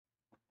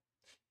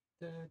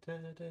Let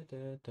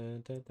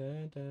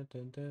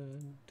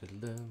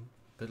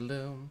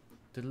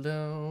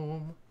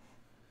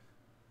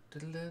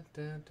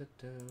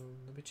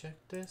me check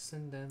this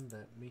and then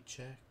let me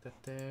check that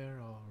they're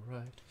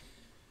alright.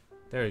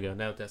 There we go,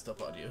 now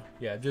desktop audio.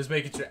 Yeah, just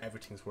making sure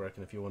everything's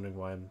working if you're wondering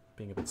why I'm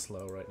being a bit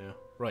slow right now.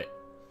 Right.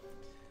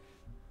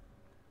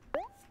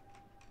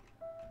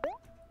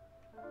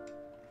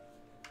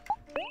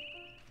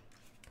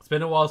 It's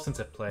been a while since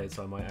I've played,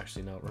 so I might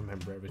actually not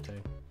remember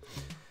everything.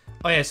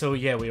 Oh yeah, so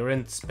yeah, we were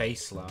in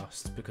space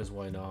last, because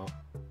why not?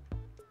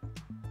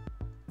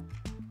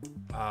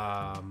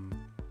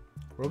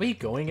 Were we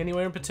going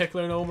anywhere in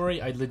particular in Omori?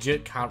 I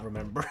legit can't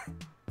remember.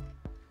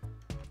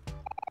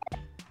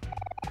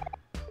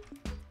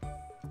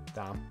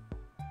 Damn.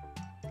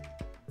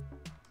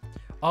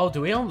 Oh,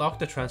 do we unlock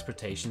the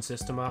transportation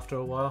system after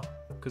a while?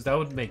 Because that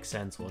would make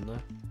sense, wouldn't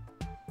it?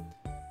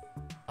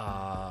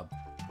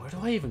 Where do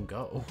I even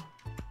go?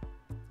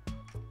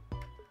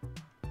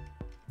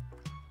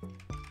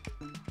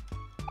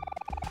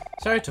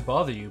 Sorry to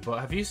bother you, but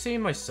have you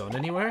seen my son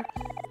anywhere?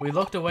 We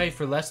looked away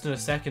for less than a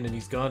second and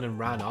he's gone and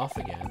ran off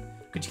again.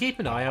 Could you keep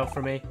an eye out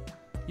for me?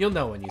 You'll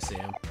know when you see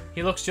him.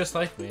 He looks just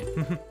like me.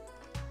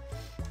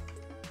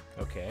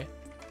 Okay.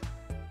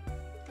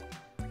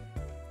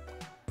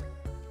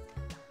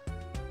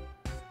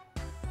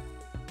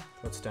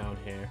 What's down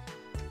here?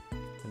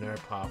 An air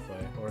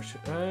pathway. Or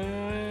should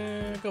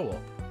go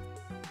up.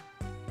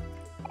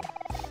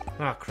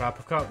 Ah crap,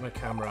 I've got my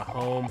camera at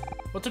home.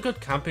 What's a good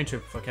camping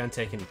trip if I can't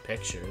take any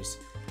pictures?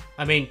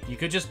 I mean, you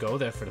could just go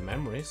there for the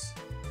memories.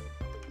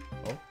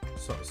 Oh,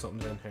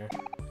 something's in here.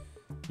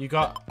 You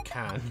got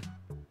can.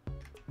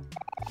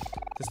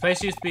 The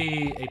space used to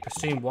be a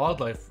pristine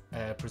wildlife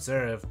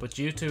preserve, but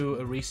due to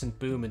a recent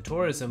boom in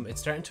tourism, it's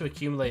starting to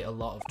accumulate a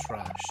lot of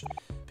trash.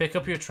 Pick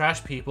up your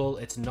trash, people.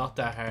 It's not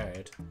that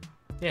hard.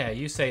 Yeah,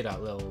 you say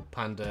that, little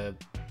panda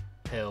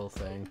pill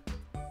thing.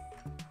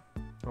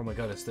 Oh my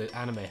god, it's the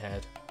anime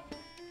head.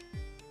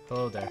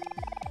 Hello there.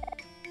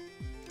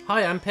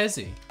 Hi, I'm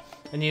Pezzy.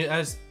 And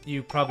as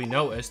you probably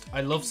noticed,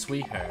 I love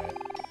Sweetheart.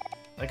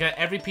 I got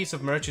every piece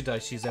of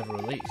merchandise she's ever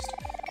released.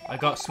 I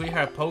got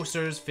Sweetheart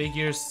posters,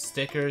 figures,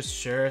 stickers,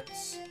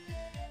 shirts,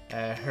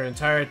 her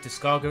entire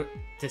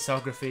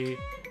discography,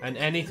 and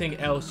anything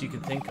else you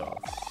can think of.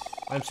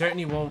 I'm certain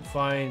you won't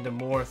find a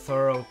more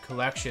thorough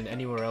collection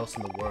anywhere else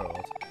in the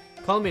world.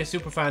 Calling me a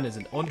superfan is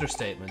an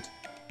understatement.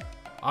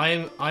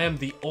 I am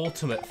the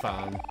ultimate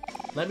fan.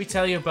 Let me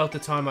tell you about the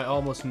time I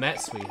almost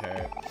met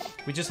Sweetheart.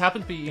 We just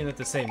happened to be eating at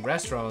the same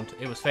restaurant.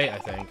 It was fate, I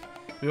think.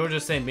 We ordered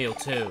the same meal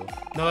too.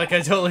 Not like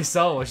I totally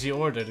saw what she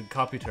ordered and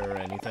copied her or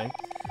anything.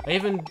 I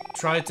even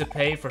tried to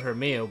pay for her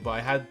meal, but I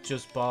had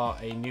just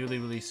bought a newly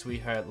released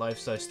Sweetheart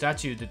life-size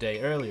statue the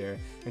day earlier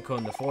and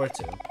couldn't afford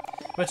to.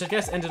 Which I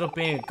guess ended up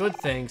being a good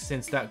thing,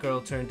 since that girl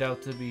turned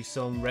out to be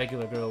some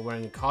regular girl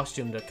wearing a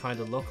costume that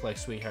kinda looked like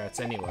Sweetheart's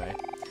anyway.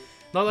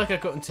 Not like I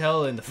couldn't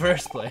tell in the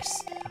first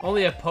place.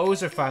 Only a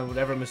poser fan would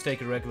ever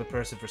mistake a regular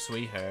person for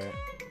Sweetheart.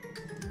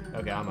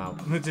 Okay, I'm out.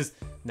 Just,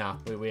 nah,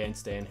 we ain't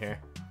staying here.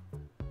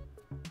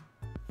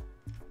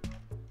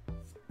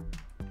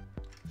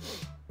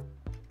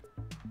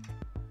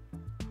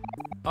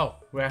 Oh,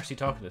 we're actually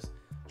talking this.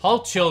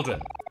 Halt,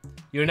 children!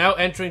 You're now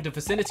entering the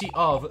vicinity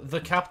of the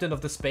Captain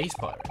of the Space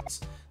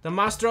Pirates, the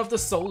Master of the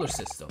Solar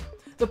System,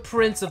 the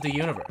Prince of the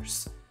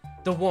Universe,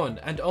 the one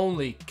and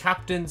only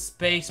Captain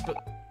Space...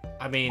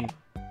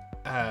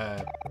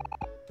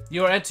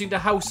 you're entering the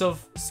House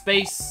of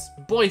Space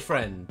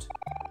Boyfriend.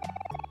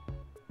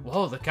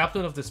 Whoa, the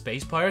Captain of the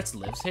Space Pirates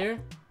lives here?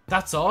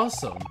 That's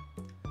awesome.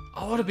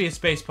 I want to be a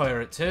space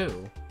pirate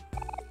too.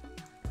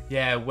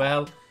 Yeah,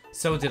 well,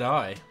 so did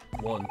I.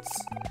 Once.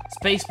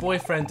 Space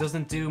Boyfriend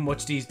doesn't do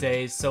much these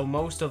days, so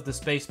most of the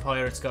space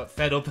pirates got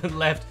fed up and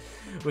left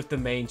with the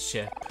main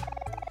ship.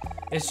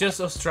 It's just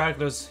us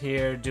stragglers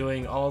here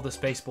doing all the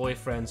Space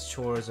Boyfriend's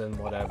chores and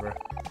whatever.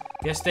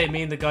 Yesterday,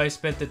 me and the guy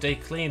spent the day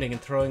cleaning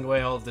and throwing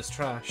away all of this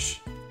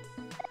trash.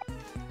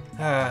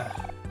 I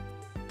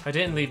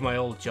didn't leave my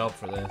old job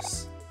for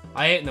this.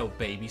 I ain't no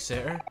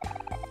babysitter.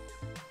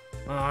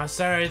 Aw,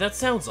 sorry, that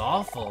sounds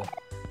awful.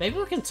 Maybe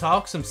we can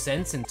talk some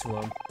sense into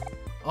him.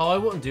 Oh, I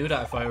wouldn't do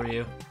that if I were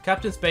you.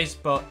 Captain Space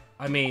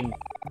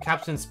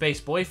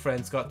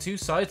Boyfriend's got two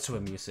sides to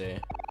him, you see.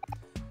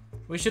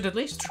 We should at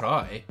least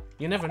try.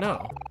 You never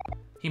know.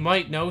 He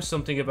might know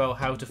something about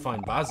how to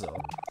find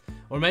Basil.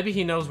 Or maybe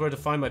he knows where to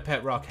find my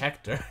pet rock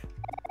Hector.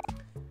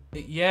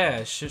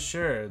 Yeah,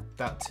 sure,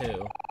 that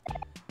too.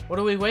 What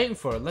are we waiting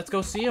for? Let's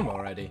go see him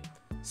already.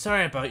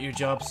 Sorry about your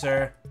job,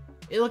 sir.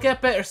 It'll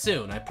get better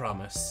soon, I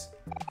promise.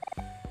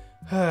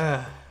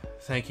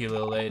 Thank you,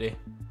 little lady.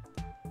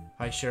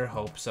 I sure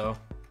hope so.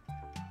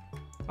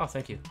 Oh,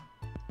 thank you.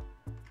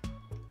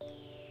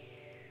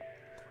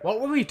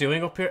 What were we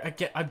doing up here?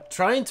 I'm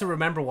trying to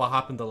remember what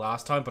happened the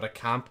last time, but I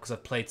can't because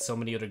I've played so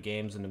many other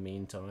games in the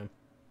meantime.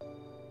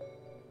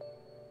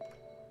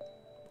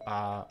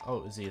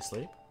 Oh, is he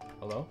asleep?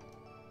 Hello?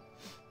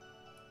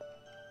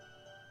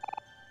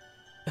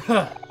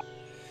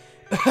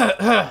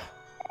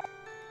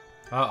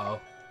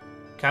 Uh-oh.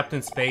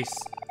 Captain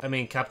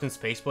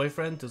Space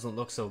Boyfriend doesn't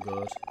look so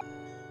good.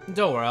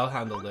 Don't worry, I'll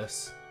handle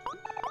this.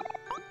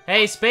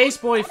 Hey, Space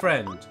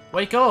Boyfriend!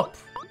 Wake up!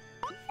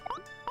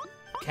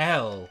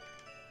 Kel.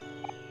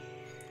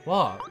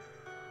 What?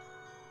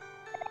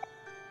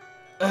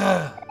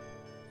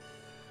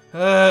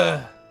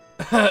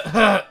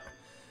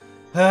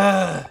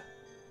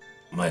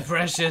 My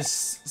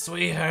precious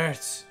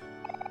sweetheart.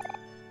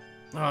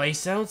 Oh, he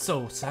sounds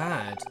so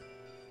sad.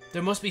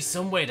 There must be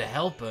some way to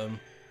help him.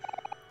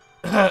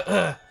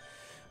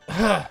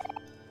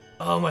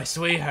 Oh, my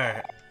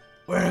sweetheart.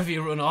 Where have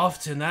you run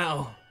off to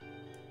now?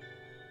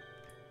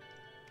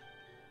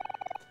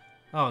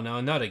 Oh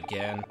no, not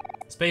again.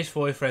 Space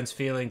Boyfriend's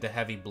feeling the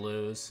heavy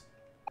blues.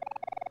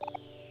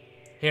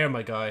 Here,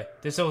 my guy.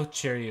 This'll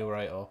cheer you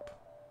right up.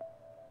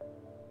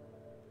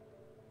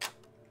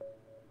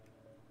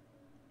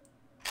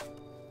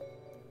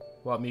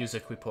 What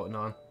music we putting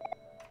on?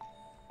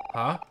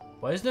 Huh?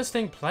 Why is this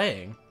thing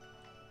playing?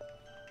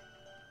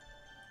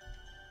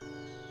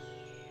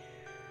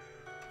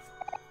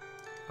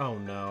 Oh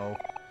no.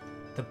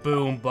 The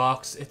boom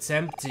box, it's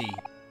empty.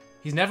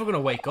 He's never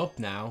gonna wake up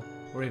now.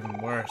 Or even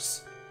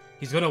worse.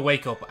 He's gonna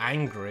wake up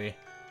angry.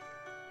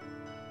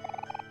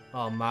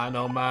 Oh man,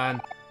 oh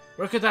man.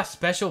 Where could that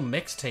special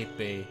mixtape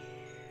be?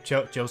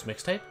 Joe's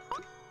mixtape?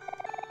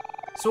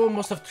 Someone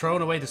must have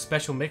thrown away the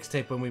special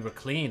mixtape when we were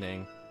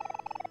cleaning.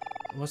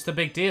 What's the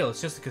big deal?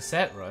 It's just a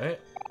cassette, right?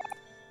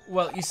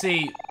 Well, you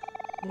see,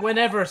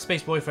 whenever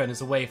Space Boyfriend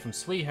is away from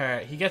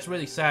Sweetheart, he gets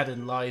really sad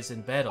and lies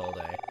in bed all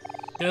day.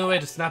 The only way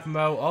to snap him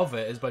out of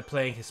it is by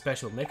playing his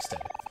special mixtape.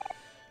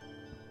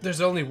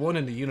 There's only one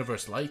in the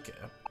universe like it.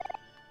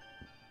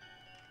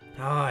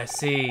 Ah, I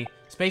see.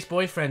 Space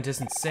Boyfriend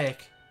isn't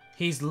sick.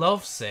 He's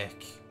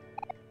lovesick.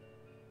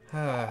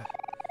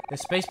 If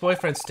Space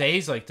Boyfriend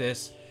stays like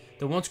this,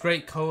 the once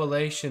great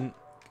coalition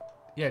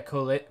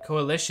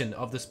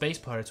of the space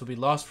pirates will be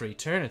lost for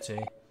eternity.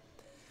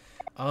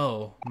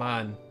 Oh,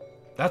 man.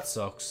 That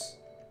sucks.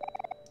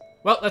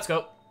 Well, let's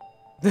go.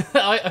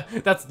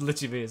 That's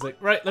literally me. It's like,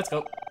 right, let's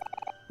go.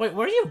 Wait,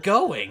 where are you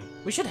going?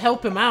 We should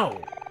help him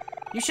out.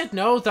 You should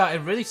know that it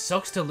really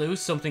sucks to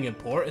lose something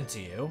important to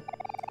you.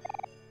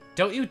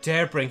 Don't you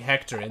dare bring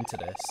Hector into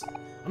this.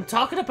 I'm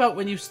talking about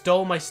when you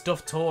stole my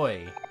stuffed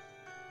toy.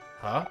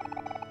 Huh?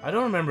 I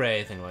don't remember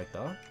anything like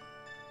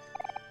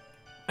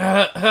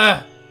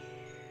that.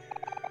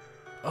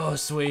 Oh,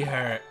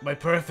 sweetheart, my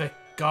perfect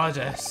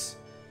goddess.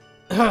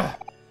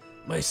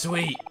 My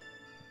sweet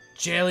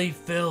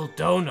jelly-filled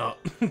donut.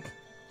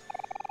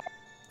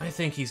 I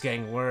think he's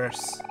getting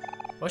worse.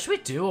 What should we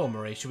do,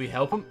 Omori? Should we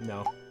help him?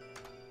 No.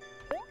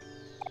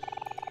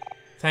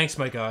 Thanks,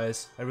 my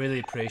guys. I really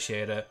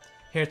appreciate it.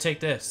 Here, take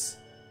this.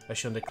 I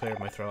shouldn't have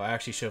cleared my throat. I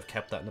actually should have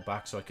kept that in the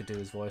back so I could do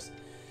his voice.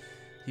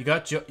 You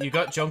got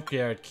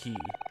junkyard key.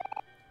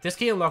 This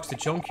key unlocks the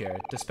junkyard.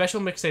 The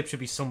special mixtape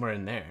should be somewhere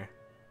in there.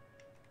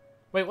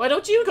 Wait, why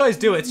don't you guys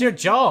do it? It's your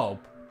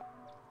job.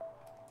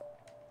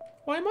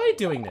 Why am I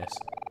doing this?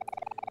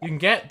 You can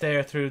get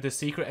there through the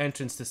secret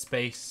entrance to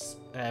Space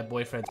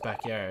Boyfriend's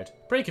backyard.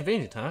 Pretty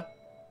convenient, huh?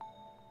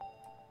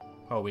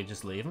 Oh, we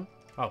just leave him?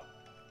 Oh.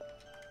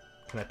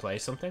 Can I play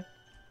something?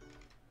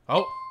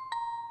 Oh.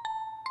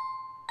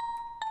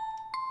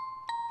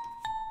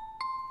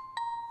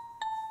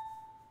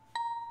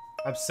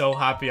 I'm so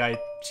happy I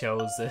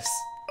chose this.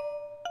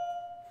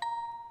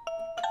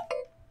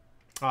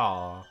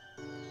 Aww.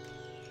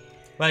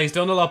 Well, he's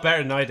done a lot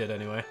better than I did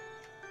anyway.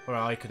 Or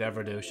I could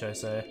ever do, should I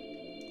say.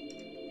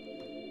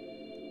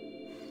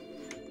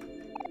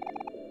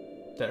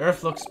 The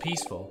Earth looks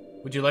peaceful.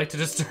 Would you like to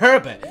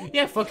disturb it?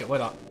 Yeah, fuck it, why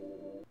not?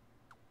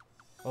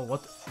 Oh,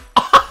 what the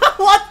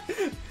what?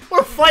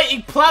 We're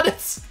fighting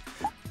planets!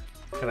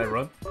 Can I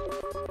run?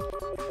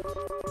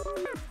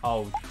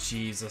 Oh,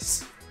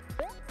 Jesus.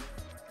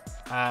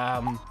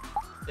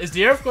 Is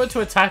the Earth going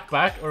to attack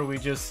back, or are we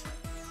just...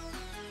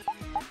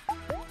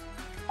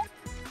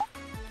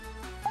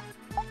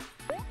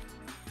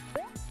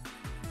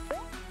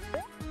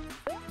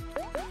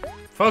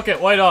 Fuck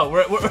it, why not?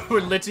 We're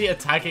literally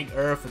attacking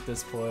Earth at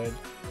this point.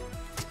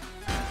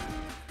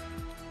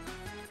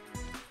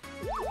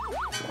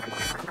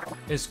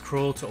 Is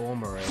cruel to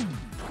Omori.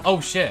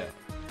 Oh shit.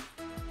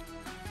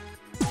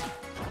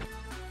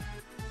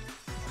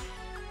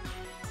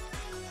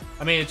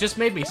 I mean, it just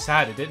made me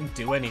sad. It didn't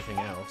do anything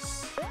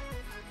else.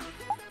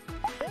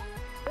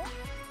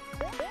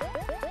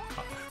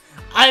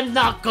 I'm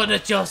not gonna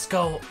just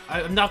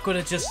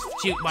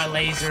shoot my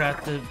laser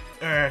at the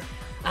Earth.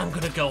 I'm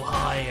gonna go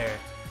higher.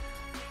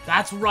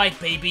 That's right,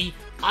 baby.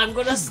 I'm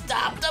gonna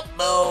stop the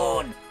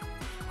moon.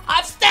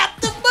 I've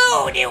stopped the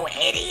moon, you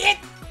idiot.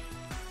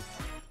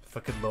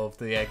 Fucking love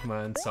the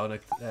Eggman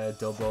Sonic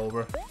dub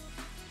over.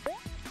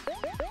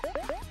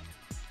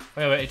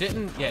 Wait,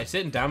 it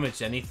didn't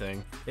damage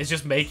anything. It's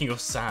just making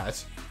us sad.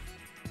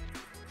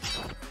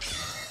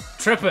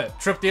 Trip it!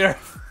 Trip the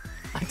Earth!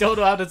 I don't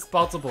know how that's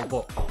possible,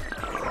 but...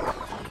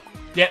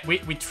 Yeah, we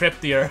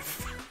tripped the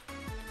Earth.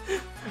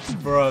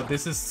 Bro,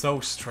 this is so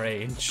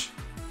strange.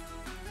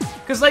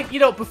 Because, like, you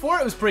know, before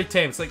it was pretty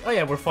tame. It's like, oh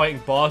yeah, we're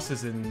fighting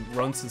bosses and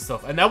runts and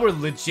stuff. And now we're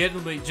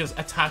legitimately just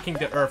attacking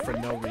the Earth for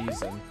no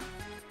reason.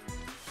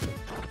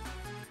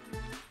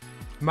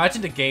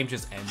 Imagine the game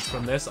just ends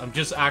from this. I'm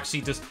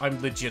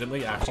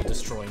legitimately actually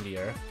destroying the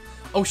Earth.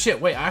 Oh shit,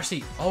 wait,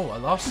 actually, oh, I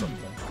lost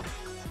something.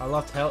 I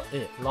lost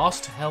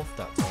health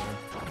that time.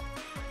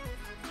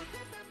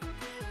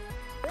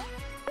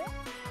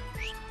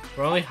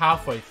 We're only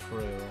halfway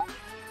through.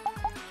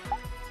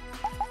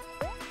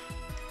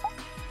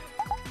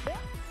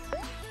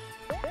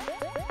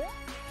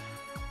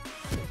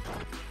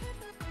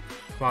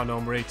 Come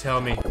on, Omori,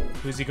 tell me.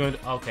 Who's he going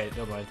to... Okay,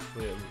 never mind.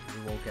 We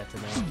won't get to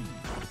know.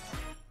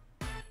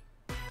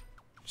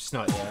 Just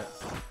not yet.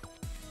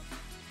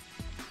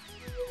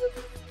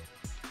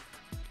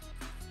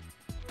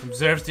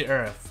 Observes the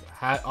Earth.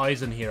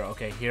 Eyes on Hero.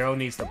 Okay, Hero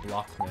needs to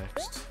block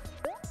next.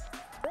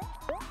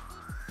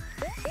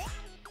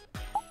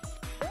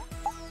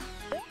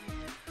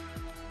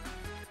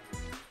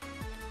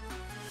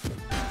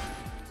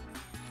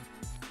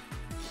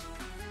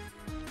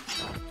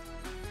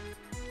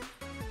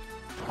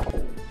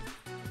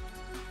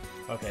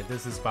 Okay,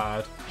 this is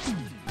bad.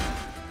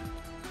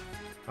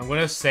 I'm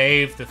gonna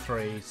save the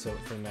 3 so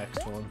for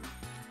next one.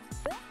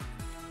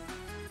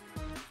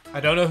 I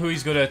don't know who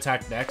he's gonna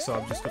attack next, so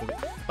I'm just gonna...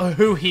 Oh,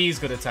 who he's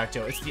gonna attack,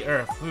 Joe. It's the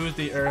Earth. Who's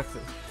the Earth?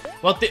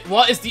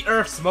 What is the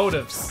Earth's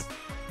motives?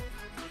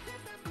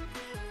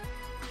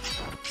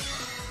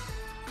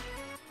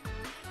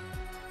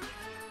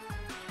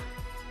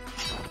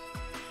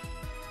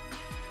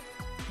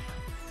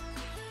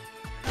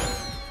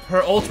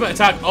 Her ultimate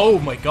attack. Oh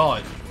my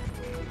god.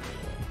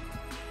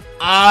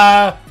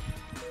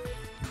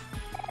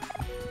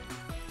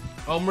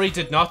 Omori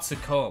did not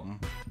succumb.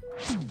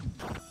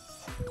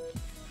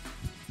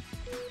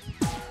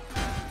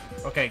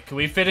 Okay, can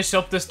we finish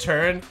up this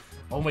turn?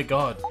 Oh my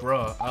god,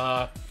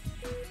 bruh.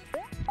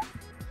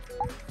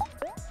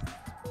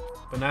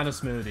 Banana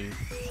smoothie.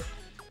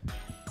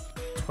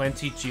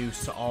 20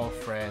 juice to all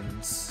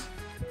friends.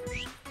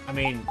 I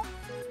mean,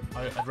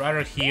 I'd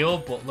rather heal,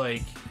 but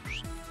like...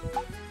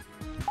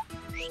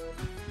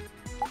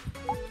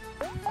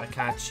 I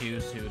can't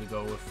choose who to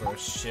go with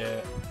first.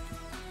 Shit.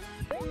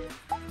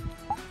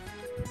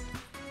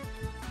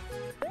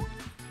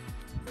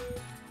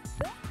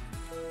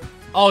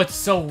 Oh, it's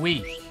so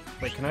weak.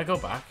 Wait, can I go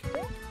back?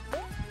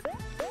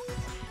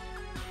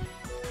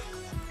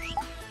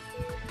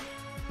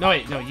 No,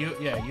 wait, no, you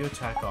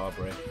attack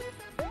Aubrey.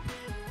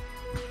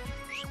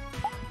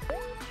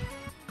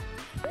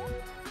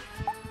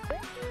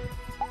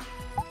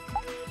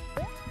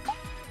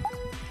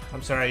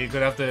 I'm sorry, you're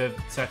gonna have to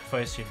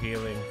sacrifice your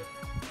healing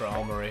for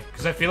Omori.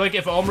 Because I feel like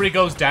if Omori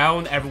goes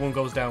down, everyone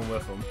goes down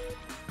with him.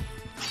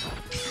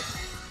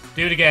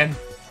 Do it again.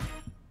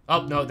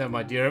 Oh, no, never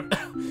mind, dear.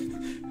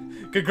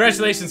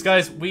 Congratulations,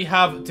 guys. We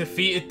have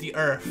defeated the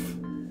Earth.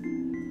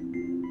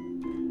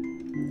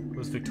 It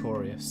was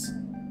victorious.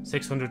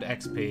 600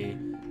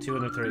 XP,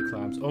 230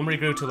 clams. Omori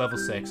grew to level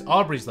 6.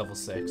 Aubrey's level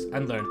 6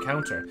 and learned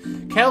counter.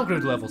 Kel grew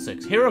to level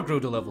 6. Hero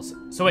grew to level 6.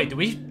 So wait,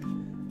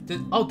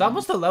 oh, that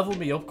must have leveled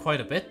me up quite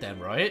a bit then,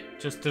 right?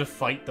 Just to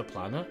fight the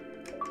planet.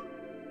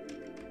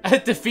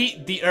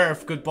 Defeat the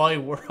Earth. Goodbye,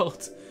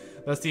 world.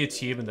 That's the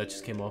achievement that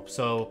just came up.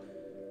 So,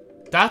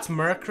 that's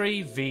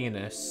Mercury,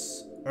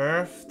 Venus.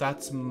 Earth,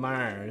 that's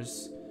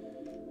Mars.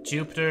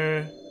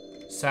 Jupiter,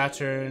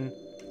 Saturn,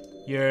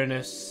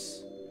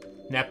 Uranus,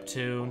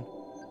 Neptune.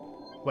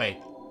 Wait,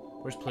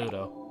 where's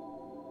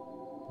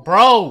Pluto?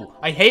 Bro!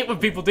 I hate when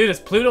people do this.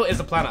 Pluto is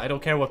a planet. I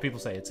don't care what people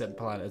say. It's a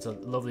planet. It's a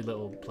lovely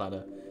little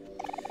planet.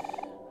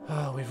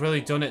 Oh, we've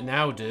really done it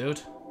now,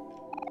 dude.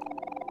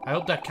 I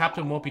hope that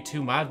Captain won't be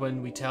too mad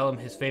when we tell him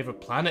his favorite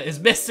planet is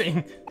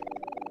missing.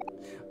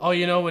 Oh,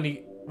 you know when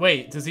he...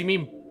 Wait, does he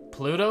mean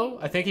Pluto?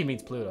 I think he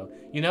means Pluto.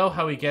 You know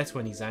how he gets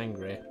when he's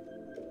angry.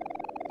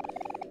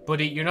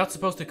 Buddy, you're not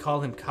supposed to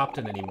call him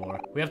Captain anymore.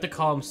 We have to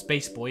call him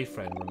Space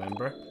Boyfriend,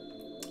 remember?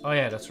 Oh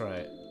yeah, that's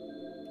right.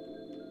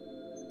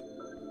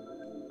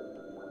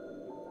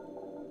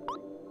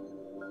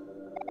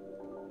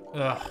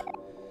 Ugh.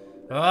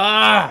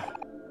 Ah!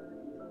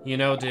 You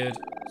know, dude,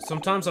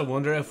 sometimes I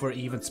wonder if we're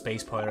even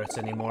space pirates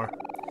anymore.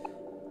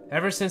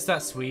 Ever since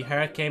that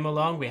sweetheart came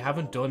along, we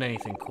haven't done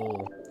anything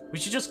cool. We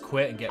should just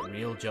quit and get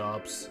real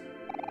jobs.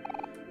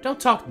 Don't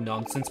talk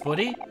nonsense,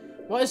 buddy.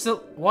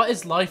 What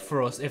is life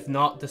for us if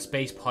not the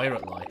space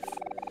pirate life?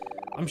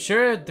 I'm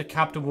sure the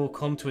captain will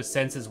come to his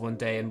senses one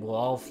day and we'll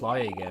all fly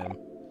again.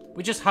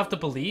 We just have to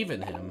believe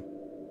in him.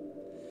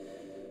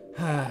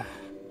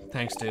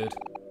 Thanks, dude.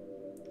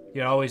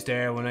 You're always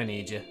there when I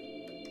need you.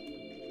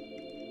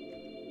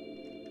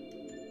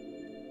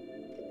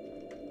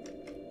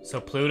 So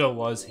Pluto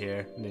was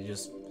here, and they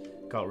just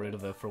got rid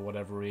of it for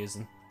whatever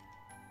reason.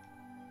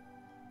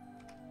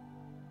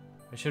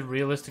 I should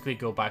realistically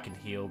go back and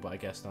heal, but I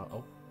guess not.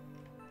 Oh.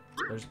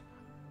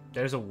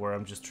 There's a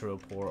worm just through a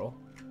portal.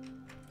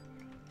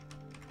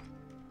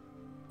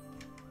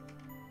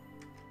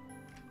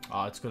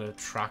 Oh, it's gonna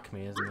track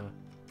me, isn't it?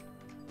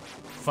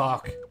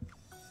 Fuck.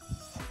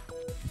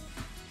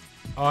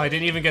 Oh, I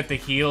didn't even get the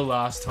heal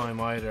last time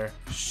either.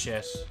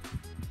 Shit.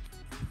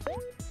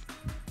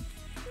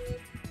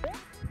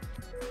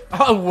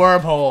 Oh,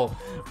 wormhole!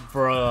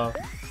 Bruh.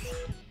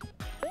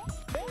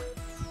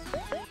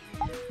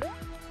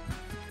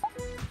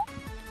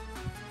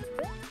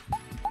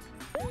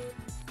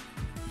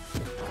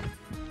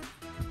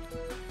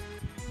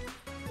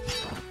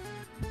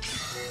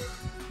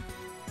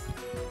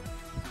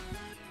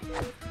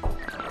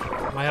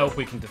 I hope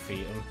we can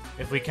defeat him.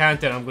 If we can't,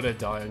 then I'm gonna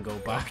die and go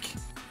back.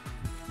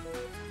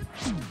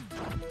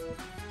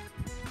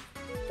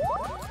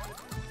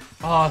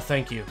 Oh,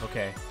 thank you.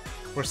 Okay.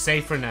 We're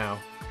safer now,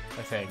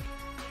 I think.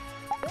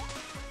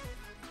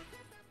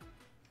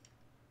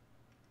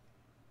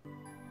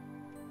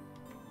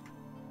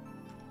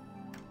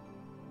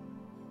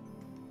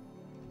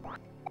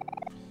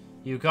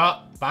 You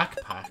got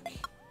backpack.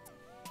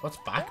 What's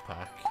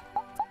backpack?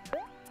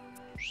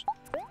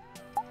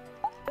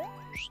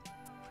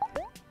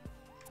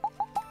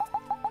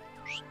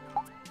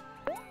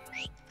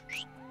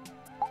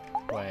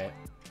 Wait.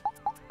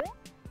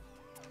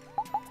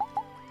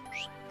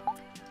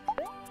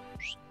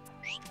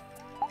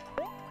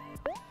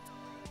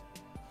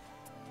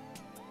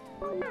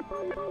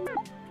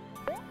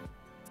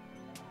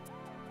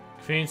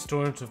 Creating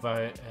storm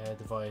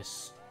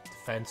device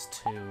defense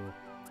 2.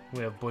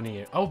 We have bunny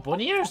ear. Oh,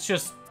 bunny ears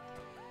just...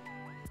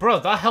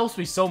 Bro, that helps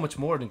me so much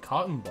more than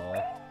cotton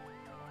ball.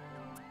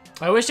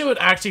 I wish it would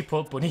actually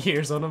put bunny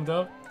ears on him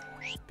though.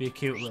 Be a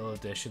cute little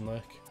addition,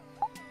 like.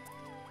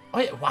 Oh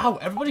yeah, wow,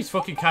 everybody's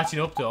fucking catching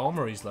up to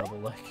Omori's level,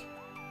 like.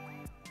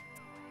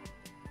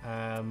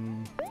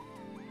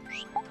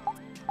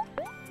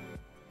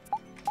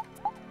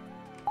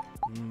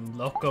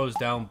 Luck goes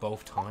down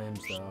both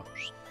times though.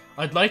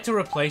 I'd like to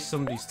replace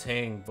somebody's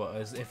thing, but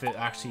as if it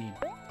actually...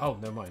 Oh,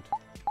 never mind.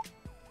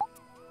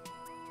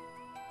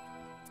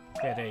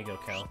 Yeah, there you go,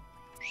 Kel.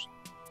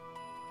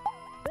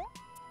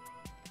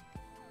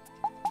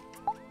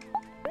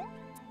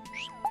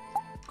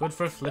 Good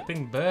for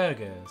flipping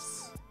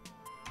burgers.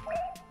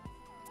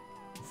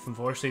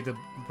 Unfortunately, the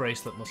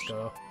bracelet must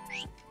go.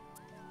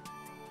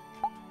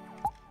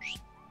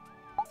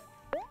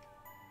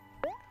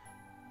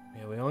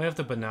 Yeah, we only have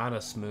the banana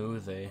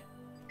smoothie.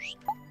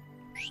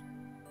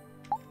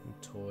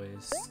 And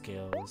toys,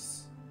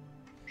 skills.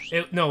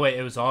 No, wait,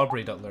 it was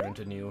Aubrey that learned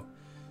a new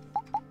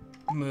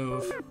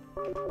move.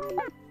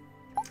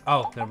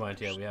 Oh, never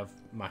mind. Yeah, we have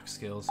max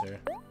skills here.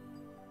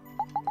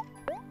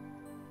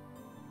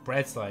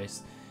 Bread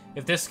slice.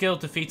 If this skill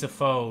defeats a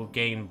foe,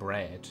 gain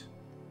bread.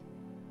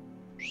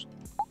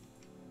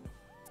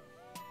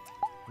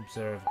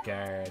 Observe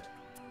guard.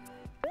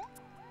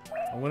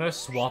 I'm gonna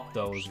swap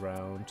those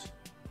round.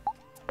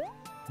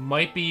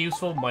 Might be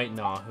useful, might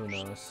not. Who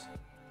knows?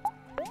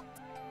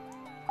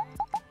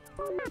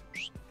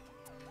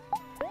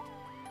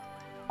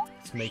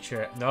 Let's make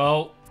sure.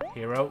 No!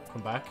 Hero,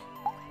 come back.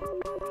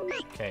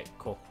 Okay,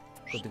 cool.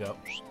 Good to go.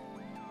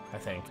 I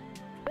think.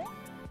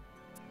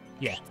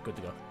 Yeah, good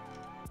to go.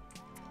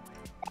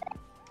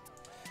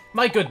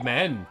 My good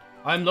men,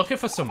 I'm looking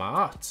for some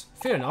art.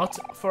 Fear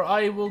not, for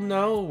I will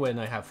know when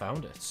I have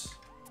found it.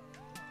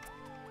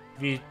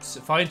 If you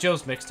find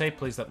Joe's mixtape,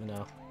 please let me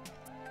know.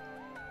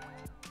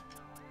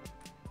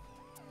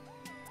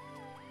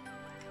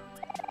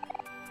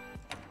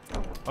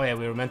 Oh yeah,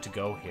 we were meant to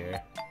go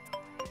here.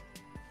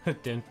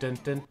 Dun dun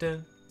dun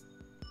dun.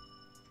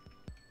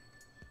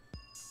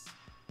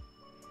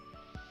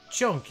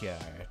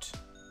 Junkyard.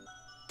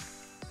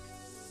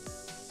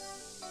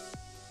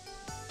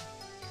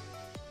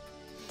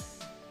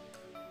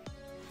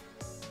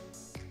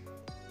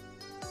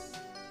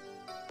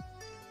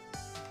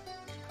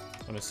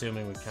 I'm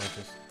assuming we can't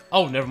just...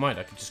 Oh, never mind.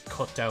 I can just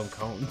cut down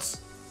cones.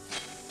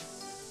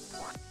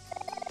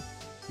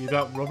 You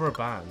got rubber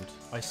band.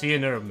 I see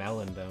another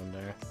melon down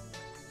there.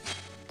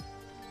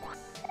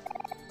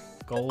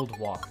 Gold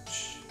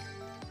watch.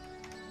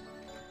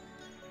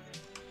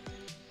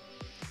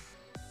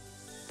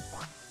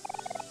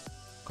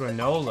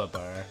 Granola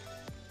bar.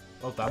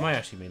 Oh, that might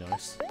actually be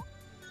nice.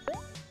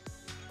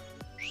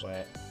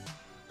 Wait.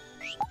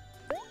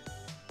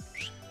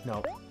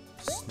 No.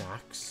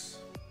 Snacks.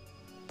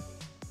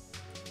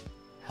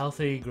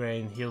 Healthy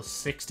grain heals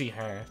 60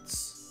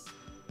 hearts.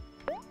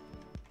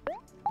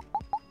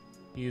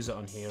 Use it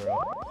on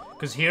Hero.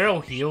 Because Hero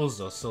heals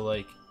us, so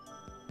like...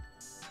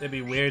 It'd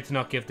be weird to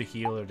not give the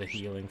healer the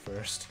healing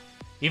first.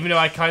 Even though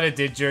I kind of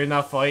did during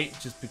that fight,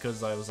 just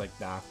because I was like,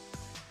 nah.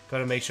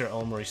 Gotta make sure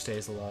Omori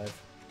stays alive.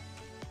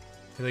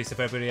 At least if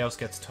everybody else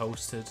gets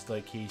toasted,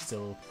 like he's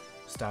still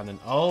standing.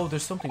 Oh,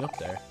 there's something up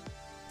there.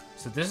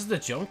 So this is the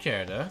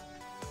junkyard, eh?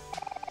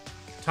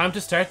 Time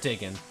to start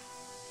digging.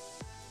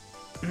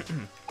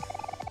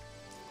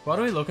 What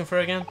are we looking for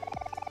again?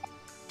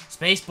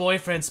 Space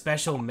Boyfriend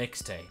Special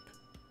Mixtape.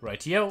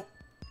 Rightio.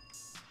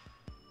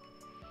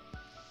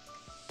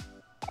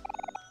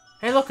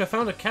 Hey look, I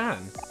found a can.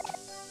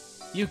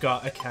 You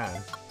got a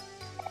can.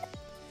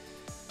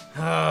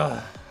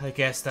 I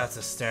guess that's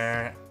a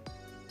start.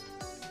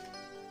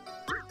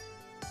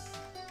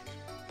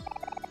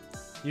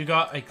 You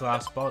got a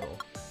glass bottle.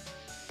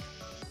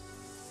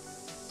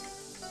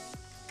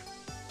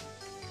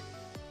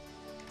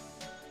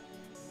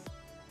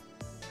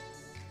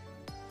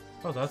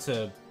 Oh, that's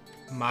a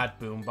mad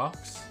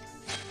boombox.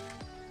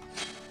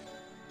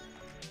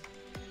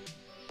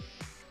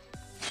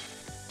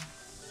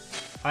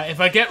 If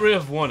I get rid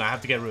of one, I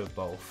have to get rid of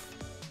both.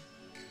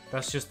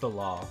 That's just the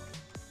law.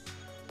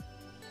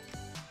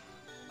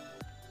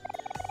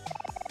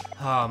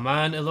 Oh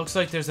man, it looks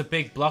like there's a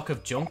big block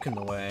of junk in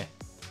the way.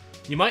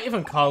 You might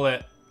even call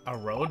it a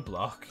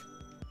roadblock.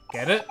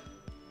 Get it?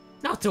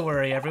 Not to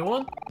worry,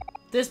 everyone.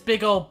 This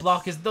big old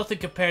block is nothing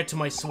compared to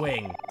my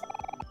swing.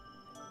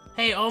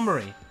 Hey,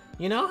 Omori,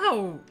 you know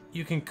how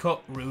you can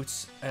cut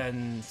routes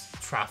and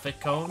traffic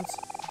cones?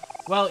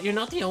 Well, you're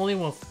not the only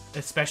one with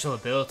a special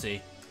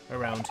ability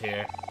around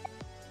here.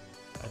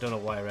 I don't know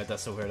why I read that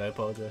so weird, I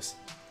apologize.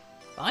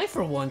 I,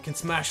 for one, can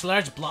smash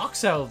large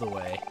blocks out of the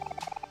way.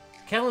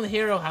 Kel and the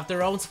hero have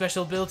their own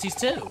special abilities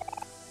too.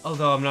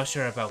 Although I'm not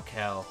sure about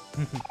Kel.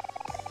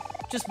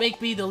 Just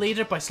make me the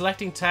leader by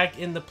selecting tag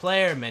in the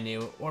player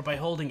menu or by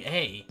holding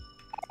A.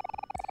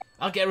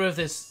 I'll get rid of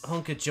this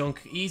hunk of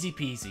junk easy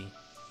peasy.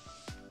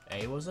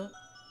 A, was it?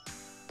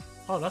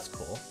 Oh, that's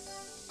cool.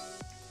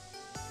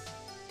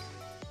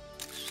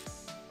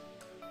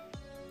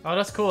 Oh,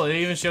 that's cool. It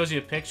even shows you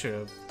a picture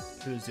of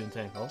who's doing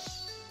things. Oh.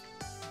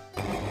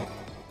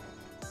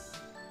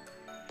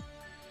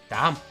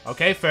 Damn.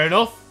 Okay, fair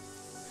enough.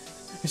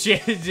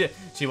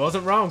 She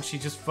wasn't wrong. She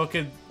just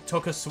fucking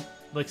took a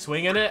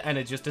swing at it and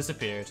it just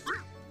disappeared.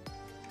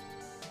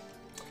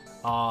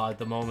 Ah,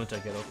 the moment I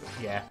get up.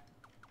 Yeah.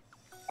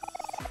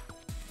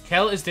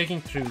 Kel is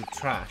digging through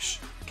trash.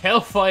 Kel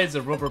finds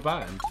a rubber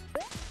band.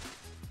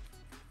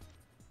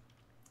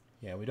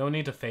 Yeah, we don't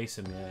need to face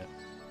him yet.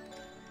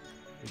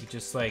 We could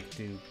just like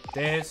do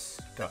this.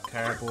 Got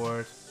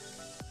cardboard.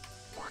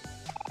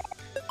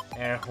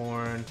 Air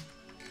horn.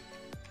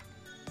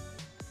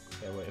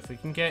 Yeah, wait, if we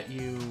can get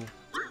you...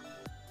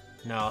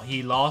 No,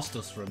 he lost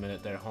us for a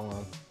minute there, hold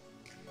on.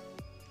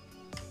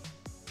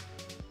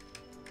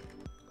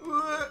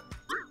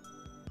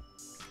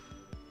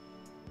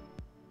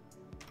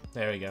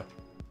 There we go.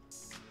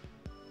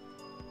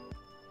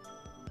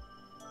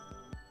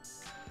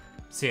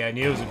 See, I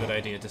knew it was a good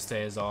idea to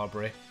stay as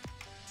Aubrey.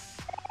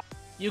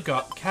 You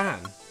got can.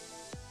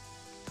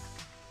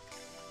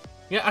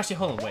 Yeah, actually,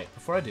 hold on, wait.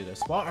 Before I do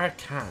this, what are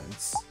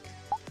cans?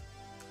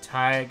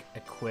 Tag,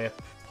 equip,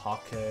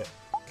 pocket,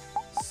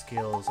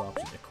 skills,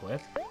 option,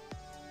 equip.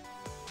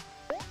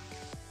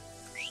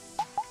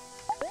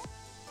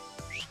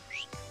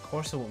 Of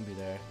course it wouldn't be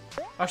there.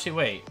 Actually,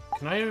 wait.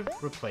 Can I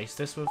replace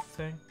this with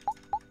thing?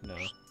 No.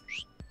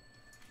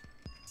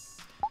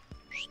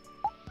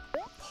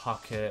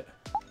 Pocket.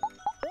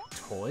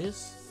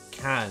 Toys?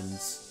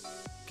 Cans.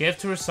 Give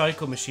to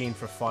recycle machine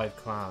for 5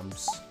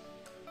 clams.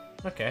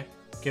 Okay.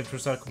 Give to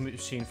recycle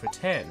machine for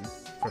 10.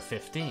 For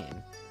 15.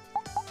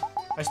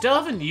 I still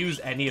haven't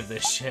used any of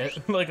this shit.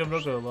 Like, I'm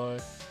not gonna lie.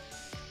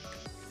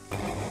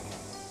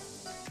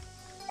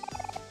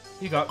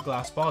 You got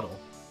glass bottle.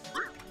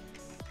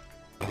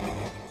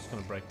 Just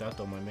gonna break that,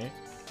 don't mind me.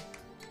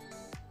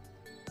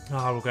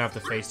 Oh, we're gonna have to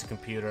face the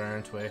computer,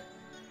 aren't we?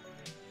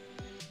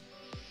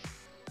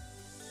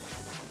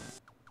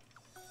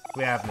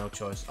 We have no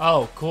choice.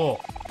 Oh, cool.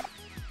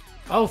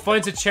 Oh,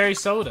 finds a cherry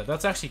soda.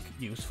 That's actually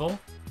useful.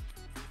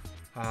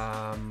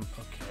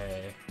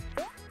 Okay.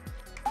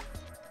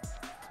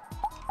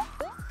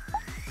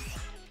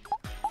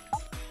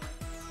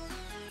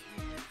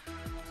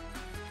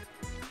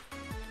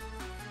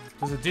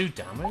 Does it do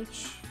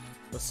damage?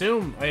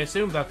 I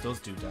assume that does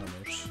do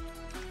damage.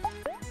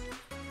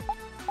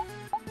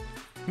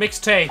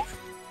 Mixtape!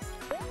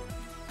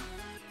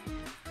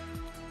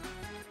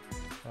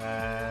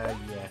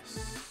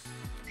 Yes.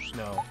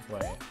 No,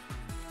 wait.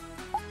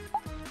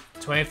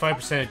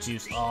 25%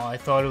 juice. Oh, I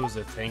thought it was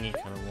a thingy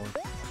kind of one.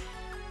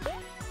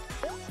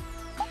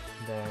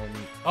 Then...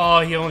 Oh,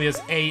 he only has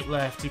 8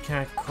 left. He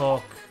can't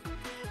cook.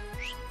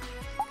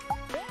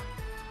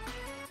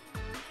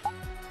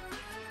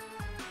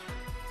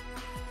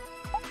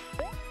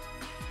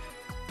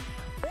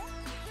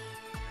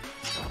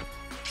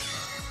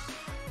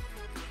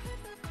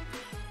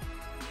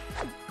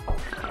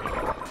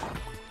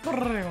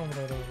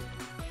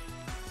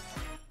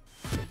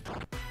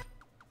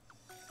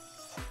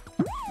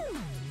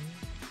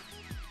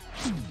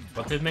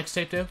 What did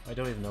mixtape do? I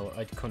don't even know.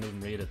 I couldn't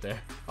even read it there.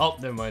 Oh,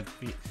 never mind.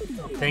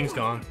 Thing's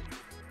gone.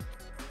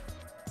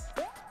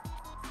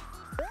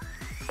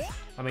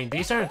 I mean,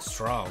 these aren't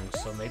strong,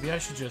 so maybe I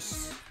should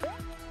just...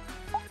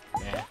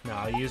 Yeah, no,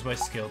 I'll use my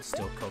skill to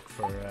still cook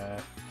for,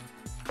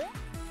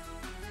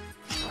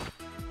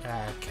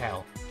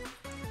 Kel.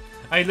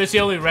 I literally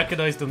only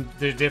recognize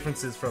their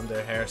differences from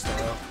their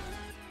hairstyle.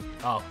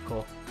 Oh,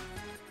 cool.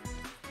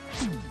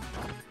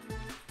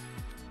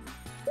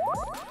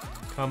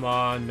 Come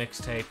on,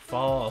 mixtape,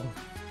 fall.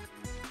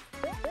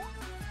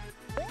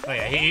 Oh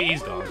yeah,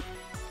 he's gone.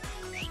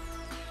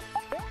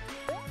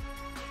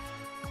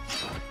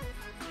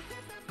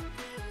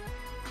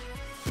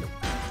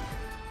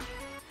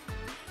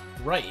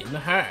 Right in the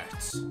heart.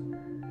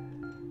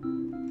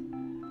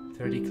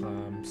 30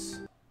 clams.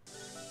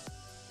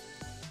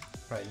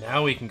 Right,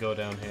 now we can go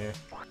down here.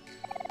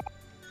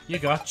 You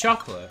got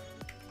chocolate.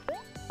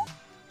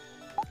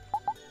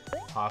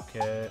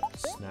 Pocket,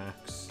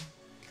 snacks.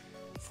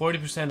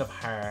 40% of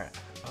heart.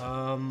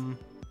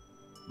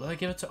 Will I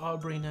give it to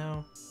Aubrey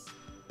now?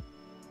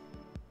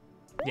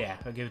 Yeah,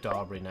 I'll give it to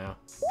Aubrey now.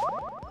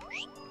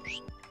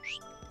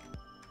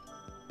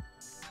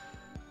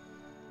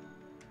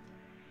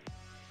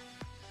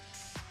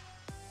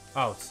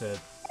 Oh, it's a...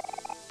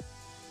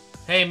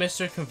 Hey,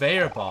 Mr.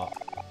 Conveyor Bot.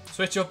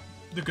 Switch up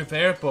the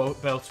conveyor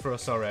belts for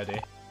us already.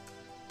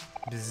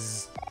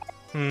 Bzz.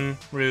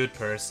 Rude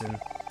person.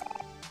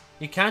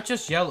 You can't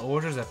just yell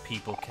orders at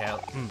people,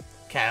 Kel.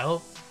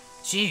 Kel?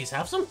 Jeez,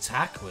 have some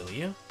tact, will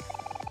you?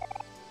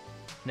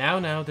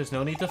 Now, there's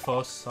no need to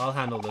fuss. I'll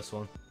handle this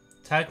one.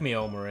 Tag me,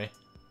 Omori.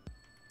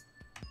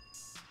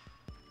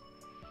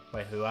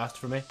 Wait, who asked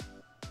for me?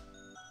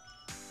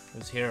 It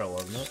was Hero,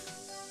 wasn't it?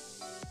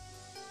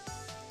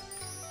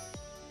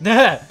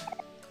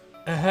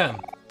 Ahem.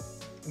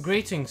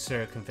 Greetings,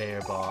 Sir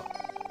Conveyor Bot.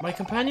 My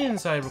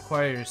companions and I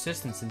require your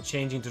assistance in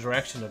changing the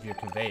direction of your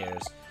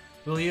conveyors.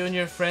 Will you and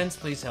your friends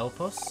please help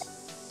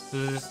us?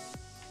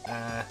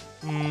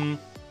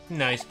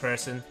 Nice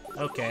person.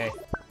 Okay.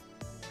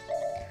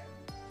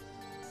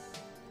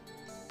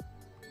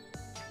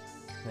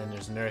 Then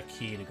there's another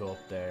key to go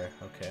up there.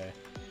 Okay.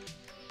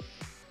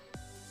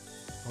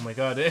 Oh my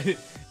god.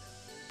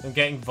 I'm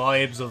getting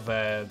vibes of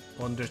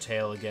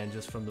Undertale again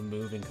just from the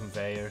moving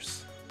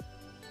conveyors.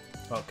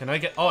 Oh, can I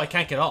get... Oh, I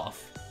can't get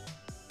off.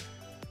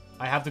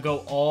 I have to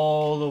go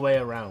all the way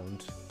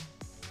around.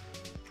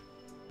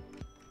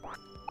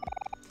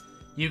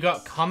 You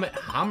got Comet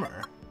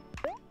Hammer.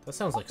 That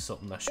sounds like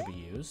something that should be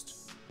used.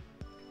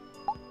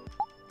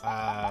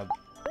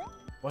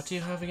 What do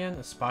you have again?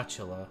 A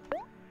spatula.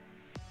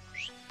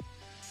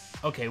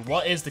 Okay,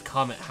 what is the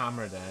Comet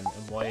Hammer then?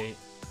 And why...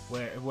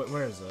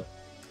 Where is it?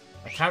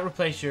 I can't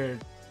replace your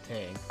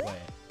thing. Wait.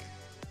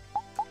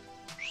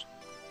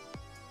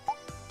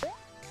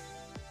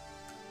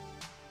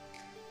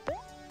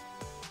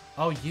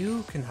 Oh,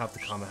 you can have the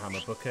Comet Hammer,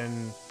 but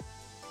can...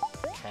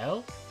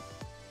 Kel?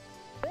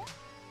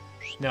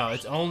 No,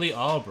 it's only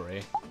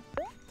Aubrey.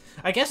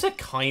 I guess it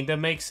kinda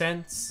makes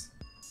sense.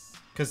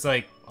 Because,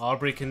 like,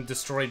 Aubrey can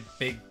destroy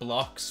big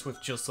blocks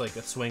with just, like,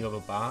 a swing of a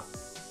bat.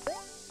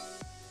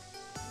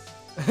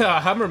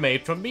 A hammer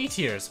made from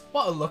meteors.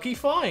 What a lucky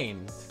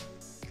find.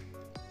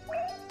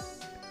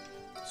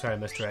 Sorry,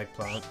 Mr.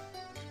 Eggplant.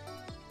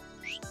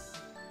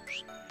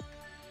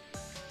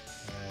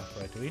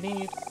 What do we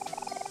need?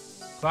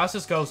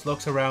 Glasses Ghost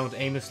looks around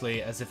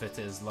aimlessly as if it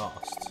is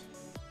lost.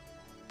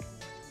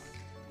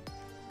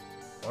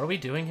 What are we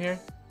doing here?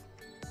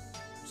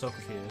 I'm so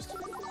confused.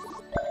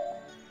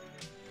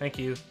 Thank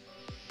you.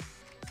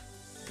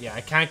 Yeah,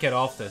 I can't get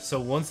off this, so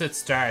once it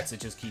starts, it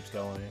just keeps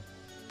going.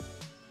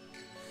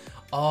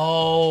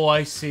 Oh,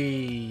 I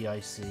see. I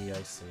see.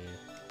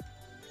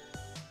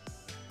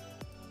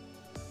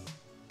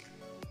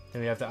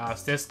 Then we have to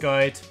ask this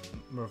guy to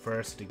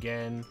reverse it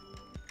again.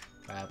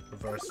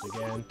 Reverse it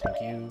again.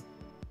 Thank you.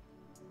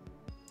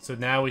 So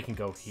now we can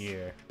go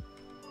here.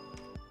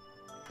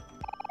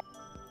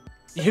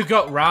 You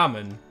got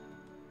ramen.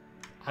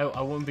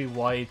 I wouldn't be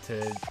wide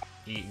to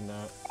eating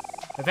that.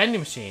 A vending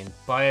machine.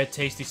 Buy a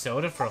tasty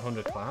soda for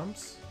 100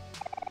 clams.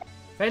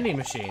 Vending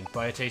machine.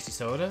 Buy a tasty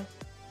soda.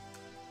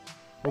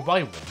 We'll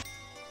buy one.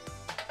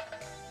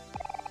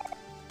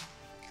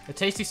 A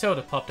tasty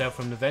soda popped out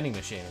from the vending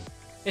machine.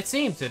 It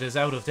seems it is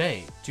out of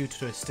date due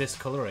to its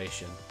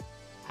discoloration.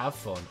 Have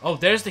fun. Oh,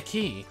 there's the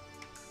key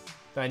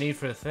that I need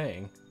for the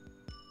thing.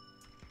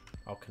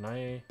 Oh, can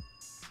I...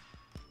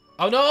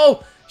 Oh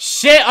no!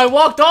 Shit, I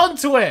walked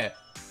onto it!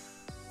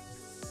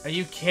 Are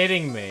you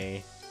kidding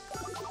me?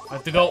 I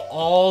have to go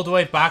all the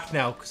way back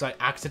now because I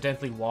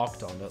accidentally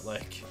walked on it,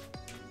 like...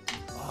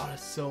 Oh,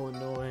 that's so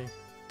annoying.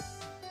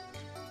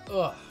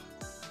 Ugh.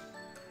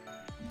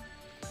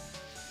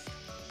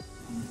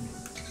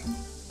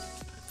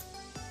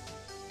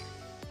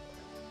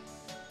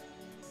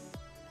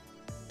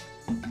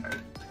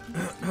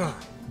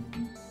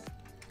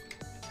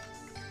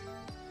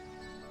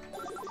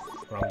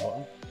 Wrong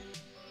button.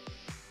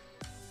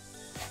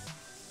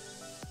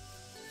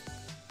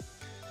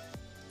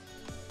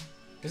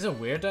 Is it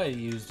weird that I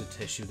used a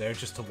tissue there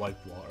just to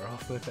wipe water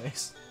off my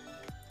face?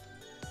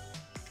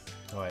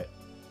 Oh wait.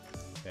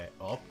 Okay,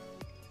 up.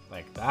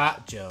 Like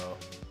that, Joe.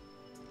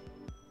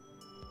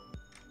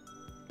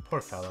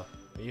 Poor fella.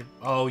 Are you?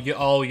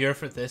 Oh, you're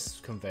for this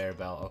conveyor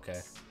belt.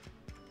 Okay.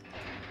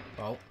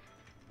 Oh.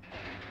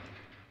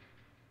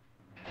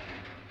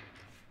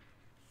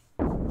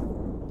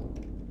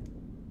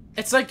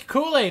 It's like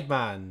Kool-Aid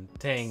Man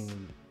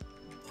thing,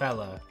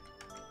 fella.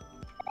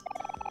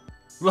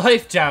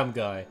 Life Jam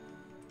guy.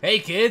 Hey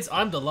kids,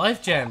 I'm the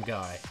Life Jam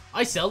guy.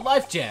 I sell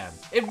Life Jam.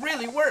 It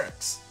really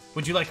works.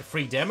 Would you like a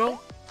free demo?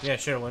 Yeah,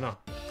 sure, why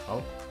not?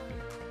 Oh.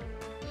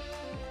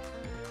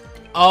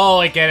 Oh,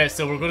 I get it.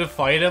 So we're gonna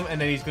fight him,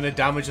 and then he's gonna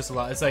damage us a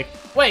lot. It's like,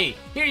 wait,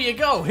 here you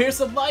go. Here's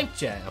some life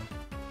jam.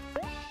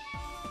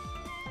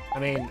 I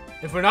mean,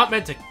 if we're not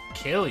meant to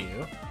kill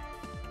you.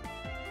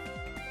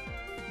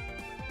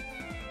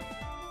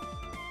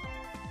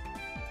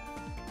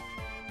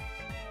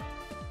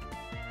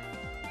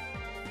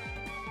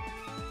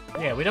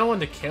 Yeah, we don't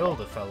want to kill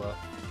the fella.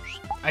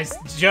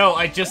 Joe,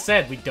 I just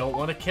said we don't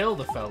want to kill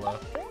the fella.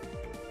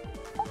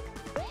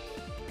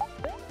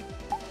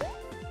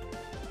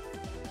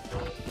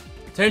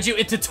 Turns you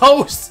into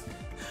toast!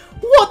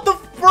 What the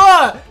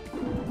bruh?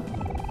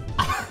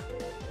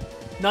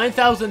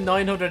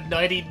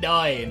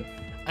 9,999,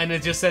 and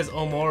it just says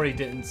Omori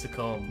didn't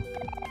succumb.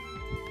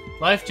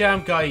 Life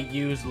Jam guy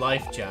used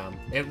Life Jam.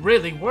 It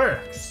really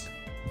works.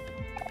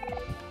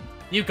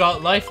 You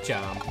got Life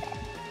Jam.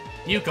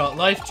 You got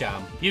Life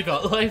Jam. You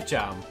got Life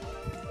Jam.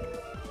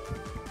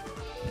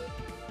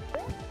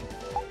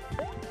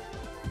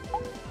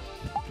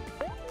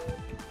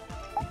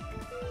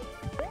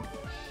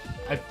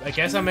 I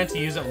guess I meant to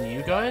use it on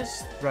you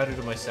guys rather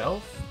than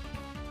myself.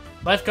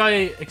 Life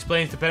Guy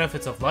explains the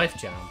benefits of Life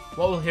Jam.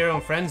 What will Hero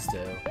and Friends do?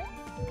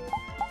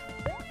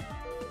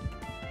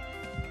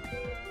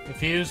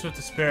 Infused with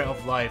the spirit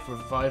of life,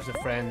 revives a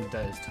friend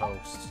that is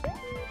toast.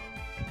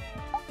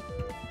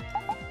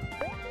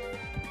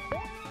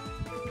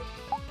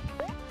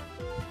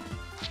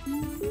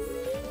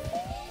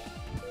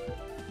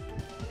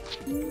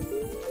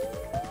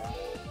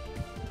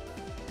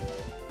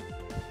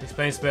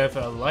 Explains the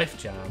benefit of Life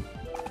Jam.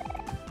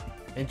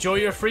 Enjoy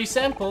your free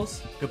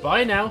samples.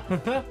 Goodbye now.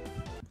 Are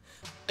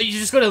you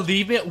just gonna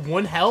leave me at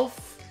 1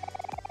 health?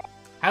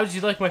 How did you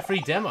like my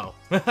free demo?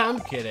 I'm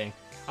kidding.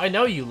 I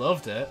know you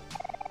loved it.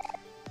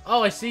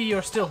 Oh, I see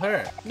you're still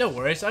hurt. No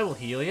worries, I will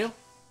heal you.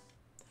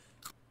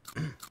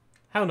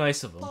 How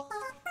nice of him.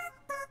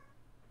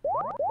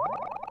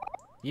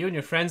 You and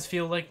your friends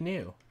feel like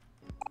new.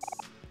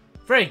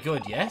 Very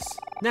good, yes.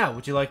 Now,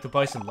 would you like to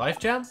buy some Life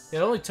Jam? It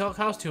only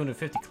costs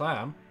 250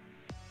 clam.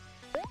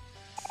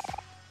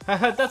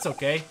 Haha, that's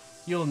okay.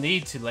 You'll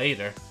need to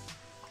later.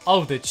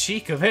 Oh, the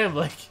cheek of him,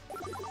 like...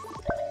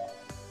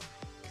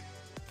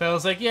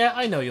 Fella's like, yeah,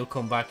 I know you'll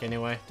come back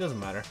anyway. Doesn't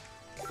matter.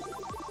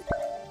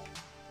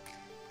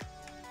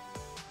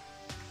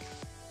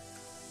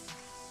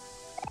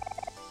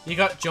 You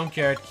got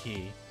Junkyard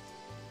Key.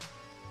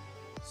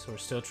 So we're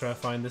still trying to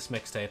find this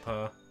mixtape,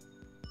 huh?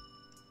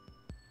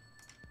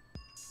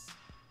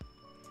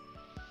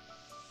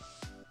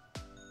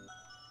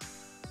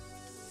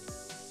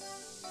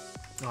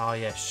 Oh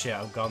yeah, shit,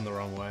 I've gone the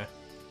wrong way.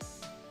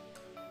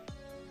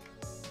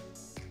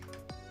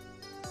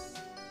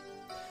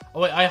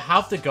 Oh wait, I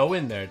have to go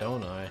in there,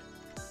 don't I?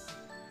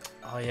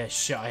 Oh yeah,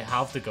 shit, I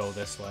have to go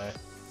this way.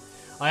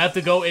 I have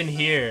to go in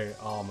here.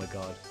 Oh my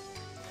god.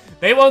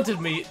 They wanted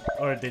me,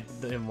 or they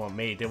didn't want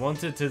me, they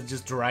wanted to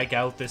just drag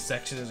out this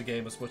section of the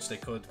game as much as they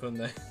could, couldn't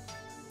they?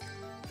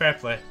 Fair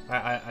play.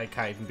 I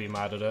can't even be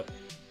mad at it.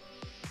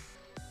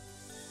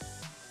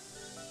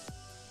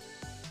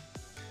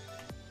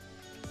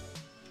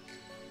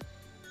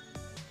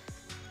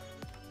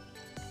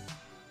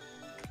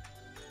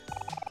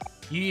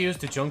 You used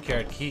the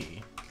Junkyard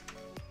Key.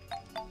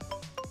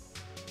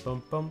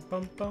 Bum bum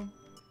bum bum.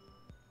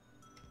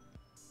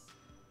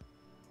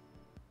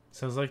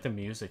 Sounds like the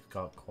music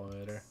got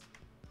quieter.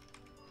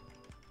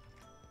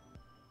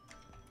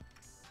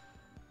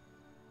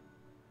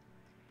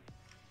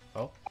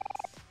 Oh.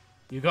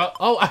 You got-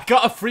 oh, I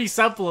got a free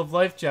sample of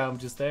Life Jam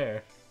just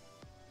there.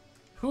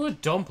 Who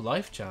would dump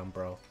Life Jam,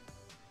 bro?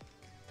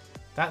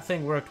 That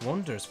thing worked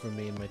wonders for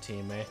me and my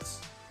teammates.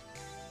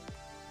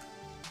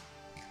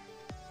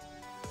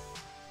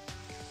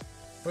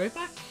 Are we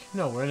back?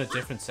 No, we're in a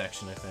different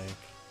section, I think.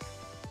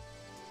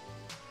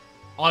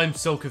 I'm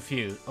so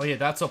confused. Oh yeah,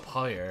 that's up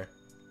higher.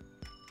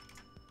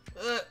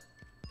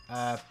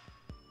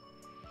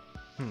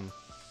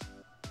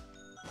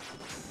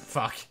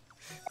 Fuck.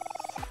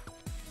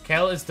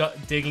 Kel is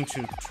digging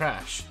through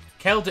trash.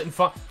 Kel didn't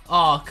find-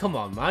 aw, come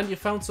on, man. You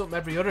found something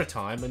every other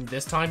time, and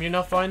this time you're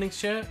not finding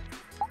shit?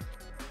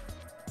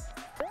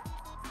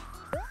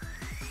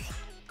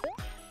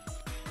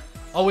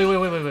 Oh,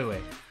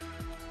 wait.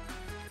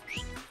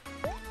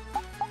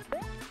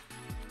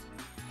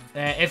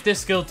 If this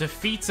skill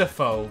defeats a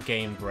foe,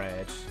 gain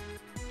bread.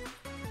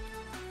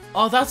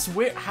 Oh, that's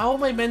weird. How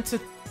am I meant to...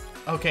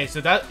 Okay,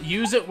 so that...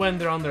 Use it when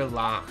they're on their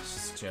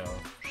last, Joe.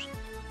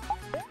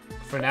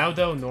 For now,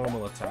 though,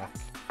 normal attack.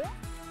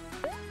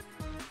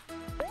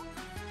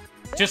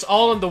 Just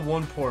all in the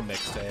one poor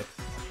mixtape.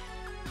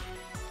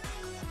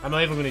 I'm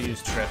not even going to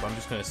use Trip. I'm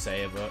just going to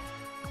save it.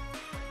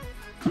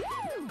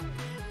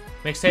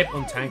 Mixtape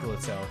untangle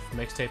itself.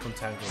 Mixtape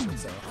untangles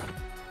itself.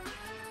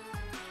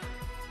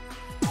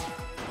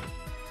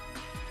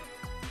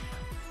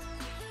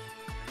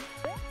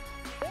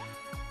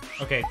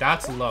 Okay,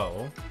 that's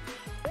low.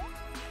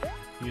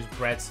 Use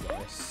bread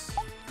slice.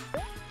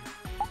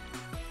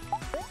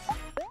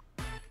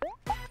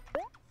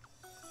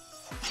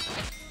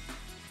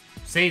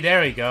 See,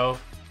 there we go.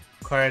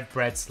 Acquired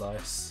bread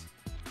slice.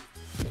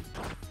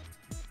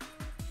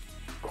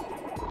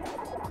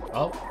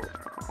 Oh.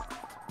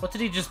 What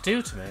did he just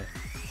do to me?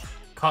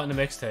 Caught in a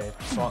mixtape.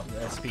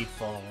 Speed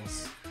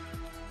falls.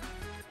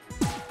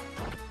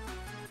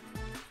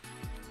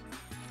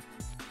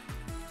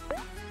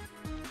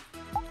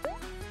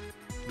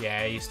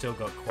 Yeah, you still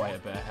got quite a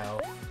bit of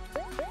health.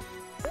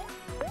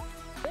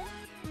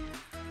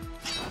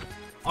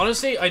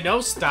 Honestly, I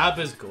know stab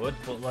is good,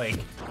 but like,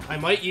 I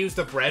might use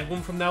the bread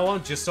one from now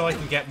on just so I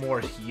can get more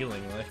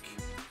healing, like.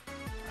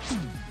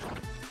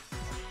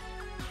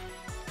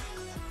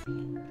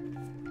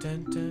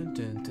 Dun, dun,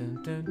 dun,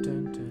 dun, dun,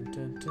 dun, dun,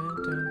 dun,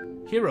 dun,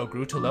 dun. Hero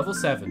grew to level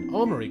 7,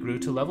 Omori grew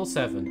to level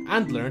 7,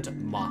 and learned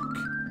Mock.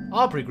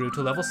 Aubrey grew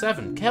to level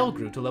 7, Kel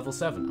grew to level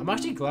 7. I'm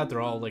actually glad they're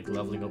all like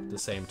leveling up at the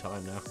same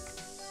time now.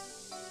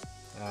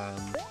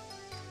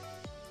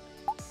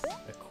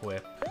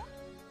 Equip.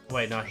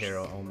 Wait, not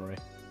hero, Omori.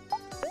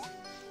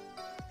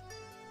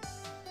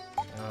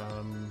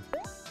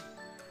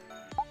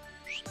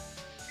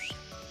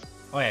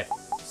 Oh yeah,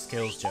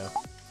 skills, Joe.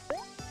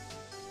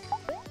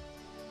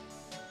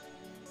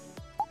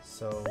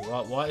 So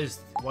what is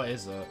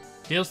it?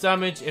 Deals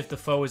damage if the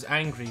foe is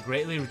angry,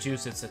 greatly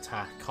reduce its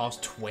attack.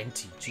 Cost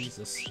 20.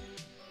 Jesus.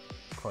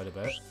 Quite a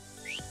bit.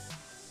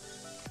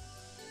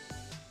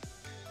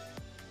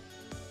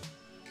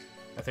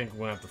 I think we're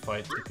gonna have to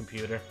fight the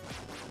computer.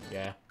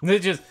 Yeah.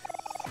 Just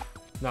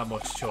not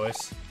much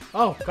choice.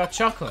 Oh, got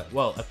chocolate.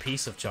 Well, a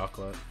piece of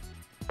chocolate.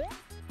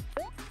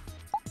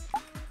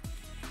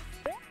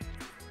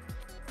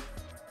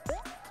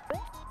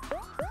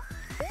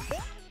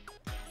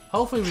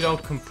 Hopefully we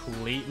don't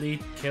completely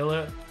kill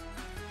it.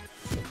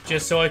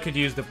 Just so I could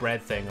use the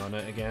bread thing on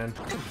it again.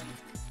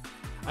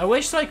 I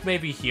wish, like,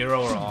 maybe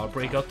Hero or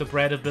Aubrey got the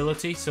bread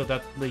ability so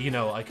that, you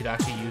know, I could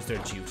actually use their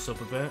juice up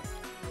a bit.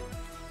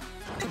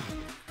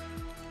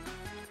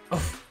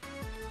 Oh.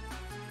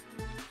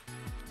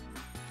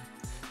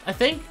 I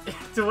think,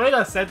 the way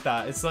I said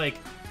that, it's like,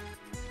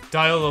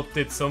 Dial-Up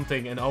did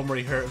something and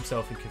Omori hurt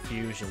himself in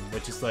confusion,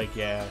 which is like,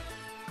 yeah,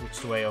 which is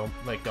the way,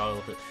 like,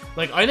 Dial-Up is.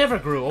 Like, I never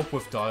grew up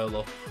with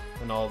Dial-Up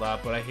and all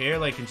that, but I hear,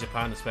 like, in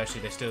Japan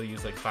especially, they still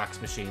use, like, fax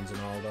machines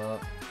and all that.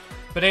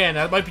 But again,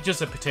 that might be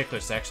just a particular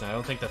section. I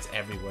don't think that's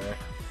everywhere.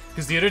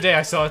 Because the other day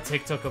I saw a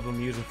TikTok of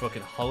them using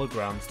fucking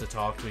holograms to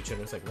talk to each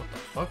other. It's like, what the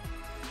fuck?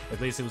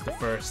 At least it was the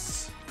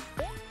first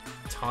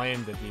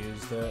time they've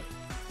used it.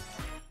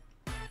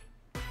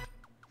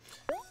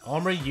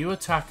 Omri, you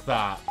attack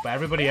that, but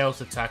everybody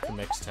else attack the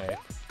mixtape.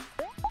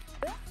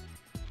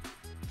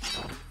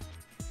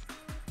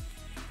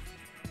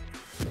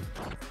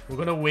 We're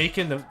gonna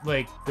weaken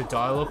the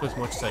dial-up as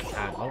much as I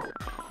can. Oh.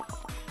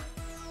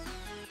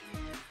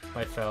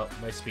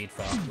 My speed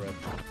fell. Rip.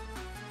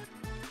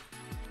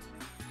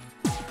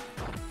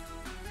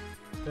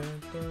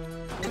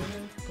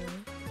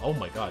 Oh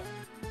my god.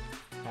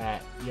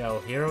 Yo,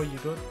 Hero, you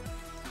good?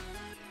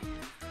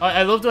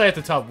 I love the way at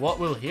the top. What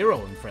will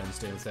Hero and friends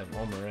do instead of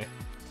Omori?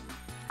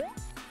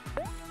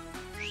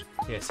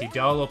 Yeah, see,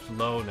 dial-up's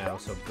low now,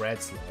 so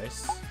bread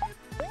slice.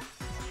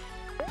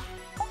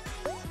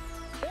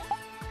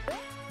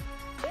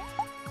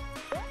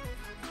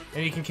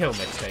 And you can kill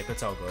mixtape,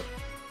 it's all good.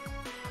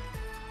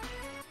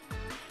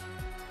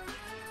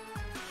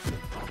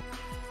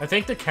 I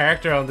think the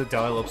character on the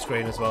dial-up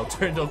screen as well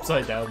turned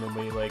upside down when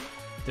we, like,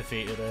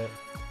 defeated it.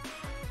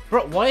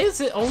 Bro, why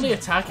is it only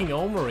attacking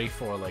Omori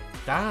for? Like,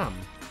 damn.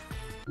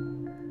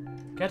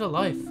 Get a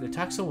life.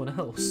 Attack someone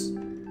else.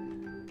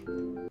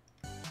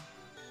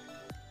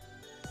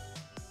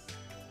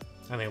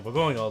 I mean, we're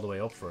going all the way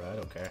up for it. I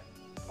don't care.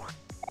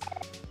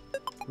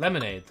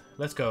 Lemonade.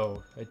 Let's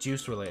go. A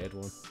juice-related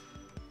one.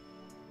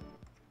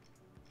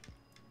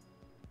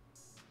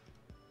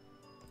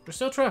 We're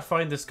still trying to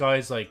find this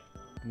guy's, like,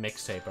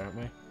 mixtape, aren't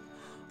we?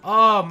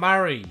 Oh,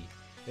 Mari.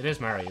 It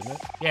is Mari, isn't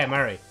it? Yeah,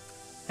 Mari.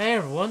 Hey,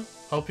 everyone.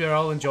 Hope you're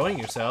all enjoying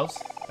yourselves.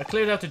 I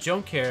cleared out the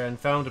junk here and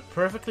found a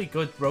perfectly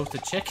good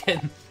roasted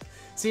chicken.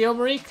 See,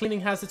 Omori,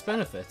 cleaning has its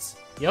benefits.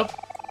 Yup.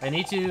 I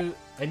need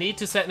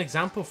to set an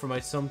example for my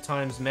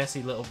sometimes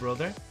messy little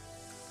brother.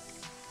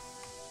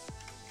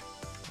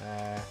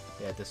 Yeah,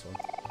 this one.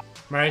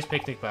 Mari's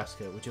picnic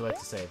basket. Would you like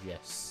to save?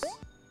 Yes.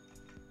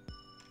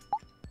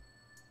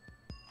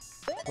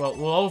 Well,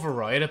 we'll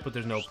override it, but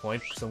there's no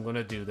point, because I'm going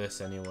to do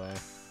this anyway.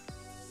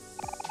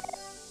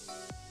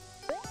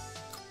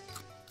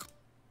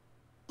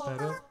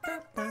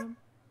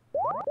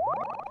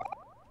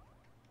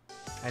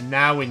 And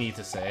now we need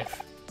to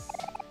save.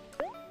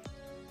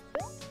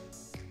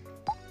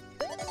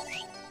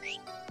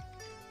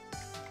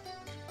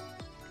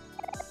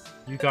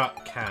 You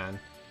got can.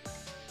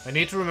 I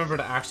need to remember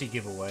to actually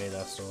give away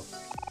that stuff.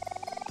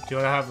 Do you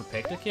want to have a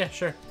picnic? Yeah,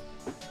 sure.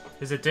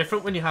 Is it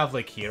different when you have,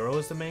 like, Hero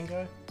as the main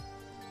guy?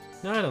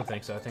 No, I don't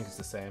think so. I think it's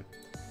the same.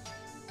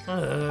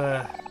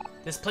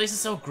 This place is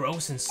so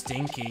gross and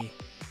stinky.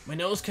 My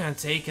nose can't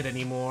take it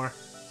anymore.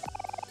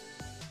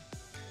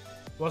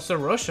 What's the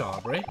rush,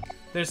 Aubrey?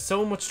 There's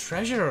so much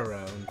treasure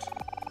around.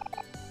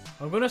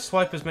 I'm gonna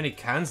swipe as many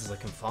cans as I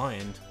can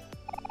find.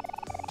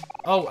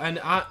 Oh, and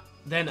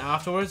then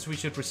afterwards we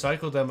should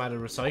recycle them at a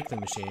recycling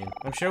machine.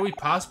 I'm sure we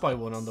passed by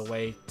one on the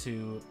way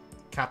to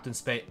Captain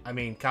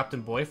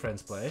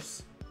Boyfriend's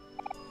place.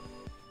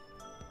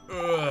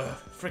 Ugh,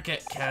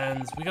 forget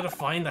cans. We gotta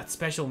find that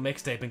special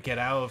mixtape and get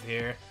out of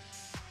here.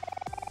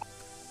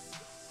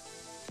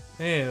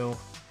 Ew.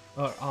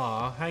 Or,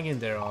 aw, hang in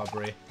there,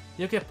 Aubrey.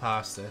 You'll get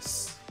past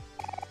this.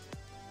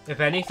 If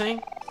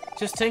anything,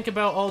 just think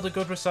about all the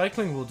good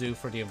recycling we'll do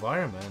for the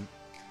environment.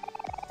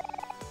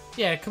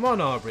 Yeah, come on,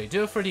 Aubrey,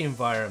 do it for the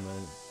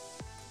environment.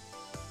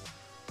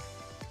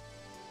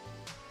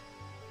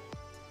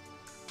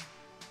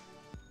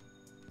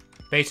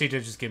 Basically,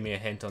 they're just giving me a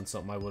hint on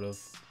something I would have,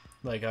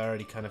 like, I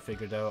already kind of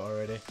figured out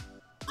already.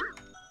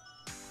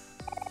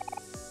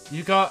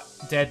 You got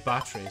dead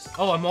batteries.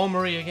 Oh, I'm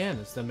Omori again.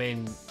 It's the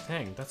main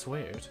thing. That's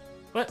weird.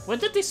 What? When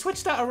did they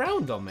switch that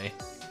around on me?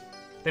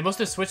 They must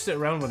have switched it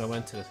around when I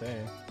went to the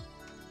thing.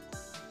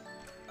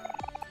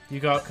 You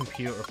got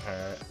computer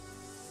part.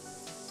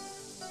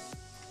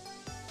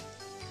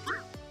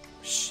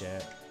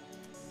 Shit.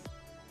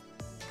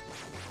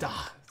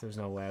 Ah, there's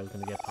no way I was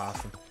gonna get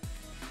past him.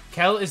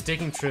 Kel is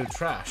digging through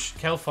trash.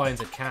 Kel finds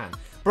a can.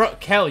 Bro,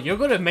 Kel, you're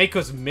gonna make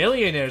us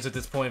millionaires at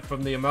this point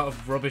from the amount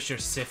of rubbish you're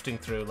sifting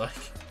through, like...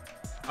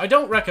 I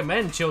don't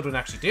recommend children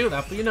actually do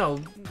that, but you know,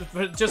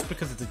 just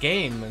because it's a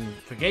game, and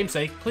for game's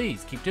sake,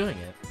 please, keep doing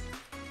it.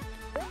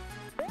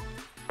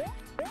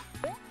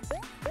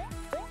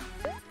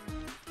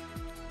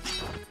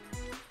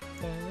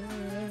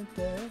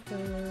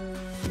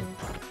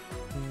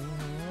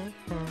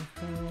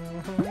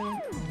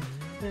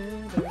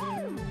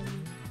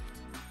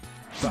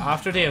 So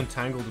after they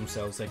untangle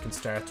themselves, they can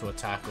start to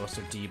attack us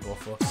or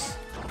debuff us.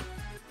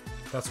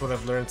 That's what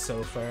I've learned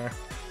so far.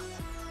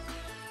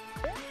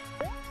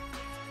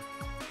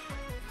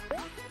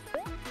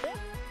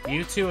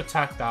 You two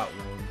attack that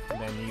one,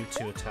 and then you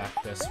two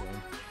attack this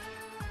one.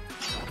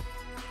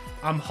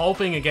 I'm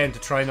hoping again to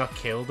try not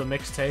kill the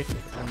mixtape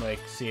and like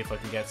see if I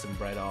can get some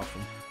bread off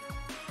him.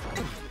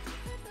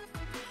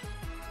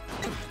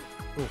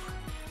 Oof.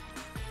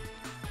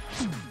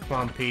 Come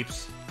on,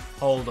 peeps.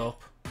 Hold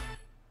up.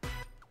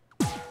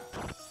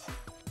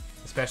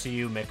 Especially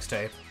you,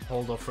 mixtape.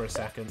 Hold up for a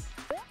second.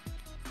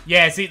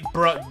 Yeah, see,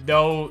 bro,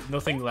 no,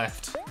 nothing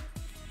left.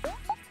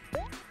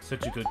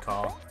 Such a good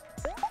call.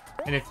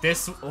 And if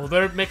this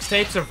other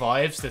mixtape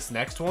survives this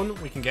next one,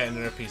 we can get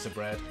another piece of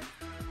bread.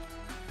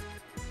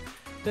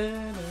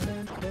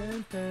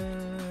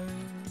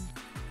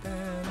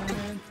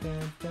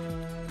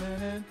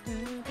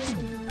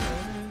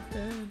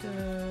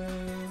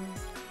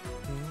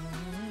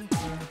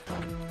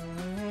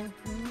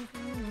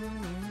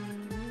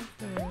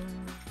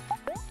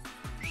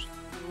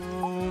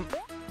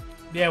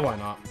 Yeah, why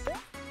not?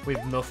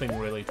 We've nothing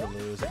really to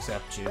lose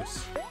except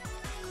juice.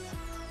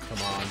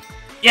 Come on.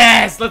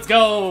 Yes! Let's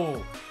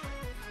go!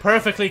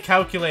 Perfectly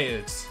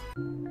calculated.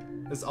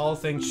 As all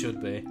things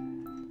should be.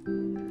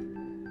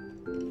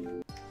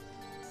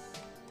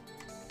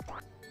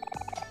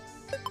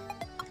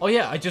 Oh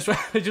yeah, I just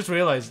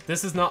realized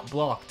this is not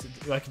blocked.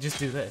 I can just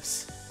do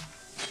this.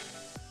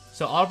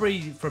 So Aubrey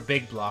for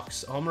big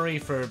blocks,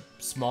 Omori for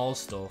small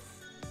stuff.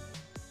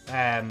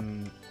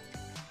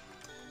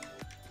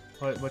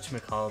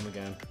 Whatchamacallem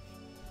again?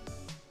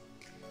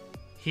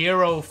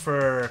 Hero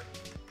for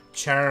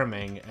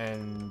charming,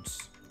 and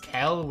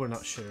Kel, we're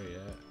not sure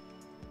yet.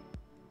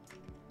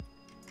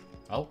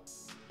 Oh.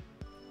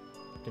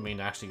 Didn't mean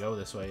to actually go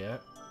this way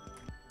yet.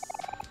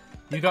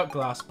 You got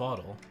glass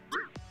bottle.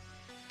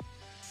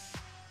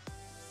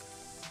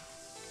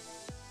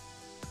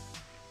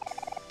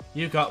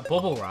 You got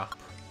bubble wrap.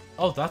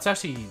 Oh, that's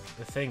actually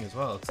the thing as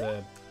well. It's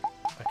a...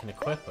 I can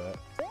equip it.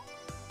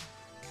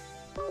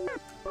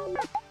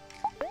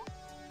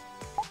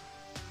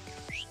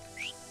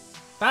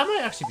 That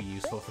might actually be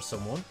useful for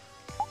someone.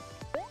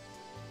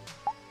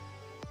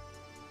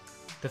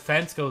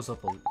 Defense goes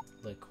up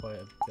like quite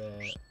a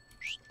bit.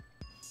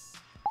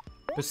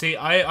 But see,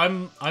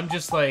 I'm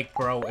just like,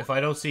 bro, if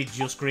I don't see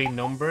just green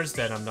numbers,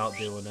 then I'm not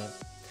doing it.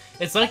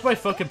 It's like my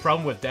fucking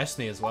problem with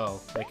Destiny as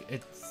well. Like,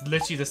 it's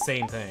literally the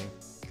same thing.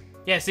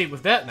 Yeah, see,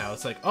 with that now,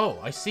 it's like, oh,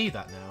 I see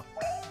that now.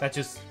 That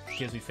just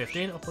gives me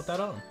 15. I'll put that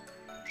on.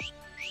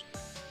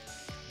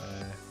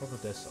 What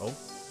about this? Oh.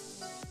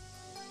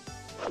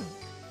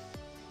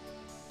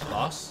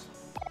 Boss?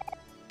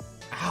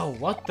 Ow,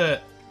 what the...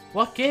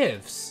 What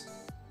gives?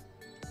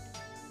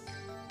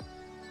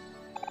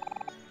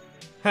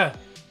 Huh.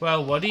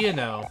 Well, what do you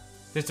know?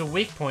 There's a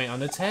weak point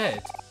on its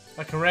head.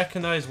 I can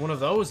recognize one of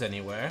those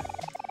anywhere.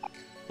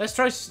 Let's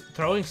try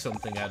throwing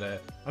something at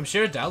it. I'm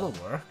sure that'll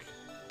work.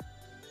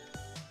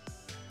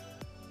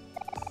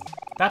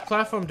 That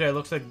platform there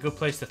looks like a good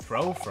place to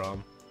throw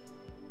from.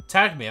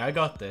 Tag me, I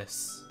got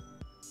this.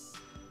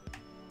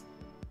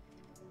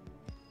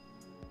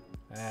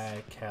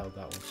 Kel,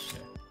 that was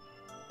shit.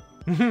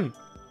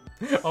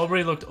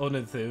 Omori looked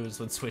unenthused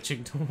when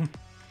switching to him.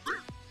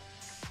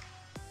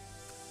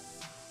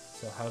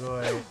 So how do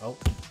I... Oh.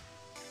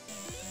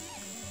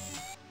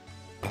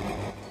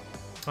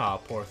 Aw,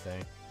 poor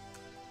thing.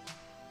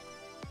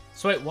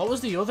 So wait, what was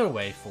the other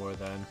way for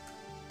then?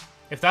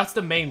 If that's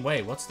the main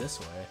way, what's this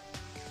way?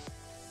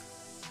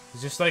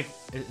 Is this like,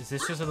 is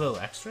this just a little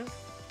extra?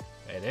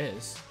 It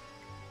is.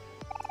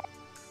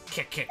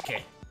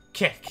 K.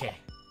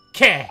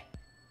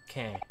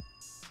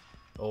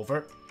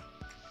 Over.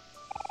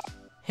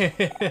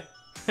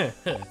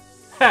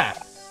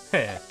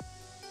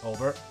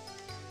 Over.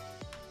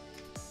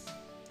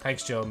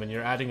 Thanks, Joman.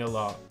 You're adding a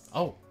lot.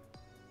 Oh.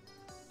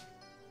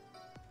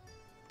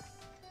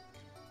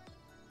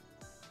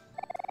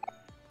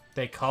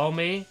 They call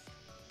me...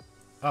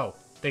 Oh.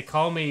 They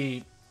call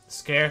me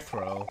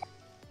Scarethrow.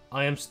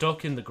 I am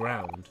stuck in the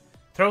ground.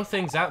 Throw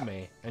things at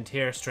me and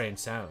hear a strange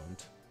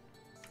sound.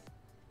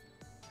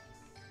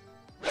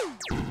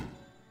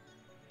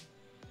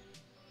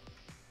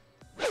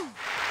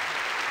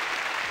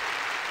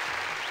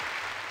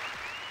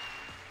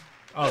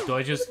 Oh, do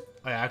I just...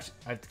 I have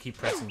to keep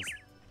pressing.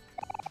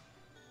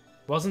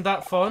 Wasn't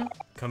that fun?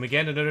 Come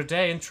again another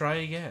day and try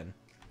again.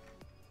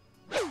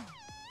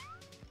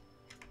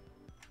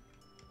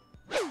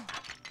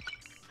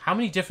 How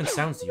many different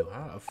sounds do you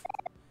have?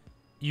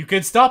 You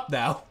can stop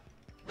now.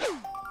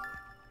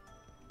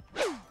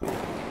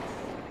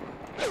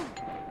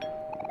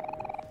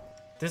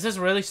 This is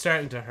really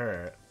starting to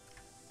hurt.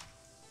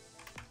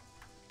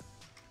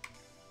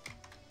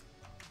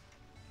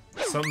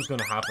 Something's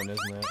gonna happen,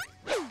 isn't it?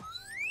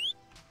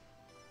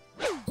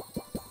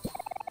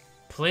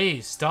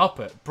 Please, stop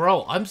it.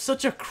 Bro, I'm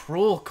such a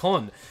cruel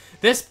cunt.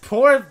 This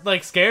poor,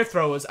 like,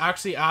 Scarethrow is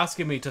actually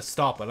asking me to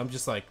stop, and I'm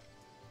just like...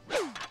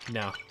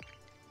 No.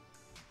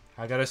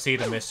 I gotta see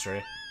the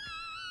mystery.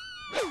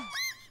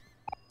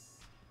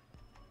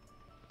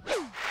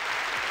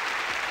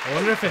 I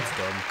wonder if it's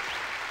done.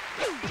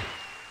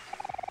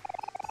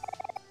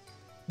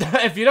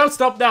 If you don't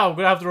stop now, I'm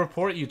gonna have to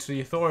report you to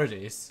the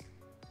authorities.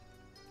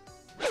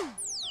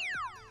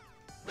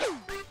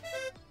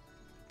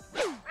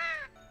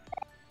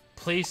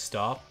 Please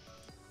stop.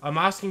 I'm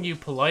asking you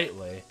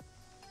politely.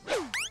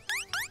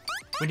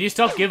 Would you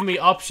stop giving me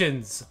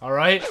options,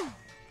 alright?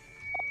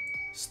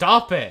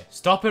 Stop it!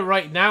 Stop it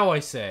right now, I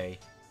say.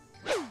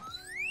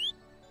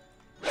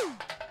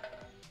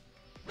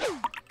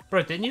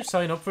 Bro, didn't you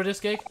sign up for this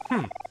gig?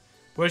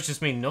 Words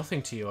just mean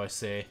nothing to you, I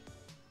say.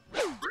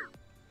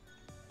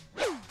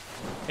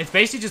 It's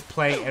basically just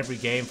playing every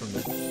game from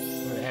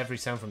the... every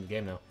sound from the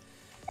game now.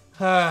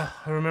 I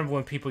remember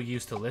when people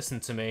used to listen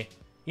to me.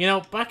 You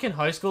know, back in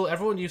high school,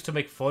 everyone used to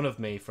make fun of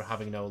me for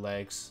having no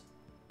legs.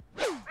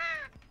 I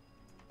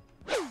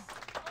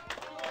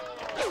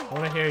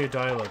want to hear your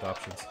dialogue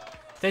options.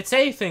 They'd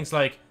say things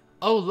like,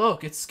 oh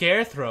look, it's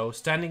Scarethrow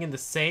standing in the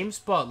same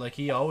spot like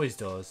he always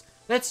does.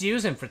 Let's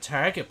use him for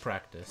target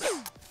practice.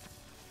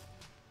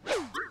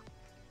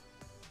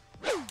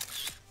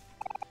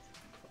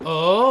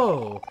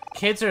 Oh,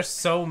 kids are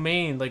so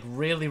mean, like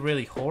really,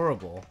 really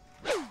horrible.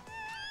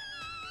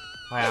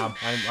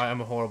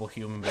 I'm a horrible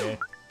human being.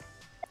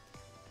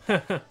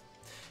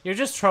 You're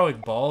just throwing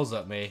balls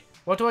at me.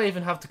 What do I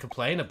even have to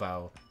complain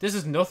about? This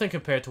is nothing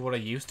compared to what I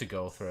used to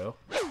go through.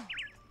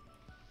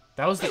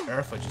 That was the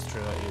earth I just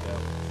threw at you,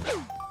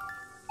 though.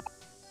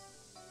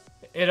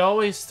 It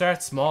always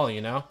starts small,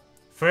 you know?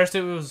 First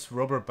it was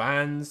rubber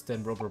bands,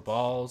 then rubber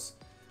balls.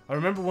 I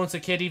remember once a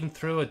kid even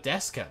threw a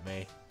desk at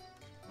me.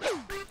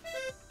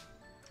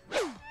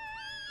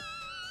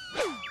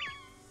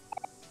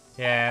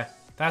 Yeah,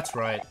 that's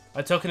right.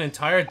 I took an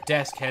entire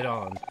desk head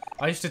on.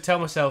 I used to tell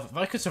myself, if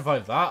I could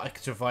survive that, I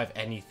could survive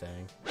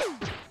anything.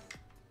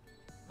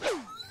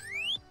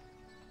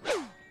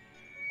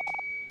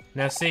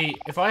 Now see,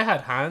 if I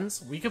had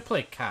hands, we could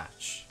play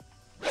catch.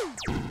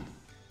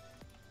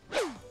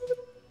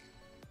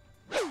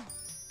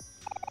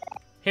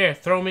 Here,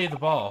 throw me the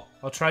ball.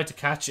 I'll try to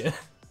catch it.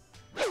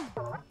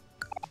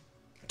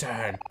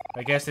 Darn,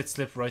 I guess it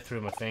slipped right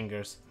through my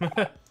fingers.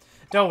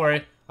 Don't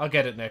worry, I'll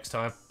get it next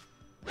time.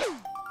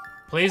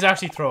 Please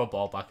actually throw a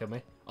ball back at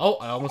me. Oh,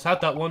 I almost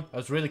had that one. I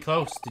was really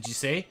close. Did you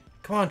see?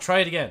 Come on, try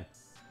it again.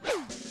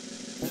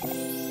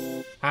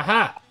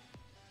 Haha!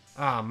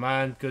 Ah,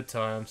 man, good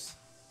times.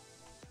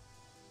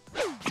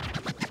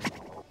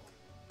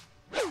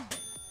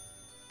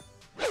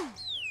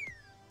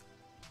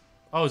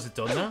 Oh, is it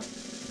done now?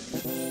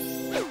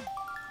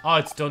 Oh,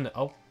 it's done.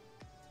 Oh.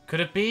 Could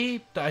it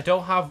be that I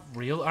don't have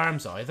real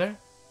arms either?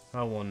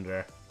 I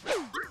wonder.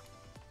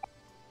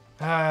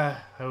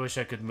 Ah, I wish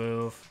I could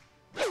move.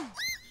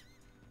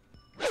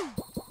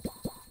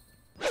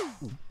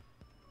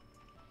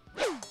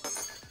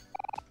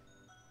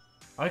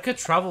 I could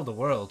travel the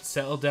world,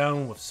 settle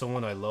down with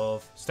someone I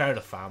love, start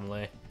a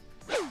family.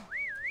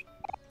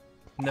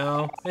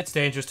 No, it's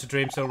dangerous to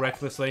dream so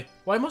recklessly.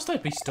 Why must I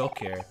be stuck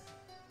here?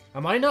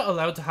 Am I not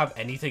allowed to have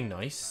anything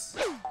nice?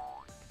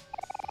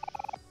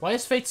 Why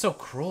is fate so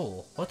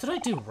cruel? What did I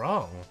do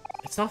wrong?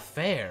 It's not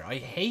fair. I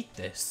hate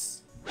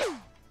this.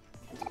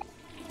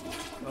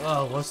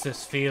 Oh, what's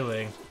this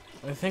feeling?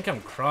 I think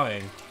I'm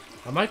crying.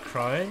 Am I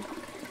crying?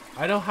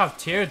 I don't have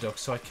tear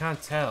ducts, so I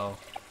can't tell.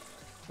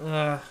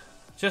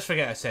 Just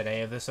forget I said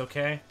any of this,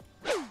 okay?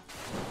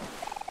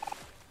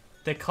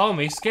 They call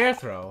me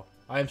Scarethrow.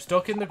 I am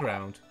stuck in the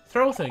ground.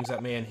 Throw things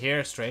at me and hear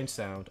a strange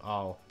sound.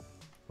 Oh.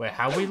 Wait,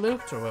 have we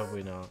looped or have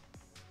we not?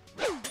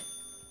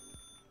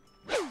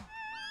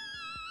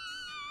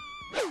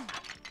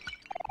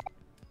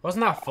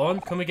 Wasn't that fun?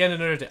 Can we get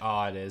another day?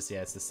 Oh, it is.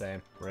 Yeah, it's the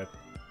same. Rip.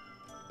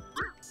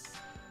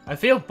 I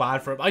feel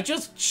bad for him. I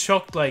just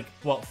chucked, like,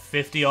 what,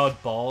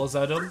 50-odd balls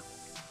at him?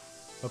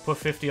 I put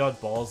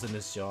 50-odd balls in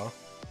his jaw.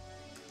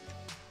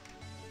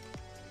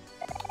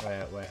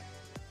 Wait.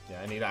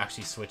 Yeah, I need to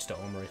actually switch to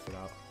Omori for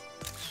that.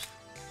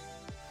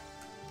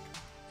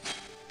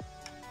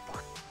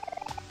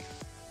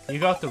 You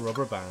got the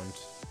rubber band.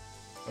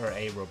 Or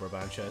a rubber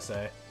band, should I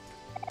say.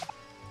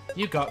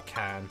 You got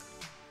Can.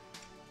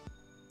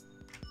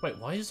 Wait,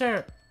 why is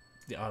there...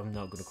 I'm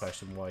not going to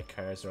question why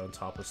cars are on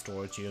top of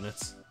storage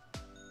units.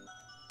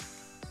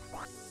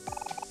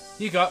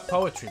 You got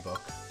Poetry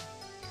Book.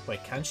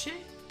 Wait, can she?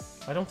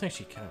 I don't think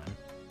she can.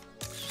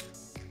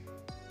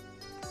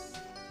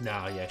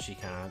 Nah, yeah, she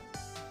can't.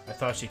 I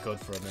thought she could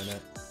for a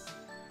minute.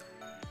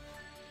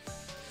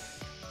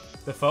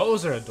 The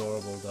photos are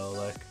adorable though,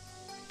 like.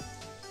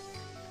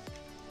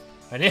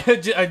 I need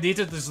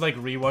to just like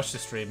rewatch the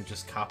stream and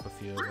just cap a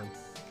few of them.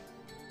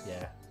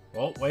 Yeah.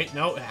 Oh, wait,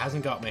 no, it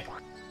hasn't got me.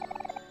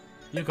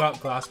 You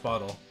got Glass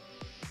Bottle.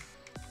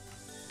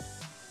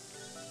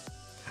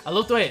 I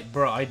love the way,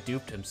 bro, I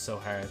duped him so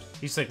hard.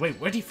 He's like, wait,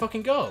 where'd he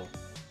fucking go?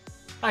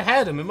 I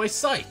had him in my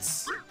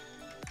sights.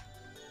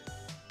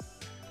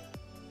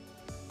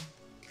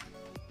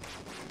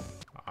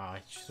 I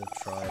should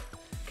have tried.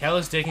 Kel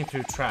is digging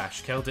through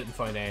trash. Kel didn't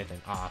find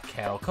anything. Ah,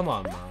 Kel, come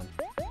on, man.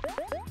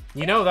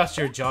 You know that's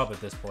your job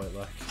at this point,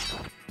 like.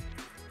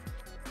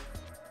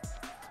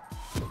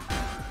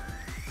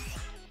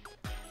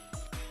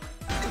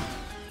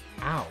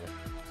 Ow.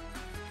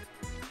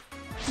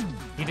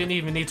 He didn't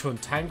even need to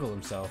entangle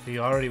himself. He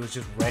already was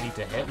just ready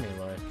to hit me,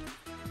 like.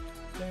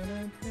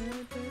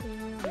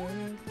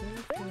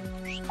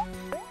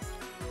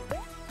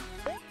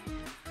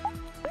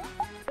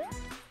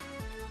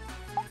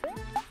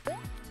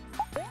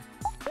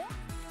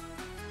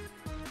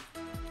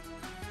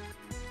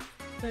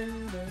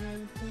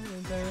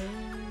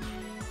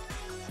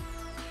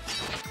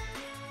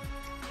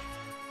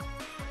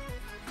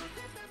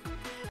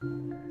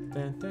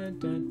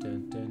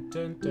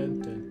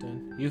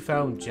 You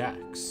found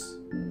Jax.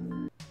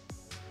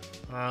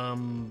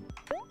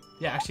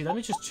 Yeah, actually, let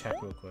me just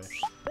check real quick.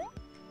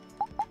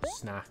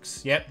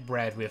 Snacks. Yep,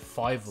 bread. We have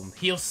 5 of them.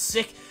 Heal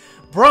sick.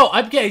 Bro,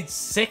 I'm getting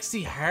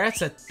 60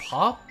 hearts at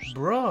pop?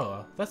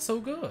 Bro, that's so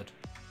good.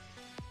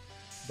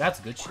 That's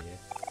good shit.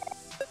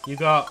 You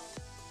got...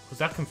 Was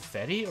that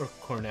confetti or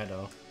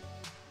cornetto?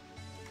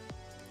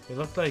 It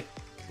looked like...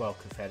 Well,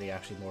 confetti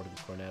actually more than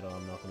cornetto,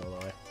 I'm not gonna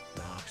lie.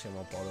 Nah, actually I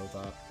won't bother with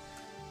that.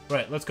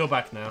 Right, let's go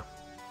back now.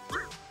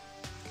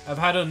 I've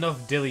had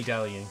enough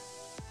dilly-dallying.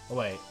 Oh,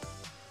 wait.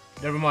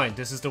 Never mind,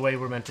 this is the way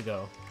we're meant to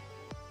go.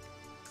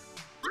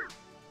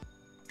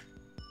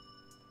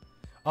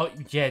 Oh,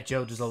 yeah,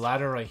 Joe, there's a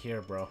ladder right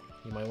here, bro.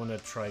 You might want to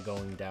try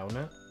going down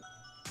it.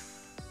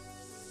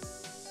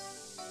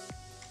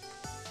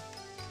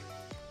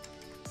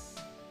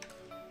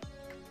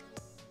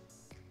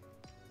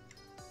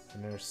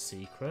 And there's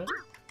secret.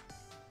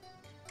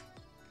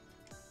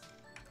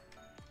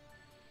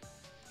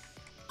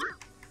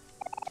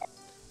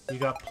 You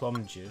got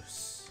plum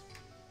juice.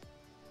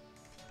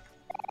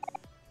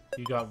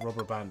 You got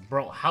rubber band.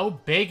 Bro, how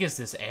big is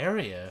this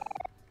area?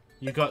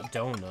 You got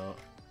donut.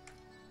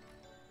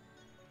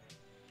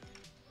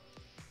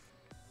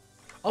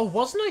 Oh,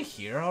 wasn't I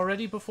here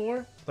already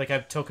before? Like, I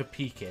took a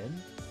peek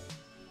in?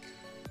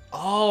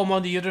 Oh, I'm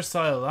on the other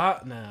side of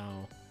that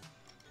now.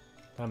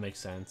 That makes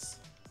sense.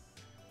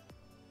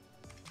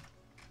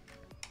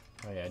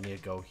 Oh yeah, I need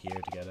to go here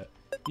to get it.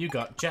 You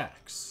got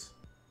Jax.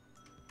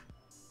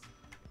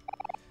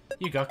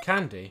 You got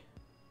candy.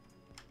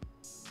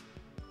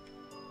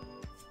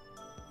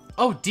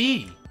 Oh,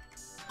 D!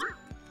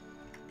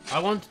 I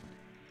want...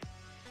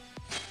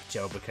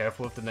 Joe, be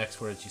careful with the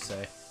next words you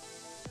say.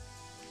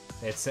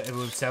 It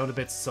would sound a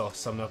bit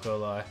sus, I'm not gonna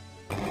lie.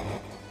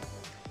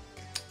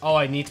 Oh,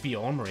 I need to be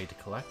Omori to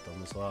collect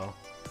them as well.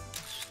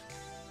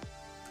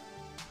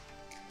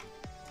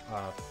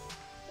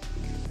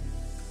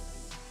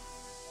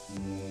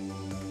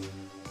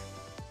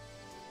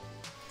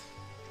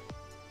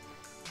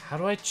 How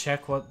do I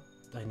check what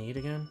I need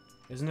again?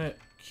 Isn't it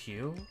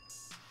Q?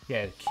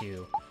 Yeah,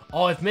 Q.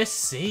 Oh, I've missed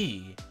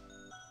C.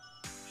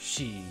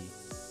 She.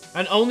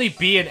 And only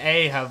B and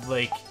A have,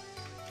 like,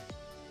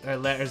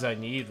 letters I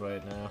need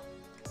right now.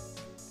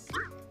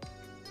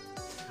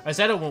 I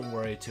said I won't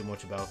worry too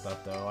much about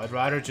that, though. I'd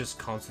rather just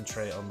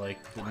concentrate on,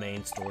 like, the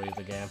main story of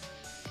the game.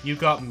 You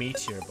got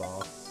Meteor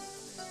Ball.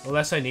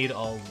 Unless I need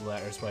all the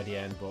letters by the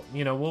end, but,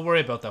 you know, we'll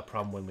worry about that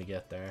problem when we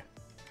get there.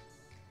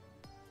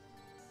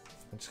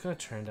 I'm just gonna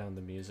turn down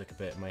the music a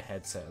bit in my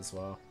headset as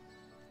well.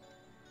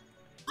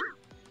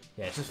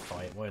 Yeah, just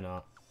fight, why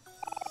not?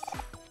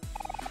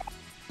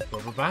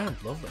 Rubber band,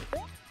 lovely.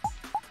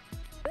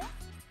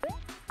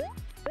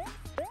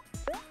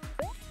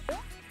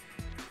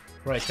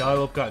 Right,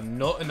 Dial Up got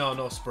nothing on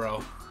us,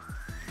 bro.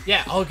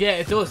 Yeah, oh yeah,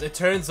 it does. It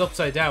turns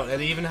upside down.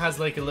 It even has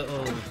like a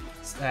little,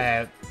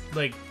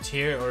 like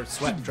tear or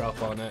sweat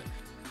drop on it,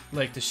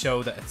 like to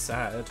show that it's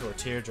sad, or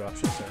teardrop,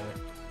 should I say.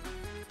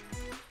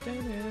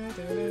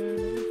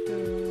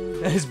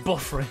 That is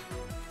buffering.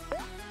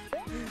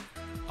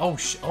 Oh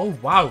oh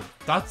wow,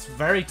 that's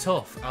very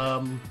tough.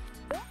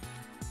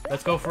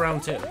 Let's go for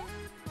round 2.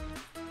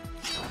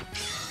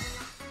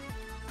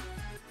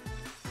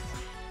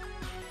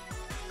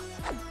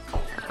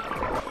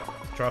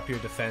 Drop your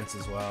defense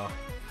as well.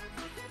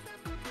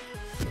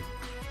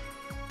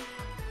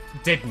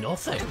 Did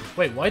nothing?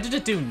 Wait, why did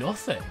it do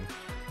nothing?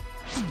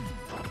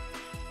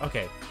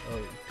 Okay, well,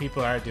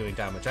 people are doing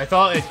damage. I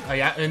thought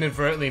I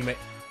inadvertently made...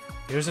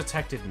 Here's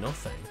attack did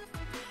nothing.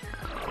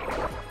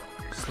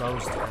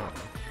 Slows down.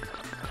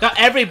 Not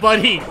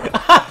everybody!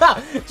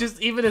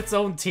 Just even its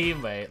own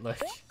teammate, like...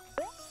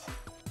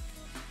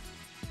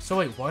 So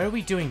wait, why are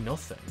we doing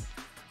nothing?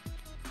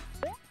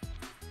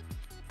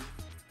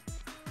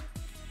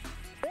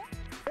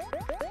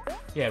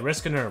 Yeah,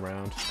 risking her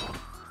around.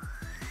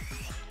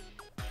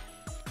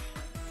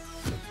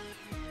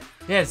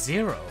 Yeah,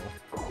 0.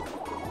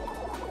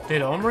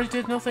 Did Omori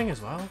did nothing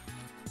as well?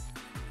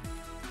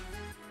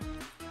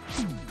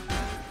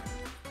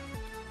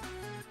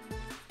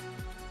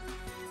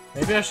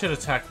 Maybe I should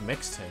attack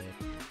Mixtape.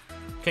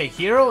 Okay,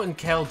 Hero and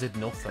Kel did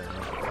nothing.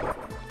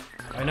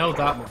 I know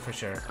that one for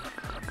sure.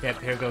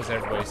 Yep, here goes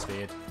everybody's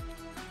speed.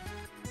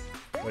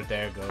 Or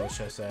there goes,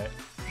 should I say.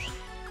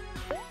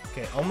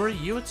 Okay, Omori,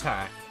 you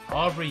attack.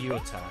 Aubrey, you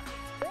attack.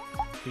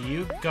 Do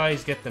you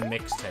guys get the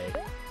Mixtape?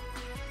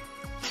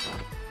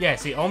 Yeah,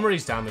 see,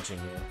 Omori's damaging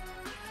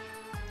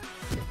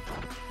you.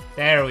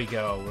 There we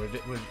go.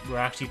 We're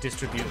actually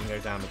distributing their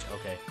damage.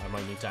 Okay, I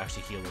might need to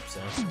actually heal up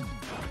soon.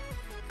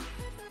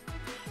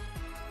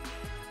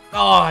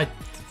 Oh,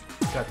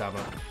 God damn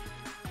it.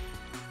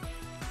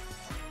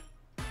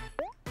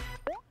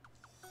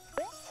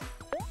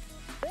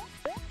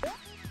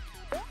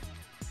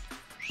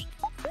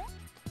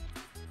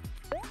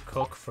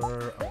 Cook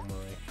for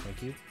Omori.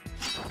 Thank you.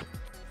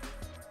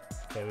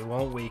 Okay, we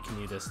won't weaken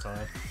you this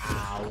time.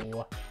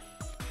 Ow.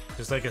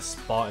 There's like a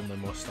spot in the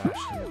mustache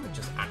and it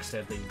just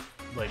accidentally,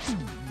 like,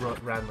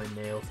 ran my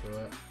nail through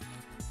it.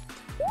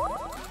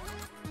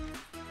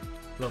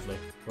 Lovely.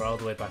 We're all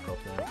the way back up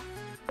now.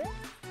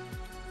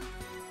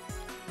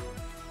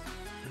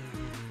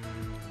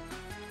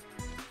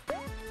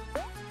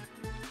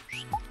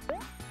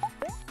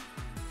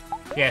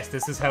 Yes,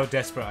 this is how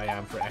desperate I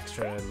am for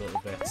extra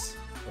little bits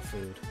of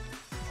food.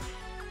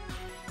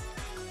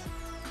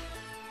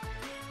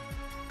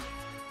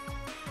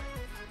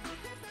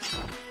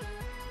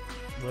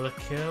 Will it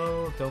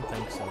kill? Don't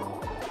think so.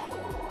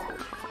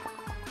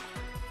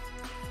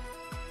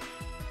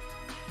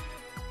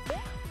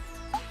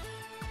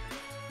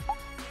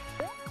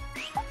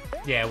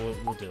 Yeah,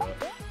 we'll do it.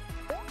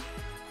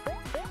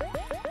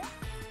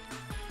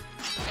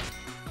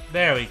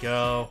 There we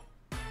go.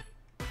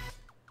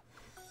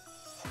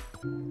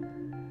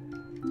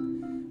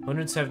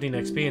 117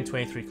 XP and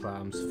 23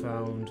 clams.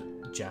 Found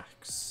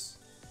Jax.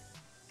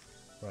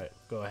 Right,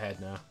 go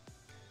ahead now.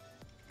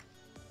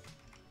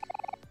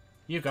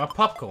 You got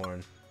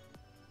popcorn.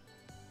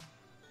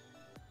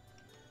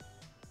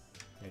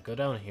 Yeah, go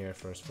down here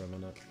first for a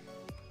minute.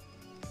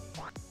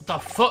 What the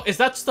fuck? Is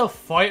that still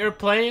fighter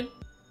plane?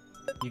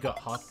 You got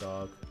hot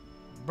dog.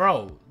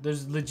 Bro,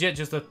 there's legit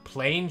just a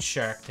plane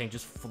shark thing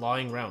just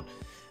flying around.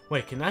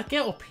 Wait, can that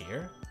get up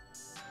here?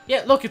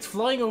 Yeah, look, it's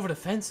flying over the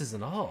fences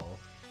and all.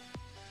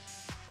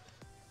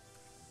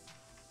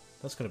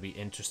 That's gonna be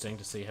interesting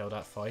to see how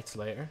that fights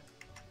later.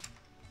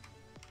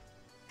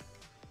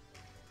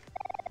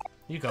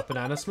 You got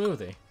banana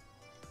smoothie.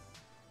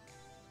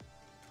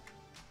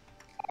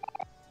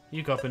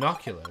 You got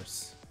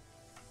binoculars.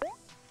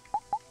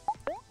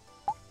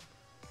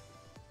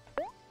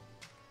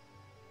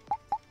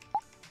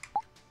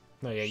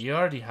 No, yeah, you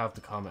already have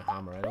the Comet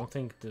Hammer. I don't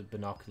think the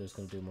binoculars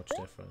gonna do much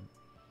different.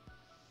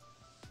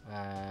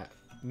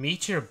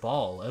 Meteor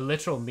ball. A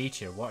literal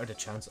meteor. What are the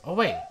chances? Oh,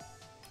 wait.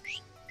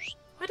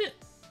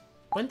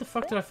 When the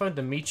fuck did I find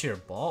the meteor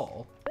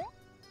ball?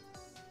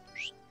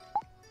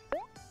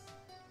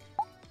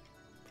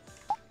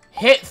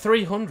 Hit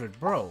 300,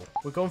 bro.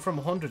 We're going from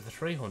 100 to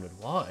 300.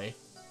 Why?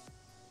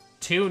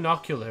 2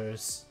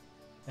 noculars.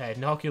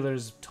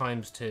 Noculars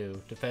times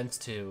 2. Defense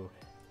 2.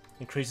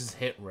 Increases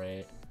hit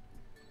rate.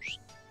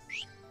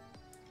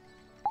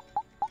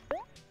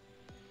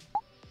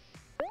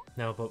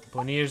 No, but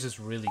Bonniers is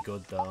really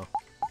good, though.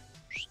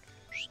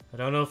 I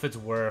don't know if it's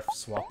worth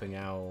swapping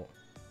out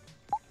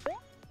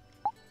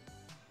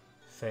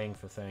thing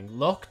for thing.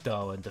 Luck,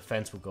 though, and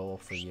defense will go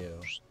up for you.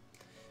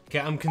 Okay,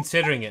 I'm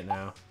considering it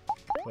now.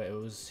 Wait, it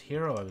was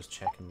Hero I was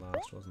checking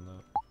last, wasn't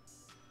it?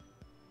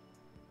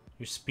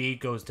 Your speed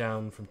goes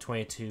down from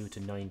 22 to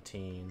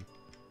 19.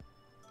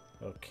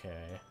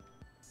 Okay.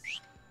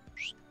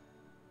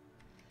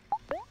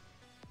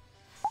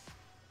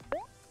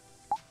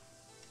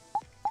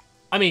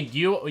 I mean,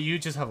 you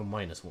just have a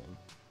 -1.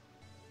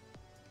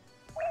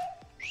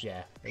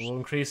 Yeah, it will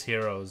increase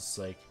Hero's,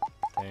 like,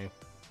 thing.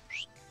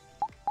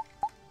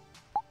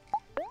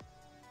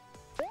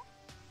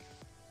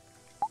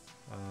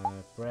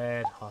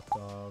 bread, hot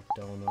dog,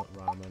 donut,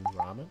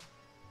 ramen.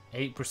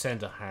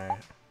 8% of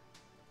heart.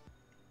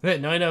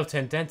 9 out of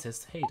 10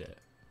 dentists hate it.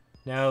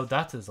 Now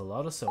that is a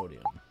lot of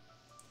sodium.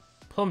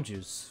 Plum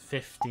juice,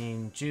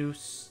 15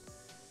 juice.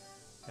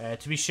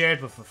 To be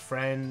shared with a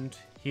friend,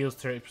 heals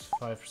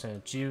 35%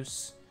 of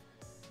juice.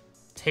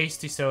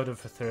 Tasty soda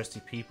for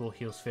thirsty people,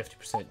 heals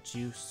 50%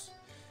 juice.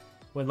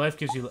 When life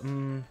gives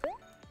you...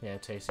 yeah,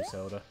 tasty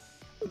soda.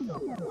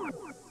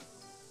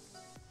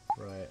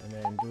 Right, and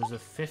then there was a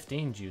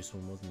 15 juice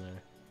one, wasn't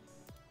there?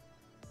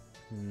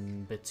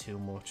 Bit too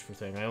much for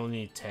thing. I only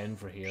need 10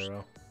 for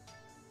hero.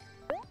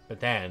 But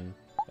then,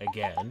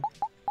 again...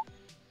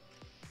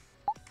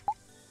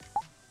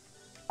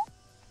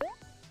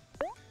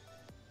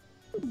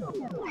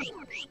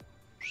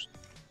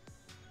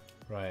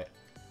 Right.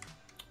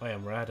 Oh yeah,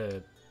 we're at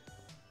a...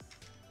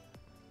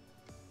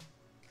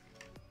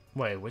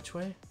 Wait, which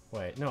way?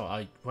 Wait, no,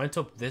 I went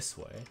up this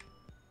way.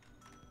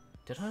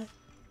 Did I?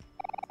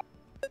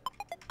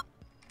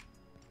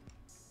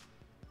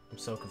 I'm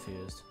so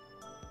confused.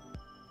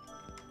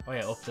 Oh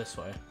yeah, up this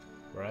way,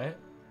 right?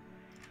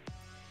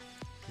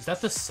 Is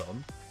that the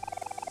sun?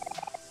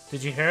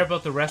 Did you hear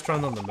about the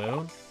restaurant on the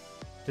moon?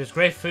 There's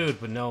great food,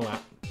 but no...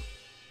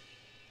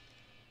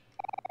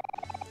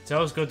 It's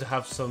always good to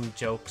have some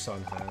jokes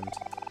on hand.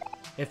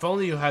 If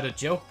only you had a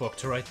joke book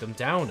to write them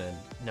down in.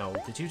 No,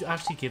 did you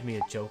actually give me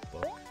a joke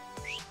book?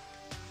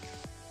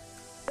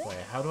 Wait,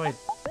 how do I...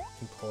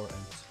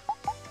 Important.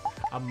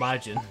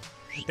 Imagine.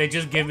 They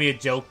just give me a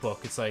joke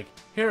book. It's like,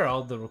 here are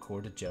all the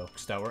recorded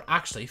jokes that were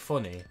actually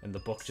funny. And the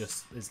book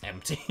just is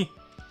empty.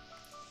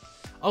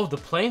 Oh, the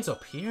plane's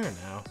up here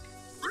now.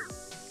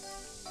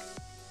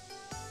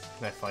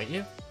 Can I fight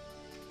you?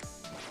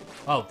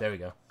 Oh, there we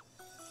go.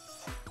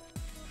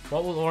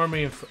 What will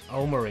Omori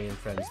and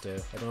friends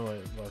do? I don't know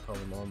why I call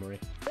him Omori.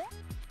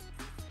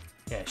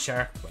 Yeah,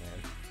 Shark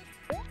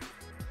Man.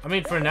 I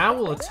mean, for now,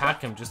 we'll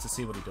attack him just to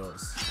see what he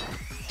does.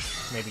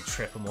 Maybe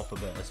trip him up a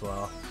bit as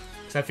well.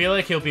 Because I feel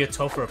like he'll be a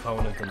tougher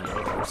opponent than the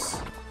others.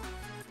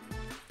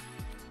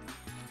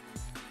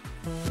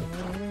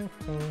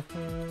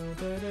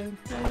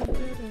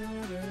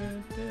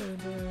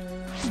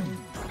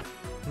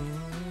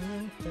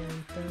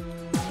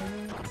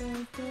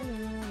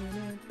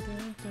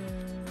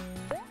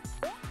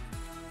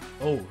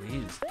 Oh,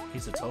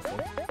 he's a tough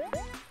one.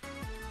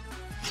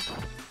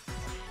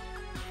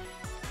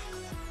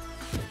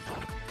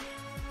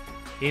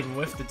 Even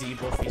with the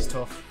debuff, he's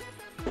tough.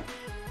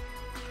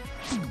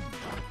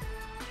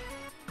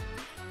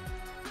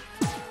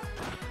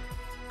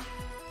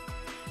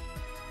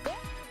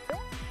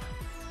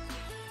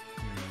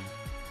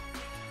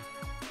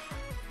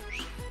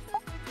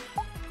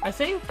 I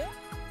think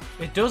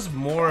it does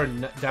more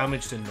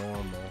damage than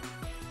normal.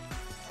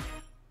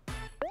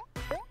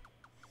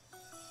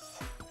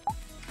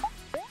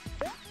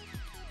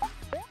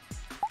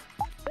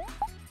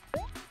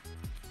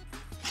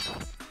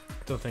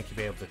 Don't think you'll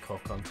be able to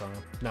cook on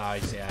time. No, I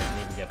didn't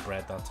even get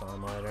bread that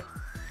time either.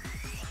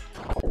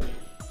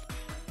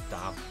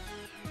 Damn.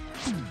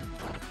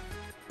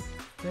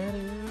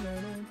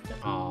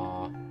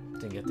 Aww,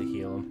 didn't get to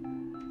heal him.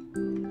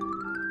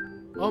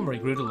 Omori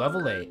grew to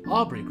level 8,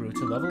 Aubrey grew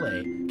to level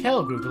 8,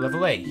 Kel grew to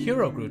level 8,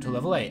 Hero grew to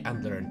level 8,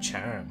 and learned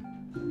Charm.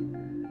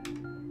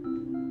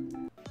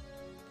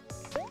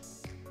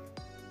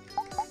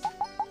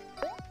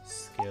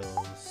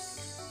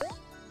 Skills.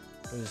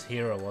 It was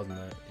Hero, wasn't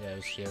it? Yeah, it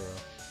was Hero.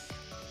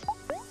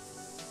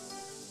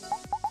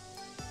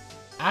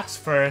 Axe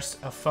first,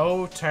 a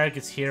foe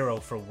targets Hero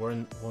for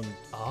one...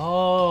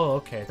 Oh,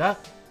 okay,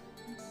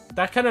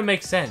 that kind of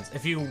makes sense.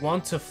 If you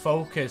want to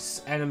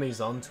focus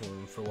enemies onto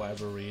him for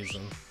whatever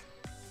reason.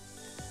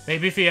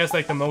 Maybe if he has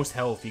like the most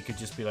health, you could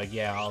just be like,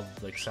 yeah, I'll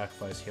like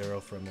sacrifice Hero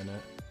for a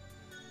minute.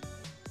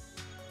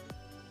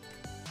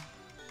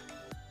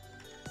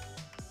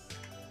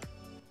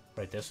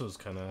 Right, this was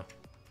kind of...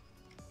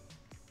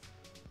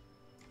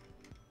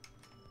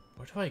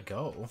 Where do I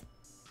go?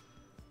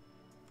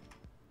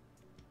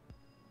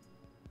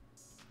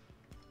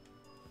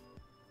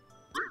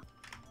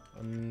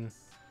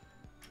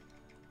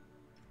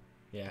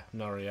 Yeah,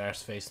 not really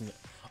arse facing it.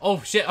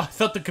 Oh shit, I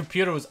thought the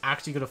computer was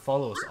actually gonna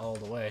follow us all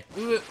the way.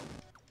 Should've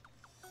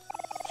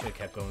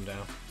kept going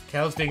down.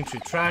 Kel's digging through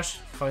trash,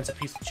 finds a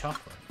piece of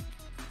chocolate.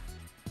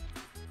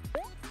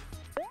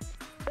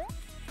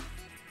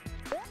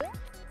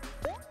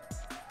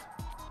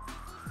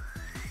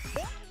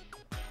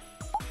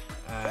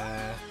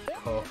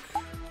 Cook.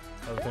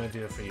 I was gonna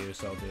do it for you,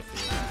 so I'll do it for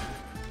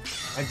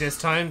you. And this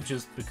time,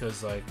 just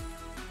because, like,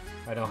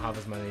 I don't have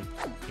as many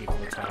people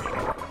attacking.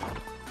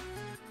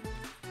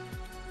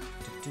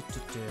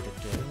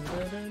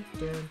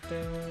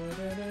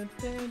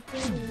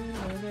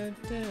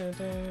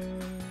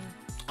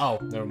 Oh,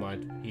 never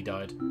mind. He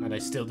died. And I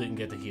still didn't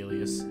get the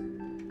Helios.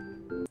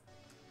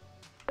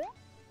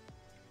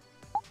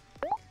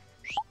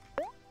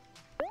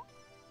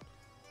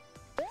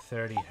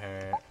 $30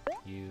 heart.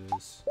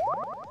 Use.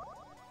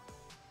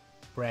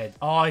 Bread.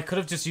 Oh, I could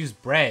have just used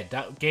bread.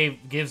 That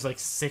gives like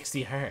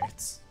 60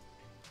 hearts.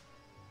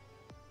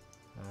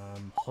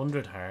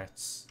 100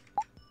 hearts.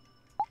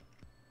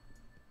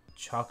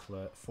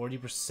 Chocolate,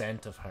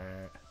 40% of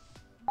heart.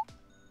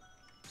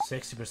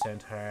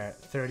 60% heart.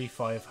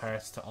 35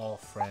 hearts to all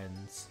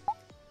friends.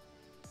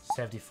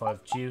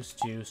 75 juice.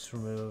 Juice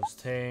removes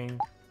thing.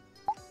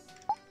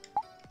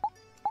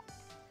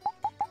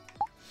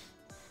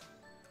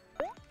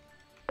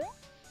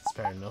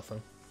 Spare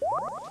nothing.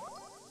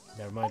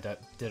 Never mind,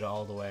 that did it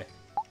all the way.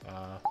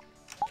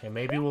 Okay,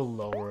 maybe we'll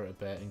lower it a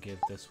bit and give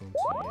this one to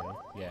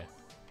you. Yeah.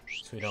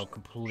 So we don't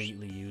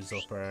completely use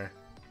up our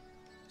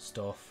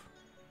stuff.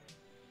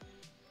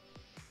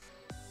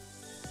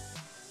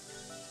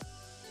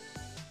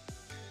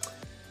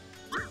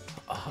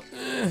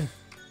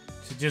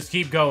 So just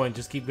keep going,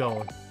 just keep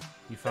going.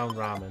 You found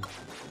ramen.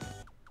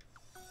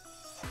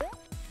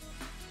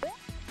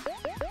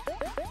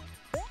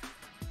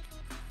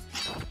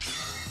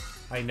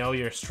 I know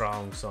you're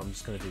strong, so I'm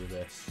just gonna do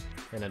this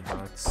in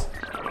advance.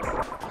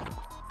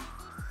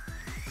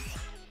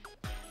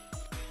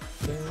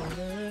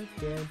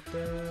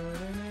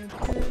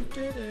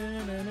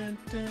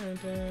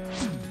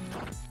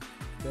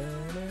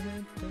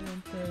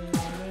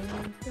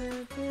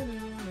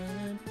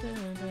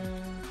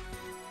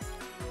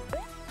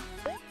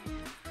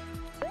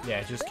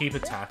 Yeah, just keep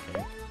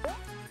attacking.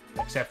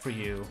 Except for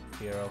you,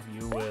 hero.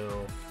 You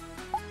will,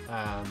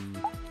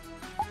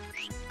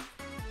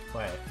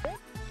 wait.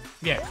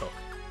 Yeah, cook.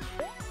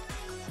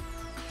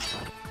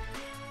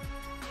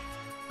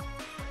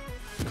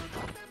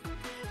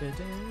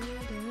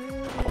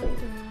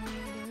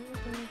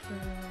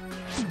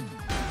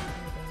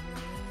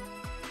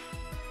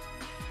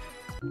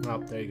 Oh,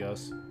 there he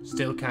goes.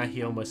 Still can't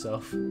heal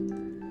myself.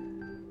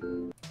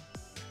 I'm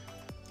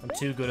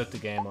too good at the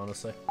game,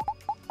 honestly.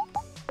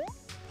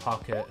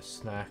 Pocket,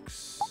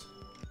 snacks.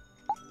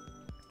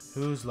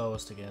 Who's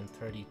lowest again?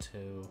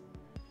 32.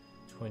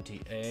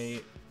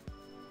 28.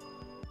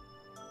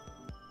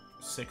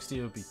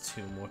 60 would be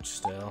too much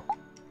still.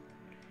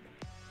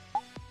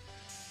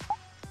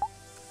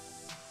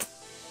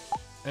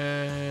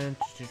 And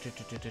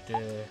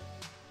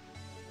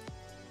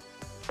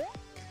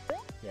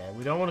yeah,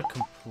 we don't want to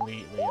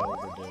completely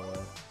overdo it.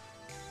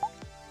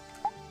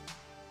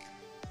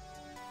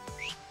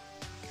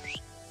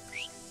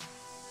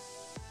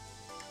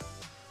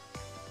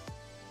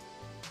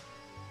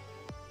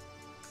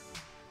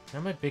 Now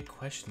my big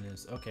question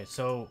is, okay,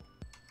 so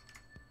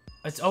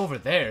it's over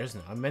there, isn't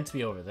it? I'm meant to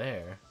be over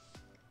there.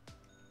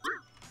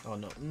 Oh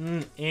no.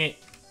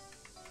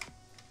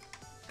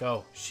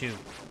 Go, shoot.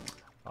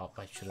 Oh,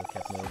 I should have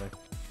kept moving.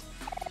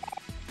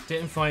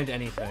 Didn't find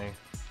anything.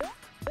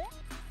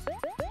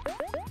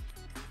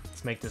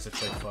 Let's make this a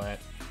quick fight.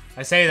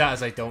 I say that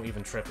as I don't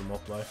even trip him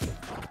up, like.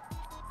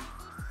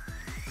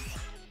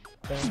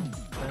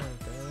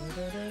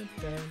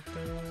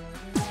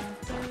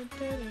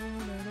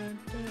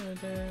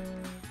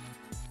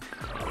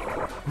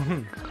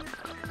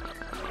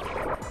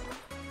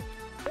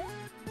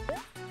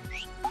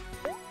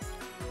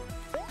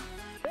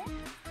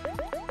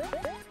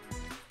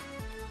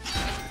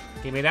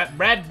 Give me that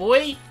bread,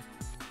 boy!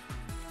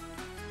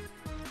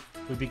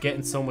 We'd be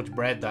getting so much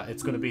bread that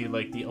it's gonna be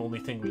like the only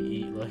thing we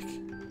eat, like.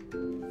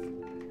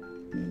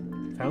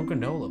 Found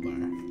granola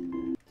bar.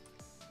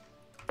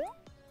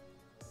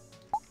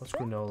 What's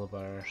granola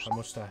bar? How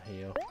much that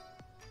heal?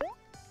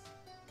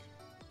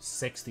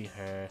 60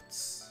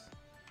 hertz.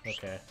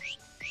 Okay.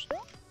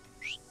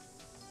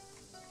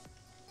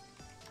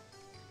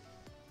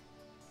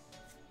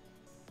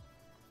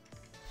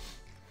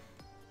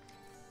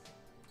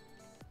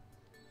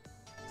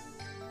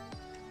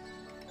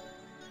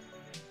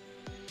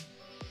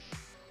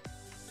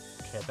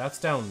 Okay, that's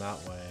down that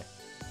way.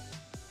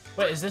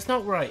 Wait, is this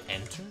not where I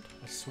entered?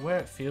 I swear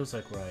it feels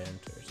like where I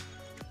entered.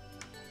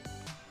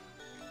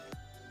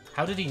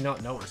 How did he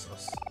not notice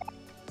us?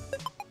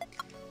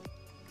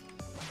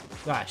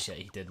 Ah, shit,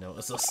 he did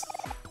notice us.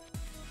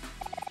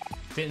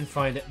 Didn't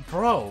find it.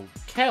 Bro,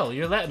 Kel,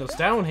 you're letting us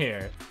down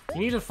here. You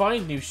need to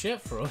find new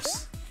shit for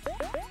us.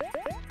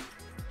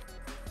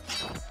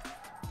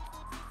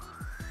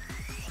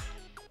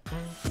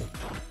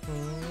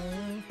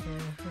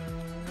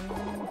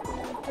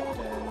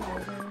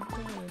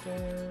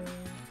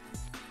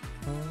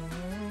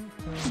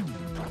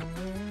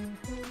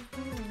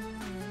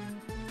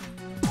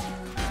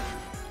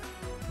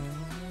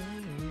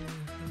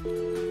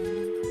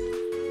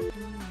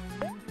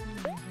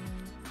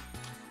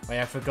 Wait,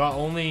 I forgot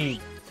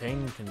only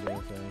thing can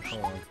do things.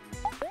 Hold on.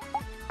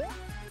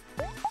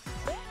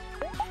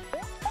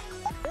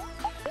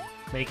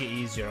 Make it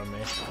easier on me.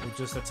 We'll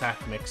just attack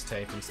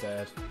mixtape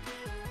instead.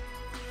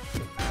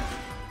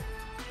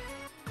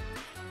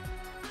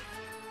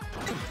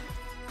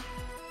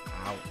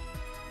 Ow.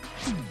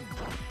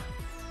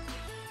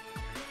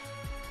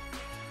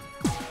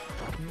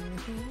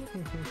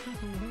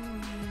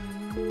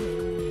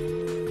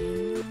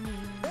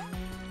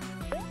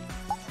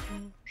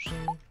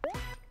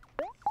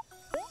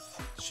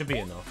 Should be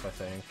enough, I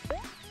think.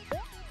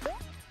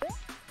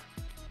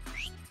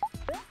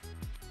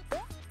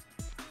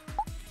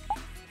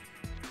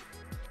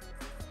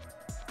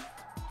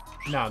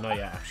 No, not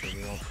yet,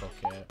 actually. We won't cook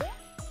yet.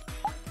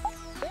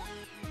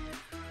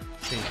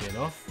 Easy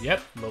enough.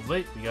 Yep,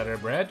 lovely. We got our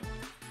bread.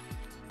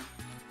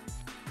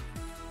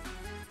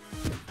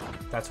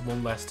 That's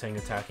one less thing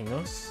attacking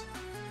us.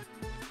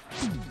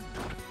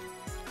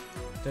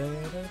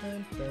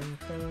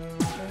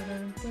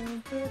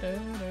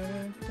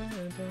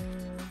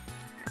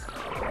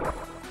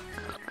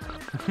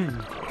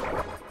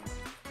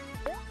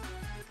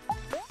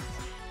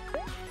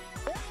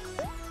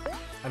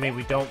 I mean,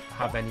 we don't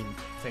have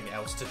anything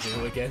else to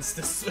do against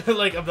this.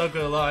 Like, I'm not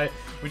gonna lie.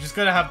 We're just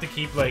gonna have to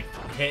keep, like,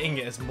 hitting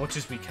it as much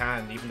as we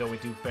can, even though we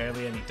do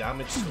barely any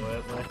damage to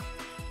it, like.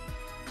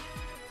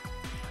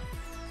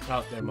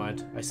 Oh, never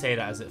mind. I say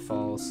that as it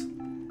falls.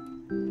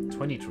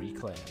 23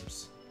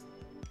 claims.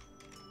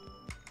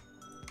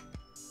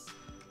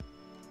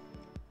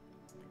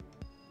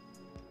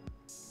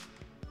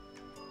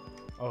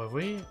 Oh, have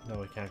we? No,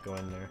 we can't go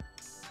in there.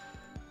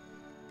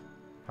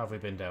 Have we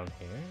been down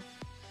here?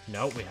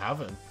 No, we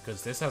haven't,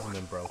 because this hasn't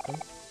been broken.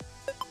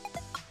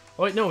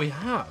 Oh, wait, no, we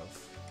have.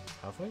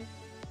 Have we?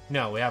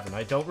 No, we haven't.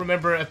 I don't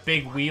remember a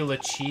big wheel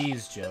of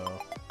cheese,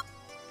 Joe.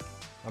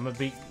 I'm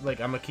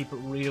gonna keep it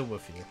real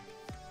with you.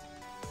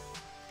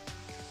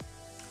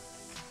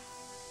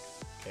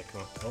 Okay,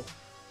 come on.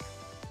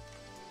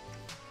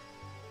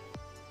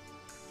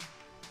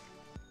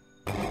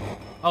 Oh.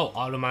 Oh,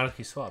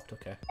 automatically swapped.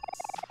 Okay.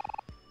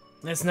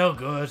 That's no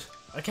good.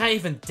 I can't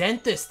even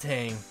dent this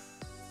thing.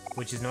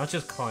 Which is not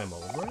just climb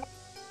over it?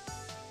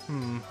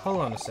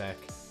 Hold on a sec.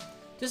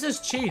 This is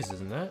cheese,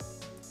 isn't it?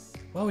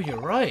 Oh, you're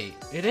right.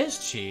 It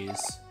is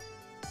cheese.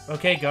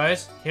 Okay,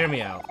 guys, hear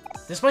me out.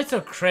 This might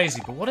sound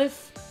crazy, but what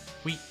if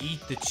we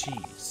eat the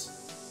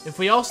cheese? If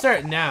we all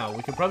start now,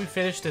 we could probably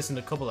finish this in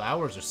a couple of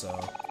hours or so.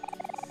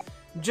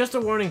 Just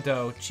a warning,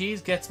 though.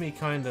 Cheese gets me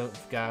kind of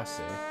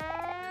gassy.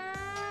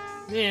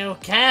 Ew,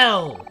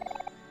 Kel!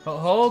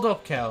 Hold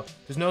up, Kel.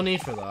 There's no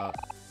need for that.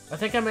 I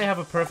think I may have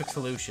a perfect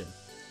solution.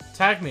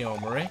 Tag me,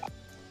 Omori.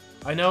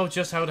 I know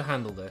just how to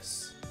handle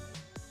this.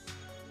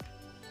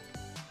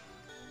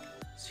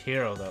 It's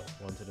Hero that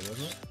wanted it,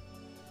 wasn't it?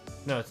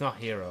 No, it's not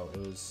Hero. It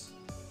was...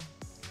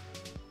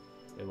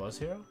 It was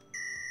Hero?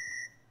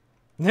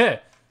 Yeah.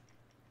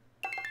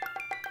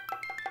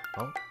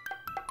 Oh.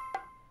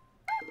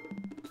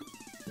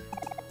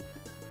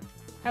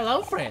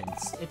 Hello,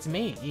 friends. It's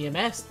me,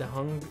 EMS, the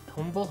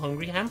humble,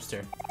 hungry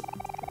hamster.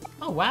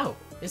 Oh, wow.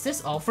 Is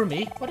this all for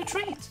me? What a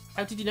treat.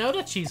 How did you know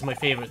that cheese is my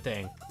favorite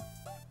thing?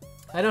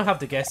 I don't have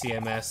to guess,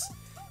 EMS.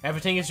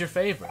 Everything is your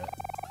favorite.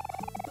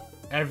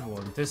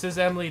 Everyone, this is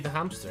Emily the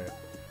hamster,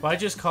 but I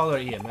just call her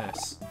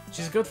EMS.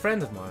 She's a good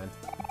friend of mine.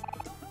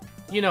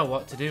 You know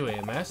what to do,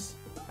 EMS.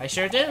 I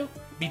sure do.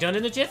 Be done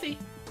in a jiffy.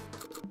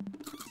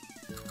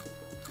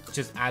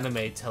 Just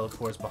anime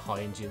teleports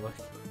behind you, like.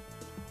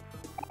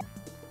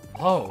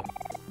 Whoa.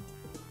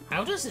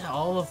 How does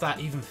all of that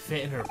even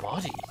fit in her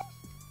body?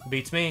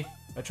 Beats me.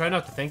 I try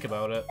not to think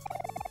about it.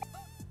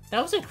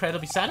 That was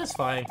incredibly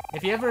satisfying.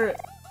 If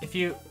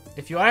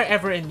you are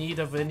ever in need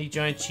of any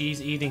giant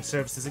cheese eating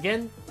services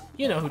again,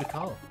 you know who to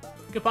call.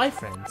 Goodbye,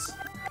 friends.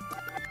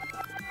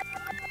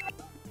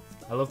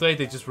 I love the way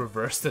they just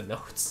reverse the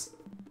notes.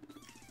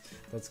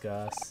 That's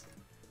gas.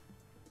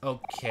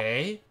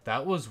 Okay,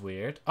 that was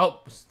weird.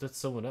 Oh, that's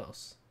someone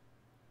else.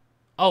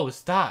 Oh,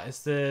 it's that. It's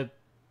the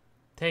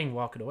thing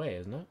walking away,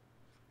 isn't it?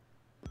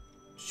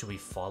 Should we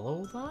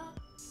follow that?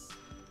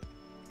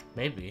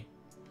 Maybe.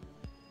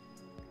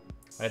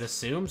 I'd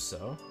assume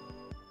so.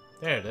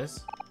 There it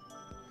is.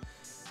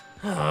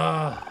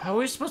 How are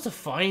we supposed to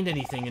find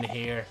anything in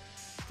here?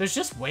 There's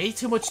just way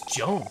too much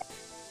junk.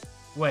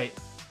 Wait,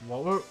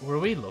 what were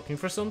we looking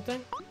for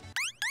something?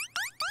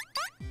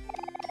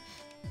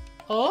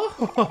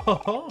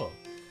 Oh!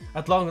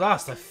 At long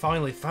last, I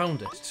finally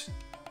found it.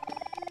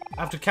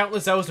 After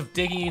countless hours of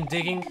digging and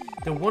digging,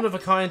 the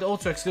one-of-a-kind,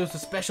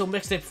 ultra-exclusive special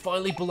mixtape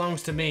finally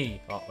belongs to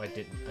me. Oh, I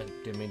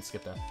didn't mean to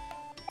skip that.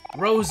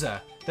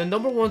 Rosa, the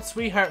 #1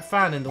 sweetheart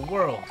fan in the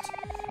world.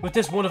 With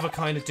this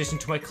one-of-a-kind addition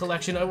to my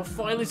collection, I will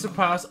finally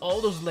surpass all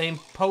those lame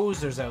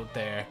posers out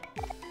there.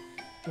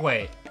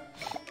 Wait.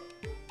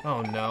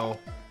 Oh no.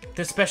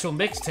 This special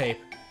mixtape.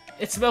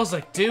 It smells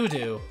like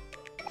doo-doo.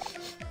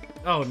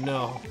 Oh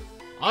no.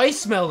 I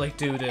smell like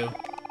doo-doo.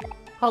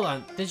 Hold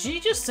on, did she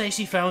just say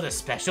she found a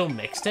special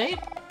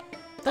mixtape?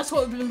 That's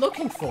what we've been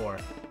looking for.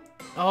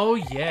 Oh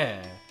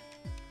yeah.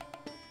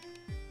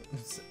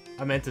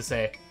 I meant to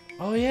say,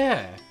 oh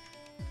yeah.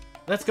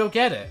 Let's go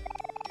get it.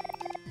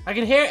 I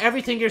can hear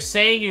everything you're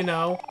saying, you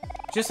know.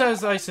 Just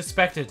as I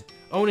suspected,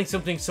 owning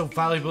something so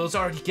valuable is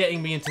already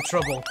getting me into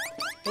trouble.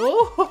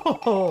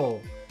 Oh!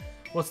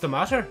 What's the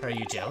matter? Are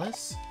you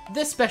jealous?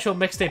 This special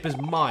mixtape is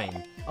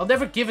mine. I'll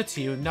never give it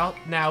to you, not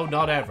now,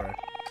 not ever.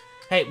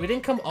 Hey, we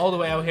didn't come all the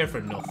way out here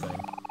for nothing.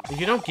 If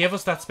you don't give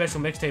us that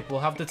special mixtape, we'll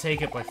have to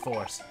take it by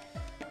force.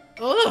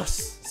 Ugh!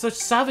 Such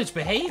savage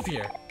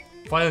behavior.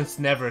 Violence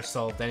never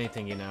solved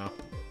anything, you know.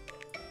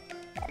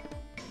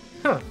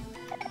 Huh.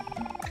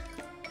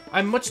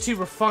 I'm much too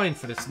refined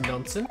for this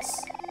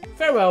nonsense.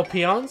 Farewell,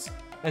 peons,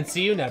 and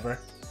see you never.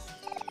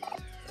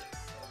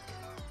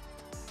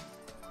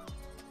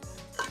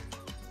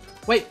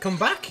 Wait, come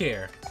back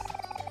here.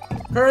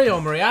 Hurry,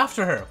 Omori,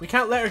 after her. We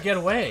can't let her get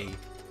away.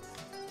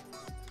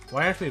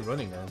 Why aren't we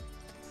running then?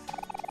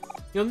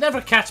 You'll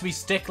never catch me,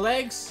 stick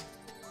legs.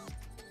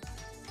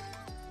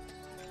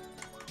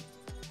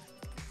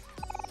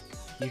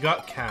 You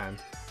got can.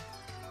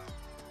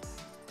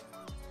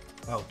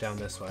 Oh, down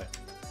this way.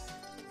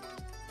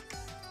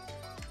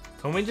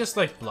 Can we just,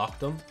 like, block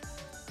them?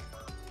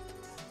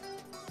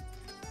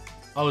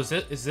 Oh, is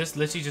this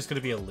literally just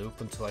gonna be a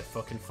loop until I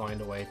fucking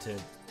find a way to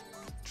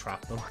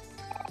trap them?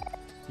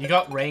 You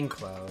got rain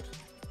cloud.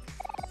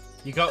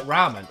 You got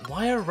ramen.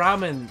 Why are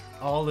ramen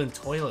all in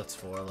toilets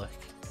for, like?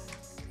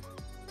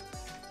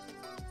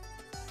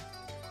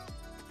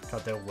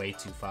 God, they're way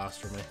too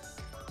fast for me.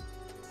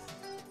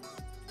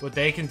 What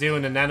they can do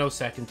in a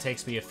nanosecond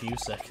takes me a few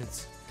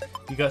seconds.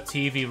 You got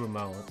TV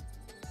remote.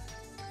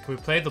 Can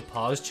we play the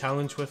pause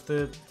challenge with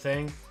the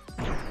thing?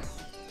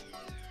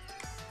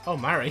 Oh,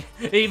 Mari.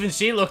 Even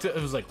she looked at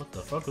it, was like, what the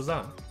fuck was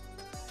that?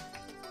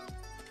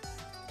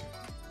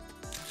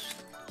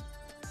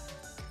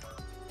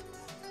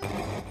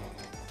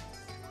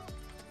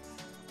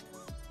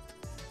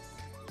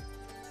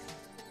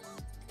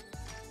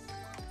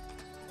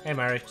 Hey,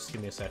 Mari, just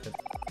give me a second.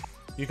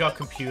 You got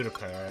computer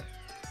power.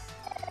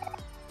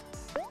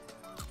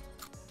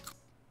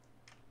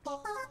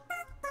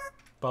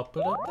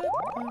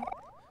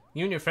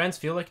 You and your friends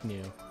feel like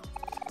new.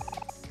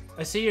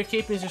 I see you're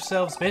keeping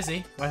yourselves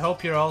busy. I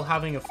hope you're all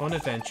having a fun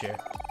adventure.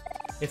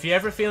 If you're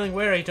ever feeling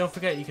weary, don't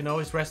forget you can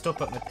always rest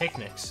up at my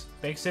picnics.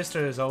 Big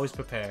Sister is always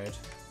prepared.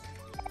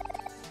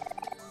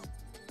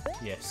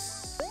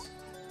 Yes.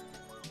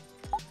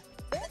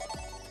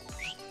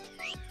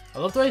 I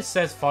love the way it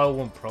says File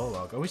 1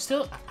 Prologue. Are we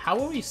still... How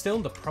are we still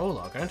in the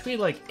prologue? Aren't we,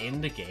 like,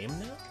 in the game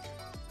now?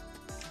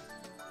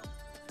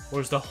 Or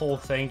is the whole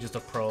thing just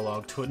a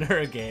prologue to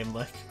another game,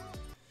 like...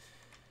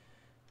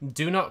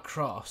 Do not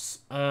cross.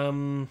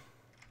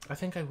 I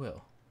think I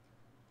will.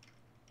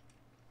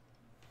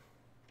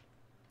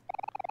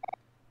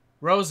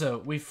 Rosa,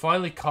 we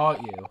finally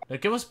caught you. Now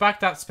give us back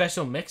that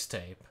special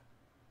mixtape.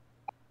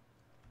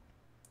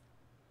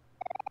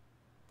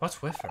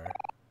 What's with her?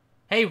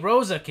 Hey,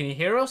 Rosa, can you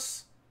hear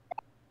us?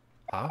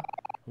 Huh?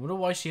 I wonder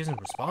why she isn't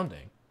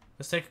responding.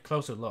 Let's take a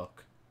closer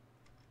look.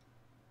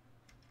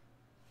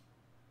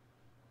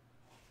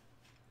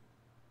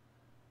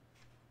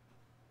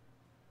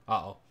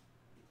 Uh-oh.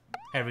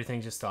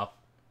 Everything just stopped.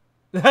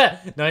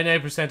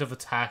 99% of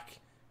attack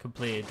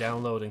completed.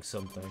 Downloading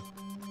something.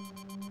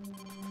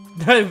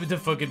 The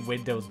fucking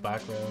Windows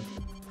background.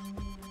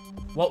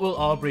 What will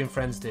Aubrey and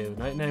friends do?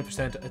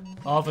 99%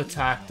 of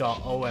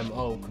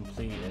attack.omo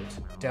completed.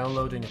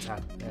 Downloading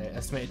attack.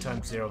 Estimated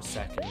time 0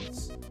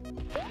 seconds.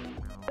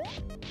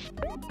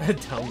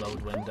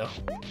 Download window.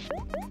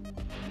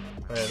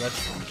 Alright,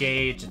 let's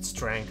gauge its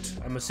strength.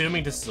 I'm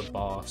assuming this is a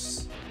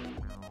boss.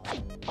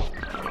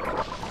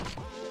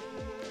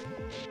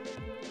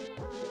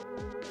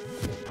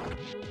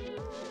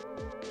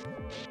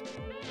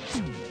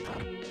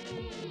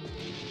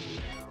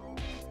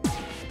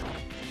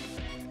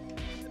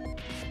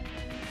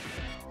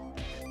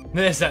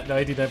 It's at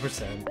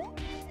 99%.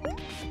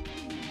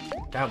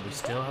 Damn, we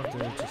still have to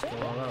just go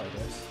all out, I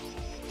guess.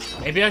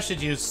 Maybe I should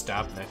use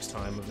stab next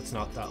time if it's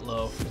not that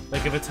low.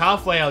 Like, if it's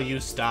halfway, I'll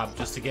use stab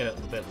just to get it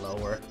a bit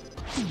lower.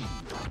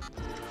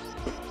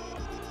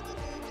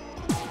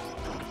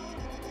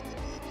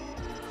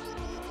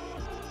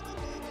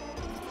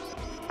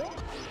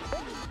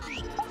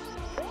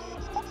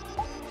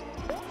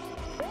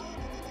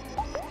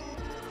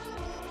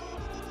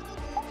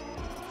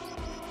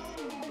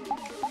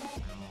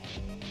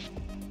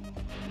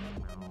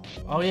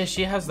 Oh yeah,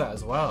 she has that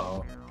as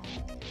well.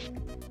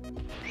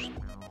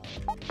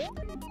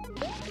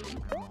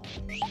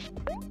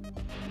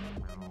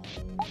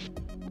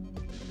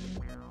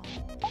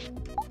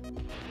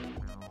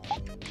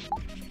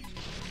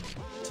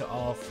 To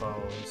all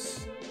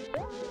foes.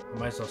 I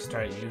might as well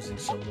start using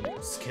some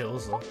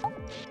skills though.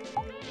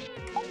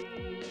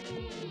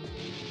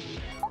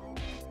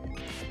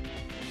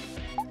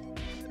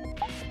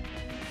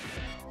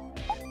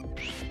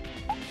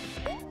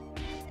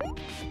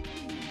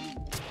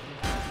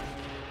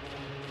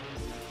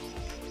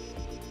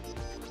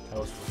 That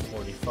was for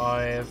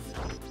 45,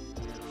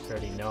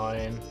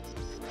 39.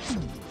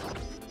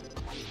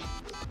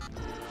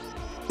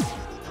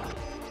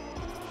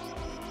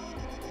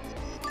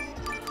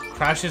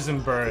 Crashes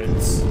and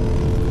burns.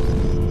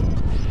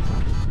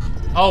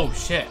 Oh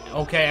shit.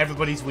 Okay,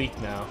 everybody's weak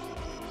now.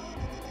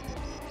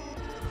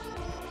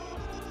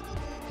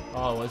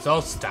 Oh, it's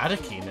all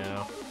staticky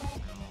now.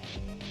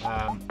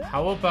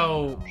 How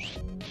about...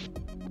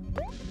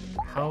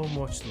 How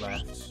much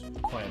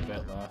left? Quite a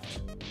bit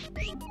left.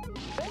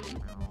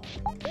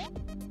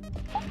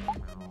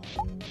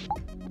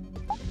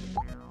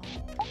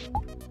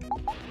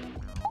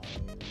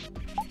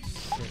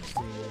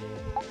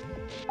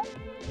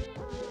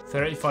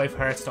 $35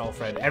 hearts to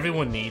Alfred.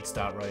 Everyone needs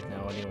that right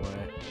now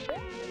anyway.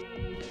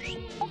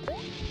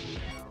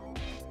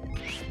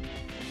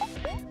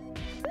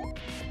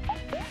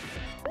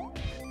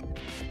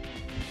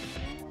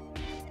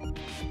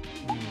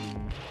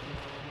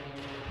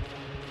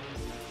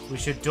 We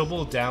should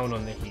double down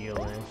on the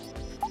healing.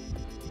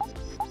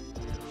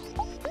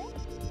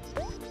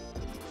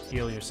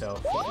 Heal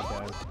yourself if you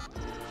can.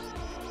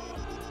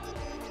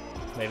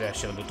 Maybe I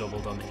should have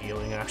doubled on the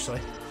healing,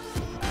 actually.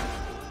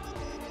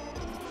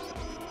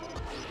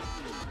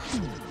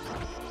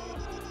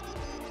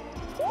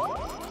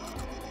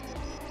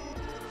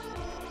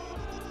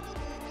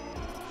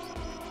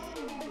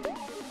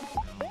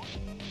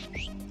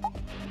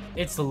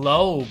 It's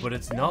low, but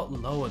it's not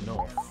low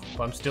enough.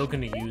 But I'm still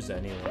gonna use it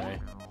anyway.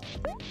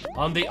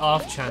 On the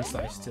off chance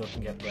that I still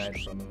can get bread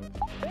from him.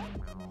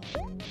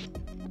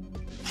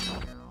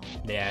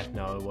 Yeah,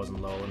 no, it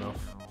wasn't low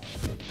enough.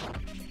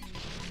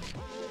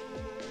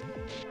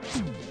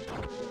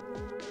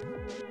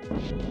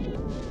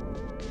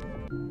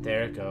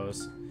 There it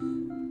goes.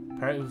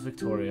 Party was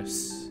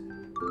victorious.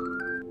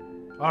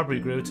 Aubrey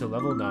grew to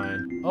level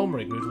 9.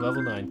 Omori grew to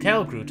level 9.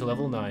 Kel grew to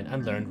level 9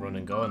 and learned run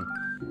and gun.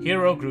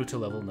 Hero grew to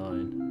level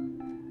 9.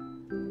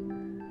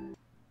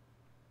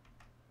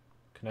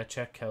 Can I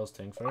check Kel's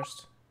thing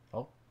first?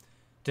 Oh.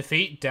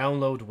 Defeat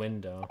download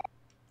window.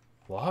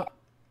 What?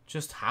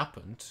 Just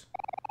happened?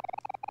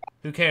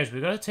 Who cares?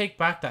 We gotta take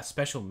back that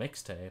special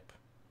mixtape.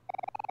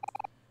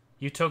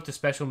 You took the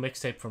special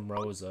mixtape from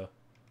Rosa.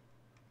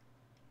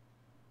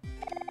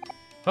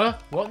 Huh?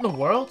 What in the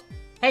world?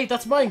 Hey,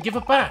 that's mine! Give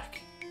it back!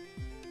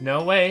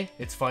 No way.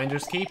 It's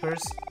finders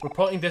keepers. We're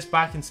putting this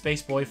back in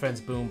Space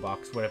Boyfriend's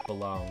boombox where it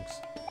belongs.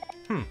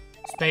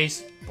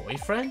 Space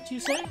Boyfriend, you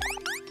say?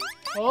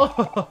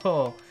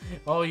 Oh,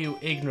 oh, you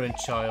ignorant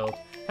child.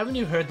 Haven't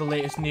you heard the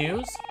latest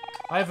news?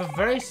 I have a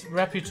very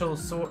reputable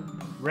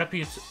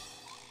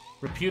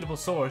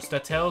source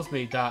that tells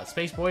me that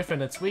Space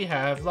Boyfriend and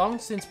Sweetheart have long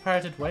since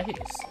parted ways.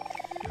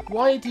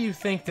 Why do you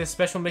think this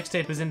special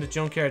mixtape is in the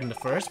junkyard in the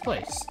first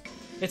place?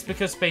 It's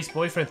because Space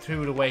Boyfriend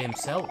threw it away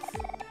himself.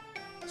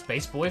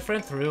 Space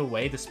Boyfriend threw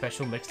away the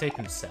special mixtape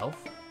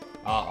himself?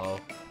 Uh-oh,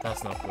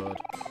 that's not good.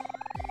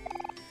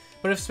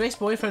 But if Space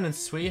Boyfriend and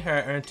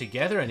Sweetheart aren't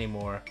together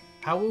anymore,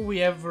 how will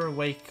we ever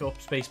wake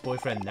up Space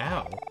Boyfriend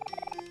now?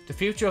 The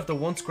future of the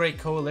once great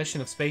coalition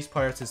of space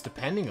pirates is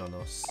depending on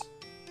us.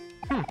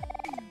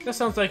 That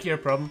sounds like your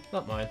problem,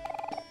 not mine.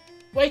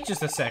 Wait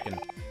just a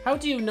second. How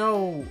do you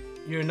know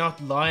you're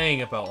not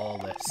lying about all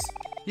this?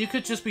 You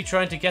could just be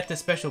trying to get this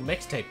special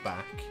mixtape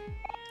back.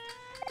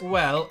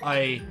 Well,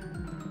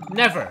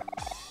 Never.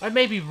 I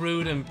may be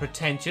rude and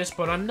pretentious,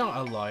 but I'm not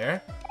a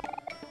liar.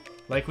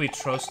 Like we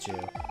trust you.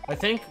 I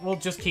think we'll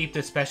just keep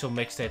this special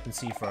mixtape and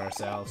see for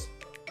ourselves.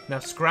 Now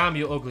scram,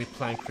 you ugly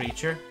plant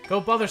creature. Go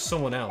bother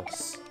someone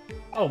else.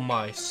 Oh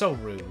my, so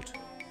rude.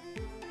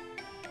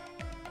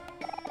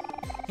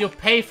 You'll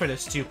pay for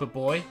this, stupid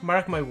boy.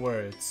 Mark my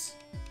words.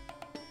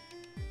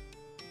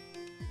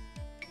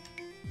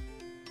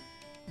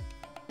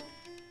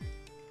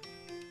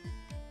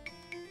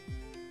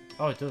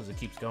 Oh, it does. It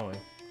keeps going.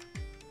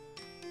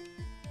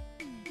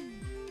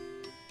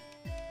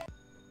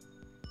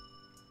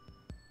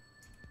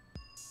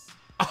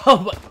 Oh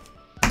my...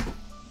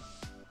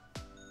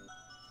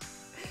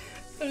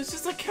 It was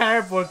just a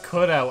cardboard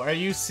cutout. Are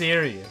you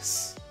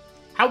serious?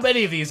 How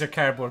many of these are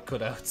cardboard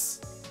cutouts?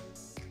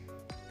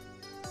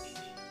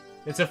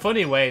 It's a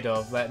funny way, though,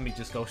 of letting me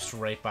just go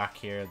straight back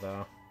here,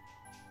 though.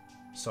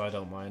 So I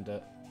don't mind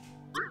it.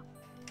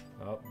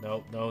 Oh,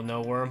 no, no,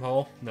 no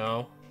wormhole.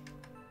 No.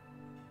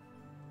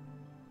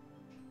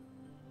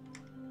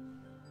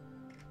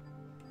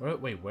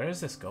 Wait, where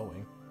is this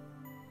going?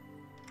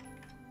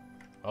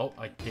 Oh,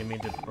 I didn't mean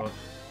to run.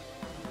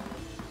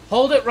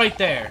 Hold it right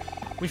there!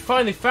 We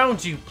finally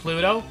found you,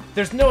 Pluto!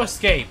 There's no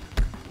escape!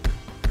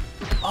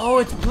 Oh,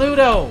 it's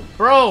Pluto!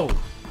 Bro!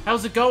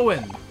 How's it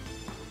going?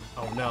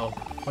 Oh no.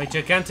 My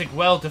gigantic,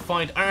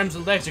 well-defined arms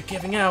and legs are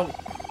giving out.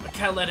 I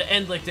can't let it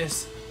end like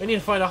this. I need to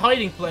find a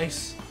hiding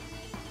place.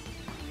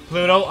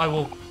 Pluto, I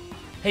will...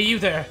 Hey, you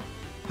there!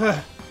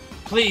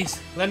 Please,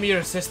 lend me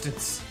your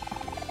assistance.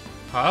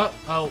 Huh?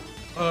 Oh,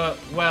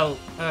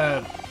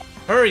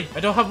 hurry! I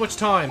don't have much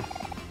time.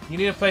 You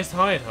need a place to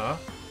hide, huh?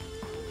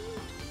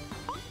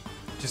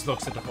 Just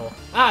looks at the hole.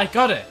 Ah, I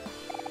got it!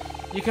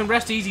 You can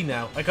rest easy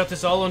now. I got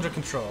this all under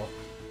control.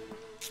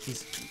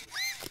 He's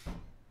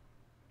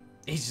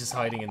just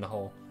hiding in the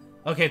hole.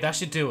 Okay, that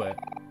should do it.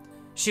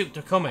 Shoot,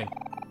 they're coming.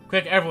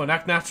 Quick, everyone,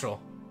 act natural.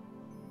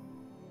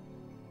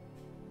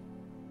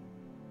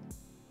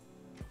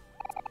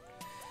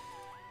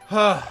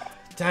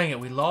 Dang it,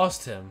 we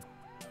lost him.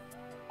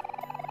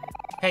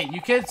 Hey,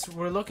 you kids,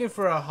 we're looking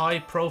for a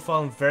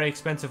high-profile and very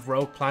expensive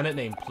rogue planet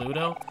named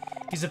Pluto.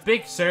 He's a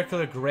big,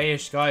 circular,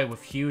 grayish guy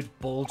with huge,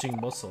 bulging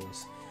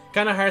muscles.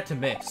 Kinda hard to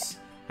miss.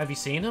 Have you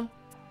seen him?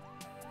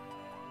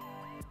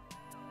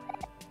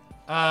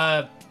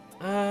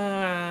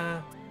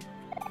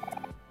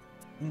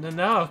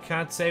 No,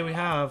 can't say we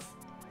have.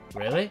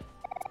 Really?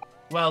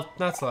 Well,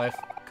 that's life.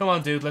 Come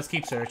on, dude, let's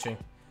keep searching.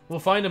 We'll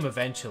find him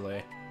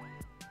eventually.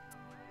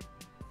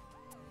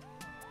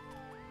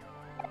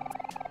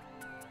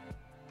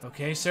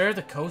 Okay, sir,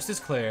 the coast is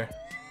clear.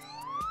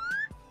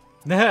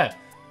 Nah.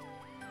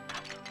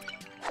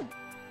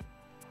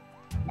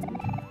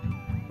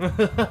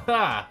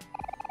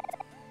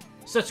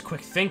 Such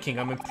quick thinking,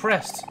 I'm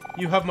impressed.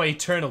 You have my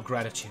eternal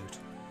gratitude.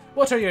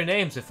 What are your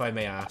names, if I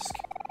may ask?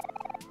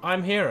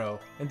 I'm Hero,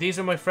 and these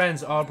are my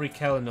friends Aubrey,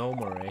 Kel, and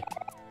Omori.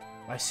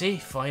 I see,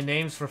 fine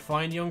names for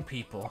fine young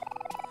people.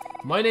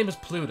 My name is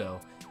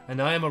Pluto,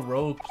 and I am a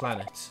rogue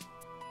planet.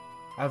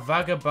 A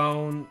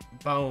vagabond,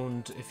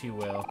 if you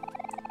will.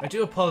 I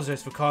do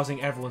apologize for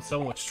causing everyone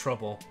so much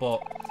trouble,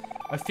 but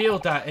I feel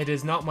that it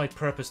is not my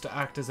purpose to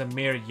act as a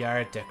mere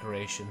yard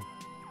decoration.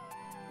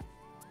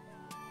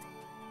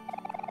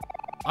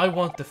 I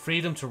want the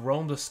freedom to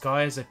roam the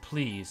sky as I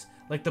please,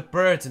 like the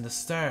birds and the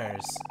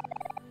stars.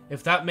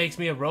 If that makes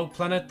me a rogue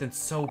planet, then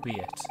so be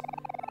it.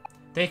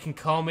 They can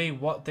call me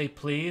what they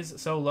please,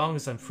 so long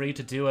as I'm free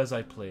to do as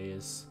I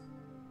please.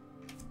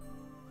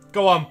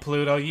 Go on,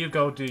 Pluto, you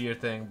go do your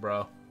thing,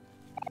 bro.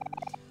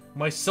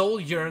 My soul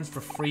yearns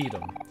for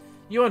freedom.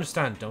 You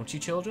understand, don't you,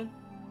 children?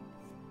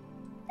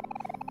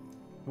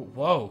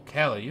 Whoa,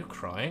 Kel, are you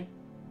crying?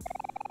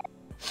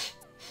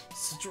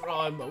 Such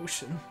raw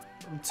emotion.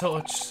 I'm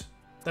touched.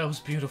 That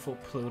was beautiful,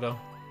 Pluto.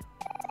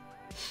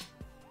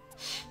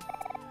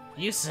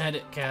 You said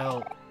it,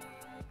 Kel.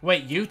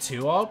 Wait, you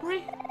too,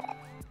 Aubrey?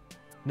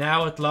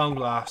 Now, at long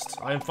last,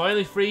 I am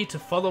finally free to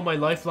follow my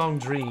lifelong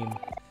dream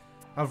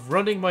of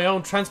running my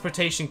own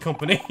transportation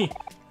company.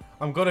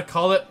 I'm gonna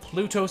call it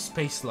Pluto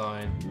Space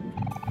Line.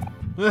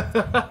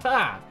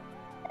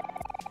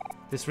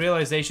 This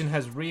realization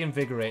has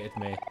reinvigorated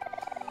me.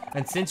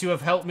 And since you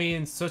have helped me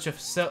in such a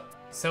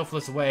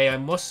selfless way, I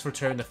must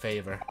return the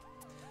favor.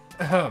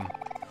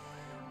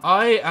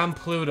 I am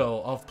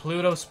Pluto of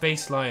Pluto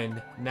Space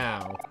Line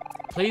now.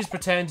 Please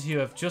pretend you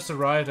have just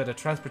arrived at a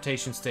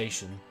transportation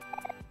station.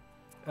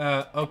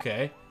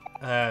 Okay.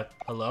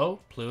 Hello,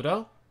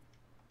 Pluto?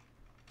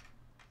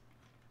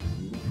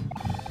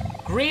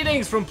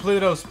 Greetings from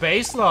Pluto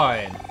Space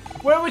Line!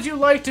 Where would you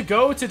like to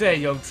go today,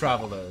 young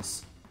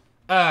travelers?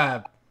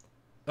 Oh,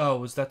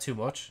 was that too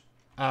much?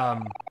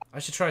 I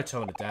should try to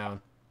tone it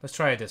down. Let's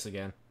try this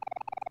again.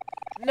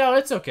 No,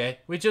 it's okay.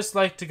 We'd just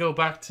like to go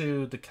back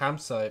to the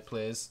campsite,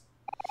 please.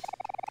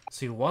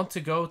 So you want to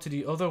go to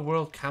the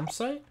Otherworld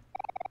campsite?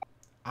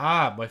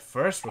 Ah, my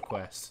first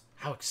request.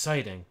 How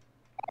exciting.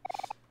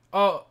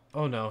 Oh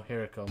no,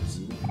 here it comes.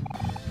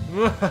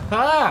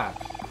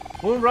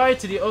 One ride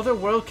to the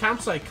Otherworld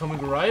campsite coming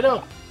right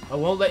up. I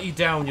won't let you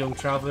down, young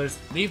travelers.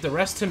 Leave the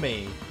rest to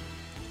me.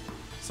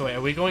 So wait,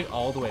 are we going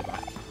all the way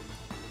back?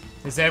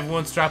 Is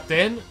everyone strapped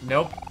in?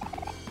 Nope.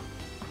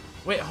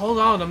 Wait, hold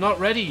on, I'm not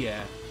ready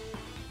yet.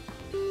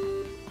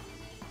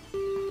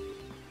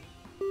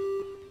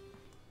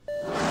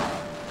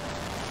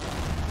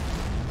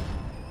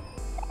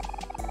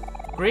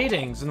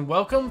 Greetings and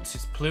welcome to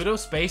Pluto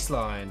Space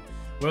Line.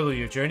 Where will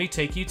your journey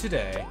take you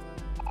today?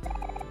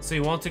 So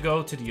you want to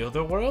go to the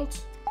Otherworld?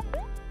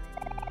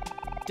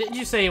 Didn't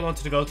you say you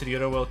wanted to go to the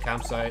Otherworld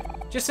campsite?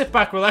 Just sit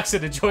back, relax,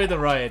 and enjoy the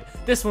ride.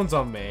 This one's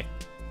on me.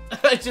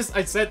 I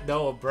said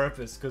no on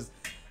purpose, because...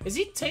 Is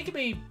he taking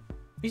me...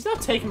 He's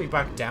not taking me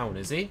back down,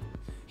 is he?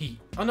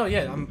 Oh no,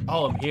 yeah,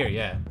 I'm here,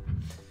 yeah.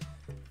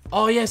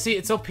 Oh yeah, see,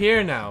 it's up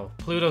here now.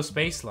 Pluto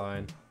Space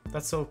Line.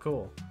 That's so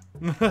cool.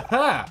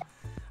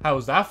 How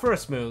was that for a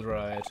smooth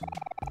ride?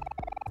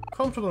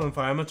 Comfortable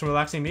environment and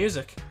relaxing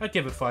music. I'd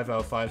give it 5 out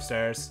of 5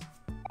 stars.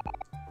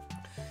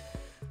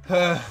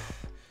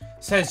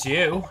 Says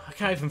you. I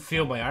can't even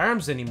feel my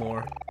arms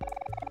anymore.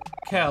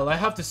 Kel, I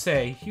have to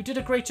say, you did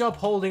a great job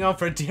holding on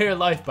for dear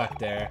life back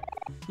there.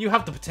 You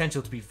have the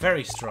potential to be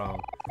very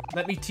strong.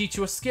 Let me teach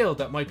you a skill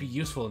that might be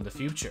useful in the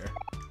future.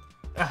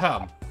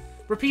 Ahem.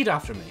 Repeat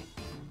after me.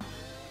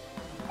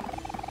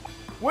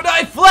 When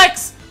I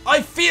flex,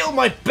 I feel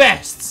my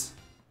best!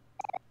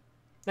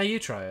 Now you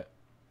try it.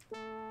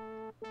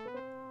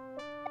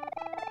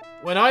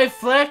 When I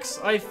flex,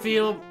 I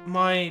feel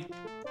my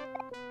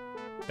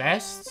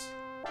best?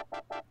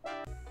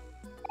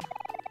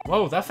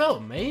 Whoa, that felt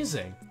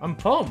amazing. I'm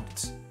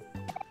pumped.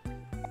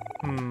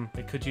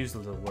 It could use a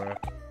little work.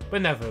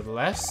 But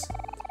nevertheless,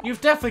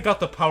 you've definitely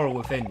got the power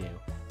within you.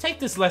 Take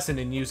this lesson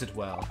and use it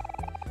well.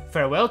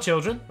 Farewell,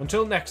 children.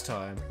 Until next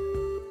time.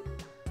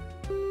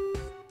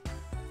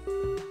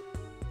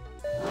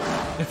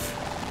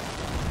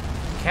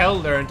 Kel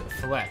learned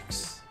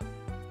flex.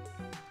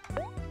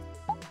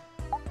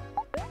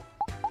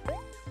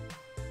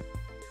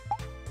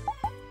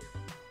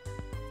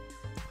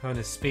 On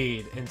his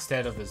speed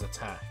instead of his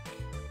attack.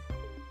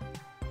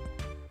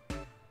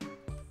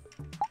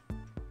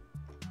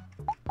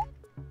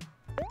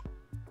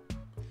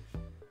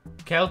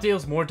 Kel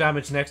deals more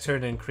damage next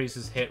turn and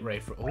increases hit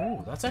rate for...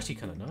 Oh, that's actually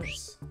kind of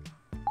nice.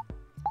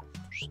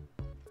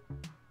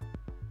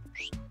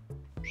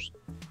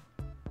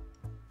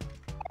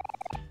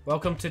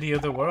 Welcome to the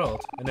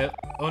Otherworld, an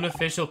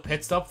unofficial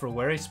pit stop for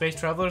wary space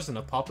travelers and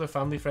a popular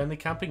family-friendly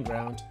camping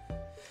ground.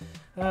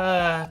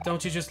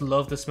 Don't you just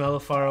love the smell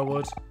of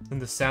firewood,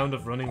 and the sound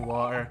of running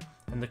water,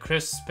 and the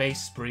crisp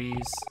space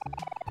breeze?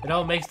 It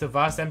all makes the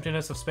vast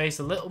emptiness of space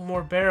a little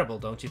more bearable,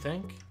 don't you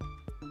think?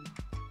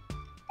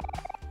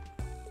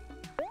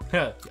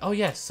 Oh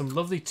yes, some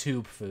lovely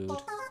tube food.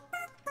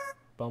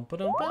 Bum ba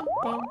dum bum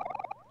bum.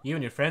 You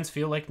and your friends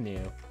feel like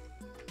new.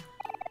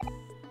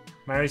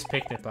 Mary's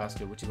picnic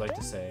basket. Would you like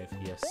to save?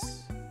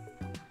 Yes.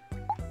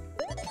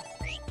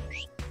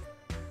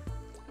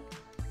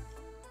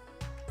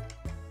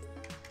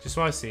 Just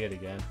want to see it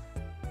again.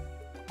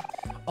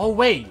 Oh,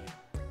 wait.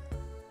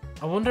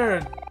 I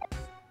wonder...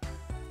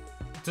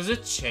 Does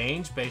it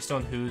change based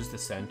on who's the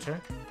center?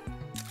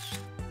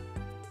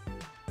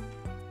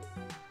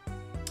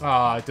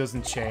 Ah, it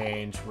doesn't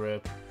change,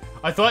 rip.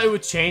 I thought it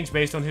would change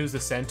based on who's the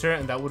center,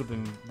 and that would have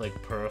been, like,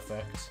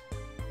 perfect.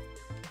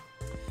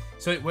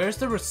 So, wait, where's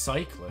the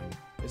recycling?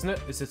 Isn't it?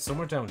 Is it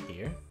somewhere down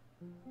here?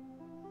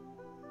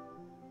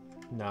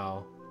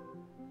 No.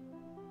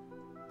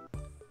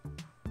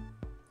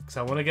 Because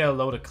I want to get a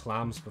load of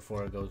clams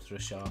before I go to the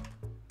shop.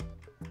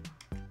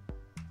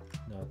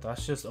 No,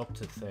 that's just up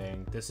to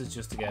thing. This is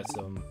just to get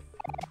some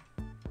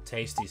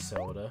tasty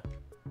soda.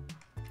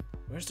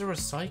 Where's the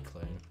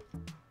recycling?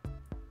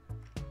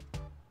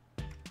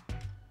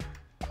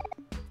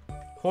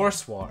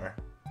 Horse water.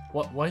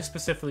 What? Why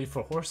specifically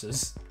for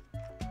horses?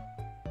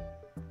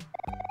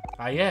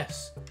 Ah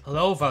yes.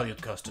 Hello,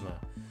 valued customer.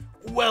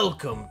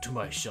 Welcome to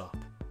my shop.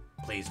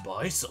 Please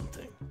buy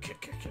something.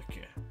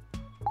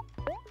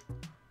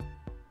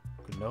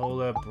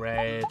 Granola,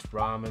 bread,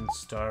 ramen,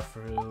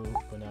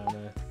 starfruit,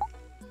 banana.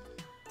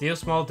 Deal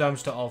small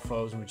damage to all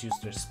foes and reduce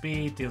their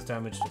speed. Deals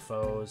damage to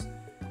foes.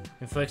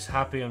 Inflicts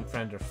happy on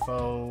friend or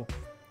foe.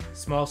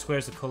 Small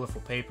squares of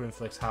colourful paper.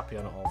 Inflicts happy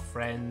on all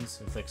friends.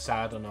 Inflicts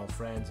sad on all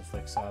friends.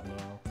 Inflicts sad on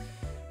all.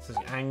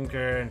 Inflicts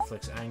anger.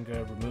 Inflicts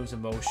anger. Removes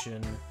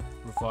emotion.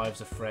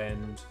 Revives a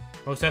friend.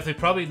 Most definitely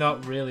probably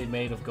not really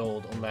made of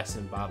gold unless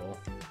in battle.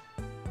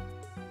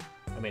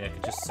 I mean, I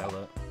could just sell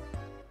it.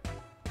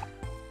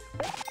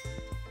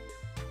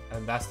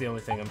 And that's the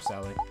only thing I'm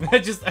selling.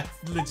 Just, that's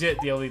legit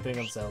the only thing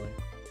I'm selling.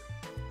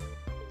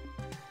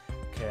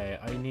 Okay,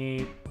 I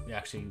need...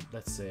 Actually,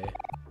 let's see.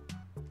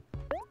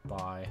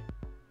 Buy.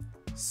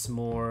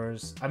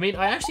 S'mores. I mean,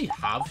 I actually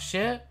have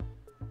shit.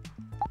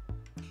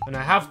 And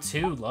I have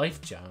 2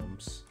 life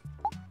jams.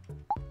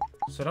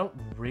 So I don't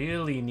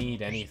really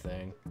need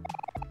anything.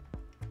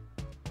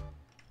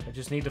 I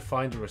just need to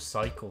find the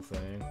recycle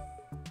thing.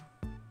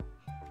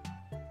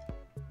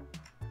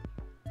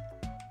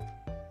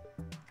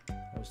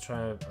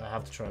 I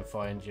have to try and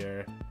find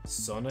your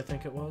son, I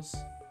think it was.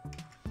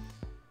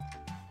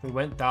 We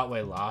went that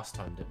way last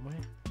time, didn't we?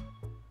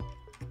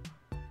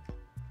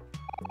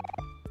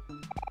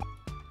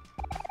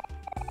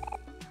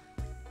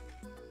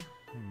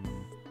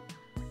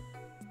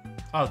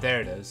 Oh, there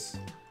it is.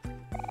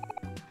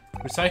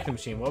 Recycling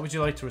machine. What would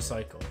you like to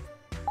recycle?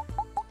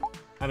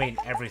 I mean,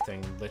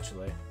 everything,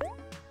 literally.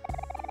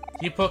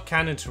 You put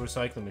can into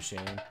recycling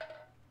machine.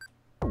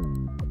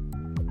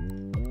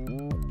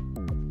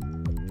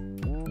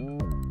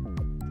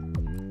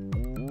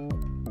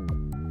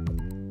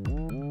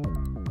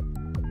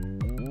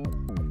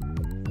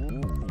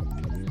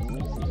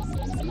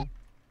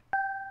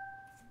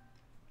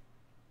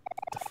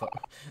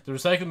 The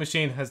recycling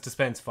machine has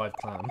dispensed 5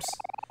 clams.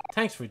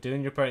 Thanks for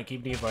doing your part in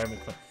keeping the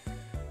environment clean.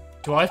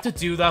 Do I have to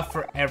do that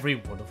for every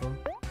one of them?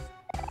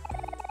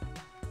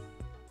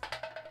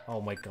 Oh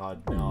my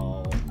god,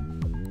 no.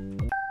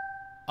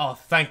 Oh,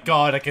 thank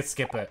god I can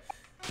skip it.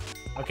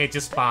 Okay,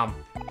 just spam.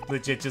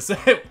 Legit, just...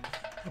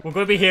 We're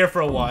gonna be here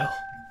for a while.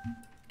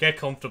 Get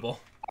comfortable.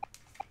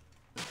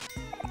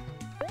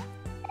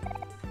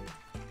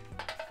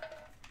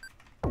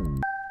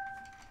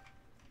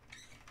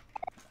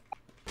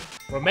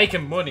 We're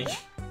making money.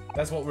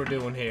 That's what we're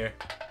doing here.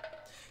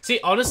 See,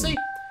 honestly,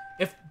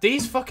 if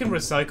these fucking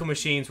recycle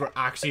machines were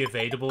actually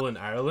available in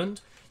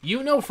Ireland,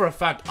 you know for a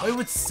fact I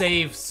would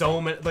save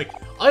so many... Like,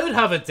 I would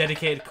have a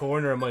dedicated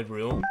corner in my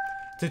room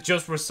to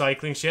just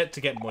recycling shit to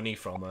get money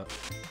from it.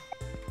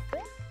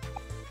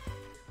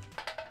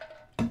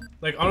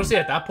 Like, honestly,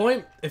 at that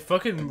point, if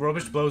fucking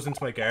rubbish blows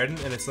into my garden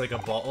and it's like a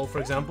bottle, for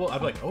example, I'd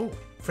be like, oh,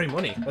 free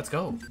money, let's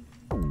go.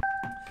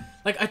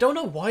 Like, I don't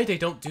know why they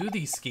don't do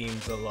these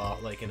schemes a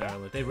lot, like, in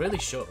Ireland. They really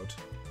should.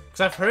 Because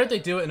I've heard they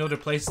do it in other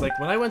places. Like,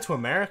 when I went to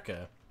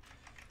America,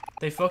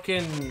 they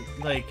fucking,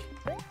 like...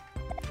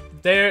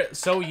 They're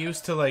so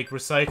used to, like,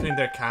 recycling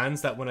their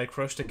cans that when I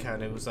crushed a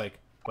can, it was like,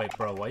 wait,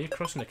 bro, why are you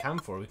crushing a can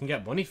for? We can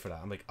get money for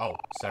that. I'm like, oh,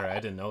 sorry, I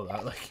didn't know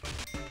that. Like,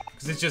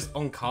 because it's just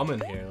uncommon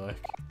here, like.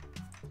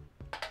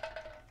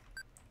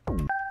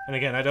 And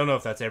again, I don't know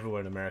if that's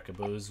everywhere in America,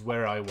 but it was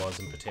where I was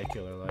in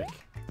particular, like.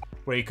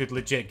 Where you could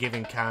legit give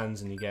in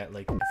cans and you get,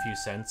 like, a few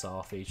cents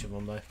off each of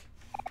them, like.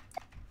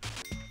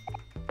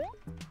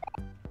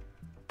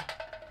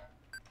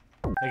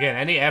 Again,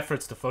 any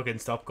efforts to fucking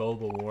stop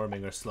global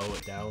warming or slow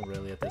it down,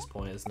 really, at this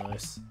point is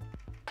nice.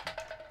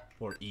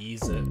 Or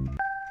ease it.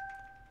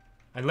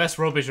 And less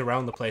rubbish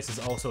around the place is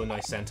also a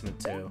nice sentiment,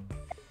 too.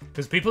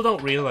 Because people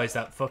don't realize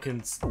that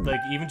fucking, like,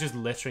 even just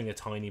littering a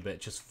tiny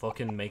bit just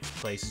fucking makes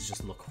places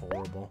just look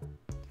horrible.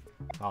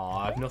 Aw,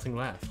 I have nothing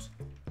left.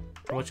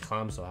 How much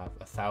clams do I have?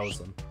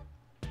 1,000.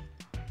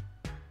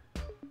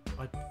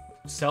 I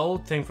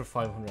sold thing for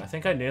 500. I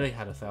think I nearly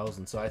had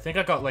 1,000, so I think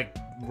I got, like,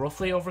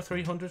 roughly over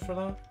 300 for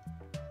that.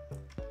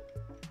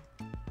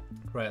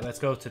 Right, let's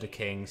go to the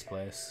king's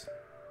place.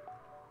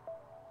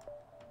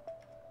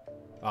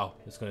 Oh,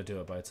 it's gonna do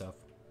it by itself.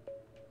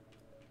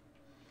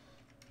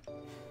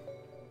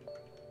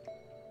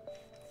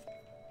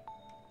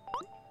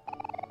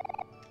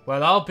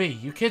 Well, I'll be.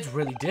 You kids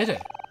really did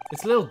it.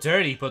 It's a little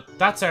dirty, but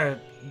that's our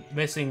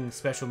missing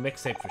special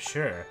mixtape for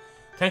sure.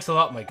 Thanks a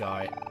lot, my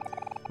guy.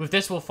 With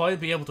this, we'll finally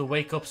be able to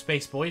wake up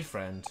Space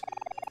Boyfriend.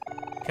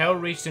 Kel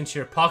reached into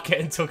your pocket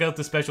and took out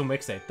the special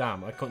mixtape.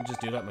 Damn, I couldn't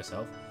just do that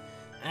myself.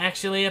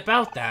 Actually,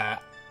 about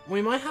that, we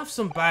might have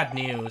some bad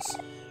news.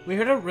 We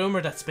heard a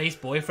rumor that Space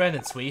Boyfriend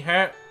and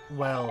Sweetheart,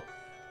 well,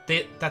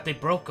 that they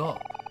broke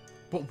up.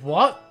 But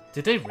what?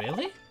 Did they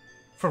really?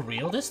 For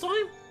real this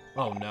time?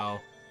 Oh no.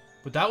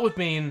 But that would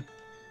mean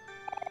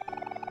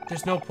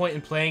there's no point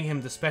in playing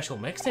him the special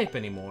mixtape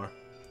anymore.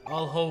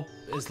 All hope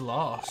is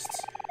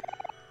lost.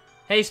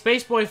 Hey,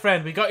 Space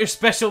Boyfriend, we got your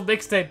special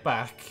mixtape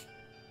back.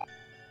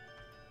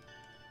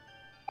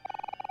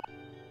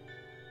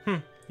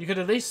 You could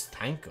at least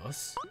thank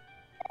us.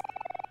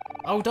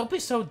 Oh, don't be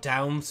so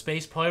down,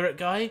 Space Pirate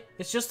Guy.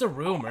 It's just a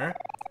rumor.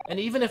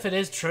 And even if it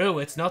is true,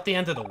 it's not the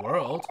end of the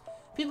world.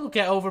 People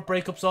get over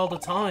breakups all the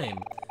time.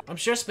 I'm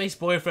sure Space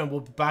Boyfriend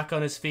will be back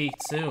on his feet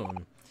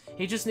soon.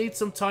 He just needs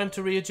some time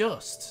to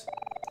readjust.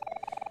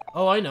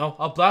 Oh, I know.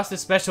 I'll blast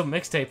his special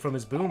mixtape from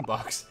his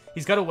boombox.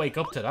 He's got to wake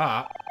up to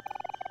that.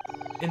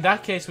 In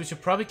that case, we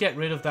should probably get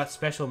rid of that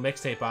special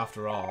mixtape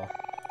after all.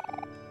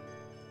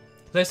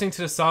 Listening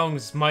to the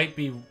songs might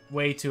be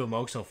way too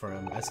emotional for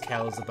him, as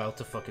Kel is about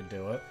to fucking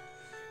do it.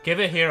 Give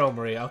it here,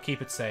 Omori. I'll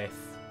keep it safe.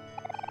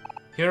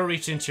 Here,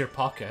 reach into your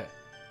pocket.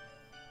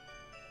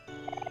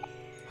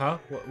 Huh?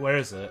 Where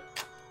is it?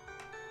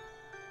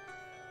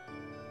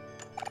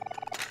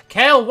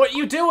 Kel, what are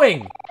you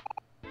doing?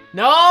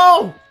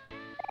 No!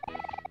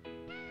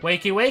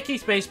 Wakey, wakey,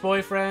 Space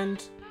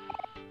Boyfriend.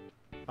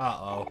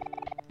 Uh-oh.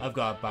 I've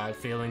got a bad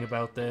feeling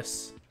about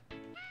this.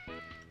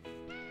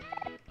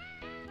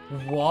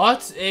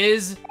 What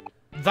is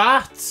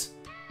that?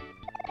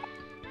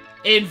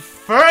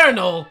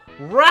 Infernal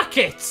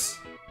racket!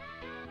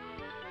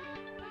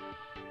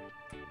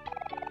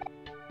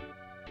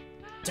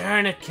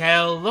 Darn it,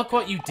 Kel, look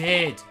what you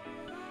did.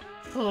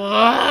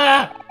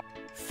 Ah!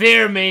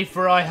 Fear me,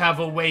 for I have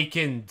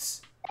awakened.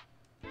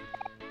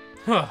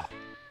 Huh.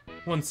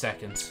 1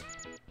 second.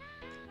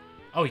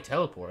 Oh, he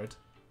teleported.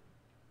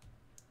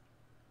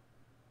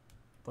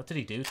 What did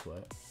he do to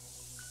it?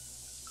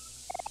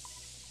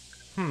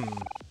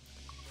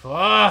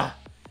 Ah,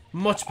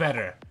 much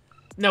better.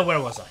 Now, where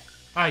was I?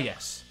 Ah,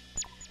 yes.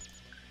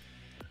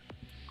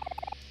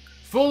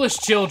 Foolish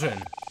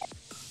children.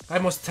 I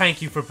must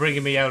thank you for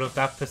bringing me out of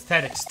that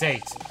pathetic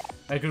state.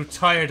 I grew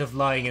tired of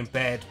lying in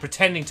bed,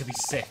 pretending to be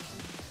sick.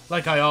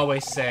 Like I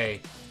always say,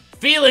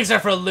 feelings are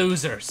for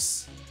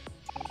losers.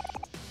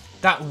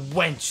 That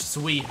wench,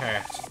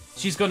 Sweetheart.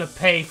 She's gonna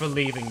pay for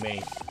leaving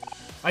me.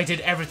 I did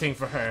everything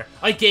for her.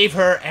 I gave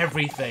her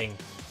everything.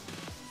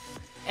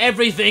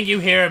 Everything, you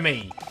hear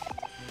me?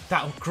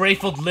 That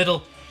ungrateful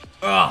little...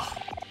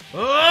 Ugh.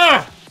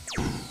 Ugh!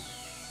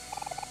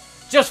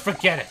 Just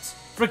forget it.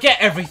 Forget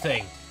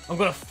everything. I'm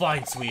gonna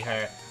find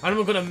Sweetheart, and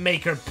I'm gonna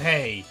make her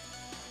pay.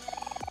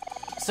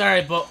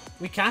 Sorry, but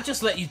we can't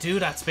just let you do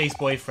that, Space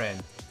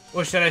Boyfriend.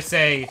 Or should I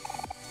say,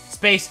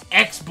 Space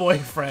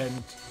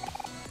Ex-Boyfriend.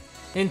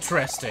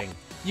 Interesting.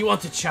 You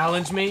want to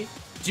challenge me?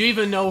 Do you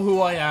even know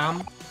who I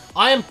am?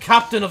 I am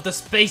Captain of the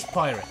Space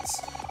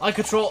Pirates. I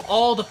control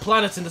all the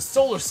planets in the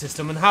solar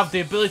system and have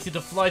the ability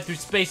to fly through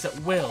space at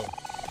will.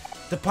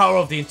 The power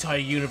of the entire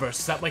universe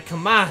is at my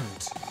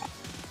command.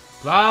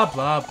 Blah,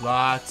 blah,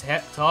 blah.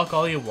 Talk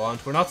all you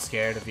want. We're not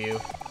scared of you.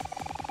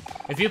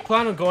 If you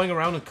plan on going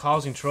around and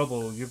causing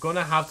trouble, you're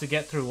gonna have to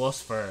get through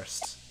us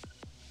first.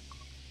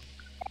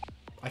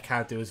 I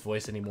can't do his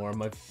voice anymore.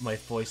 My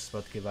voice is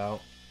about to give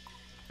out.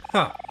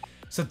 Huh.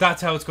 So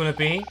that's how it's gonna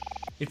be?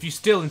 If you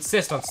still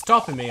insist on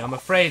stopping me, I'm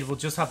afraid we'll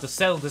just have to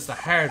settle this the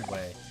hard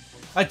way.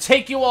 I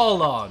take you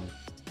all on.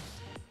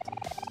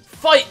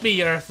 Fight me,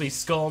 you earthly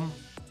scum.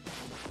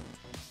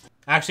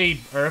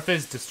 Actually, Earth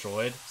is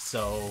destroyed,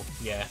 so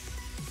yeah.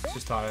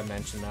 Just thought I'd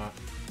mention that.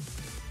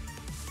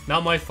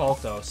 Not my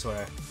fault though, I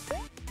swear.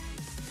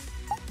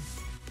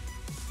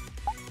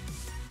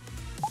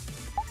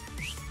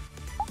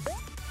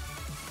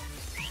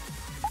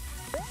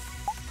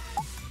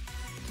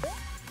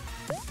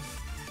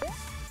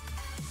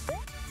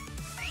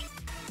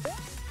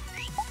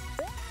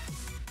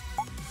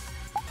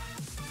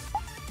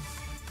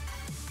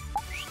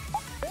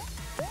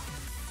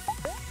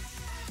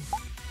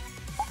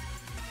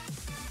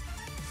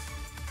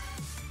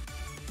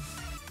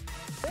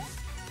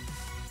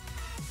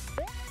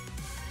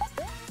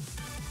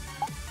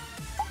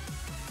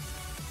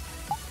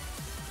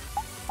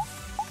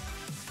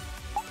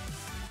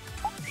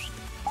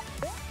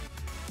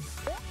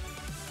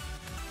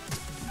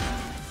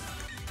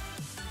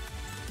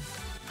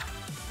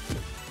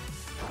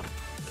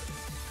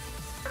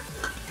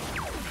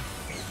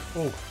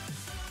 Oh.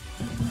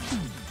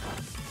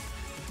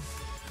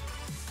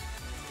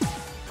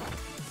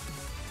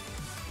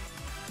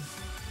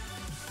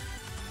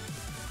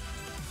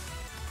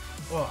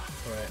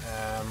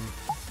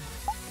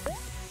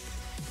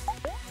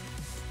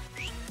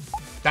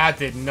 That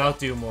did not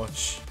do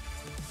much.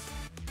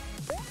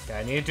 Okay,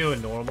 I need to do a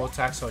normal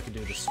attack so I can do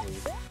the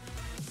sweep.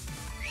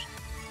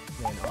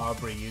 And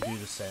Aubrey, you do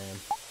the same.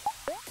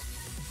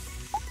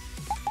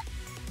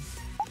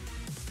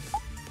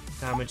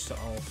 Damage to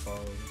all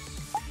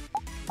foes.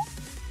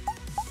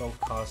 Both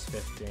cost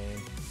 15.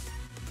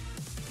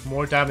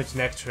 More damage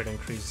next turn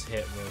increases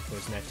hit rate for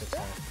his next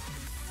attack.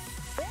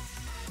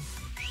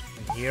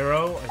 And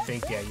Hero, I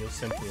think, yeah, you'll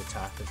simply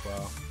attack as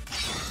well.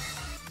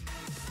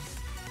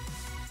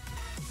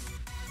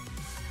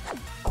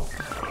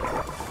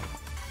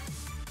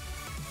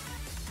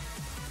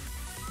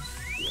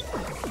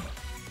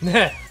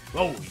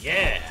 Oh,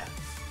 yeah!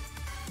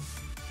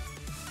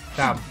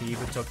 Damn, he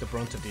even took the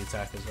brunt of the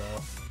attack as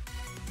well.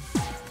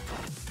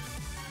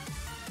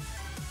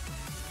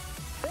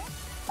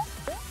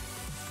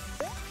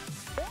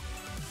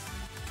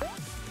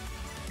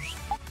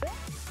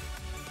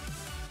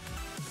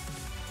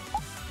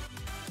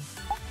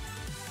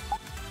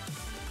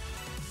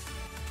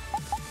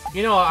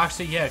 You know,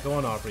 actually, yeah, go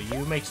on, Aubrey.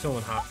 You make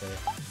someone happy.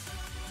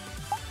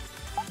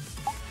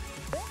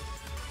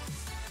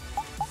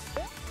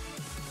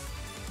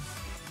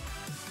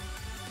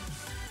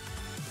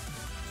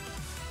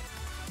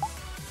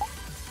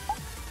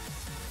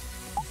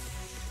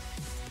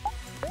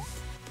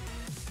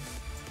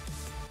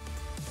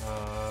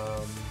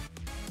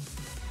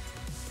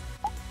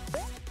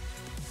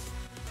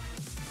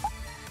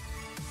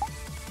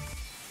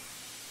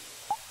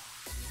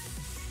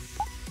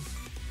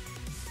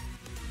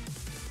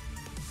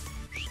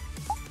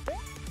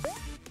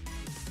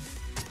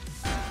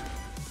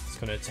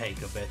 Gonna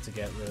take a bit to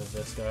get rid of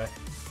this guy.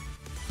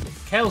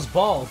 Kel's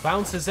ball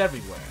bounces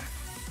everywhere.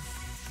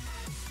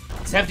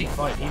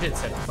 75. He did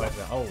 75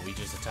 that. Oh, he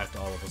just attacked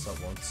all of us at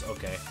once.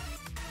 Okay.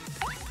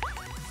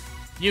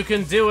 You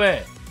can do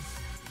it!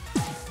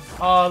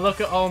 Oh,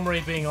 look at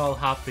Omori being all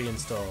happy and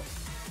stuff.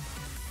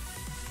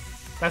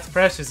 That's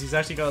precious. He's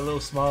actually got a little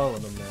smile on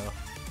him now.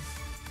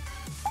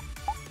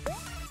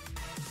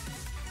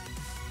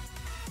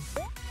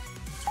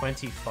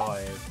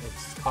 $25.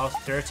 It's cost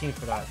 13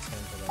 for that, 10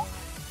 for that.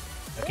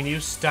 I can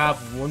use stab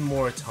one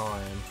more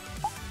time.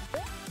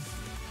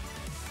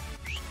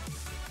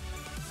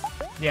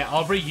 Yeah,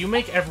 Aubrey, you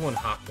make everyone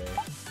happy.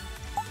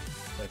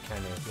 Like,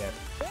 kind of, yeah,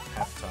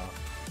 pep talk.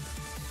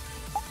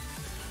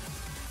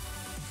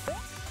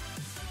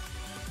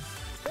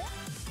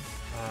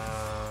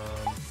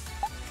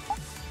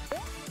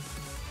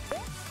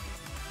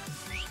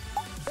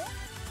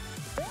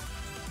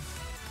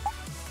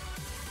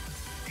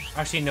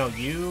 Actually, no,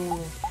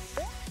 you...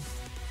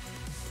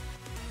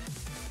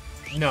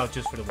 No,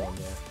 just for the one,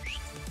 yeah.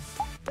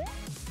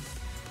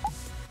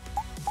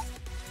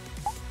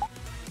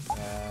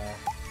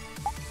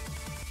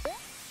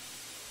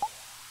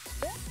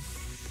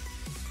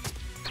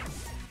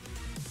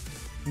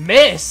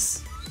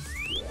 Miss!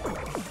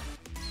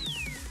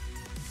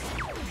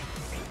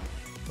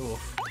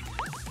 Oof.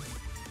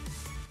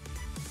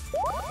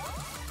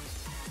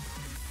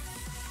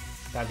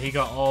 Damn, he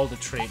got all the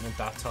treatment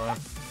that time.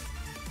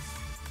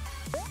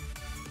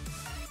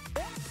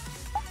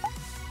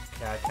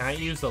 I can't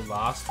use the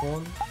last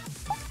one,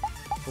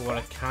 but what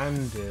I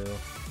can do...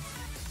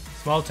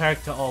 Small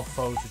target to all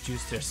foes,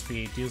 reduce their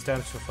speed. Deals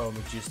damage to a foe,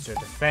 reduce their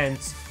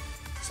defense.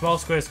 Small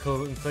squares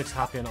cool, inflicts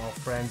happy on all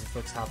friends,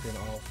 inflicts happy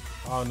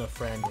on a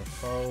friend or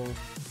foe.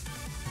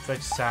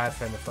 Inflicts sad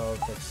friend or foe,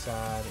 inflicts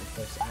sad,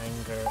 inflicts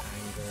anger.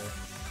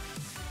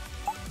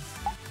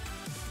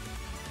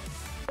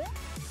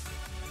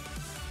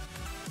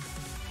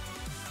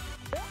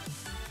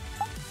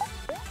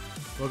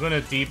 We're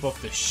gonna debuff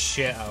the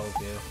shit out of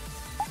you.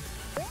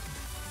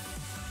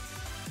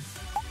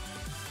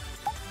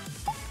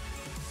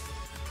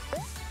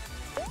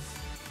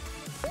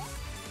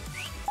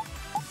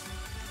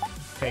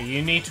 Okay,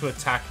 you need to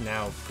attack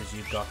now because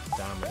you've got the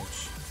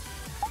damage.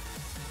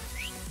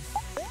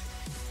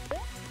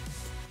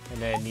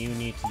 And then you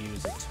need to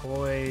use a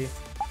toy.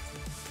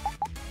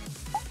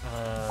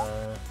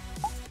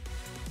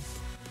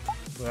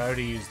 We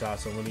already used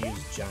that, so I'm going to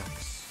use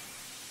Jax.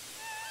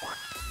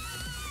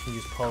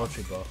 Use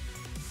Poetry Book.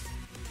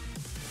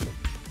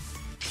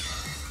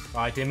 Oh,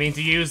 I didn't mean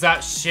to use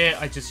that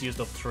shit. I just used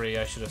up 3.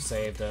 I should have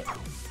saved it.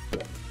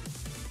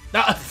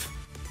 No!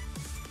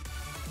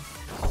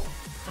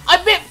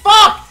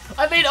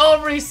 I made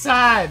Omori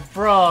sad!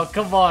 Bro,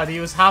 come on. He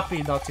was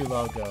happy not too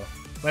long ago.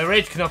 My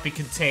rage cannot be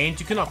contained.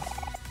 You cannot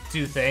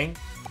do thing.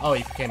 Oh,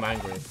 he became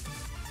angry.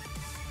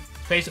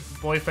 Face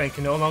boyfriend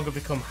can no longer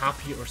become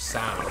happy or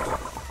sad.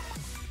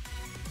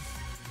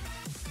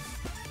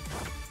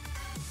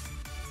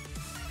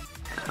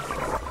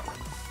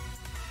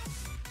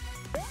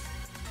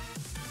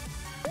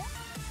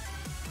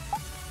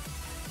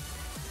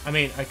 I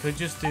mean, I could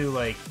just do,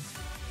 like,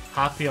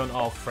 happy on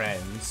all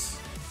friends.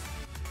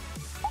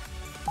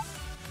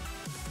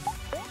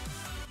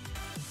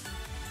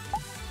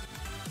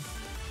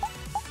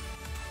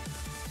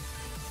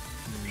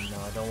 No,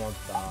 I don't want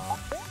that.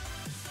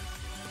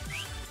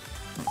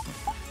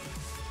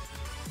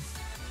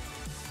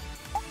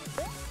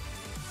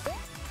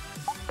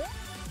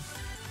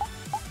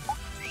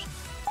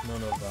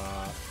 none of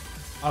that.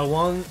 I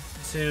want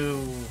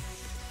to...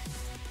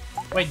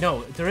 Wait,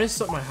 no. There is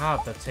something I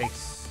have that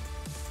takes...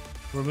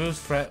 Removes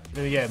threat...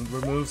 Yeah,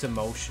 removes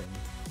emotion.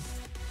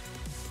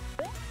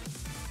 And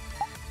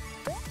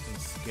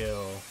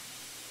skill.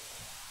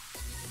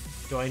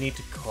 Do I need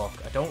to cook?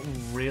 I don't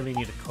really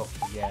need to cook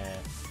yet.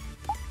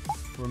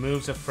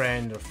 Removes a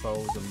friend or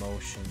foe's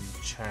emotion.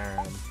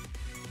 Charm.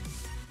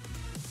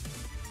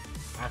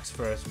 Axe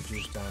first,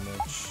 reduce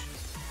damage.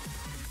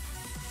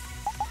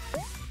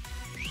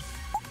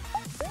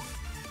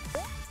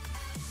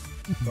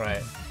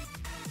 Right.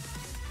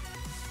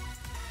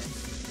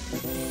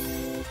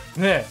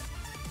 Yeah.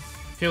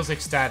 Feels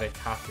ecstatic,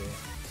 happy.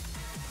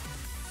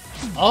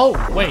 Oh,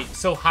 wait,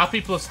 so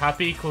happy plus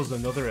happy equals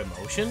another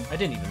emotion? I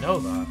didn't even know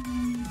that.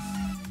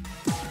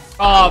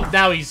 Oh,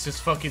 now he's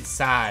just fucking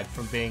sad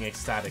from being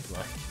ecstatic,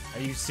 like.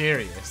 Are you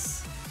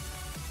serious?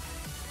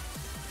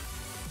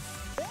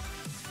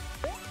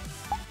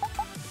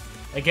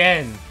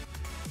 Again,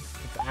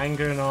 with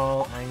anger and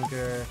all,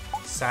 anger,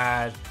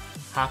 sad,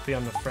 happy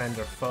on the friend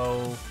or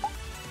foe.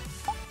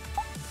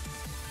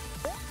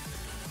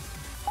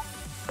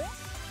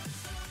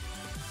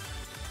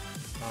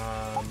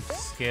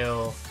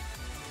 Skill,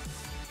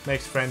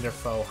 makes friend or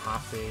foe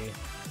happy.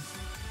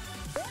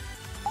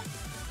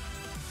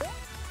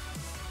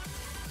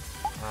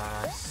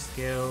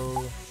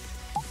 Skill.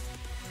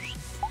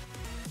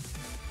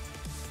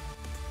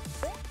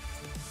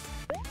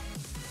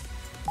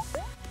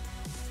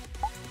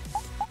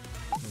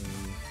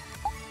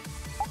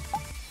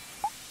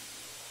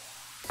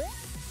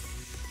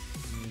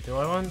 Do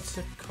I want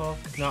to cook?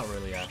 Not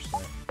really,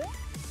 actually.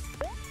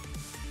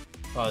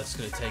 Oh, this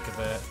is gonna take a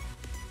bit.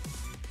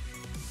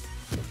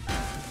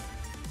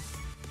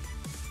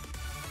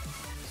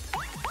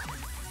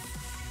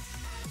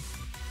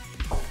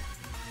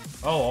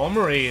 Oh,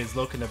 Omori is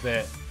looking a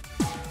bit...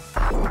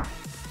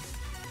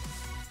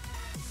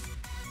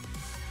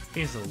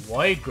 He's a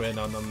wide grin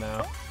on them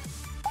now.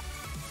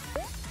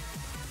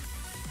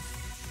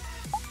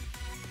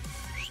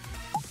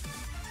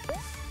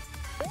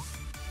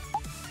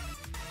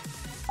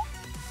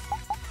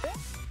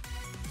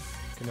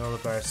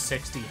 Granola bar,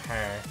 60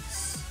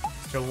 hearts.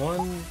 Is there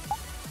one?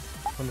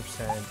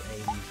 100%,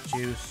 80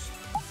 juice.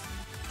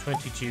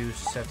 20 juice,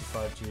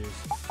 75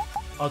 juice.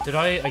 Oh, did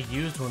I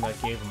used one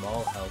that gave them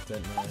all health,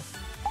 didn't I?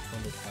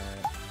 100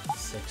 heart,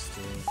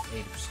 60,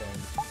 80%.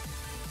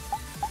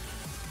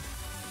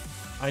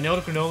 I know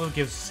the granola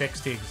gives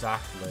 60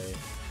 exactly.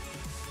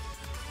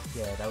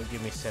 Yeah, that would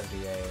give me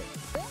 78.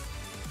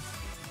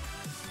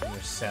 And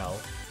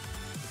yourself.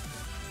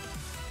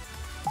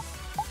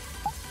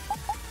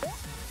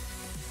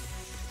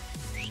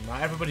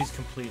 Not everybody's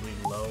completely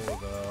low,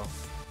 though.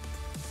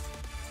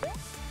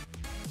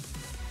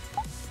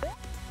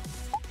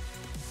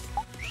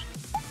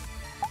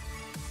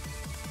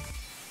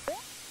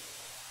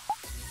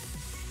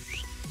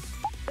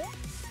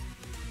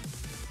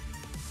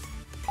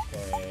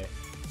 Okay.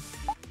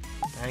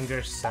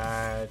 Anger,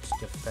 sad,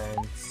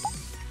 defense.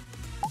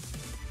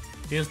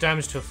 Deals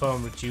damage to a foe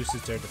and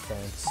reduces their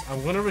defense.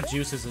 I'm gonna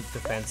reduce his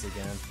defense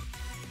again.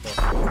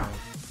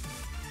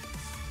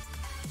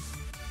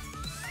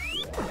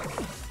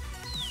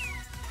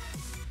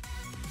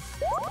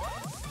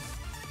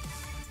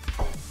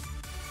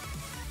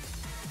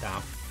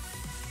 Damn.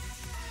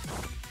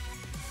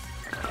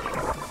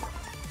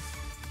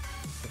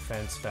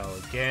 Defense fell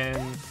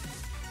again.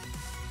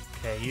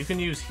 Okay, you can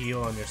use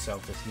heal on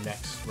yourself this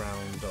next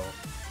round though.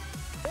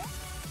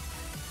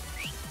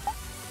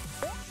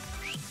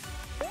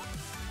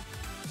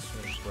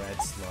 Sort of bread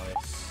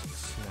slice,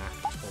 snack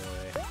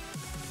toy.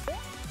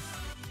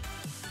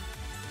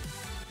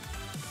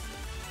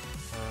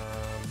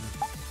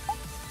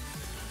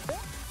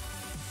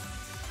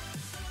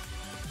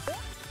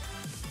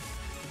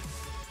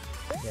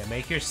 Yeah,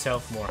 make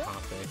yourself more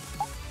happy.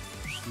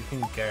 You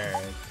can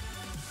guard.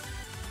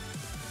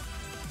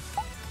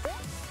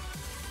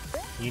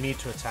 You need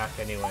to attack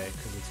anyway,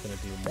 because it's going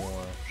to do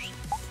more.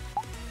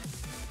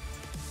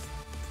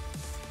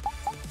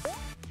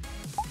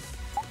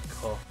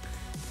 Cook.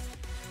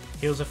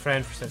 Heals a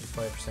friend for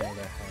 75% of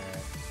their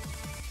heart.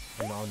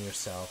 And on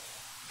yourself.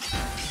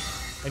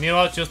 And you know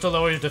what? Just to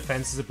lower your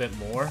defenses a bit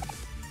more.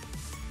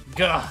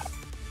 Gah!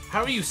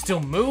 How are you still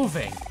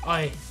moving?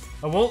 I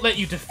won't let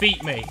you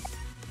defeat me.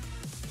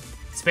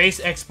 Space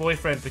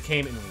ex-boyfriend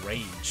became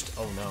enraged.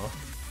 Oh no.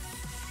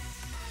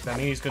 Does that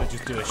mean he's going to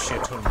just do a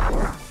shit ton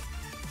more?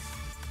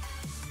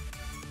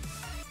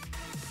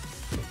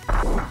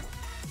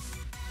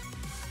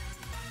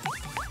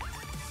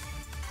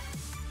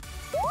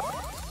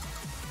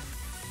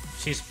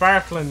 She's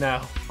sparkling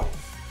now.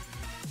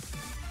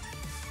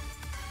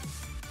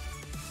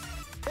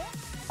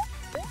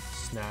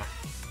 Snack.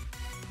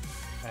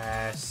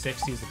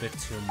 60 is a bit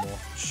too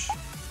much.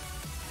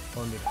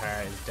 100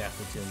 heart is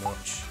definitely too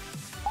much.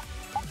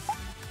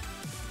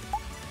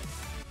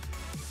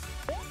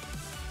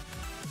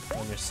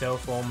 On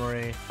yourself,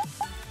 Omori.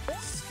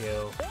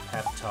 Skill.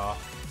 Pep talk.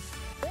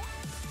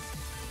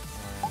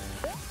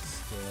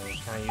 Skill.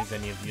 Can't use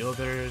any of the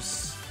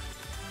others.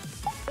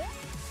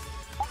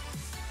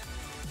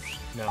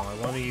 No, I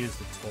want to use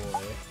the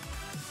toy.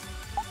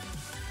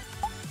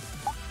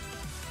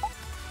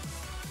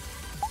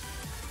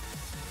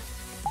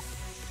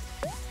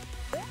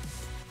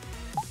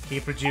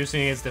 Keep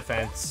reducing his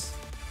defense.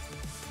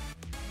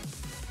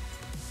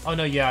 Oh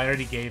no, yeah, I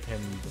already gave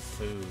him the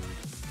food.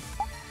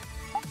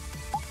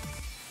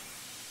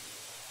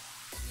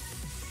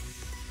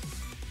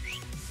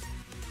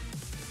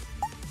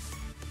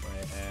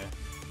 Wait,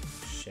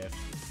 shift.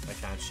 I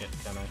can't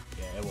shift, can I?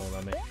 Yeah, it won't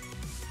let me.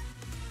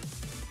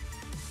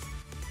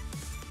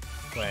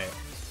 Wait.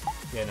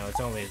 Yeah, no, it's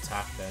only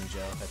attack then, Joe,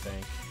 I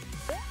think.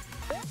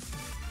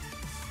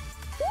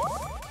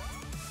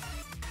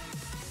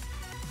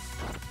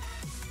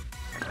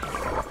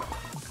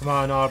 Come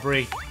on,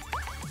 Aubrey.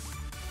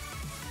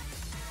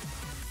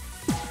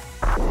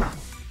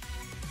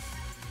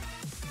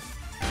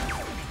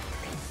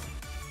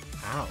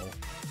 Ow.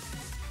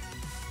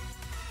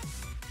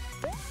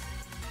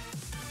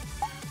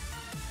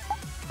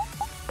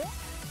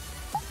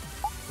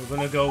 We're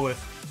gonna go with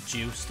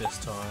juice this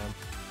time.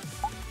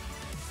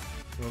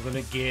 We're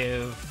gonna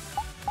give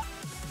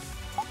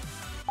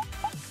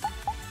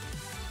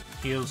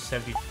heals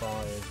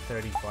 75,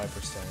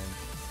 35%.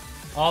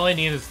 All I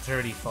need is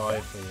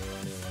 35 for you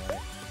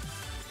anyway.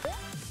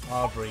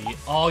 Aubrey.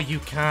 Oh, you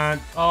can't.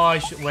 Oh, I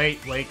should.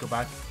 Wait, go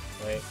back.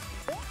 Wait.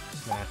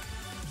 Snap.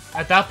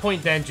 At that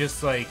point, then,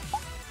 just like.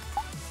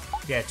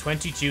 Yeah,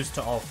 20 juice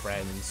to all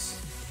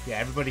friends. Yeah,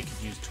 everybody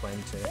could use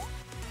 20.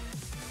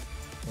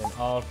 And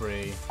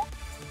Aubrey.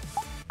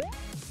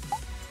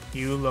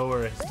 You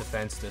lower his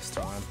defense this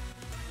time.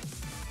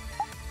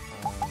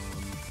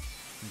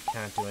 You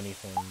can't do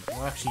anything.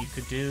 Well, actually, you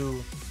could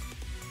do.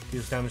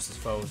 Deals damage to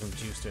foes and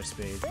reduce their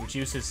speed.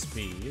 Reduce his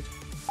speed.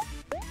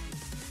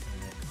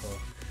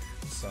 Cook,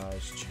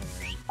 massage,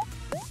 charm.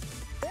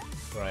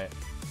 Right.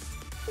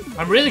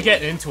 I'm really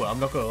getting into it, I'm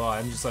not gonna lie.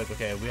 I'm just like,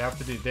 okay, we have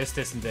to do this,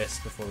 this, and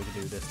this before we can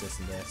do this, this,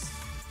 and this.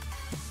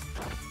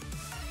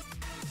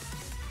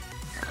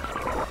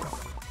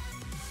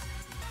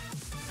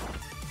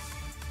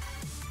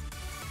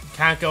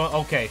 Can't go.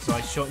 Okay, so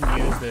I shouldn't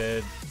use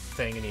the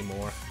thing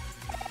anymore.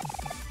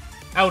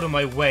 Out of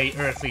my way,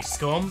 earthly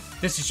scum.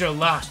 This is your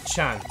last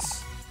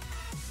chance.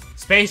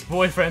 Space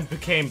boyfriend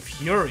became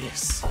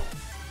furious.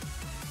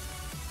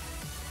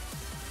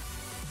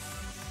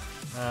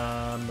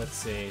 Let's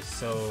see.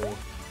 So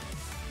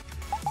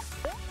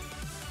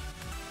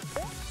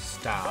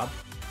stab.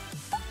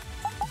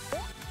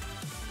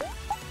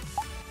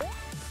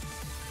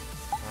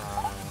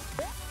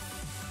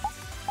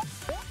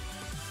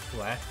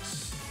 Flex.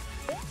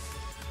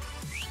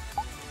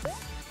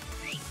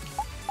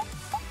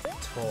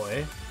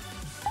 Toy.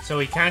 So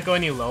he can't go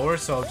any lower,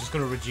 so I'm just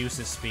gonna reduce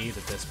his speed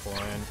at this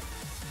point.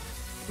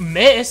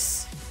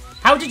 Miss?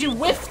 How did you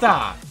whiff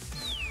that?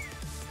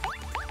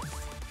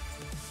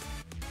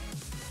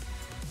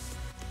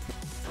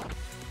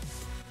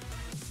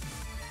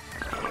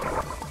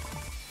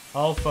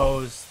 All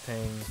foes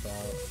things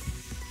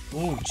out.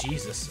 Ooh,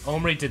 Jesus.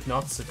 Omori did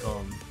not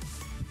succumb.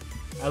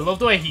 I love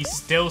the way he's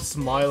still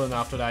smiling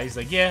after that. He's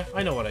like, yeah,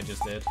 I know what I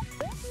just did.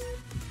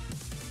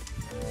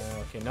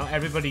 Okay, not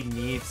everybody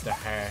needs the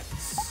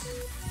hearts.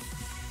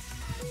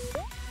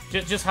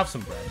 Just have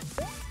some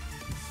bread.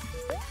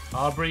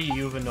 Aubrey,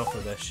 you have enough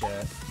of this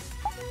shit.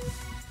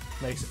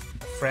 Makes a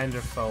friend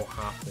or foe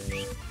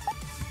happy.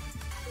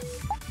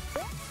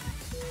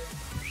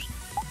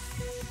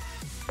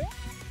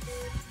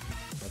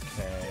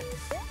 Okay.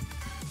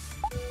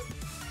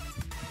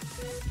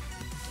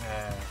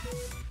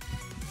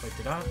 Wait,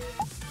 did I?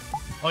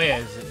 Oh yeah,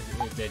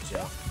 it did,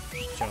 Joe.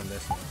 Showing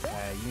this one.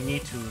 You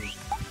need to...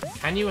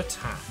 Can you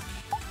attack?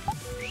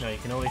 No, you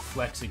can only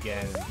flex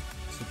again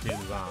to do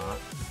that.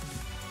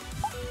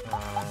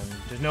 And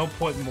there's no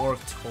point more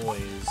of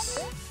toys.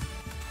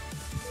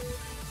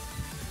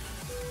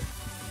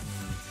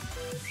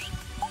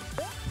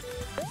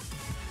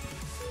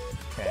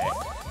 Okay.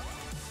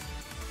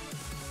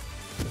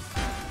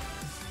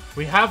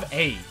 We have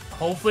 8.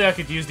 Hopefully I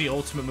could use the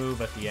ultimate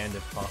move at the end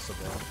if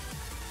possible.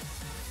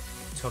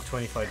 Took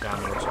 25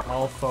 damage.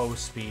 All foe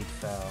speed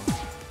fell.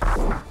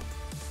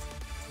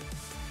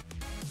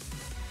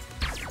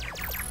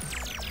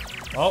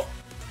 Oh!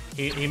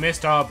 He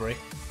missed Aubrey.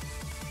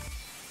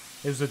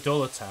 It was a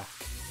dull attack.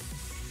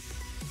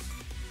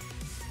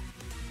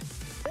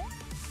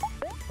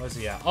 Where's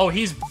he at? Oh,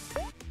 he's...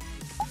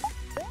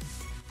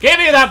 Give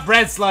me that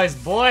bread slice,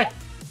 boy!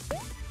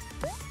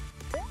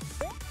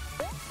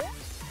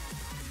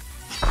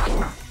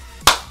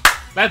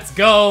 Let's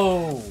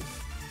go!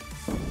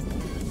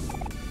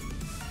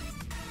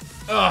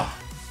 Ugh!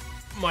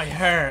 My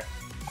hair.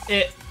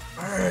 It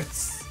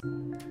hurts.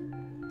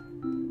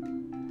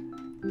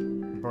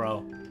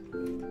 Bro.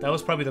 That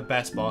was probably the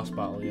best boss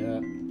battle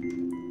yet.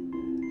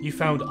 You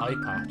found eye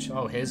patch.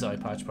 Oh, his eye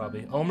patch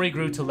probably. Omori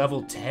grew to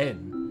level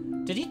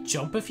 10. Did he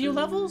jump a few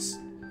levels?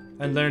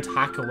 And learned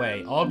hack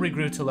away. Aubrey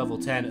grew to level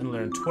 10 and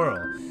learned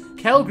twirl.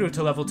 Kel grew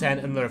to level 10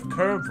 and learned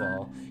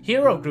curveball.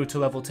 Hero grew to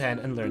level 10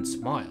 and learned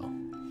smile.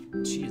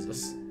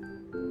 Jesus.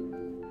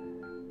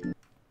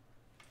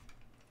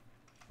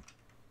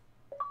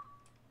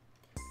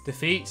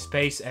 Defeat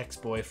Space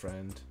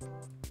Ex-Boyfriend.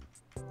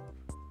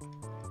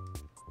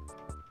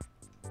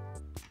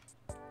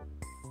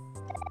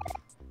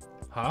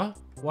 Huh?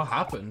 What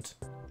happened?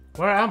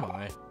 Where am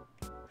I?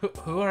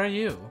 Who are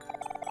you?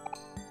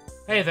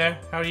 Hey there,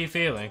 how are you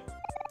feeling?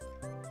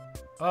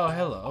 Oh,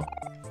 hello.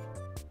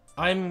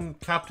 I'm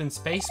Captain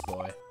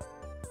Spaceboy.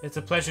 It's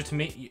a pleasure to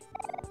meet you.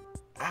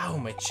 Ow,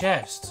 my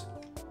chest.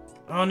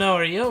 Oh no,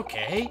 are you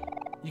okay?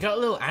 You got a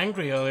little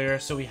angry earlier,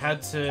 so we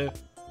had to...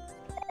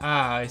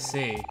 Ah, I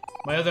see.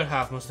 My other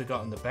half must have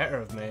gotten the better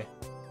of me.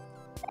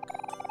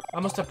 I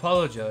must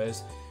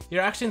apologize.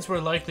 Your actions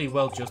were likely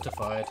well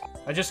justified.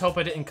 I just hope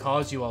I didn't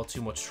cause you all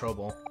too much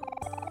trouble.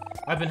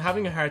 I've been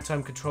having a hard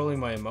time controlling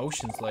my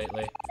emotions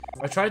lately.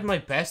 I tried my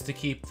best to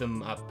keep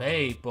them at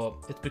bay, but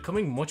it's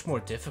becoming much more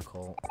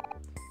difficult.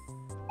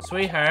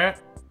 Sweetheart.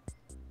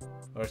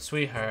 Or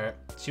sweetheart.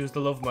 She was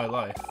the love of my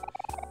life.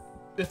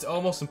 It's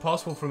almost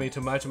impossible for me to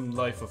imagine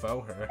life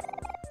without her.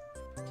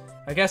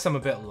 I guess I'm a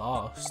bit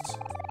lost.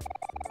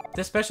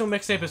 This special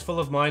mixtape is full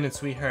of mine and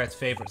Sweetheart's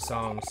favorite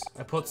songs.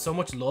 I put so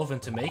much love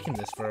into making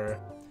this for her.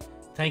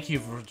 Thank you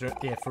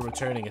for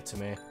returning it to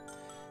me.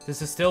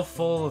 This is still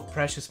full of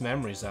precious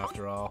memories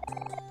after all.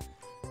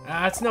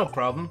 It's no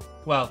problem.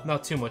 Well,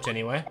 not too much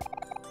anyway.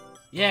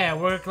 Yeah,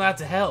 we're glad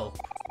to help.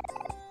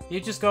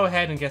 You just go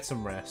ahead and get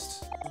some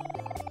rest.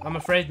 I'm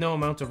afraid no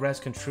amount of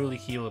rest can truly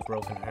heal a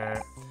broken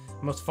heart.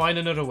 I must find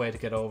another way to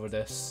get over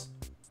this.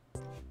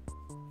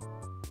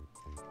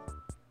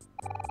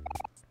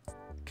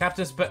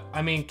 Captain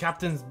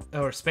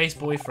Space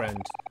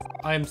Boyfriend.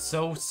 I am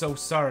so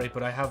sorry,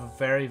 but I have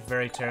very,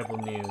 very terrible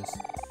news.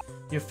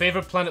 Your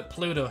favorite planet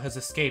Pluto has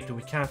escaped and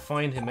we can't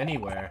find him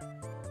anywhere.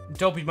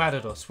 Don't be mad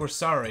at us, we're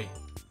sorry.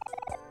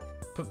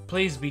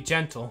 Please be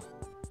gentle.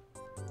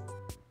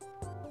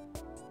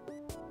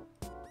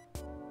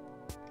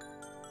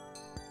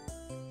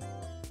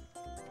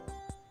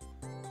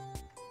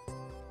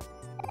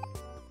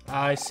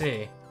 I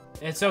see.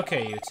 It's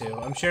okay, you two.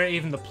 I'm sure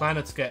even the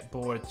planets get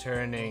bored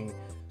turning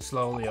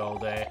slowly all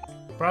day.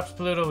 Perhaps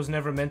Pluto was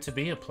never meant to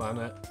be a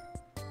planet.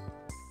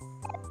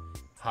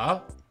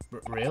 Huh?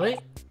 Really?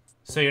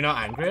 So you're not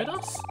angry at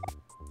us?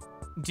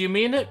 Do you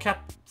mean it,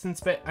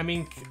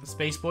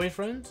 Space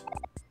Boyfriend?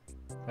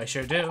 I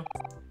sure do.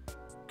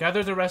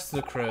 Gather the rest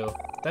of the crew.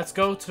 Let's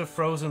go to the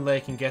frozen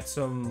lake and get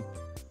some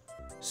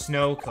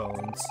snow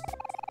cones.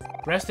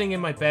 Resting in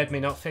my bed may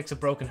not fix a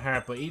broken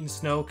heart, but eating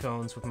snow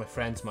cones with my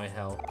friends might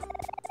help.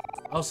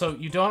 Also,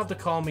 you don't have to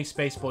call me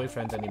Space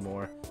Boyfriend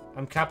anymore.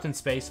 I'm Captain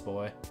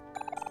Spaceboy.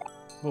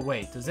 Well,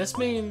 wait, does this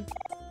mean...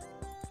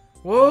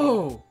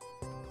 Whoa!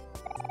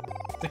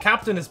 The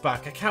captain is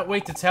back. I can't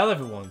wait to tell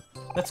everyone.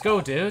 Let's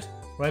go, dude.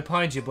 Right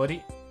behind you,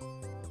 buddy.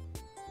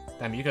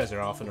 Damn, you guys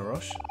are off in a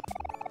rush.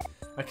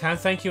 I can't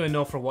thank you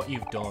enough for what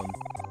you've done.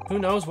 Who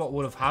knows what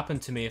would have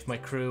happened to me if my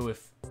crew,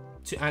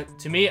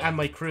 to me and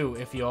my crew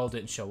if you all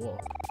didn't show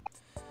up.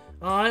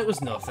 Oh, it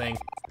was nothing.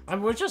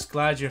 We're just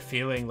glad you're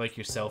feeling like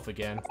yourself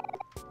again.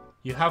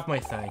 You have my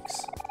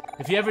thanks.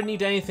 If you ever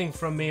need anything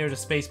from me or the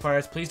Space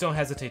Pirates, please don't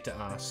hesitate to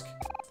ask.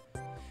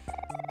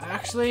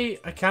 Actually,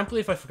 I can't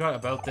believe I forgot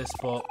about this,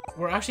 but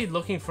we're actually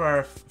looking for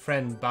our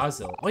friend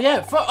Basil. Oh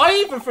yeah,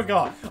 I even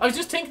forgot. I was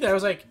just thinking there. I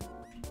was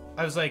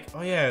like,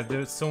 oh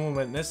yeah, someone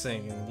went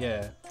missing, and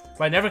yeah.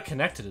 But I never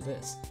connected to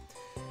this.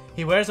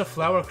 He wears a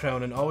flower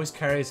crown and always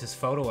carries his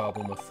photo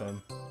album with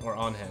him, or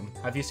on him.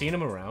 Have you seen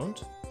him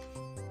around?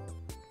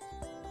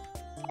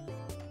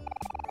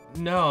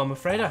 No, I'm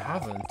afraid I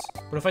haven't.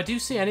 But if I do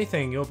see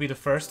anything, you'll be the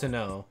first to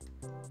know.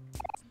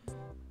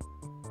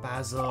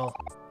 Basil,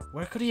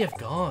 where could he have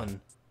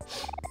gone?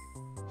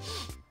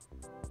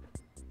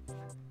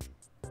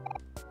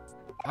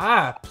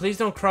 Ah, please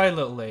don't cry,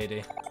 little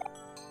lady.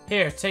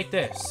 Here, take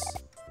this.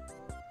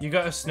 You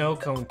got a snow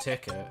cone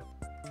ticket.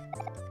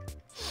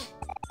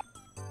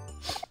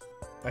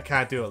 I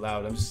can't do it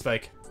loud, I'm just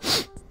like...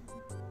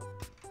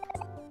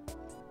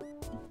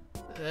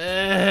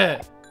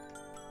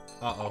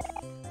 Uh-oh.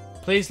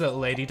 Please, little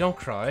lady, don't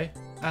cry.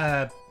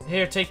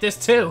 Here, take this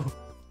too.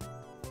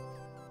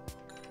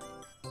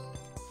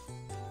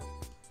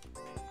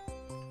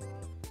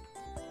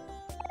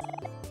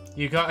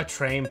 You got a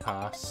train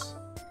pass.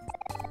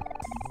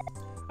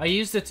 I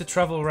used it to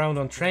travel around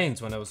on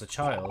trains when I was a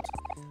child,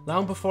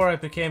 long before I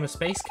became a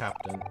space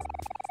captain.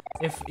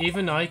 If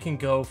even I can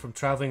go from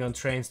traveling on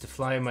trains to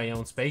flying my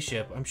own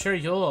spaceship, I'm sure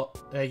you'll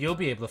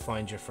be able to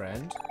find your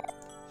friend.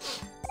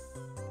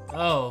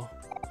 Oh,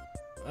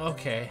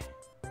 okay.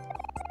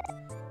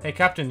 Hey,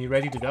 Captain, you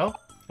ready to go?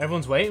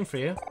 Everyone's waiting for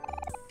you.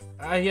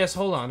 Yes,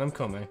 hold on, I'm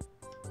coming.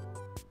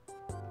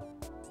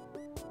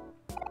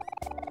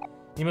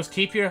 You must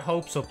keep your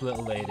hopes up,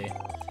 little lady.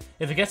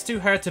 If it gets too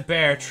hard to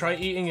bear, try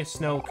eating a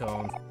snow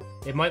cone.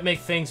 It might make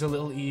things a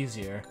little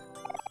easier.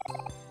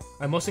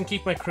 I mustn't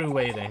keep my crew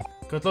waiting.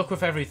 Good luck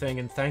with everything,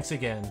 and thanks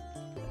again.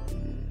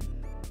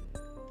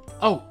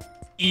 Oh,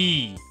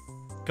 E.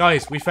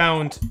 Guys, we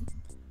found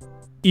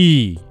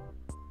E.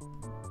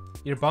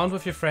 Your bond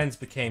with your friends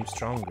became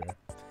stronger.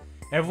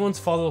 Everyone's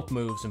follow-up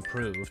moves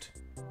improved.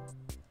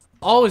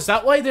 Oh, is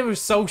that why they were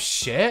so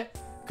shit?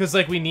 Because,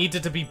 like, we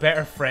needed to be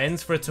better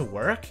friends for it to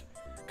work.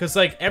 Because,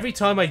 like, every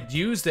time I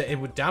used it, it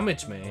would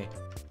damage me.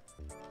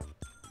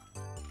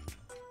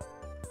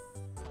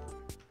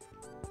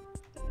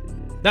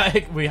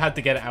 That, we had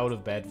to get it out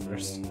of bed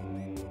first.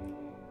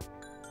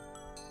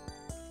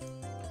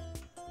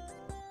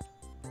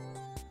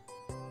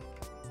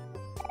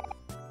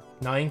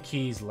 Nine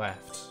keys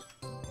left.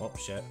 Oh,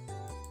 shit.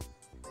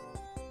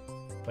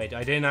 Wait,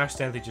 I didn't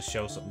accidentally just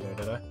show something there,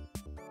 did I?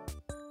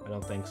 I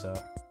don't think so.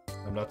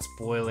 I'm not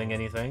spoiling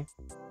anything.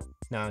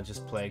 No,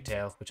 just Plague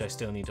Tale, which I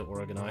still need to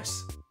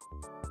organize.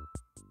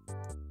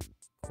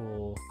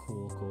 Cool,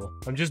 cool, cool.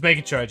 I'm just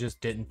making sure I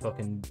just didn't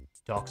fucking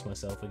dox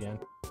myself again.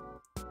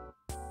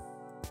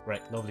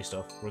 Right, lovely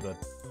stuff. We're good.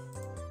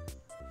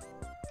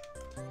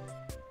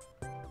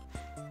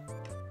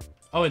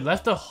 Oh, it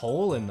left a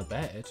hole in the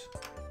bed.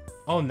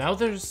 Oh, now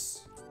there's...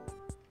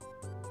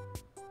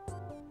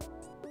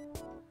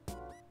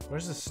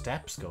 Where's the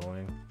steps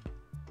going?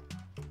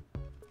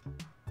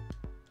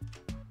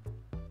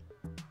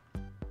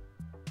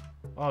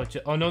 Oh,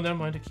 oh no, never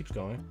mind. It keeps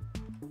going.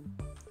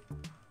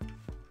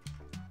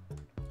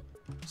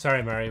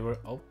 Sorry, Mary. We're...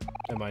 Oh,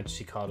 never mind.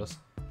 She caught us.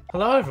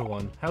 Hello,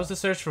 everyone. How's the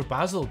search for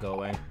Basil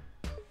going?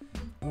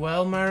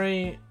 Well,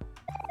 Mary,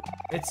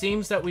 it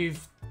seems that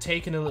we've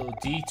taken a little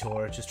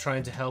detour just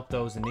trying to help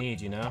those in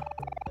need, you know?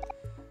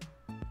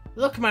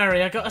 Look,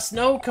 Mary, I got a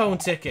snow cone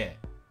ticket.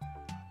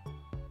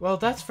 Well,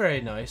 that's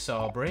very nice,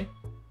 Aubrey.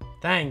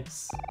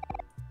 Thanks.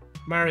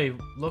 Mary,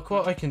 look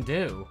what I can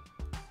do.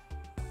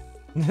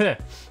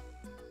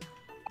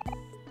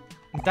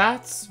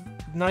 That's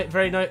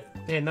very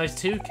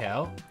nice too,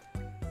 Kel.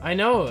 I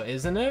know,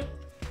 isn't it?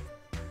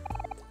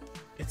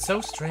 It's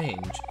so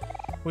strange.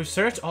 We've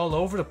searched all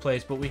over the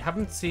place, but we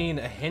haven't seen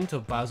a hint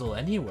of Basil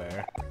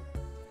anywhere.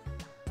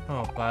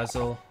 Oh,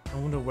 Basil. I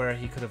wonder where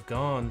he could have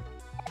gone.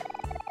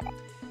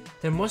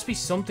 There must be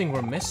something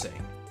we're missing.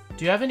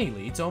 Do you have any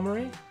leads,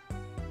 Omori?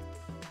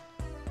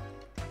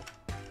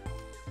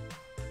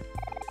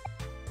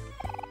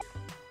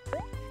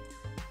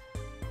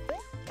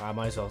 I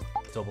might as well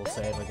double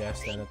save, I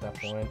guess, then at that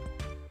point.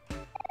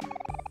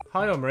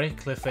 Hi, Omori.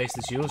 Cliff-faced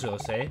as usual,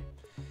 say.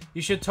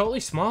 You should totally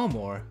smile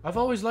more. I've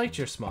always liked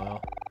your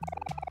smile.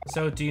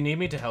 So, do you need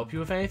me to help you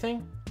with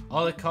anything?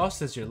 All it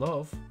costs is your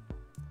love.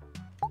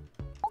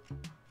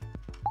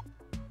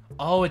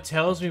 Oh, it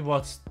tells me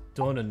what's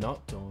done and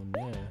not done,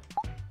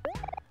 yeah.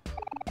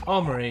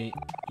 Omori,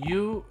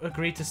 you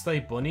agreed to slay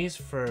bunnies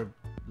for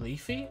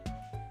Leafy?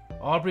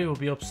 Aubrey will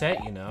be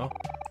upset, you know.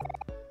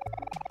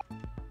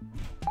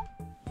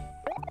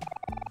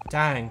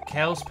 Dang,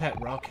 Kel's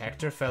pet rock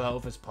Hector fell out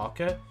of his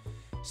pocket.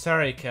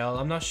 Sorry, Kel,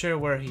 I'm not sure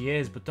where he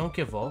is, but don't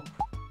give up.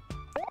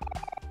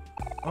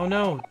 Oh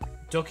no,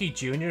 Ducky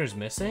Jr. is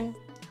missing?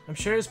 I'm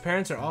sure his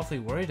parents are awfully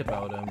worried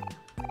about him.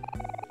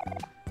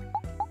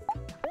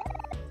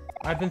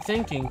 I've been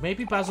thinking,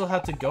 maybe Basil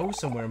had to go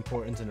somewhere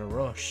important in a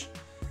rush.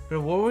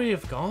 But where would he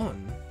have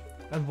gone?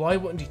 And why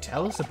wouldn't he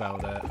tell us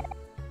about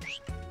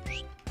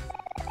it?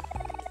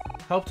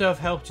 Hope to have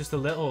helped just a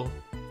little.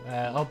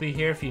 I'll be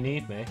here if you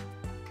need me.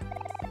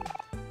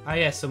 Ah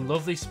yes, some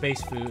lovely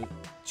space food,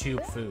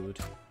 tube food.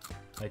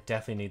 I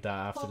definitely need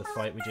that after the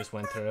fight we just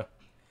went through.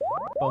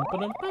 Bum,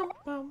 ba-dum, bum,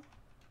 bum.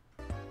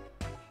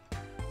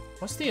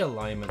 What's the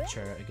alignment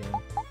chart again?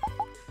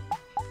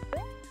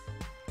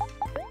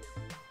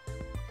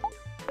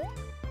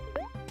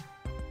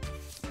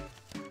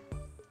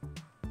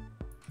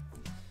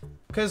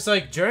 Because,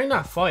 like, during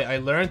that fight, I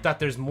learned that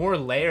there's more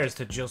layers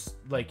to just,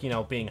 like, you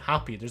know, being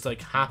happy. There's,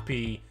 like,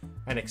 happy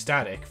and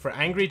ecstatic. For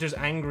angry, there's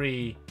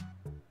angry...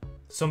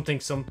 something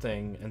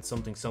something and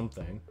something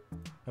something.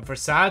 And for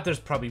sad, there's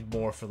probably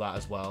more for that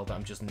as well that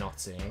I'm just not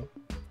seeing.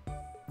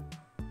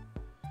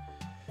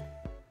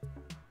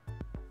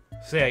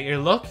 So yeah, your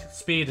luck,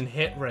 speed, and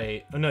hit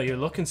rate... Oh no, your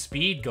luck and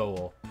speed go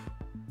up.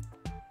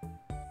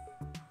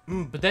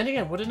 But then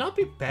again, would it not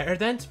be better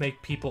then to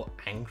make people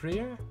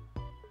angrier?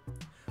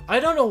 I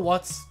don't know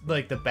what's,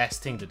 like, the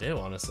best thing to do,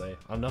 honestly.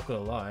 I'm not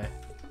gonna lie.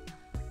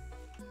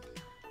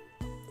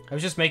 I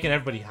was just making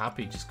everybody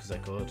happy just because I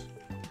could.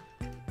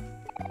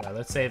 Yeah,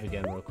 let's save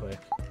again real quick.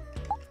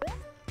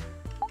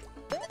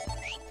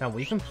 Damn,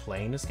 we've been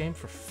playing this game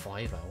for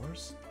 5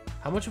 hours?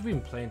 How much have we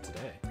been playing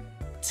today?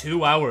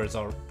 2 hours,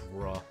 or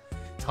bruh.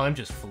 Time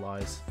just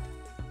flies.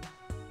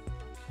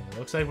 Okay,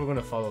 looks like we're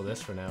gonna follow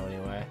this for now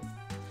anyway.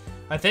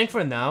 I think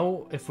for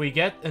now, if we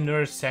get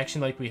another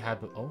section like we had...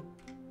 Oh.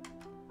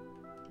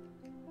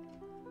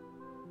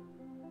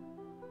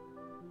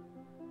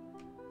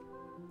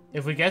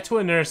 If we get to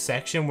another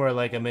section where,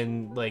 like, I'm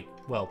in, like,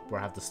 well,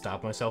 where I have to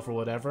stab myself or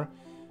whatever,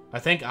 I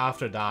think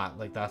after that,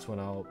 like, that's when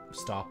I'll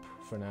stop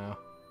for now.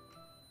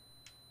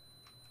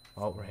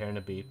 Oh, we're hearing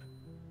a beep.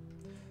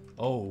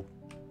 Oh,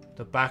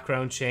 the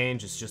background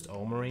change is just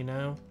Omori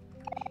now.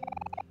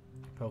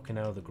 Poking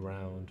out of the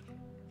ground.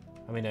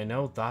 I mean, I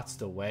know that's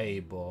the way,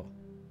 but...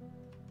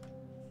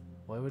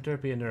 why would there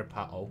be another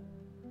path? Oh.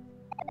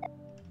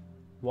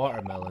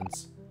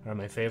 Watermelons are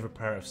my favorite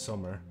part of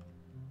summer.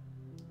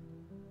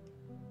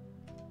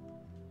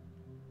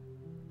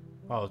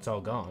 Oh, it's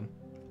all gone.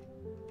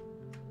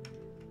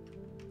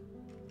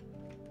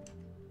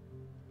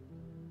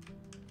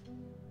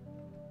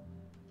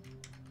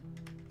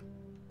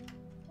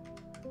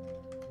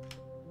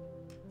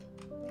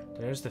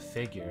 There's the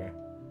figure.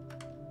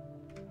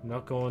 I'm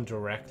not going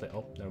directly.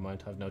 Oh, never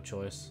mind. I have no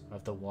choice. I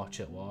have to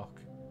watch it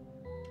walk.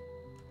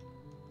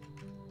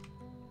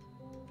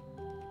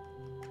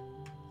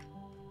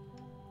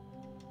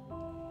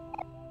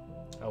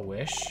 A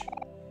wish?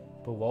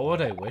 But what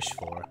would I wish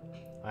for?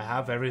 I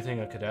have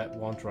everything I could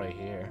want right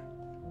here.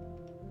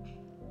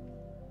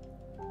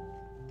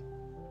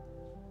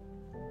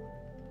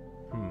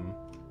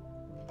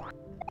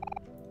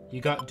 You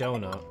got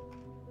donut.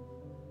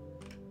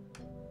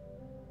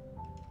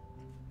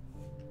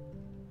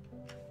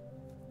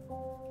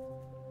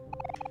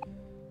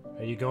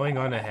 Are you going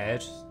on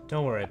ahead?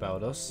 Don't worry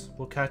about us.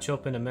 We'll catch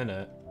up in a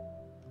minute.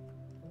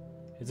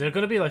 Is there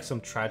gonna be like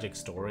some tragic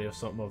story or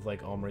something of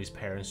like Omori's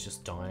parents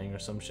just dying or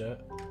some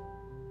shit?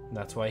 And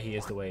that's why he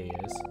is the way he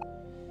is.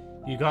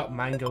 You got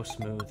mango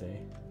smoothie.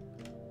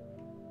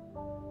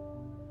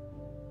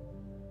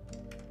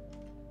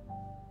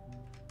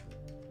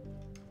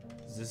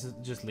 Does this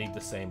just lead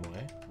the same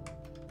way?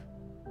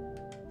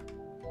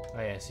 Oh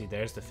yeah, see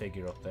there's the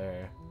figure up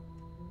there.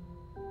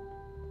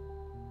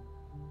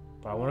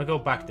 But I want to go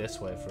back this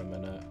way for a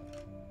minute.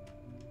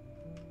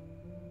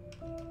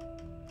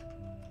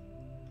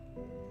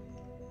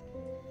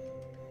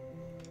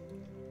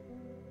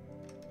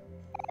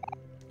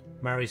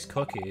 Mary's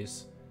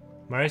cookies.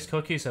 Mary's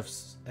cookies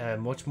have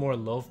much more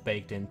love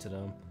baked into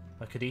them.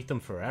 I could eat them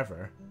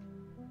forever.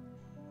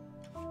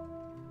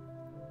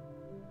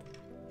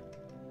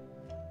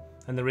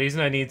 And the reason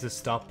I need to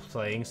stop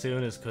playing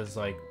soon is because,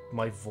 like,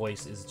 my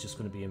voice is just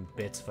going to be in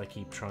bits if I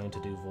keep trying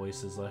to do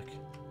voices,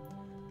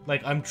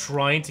 Like, I'm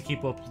trying to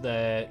keep up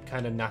the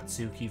kind of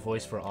Natsuki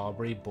voice for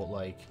Aubrey, but,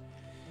 like...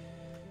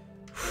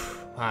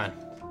 man,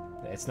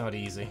 it's not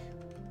easy.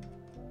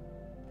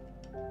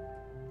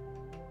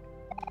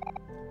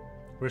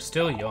 We're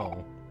still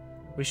young.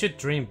 We should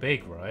dream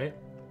big, right?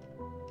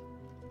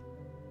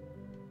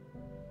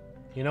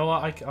 You know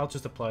what? I'll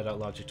just apply that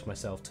logic to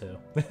myself, too.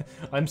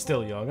 I'm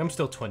still young. I'm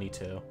still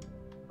 22.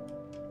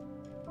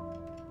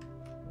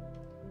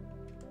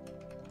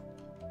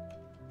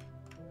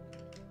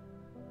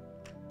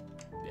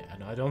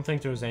 I don't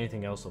think there was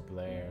anything else up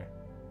there.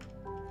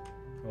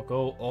 I'll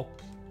go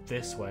up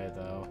this way,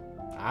 though.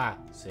 Ah,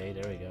 see,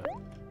 there we go.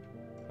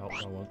 Oh,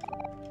 no one.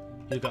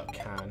 You got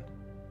can.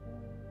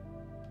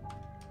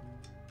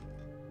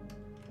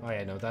 Oh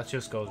yeah, no, that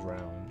just goes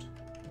round.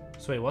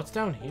 So wait, what's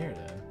down here,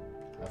 then?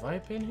 Have I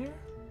been here?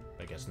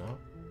 I guess not.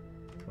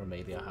 Or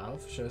maybe I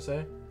have, should I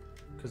say?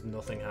 Because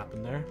nothing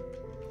happened there.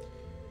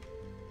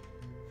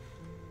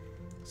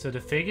 So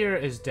the figure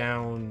is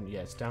down...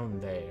 yeah, it's down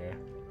there.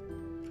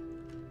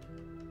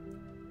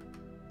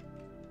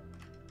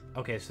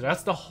 Okay, so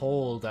that's the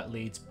hole that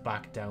leads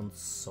back down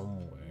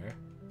somewhere.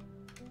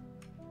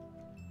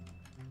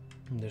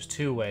 And there's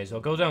two ways.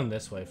 I'll go down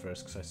this way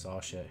first because I saw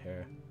shit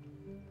here.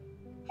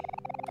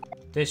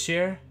 This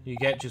year, you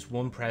get just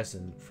one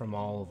present from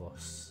all of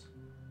us.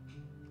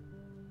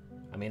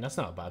 I mean, that's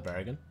not a bad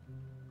bargain.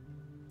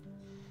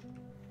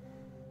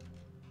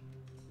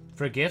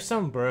 For gifts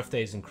on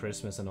birthdays and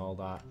Christmas and all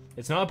that,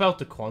 it's not about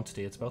the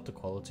quantity, it's about the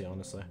quality,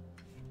 honestly.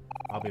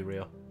 I'll be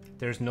real.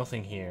 There's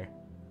nothing here.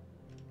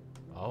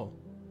 Oh,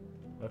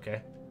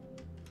 okay.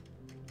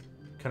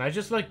 Can I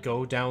just, like,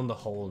 go down the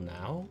hole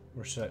now?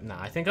 Or should I?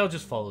 Nah, I think I'll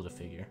just follow the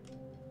figure.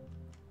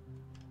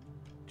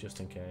 Just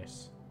in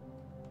case.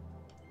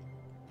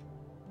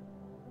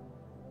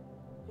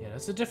 Yeah,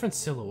 that's a different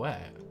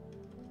silhouette.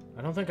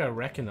 I don't think I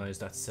recognize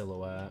that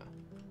silhouette.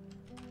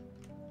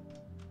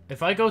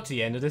 If I go to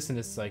the end of this and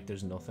it's like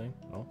there's nothing.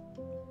 Oh.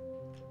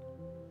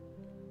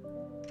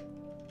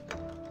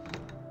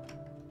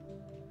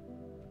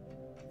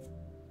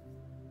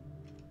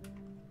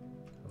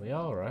 Are we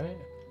alright?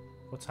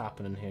 What's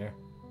happening here?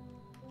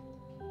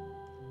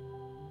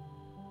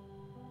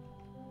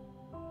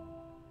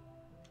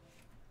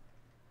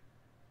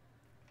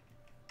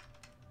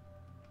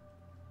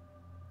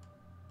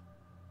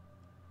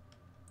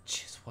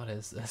 Jeez, what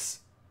is this?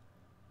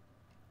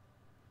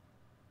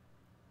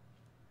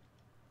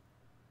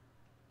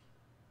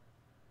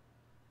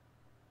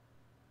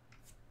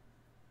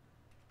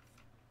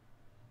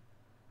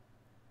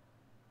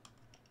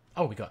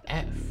 Oh, we got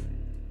F.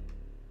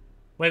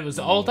 Wait, was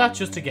all that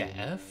just to get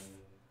F?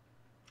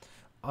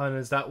 And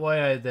is that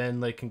why I then,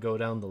 like, can go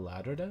down the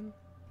ladder then?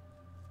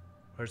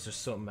 Or is there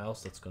something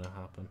else that's gonna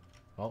happen?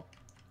 Oh,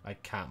 I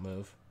can't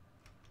move.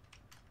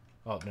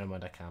 Oh, never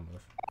mind, I can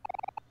move.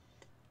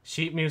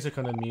 Sheet music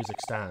on a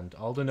music stand.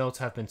 All the notes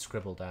have been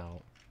scribbled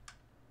out.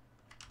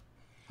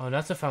 Oh, and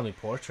that's a family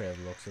portrait of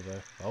the looks of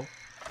it. Oh.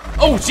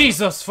 Oh,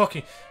 Jesus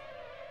fucking...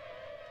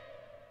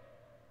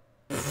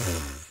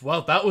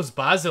 Well, that was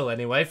Basil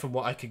anyway, from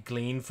what I could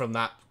glean from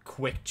that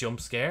quick jump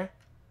scare.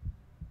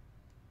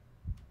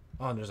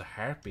 Oh, and there's a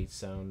heartbeat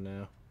sound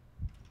now.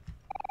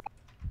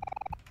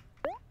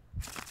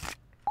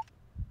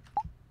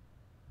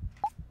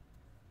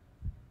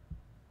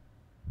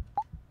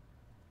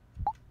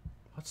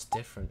 What's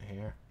different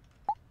here?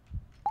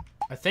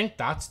 I think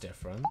that's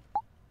different.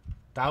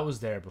 That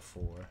was there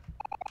before.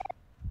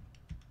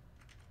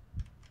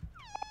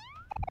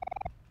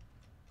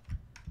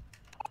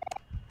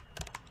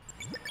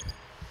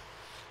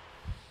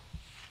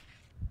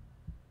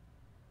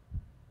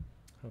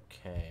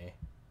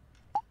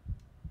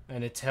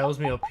 And it tells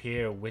me up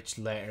here which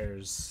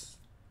letters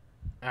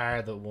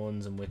are the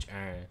ones and which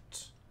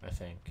aren't, I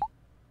think.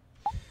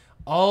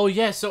 Oh,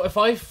 yeah, so if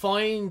I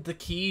find the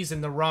keys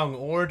in the wrong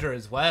order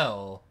as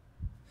well...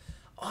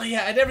 Oh,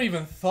 yeah, I never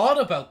even thought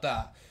about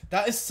that.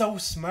 That is so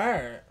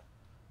smart.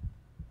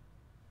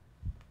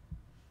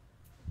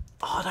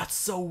 Oh, that's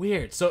so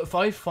weird. So if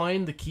I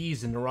find the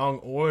keys in the wrong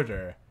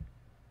order,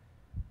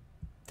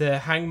 the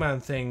hangman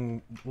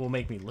thing will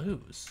make me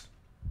lose.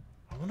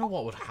 I wonder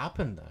what would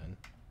happen then.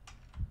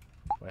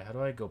 Wait, how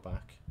do I go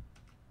back?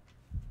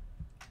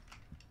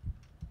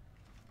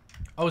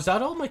 Oh, is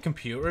that all my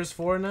computer is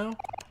for now?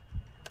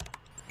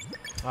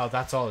 Oh,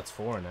 that's all it's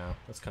for now.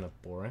 That's kind of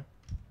boring.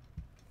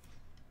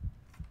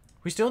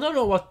 We still don't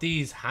know what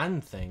these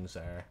hand things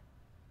are.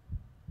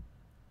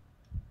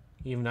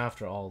 Even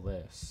after all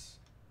this.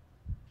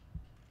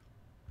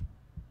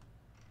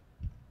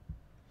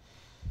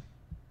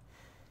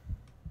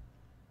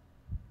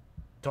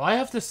 Do I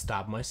have to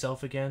stab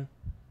myself again?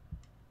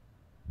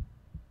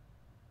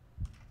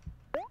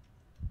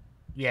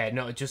 Yeah,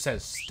 no, it just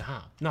says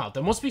stab. No,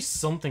 there must be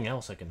something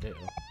else I can do.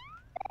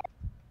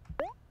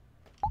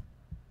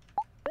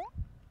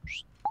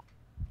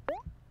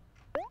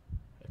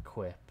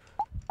 Equip.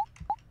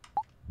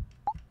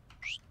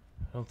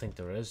 I don't think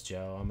there is,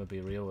 Joe. I'm gonna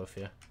be real with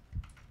you.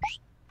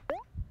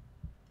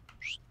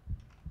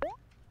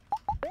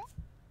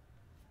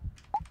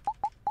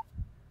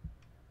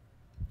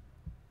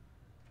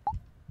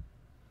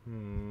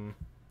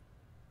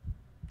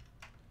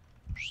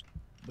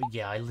 But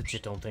yeah, I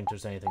legit don't think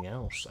there's anything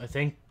else. I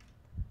think...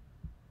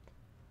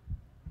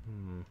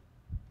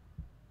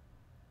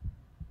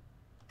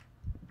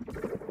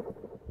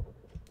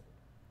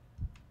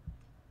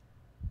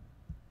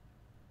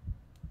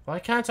 Why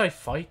can't I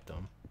fight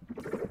them?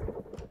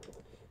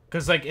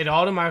 Because, like, it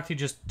automatically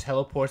just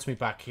teleports me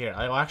back here.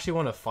 I actually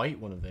want to fight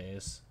one of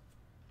these.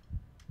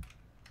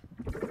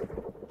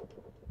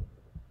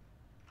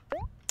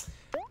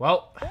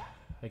 Well,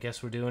 I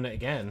guess we're doing it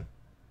again.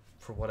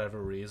 For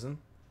whatever reason.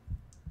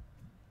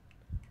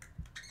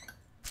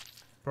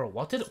 Bro,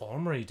 what did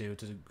Omori do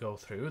to go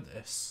through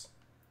this?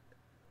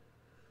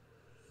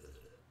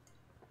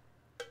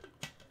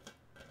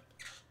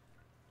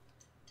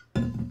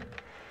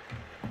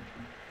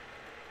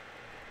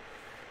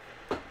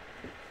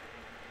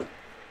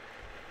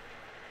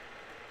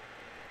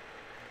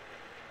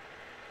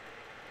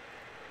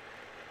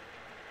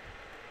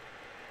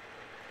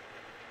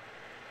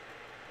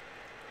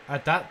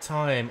 At that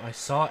time, I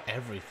saw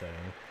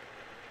everything.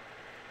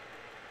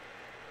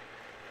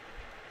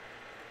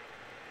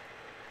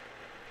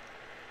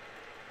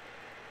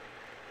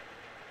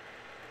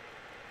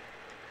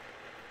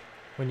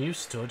 When you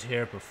stood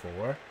here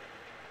before,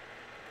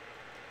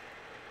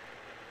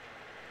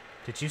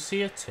 did you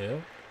see it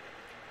too?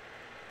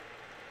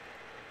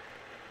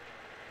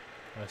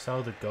 I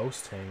saw the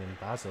ghost thing in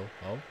Basil.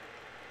 Oh.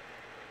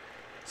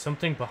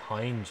 Something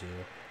behind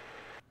you.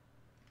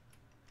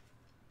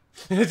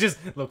 It just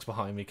looks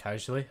behind me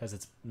casually as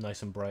it's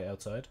nice and bright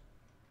outside.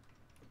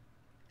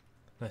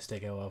 Nice to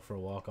go out for a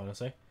walk,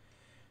 honestly.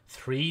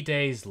 3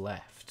 days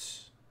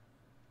left.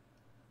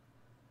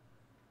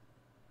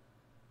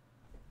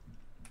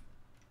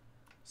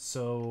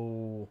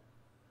 So...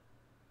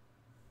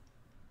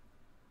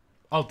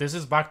 Oh, this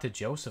is back to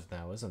Joseph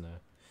now, isn't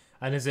it?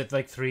 And is it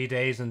like 3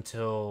 days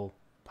until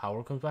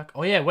power comes back?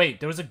 Oh yeah, wait,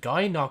 there was a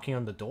guy knocking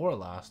on the door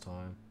last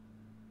time.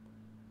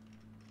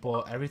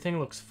 But everything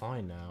looks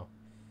fine now.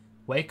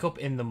 Wake up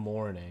in the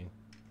morning.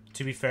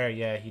 To be fair,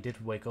 yeah, he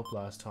did wake up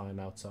last time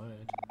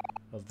outside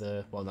of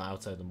the... Well, not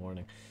outside the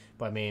morning,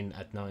 but I mean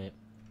at night.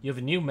 You have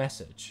a new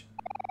message.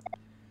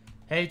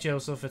 Hey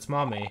Joseph, it's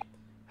Mommy.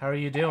 How are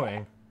you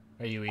doing?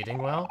 Are you eating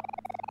well?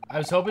 I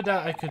was hoping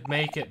that I could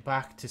make it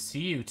back to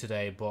see you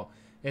today, but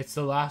it's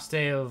the last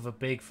day of a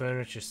big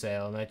furniture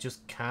sale and I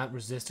just can't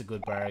resist a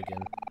good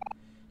bargain.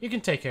 You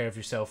can take care of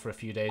yourself for a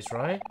few days,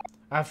 right?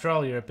 After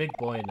all, you're a big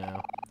boy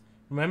now.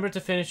 Remember to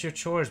finish your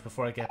chores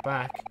before I get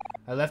back.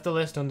 I left the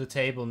list on the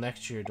table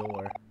next to your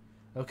door.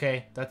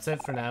 Okay, that's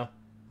it for now.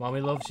 Mommy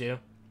loves you.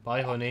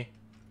 Bye, honey.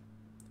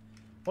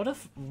 What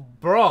if...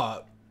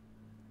 Bruh.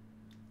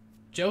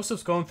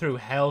 Joseph's going through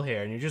hell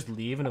here and you're just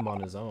leaving him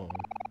on his own.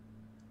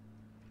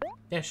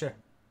 Yeah, sure.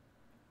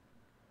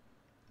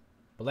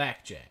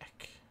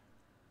 Blackjack.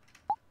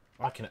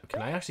 Oh, can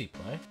I actually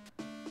play?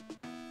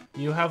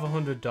 You have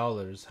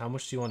 $100. How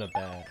much do you want to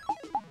bet?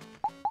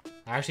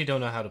 I actually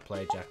don't know how to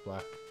play Jack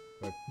Black.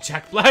 Or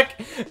Jack Black?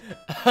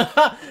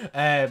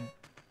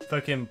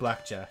 Fucking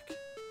blackjack.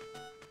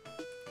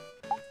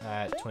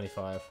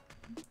 25.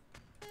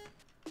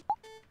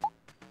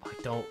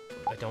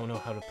 I don't know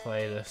how to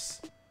play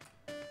this.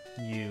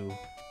 You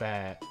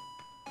bet.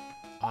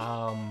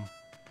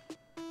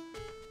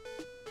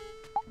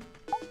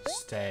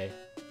 Stay.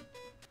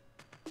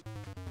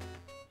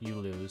 You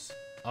lose.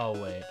 Oh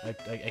wait,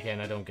 again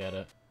I don't get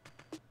it.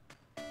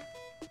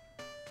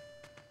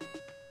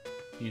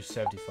 Use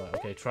 75.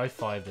 Okay, try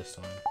 5 this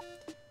time.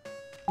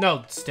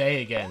 No,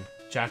 stay again.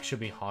 Jack should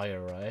be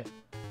higher, right?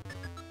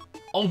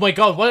 Oh my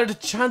god, what are the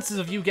chances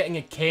of you getting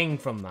a king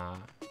from that?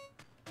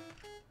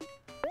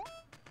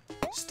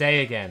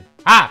 Stay again.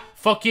 Ah!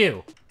 Fuck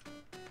you!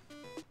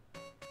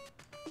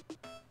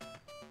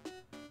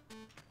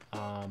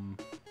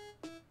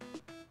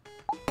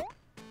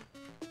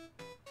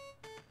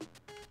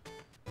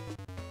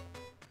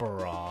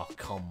 Bruh,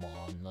 come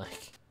on,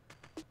 like...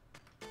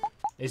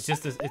 It's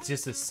just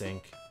a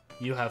sink.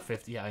 You have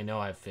 50. Yeah, I know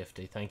I have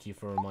 50. Thank you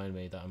for reminding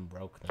me that I'm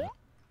broke now.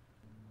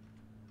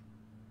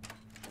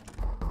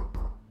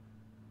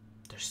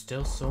 There's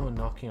still someone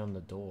knocking on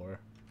the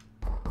door.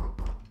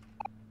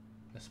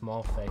 A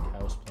small fake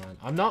house plant.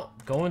 I'm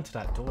not going to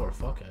that door.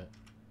 Fuck it.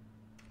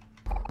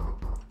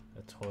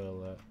 A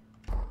toilet.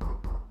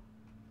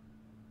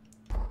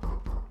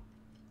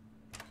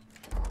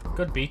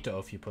 Good beat though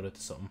if you put it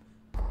to something.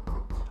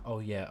 Oh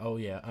yeah, oh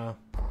yeah,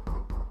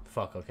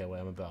 fuck, okay, wait,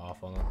 I'm a bit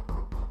off on it.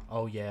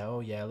 Oh yeah,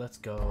 let's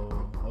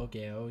go. Oh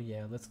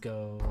yeah, let's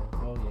go.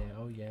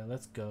 Oh yeah,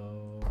 let's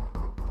go.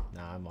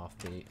 Nah, I'm off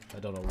beat. I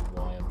don't know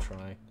why I'm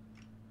trying.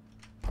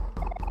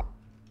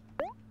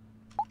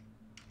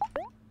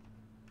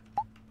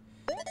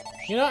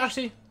 You know,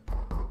 actually,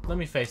 let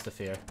me face the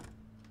fear.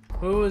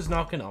 Who is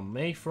knocking on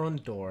my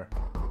front door?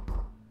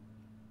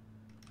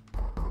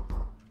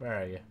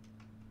 Where are you?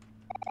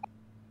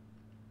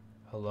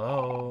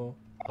 Hello?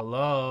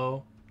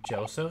 Hello?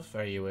 Joseph,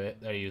 are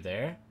you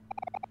there?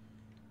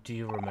 Do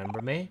you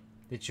remember me?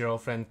 It's your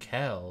old friend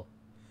Kel.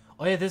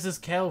 Oh yeah, this is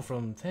Kel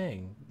from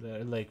Thing.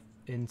 They're like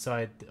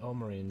inside the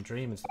Omori and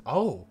Dream and stuff.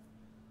 Oh!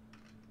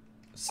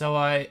 So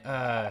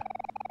I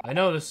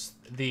noticed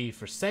the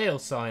for sale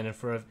sign in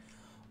front of...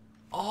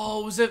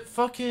 Oh, was it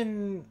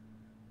fucking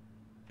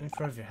in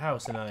front of your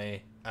house? And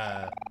I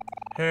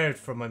heard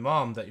from my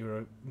mom that you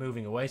were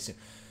moving away soon.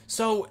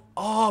 So,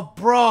 oh,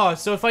 bruh.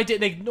 So if I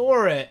didn't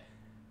ignore it,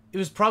 it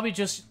was probably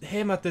just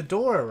him at the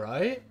door,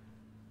 right?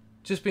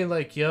 Just being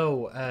like,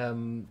 yo,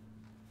 trying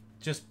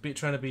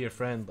to be your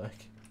friend,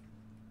 like.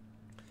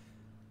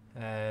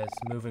 It's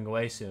moving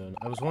away soon.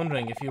 I was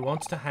wondering if he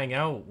wants to hang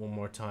out one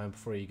more time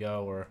before you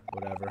go or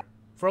whatever.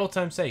 For old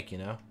time's sake, you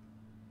know?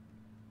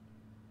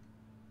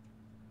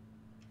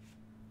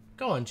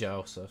 Go on,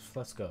 Joseph.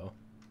 Let's go.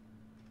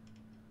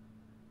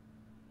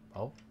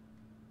 Oh.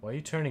 Why are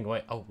you turning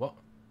away? Oh, what?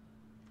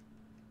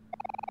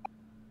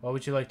 What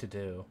would you like to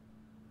do?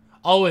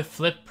 Oh, it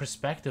flipped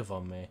perspective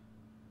on me.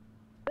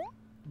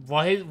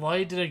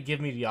 Why did it give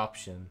me the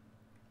option?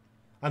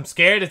 I'm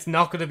scared it's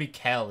not going to be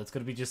Kel. It's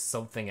going to be just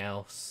something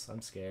else.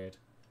 I'm scared.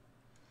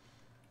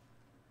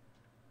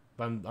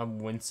 I'm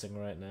wincing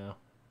right now.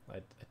 I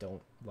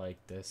don't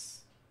like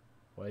this.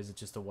 Why is it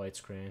just a white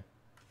screen?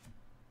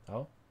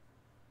 Oh?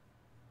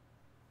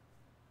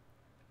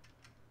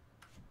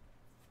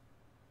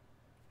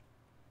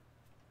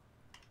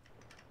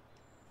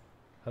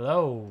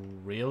 Hello,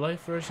 real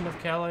life version of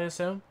Cal, I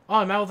assume? Oh,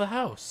 I'm out of the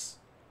house.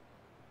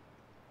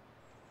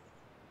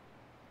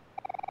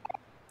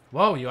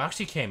 Whoa, you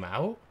actually came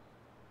out?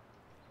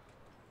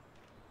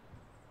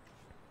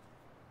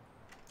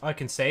 I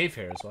can save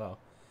here as well.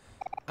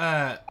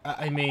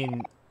 I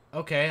mean,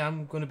 okay,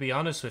 I'm gonna be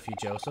honest with you,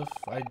 Joseph.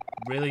 I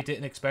really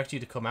didn't expect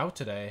you to come out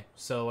today,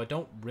 so I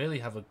don't really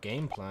have a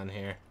game plan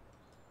here.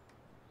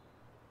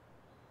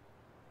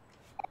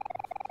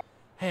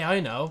 Hey, I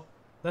know.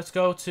 Let's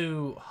go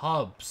to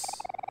Hobbs.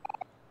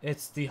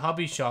 It's the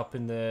hobby shop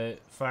in the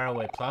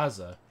faraway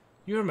plaza.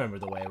 You remember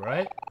the way,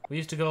 right? We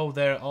used to go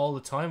there all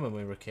the time when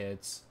we were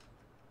kids.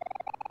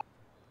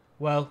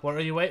 Well, what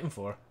are you waiting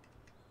for?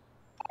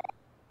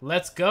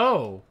 Let's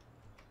go!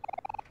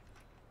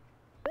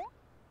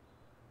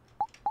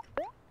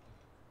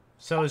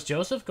 So is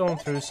Joseph going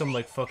through some,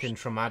 like, fucking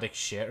traumatic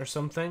shit or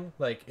something?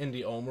 Like, in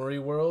the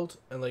Omori world?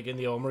 And, like, in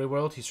the Omori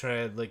world, he's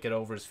trying to, like, get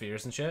over his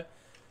fears and shit?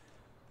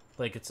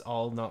 Like, it's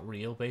all not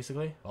real,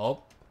 basically.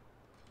 Oh.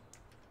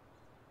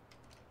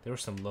 There were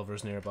some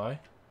lovers nearby.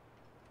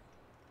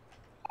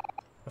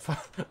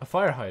 A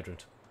fire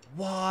hydrant.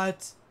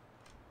 What?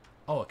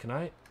 Oh, can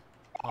I?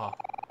 Ah.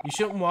 You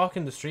shouldn't walk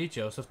in the street,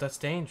 Joseph. That's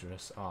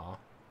dangerous. Ah.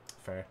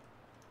 Fair.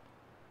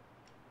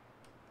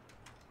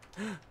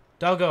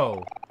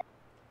 Doggo.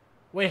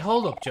 Wait,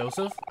 hold up,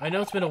 Joseph. I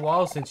know it's been a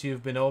while since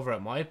you've been over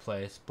at my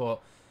place,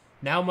 but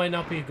now might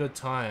not be a good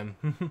time.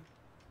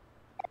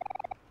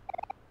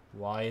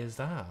 Why is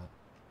that?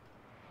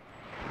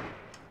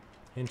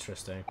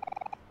 Interesting.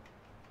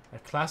 A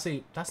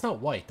classy... That's not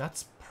white.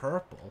 That's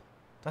purple.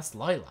 That's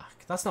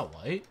lilac. That's not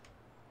white.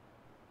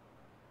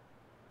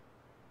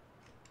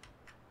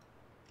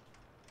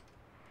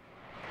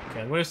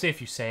 Okay, I'm going to see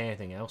if you say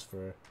anything else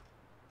for...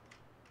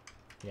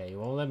 Yeah, you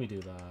won't let me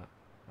do that.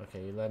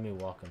 Okay, you let me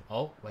walk in.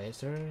 Oh, wait, is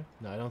there...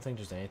 No, I don't think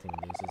there's anything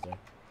in these, is there?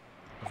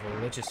 There's a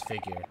religious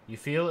figure. You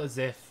feel as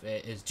if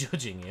it is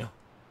judging you.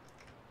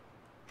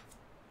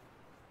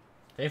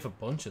 They have a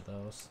bunch of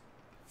those.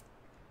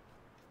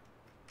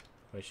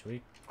 Wait, should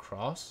we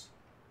cross?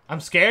 I'm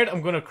scared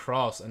I'm gonna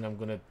cross and I'm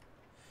gonna...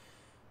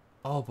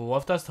 Oh, but what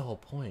if that's the whole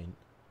point?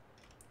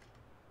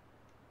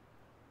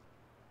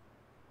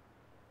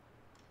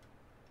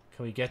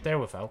 Can we get there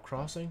without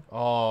crossing?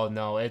 Oh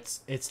no,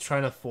 it's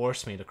trying to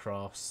force me to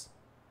cross.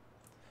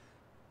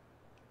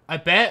 I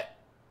bet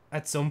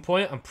at some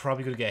point I'm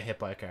probably gonna get hit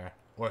by a car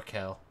or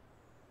kill.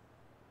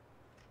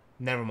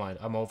 Never mind,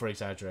 I'm over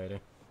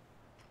exaggerating.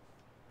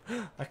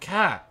 A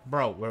cat,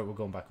 bro. We're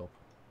going back up.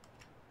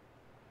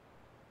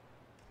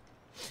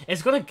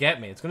 It's gonna get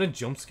me. It's gonna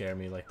jump scare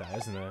me like that,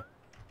 isn't it?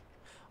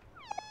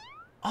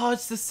 Oh,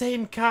 it's the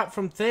same cat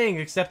from Thing,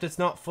 except it's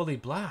not fully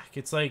black.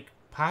 It's like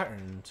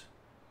patterned.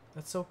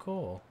 That's so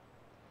cool.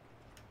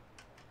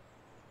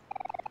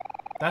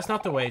 That's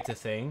not the way to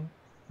Thing.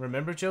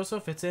 Remember,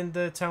 Joseph? It's in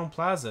the town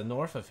plaza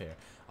north of here.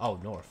 Oh,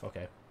 north.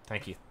 Okay.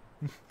 Thank you.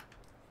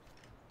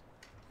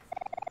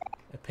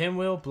 A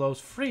pinwheel blows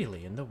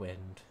freely in the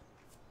wind.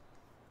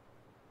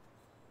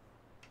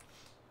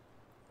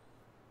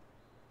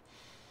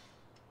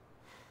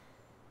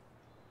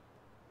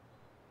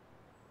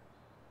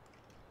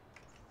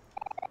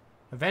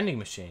 A vending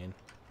machine.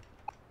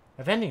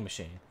 A vending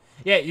machine.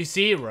 Yeah, you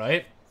see,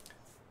 right?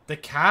 The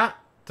cat,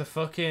 the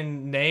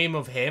fucking name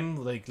of him,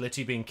 like,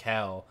 literally being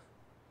Kel.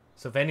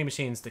 So vending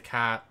machine's the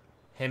cat,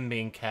 him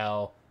being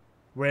Kel.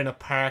 We're in a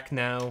park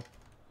now.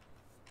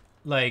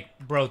 Like,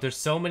 bro, there's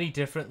so many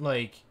different,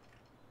 like...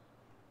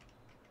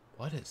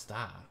 What is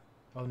that?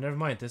 Oh, never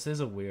mind. This is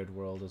a weird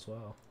world as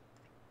well.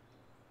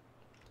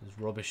 There's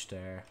rubbish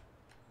there.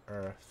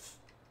 Earth.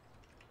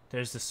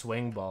 There's the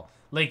swing ball.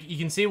 Like, you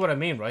can see what I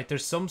mean, right?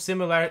 There's some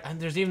similarity. And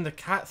there's even the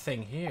cat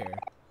thing here.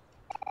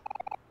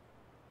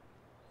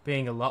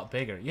 Being a lot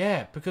bigger.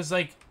 Yeah, because,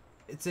 like,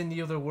 it's in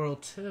the other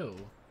world, too.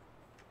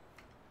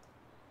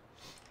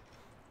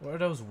 What are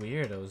those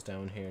weirdos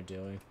down here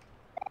doing?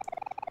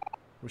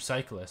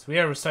 Recyclists. We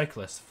are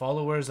recyclists.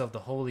 Followers of the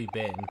holy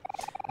bin.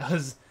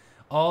 As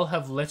all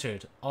have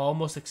littered. All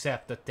must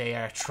accept that they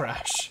are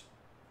trash.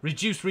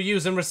 Reduce,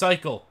 reuse, and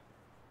recycle.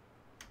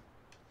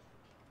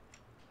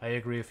 I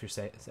agree with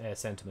your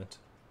sentiment.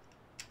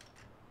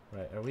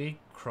 Right, are we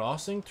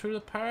crossing through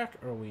the park,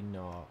 or are we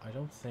not? I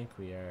don't think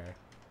we are.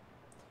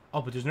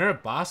 Oh, but there's another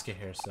basket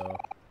here, so...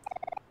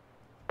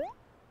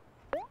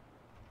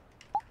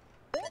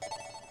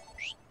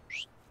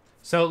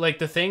 So, like,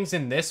 the things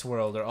in this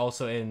world are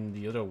also in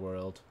the other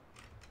world.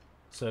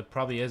 So it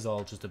probably is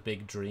all just a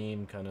big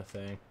dream kind of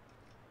thing.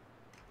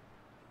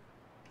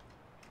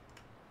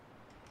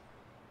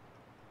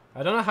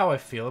 I don't know how I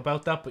feel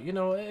about that, but, you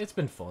know, it's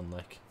been fun,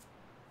 like...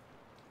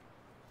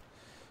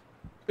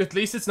 At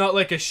least it's not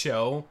like a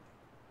show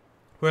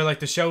where, like,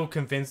 the show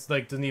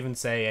doesn't even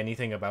say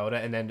anything about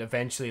it, and then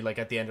eventually, like,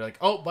 at the end, they're like,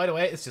 oh, by the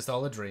way, it's just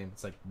all a dream.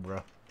 It's like,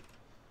 bruh.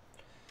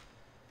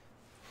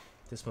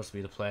 This must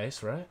be the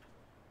place, right?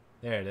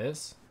 There it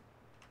is.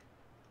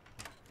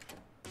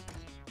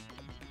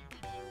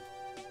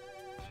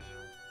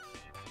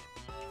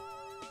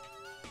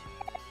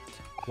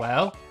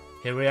 Well,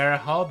 here we are at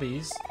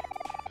Hobbies.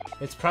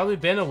 It's probably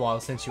been a while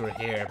since you were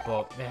here,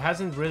 but it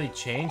hasn't really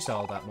changed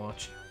all that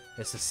much.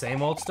 It's the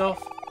same old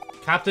stuff.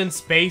 Captain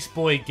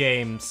Spaceboy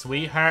games,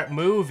 sweetheart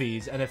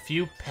movies, and a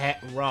few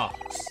pet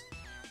rocks.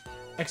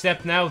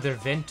 Except now they're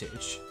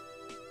vintage.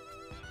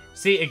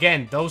 See,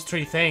 again, those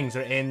three things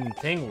are in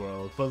Thing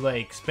World, but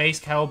like, Space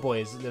Cowboy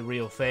is the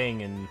real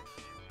thing, and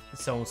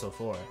so on and so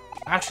forth.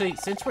 Actually,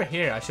 since we're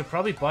here, I should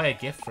probably buy a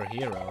gift for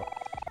Hero.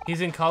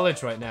 He's in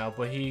college right now,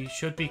 but he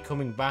should be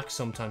coming back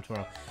sometime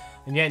tomorrow.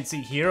 And yet,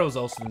 see, Hero's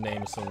also the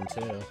name of someone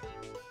too.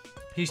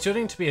 He's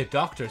studying to be a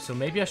doctor, so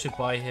maybe I should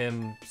buy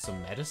him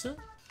some medicine?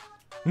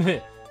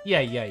 Yeah.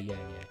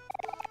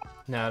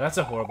 No, that's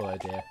a horrible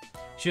idea.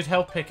 Should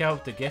help pick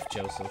out the gift,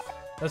 Joseph.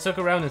 Let's look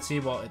around and see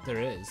what there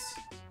is.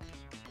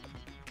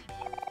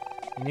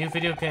 A new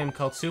video game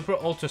called Super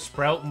Ultra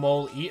Sprout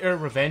Mole Eater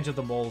Revenge of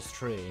the Moles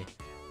 3.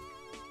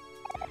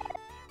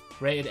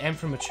 Rated M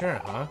for mature,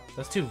 huh?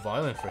 That's too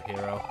violent for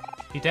Hero.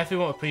 He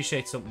definitely won't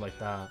appreciate something like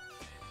that.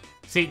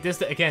 See,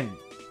 this, again,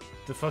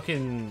 the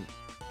fucking...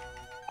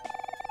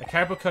 A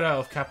cardboard cutout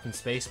of Captain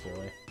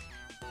Spaceboy.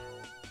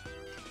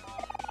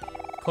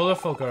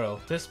 Colorful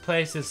girl. This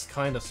place is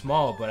kind of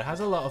small, but it has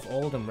a lot of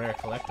old and rare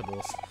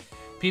collectibles.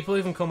 People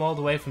even come all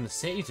the way from the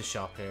city to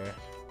shop here.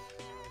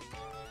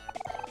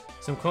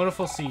 Some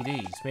colorful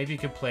CDs. Maybe you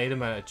could play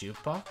them at a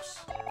jukebox?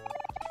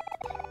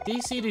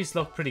 These CDs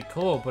look pretty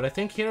cool, but I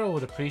think Hero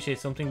would appreciate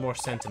something more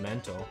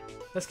sentimental.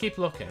 Let's keep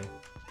looking.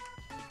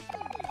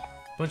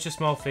 Bunch of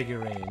small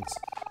figurines.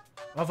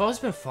 I've always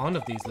been fond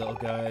of these little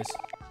guys.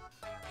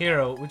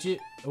 Hero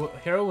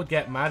would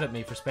get mad at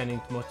me for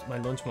spending my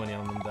lunch money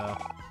on them, though.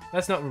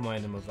 Let's not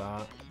remind him of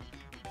that.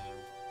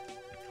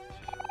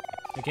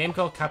 A game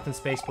called Captain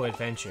Spaceboy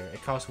Adventure.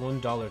 It costs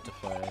 $1 to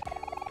play.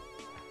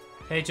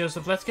 Hey,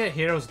 Joseph, let's get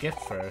Hero's gift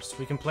first.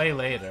 We can play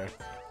later.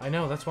 I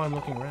know, that's why I'm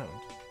looking around.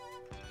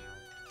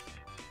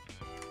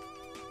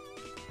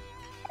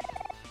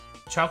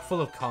 Chock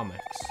full of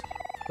comics.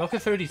 Looking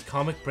through these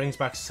comics brings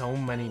back so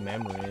many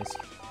memories.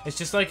 It's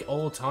just like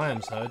old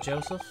times, huh,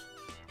 Joseph?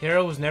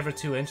 Hero was never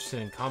too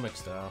interested in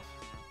comics, though.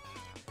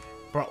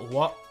 But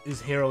what is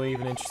Hero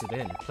even interested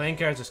in? Playing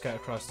cards are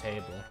scattered across the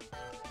table.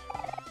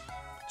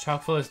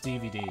 Chock full of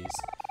DVDs.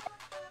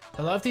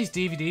 A lot of these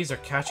DVDs are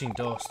catching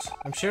dust.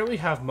 I'm sure we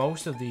have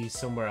most of these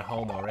somewhere at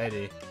home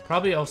already.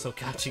 Probably also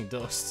catching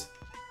dust.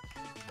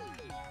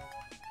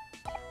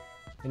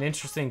 An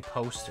interesting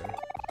poster.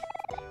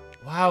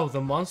 Wow,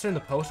 the monster in the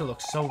poster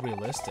looks so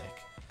realistic.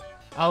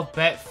 I'll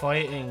bet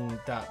fighting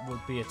that would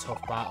be a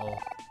tough battle.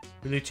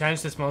 Will you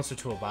challenge this monster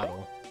to a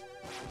battle?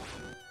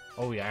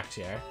 Oh, we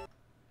actually are.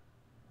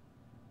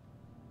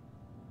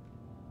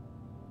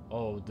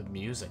 Oh, the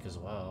music as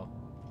well.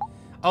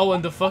 Oh,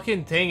 and the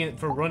fucking thing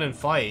for run and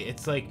fight,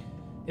 it's like,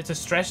 it's a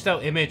stretched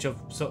out image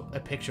of a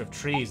picture of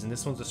trees, and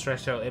this one's a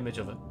stretched out image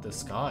of the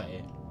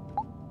sky.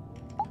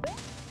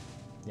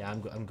 Yeah,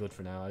 I'm good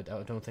for now. I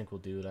don't think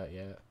we'll do that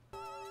yet.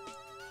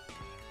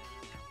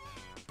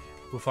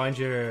 We'll find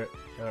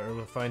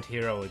we'll find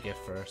Hero a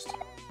gift first.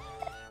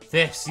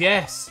 This,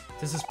 yes!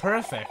 This is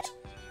perfect!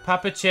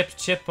 Papa Chip's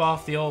Chip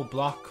Off the Old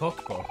Block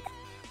cookbook.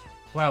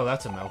 Wow,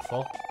 that's a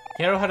mouthful.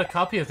 Hero had a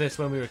copy of this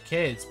when we were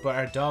kids, but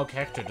our dog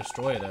Hector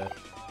destroyed it.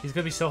 He's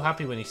gonna be so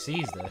happy when he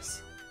sees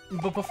this.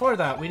 But before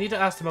that, we need to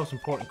ask the most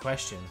important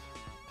question.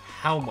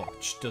 How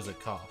much does it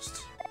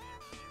cost?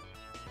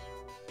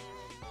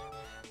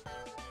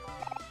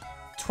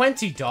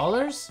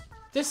 $20?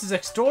 This is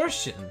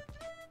extortion!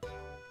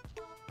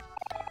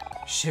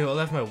 Shoot, I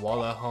left my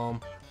wallet at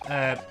home.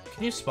 Can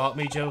you spot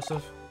me,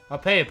 Joseph? I'll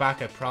pay it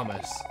back, I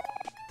promise.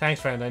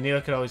 Thanks, friend. I knew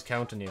I could always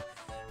count on you.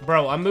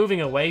 Bro, I'm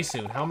moving away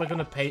soon. How am I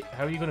gonna pay?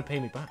 How are you gonna pay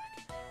me back?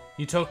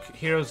 You took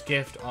Hero's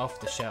gift off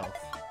the shelf.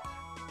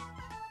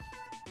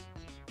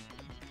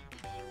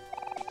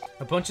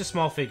 A bunch of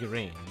small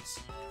figurines.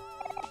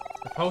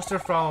 A poster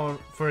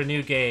for a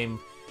new game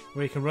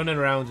where you can run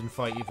around and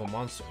fight evil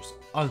monsters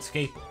on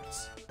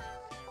skateboards.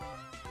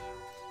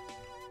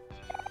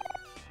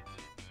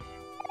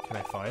 Can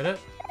I fight it?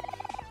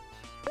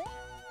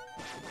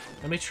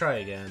 Let me try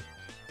again.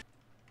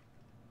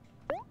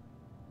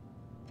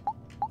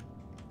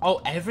 Oh,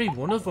 every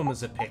one of them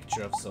is a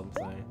picture of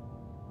something.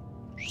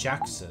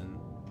 Jackson.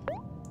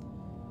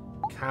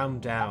 Calm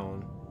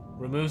down.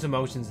 Removes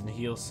emotions and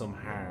heals some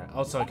heart.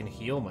 Also, I can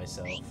heal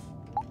myself.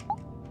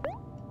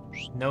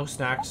 No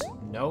snacks.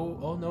 No.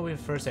 Oh, no, we have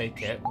first aid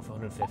kit with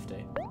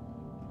 150.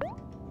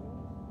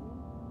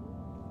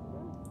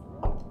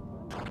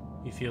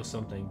 You feel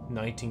something.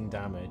 19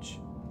 damage.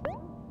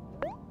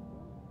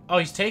 Oh,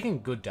 he's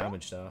taking good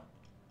damage, though.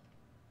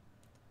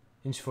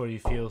 Inch 4, you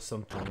feel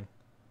something.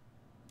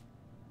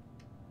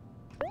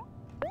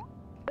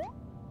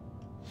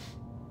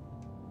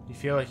 You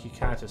feel like you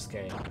can't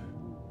escape.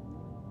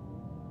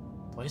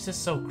 Why is this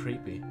so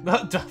creepy?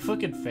 That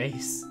fucking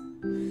face.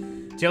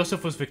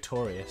 Joseph was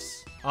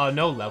victorious. Oh,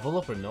 no level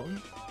up or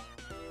nothing?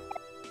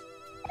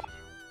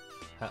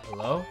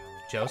 Hello?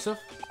 Joseph?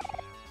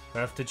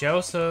 We're after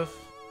Joseph.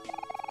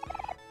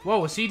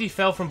 Whoa, a CD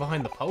fell from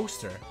behind the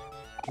poster.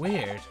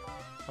 Weird.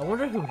 I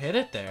wonder who hid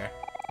it there.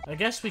 I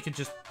guess we could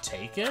just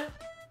take it?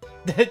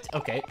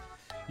 Okay.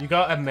 You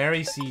got a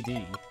Merry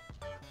CD.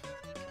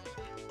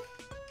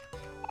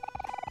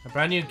 A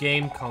brand new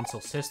game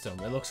console system.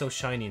 It looks so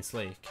shiny and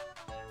sleek.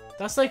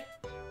 That's like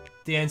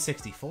the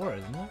N64,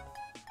 isn't it?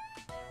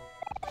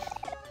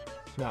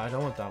 No, I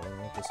don't want that one.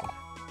 I want this one.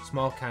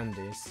 Small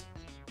candies.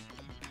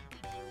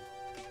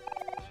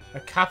 A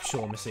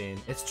capsule machine.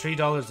 It's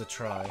 $3 a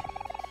try.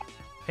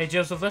 Hey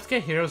Joseph, let's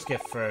get Hero's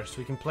gift first.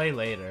 We can play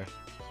later.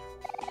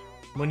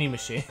 Money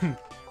machine.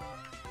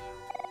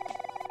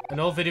 An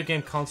old video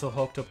game console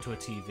hooked up to a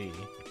TV.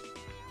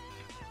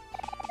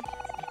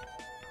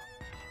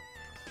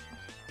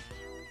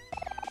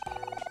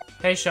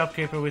 Hey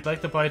shopkeeper, we'd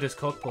like to buy this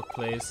cookbook,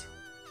 please.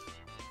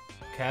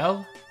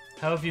 Kel?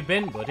 How have you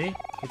been, buddy?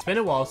 It's been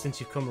a while since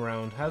you've come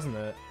around, hasn't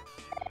it?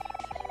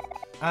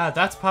 Ah,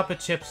 that's Papa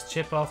Chip's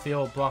Chip Off the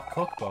Old Block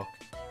cookbook.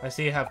 I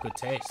see you have good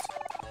taste.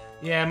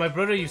 Yeah, my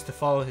brother used to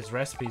follow his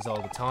recipes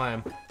all the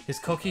time. His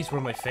cookies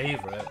were my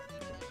favorite.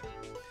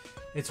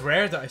 It's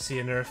rare that I see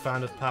a Nerf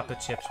fan of Papa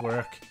Chip's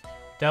work.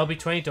 That'll be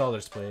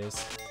 $20,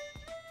 please.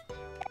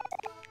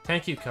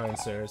 Thank you, kind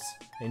sirs.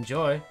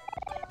 Enjoy.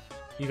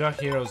 You got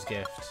Hero's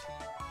gift.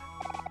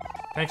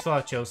 Thanks a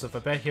lot, Joseph. I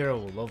bet Hero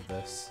will love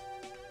this.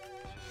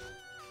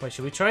 Wait,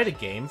 should we try the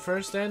game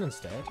first then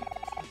instead?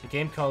 The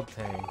game called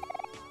Thing.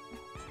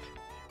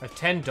 I have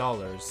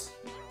 $10.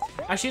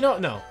 Actually,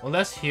 no.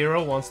 Unless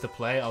Hero wants to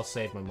play, I'll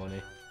save my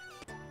money.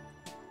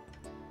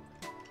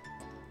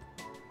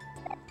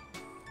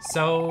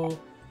 So,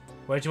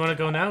 where do you want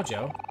to go now,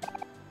 Joe?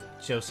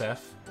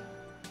 Joseph.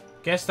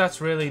 Guess that's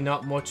really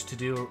not much to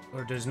do,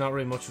 or there's not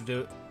really much to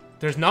do.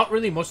 There's not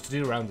really much to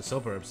do around the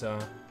suburbs, so.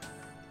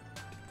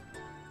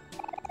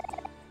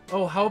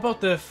 Oh, how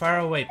about the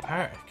faraway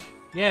park?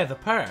 Yeah, the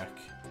park.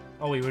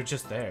 Oh, we were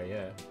just there,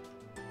 yeah.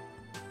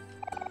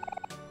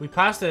 We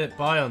passed it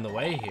by on the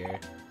way here.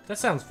 That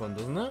sounds fun,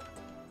 doesn't it?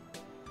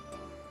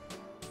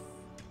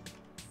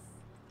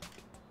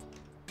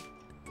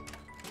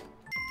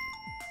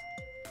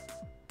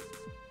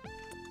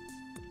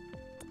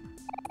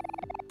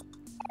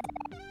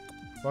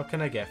 What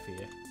can I get for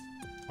you?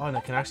 Oh, and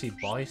I can actually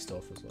buy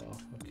stuff as well.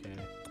 Okay.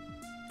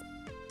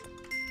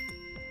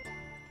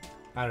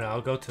 I don't know,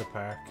 I'll go to the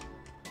park.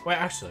 Wait,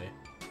 actually.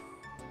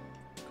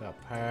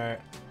 Got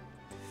part.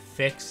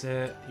 Fix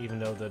it, even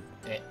though the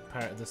it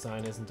part of the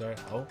sign isn't there.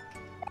 Oh.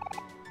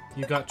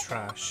 You got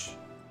trash.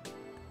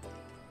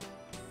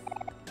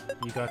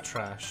 You got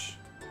trash.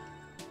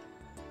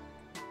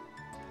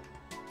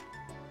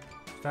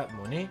 Is that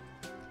money?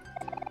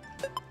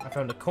 I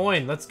found a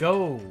coin. Let's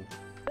go.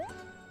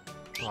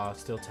 Oh,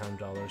 still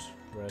 $10.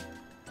 Right.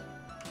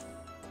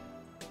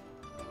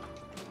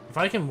 If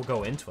I can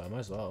go into it, I might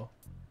as well.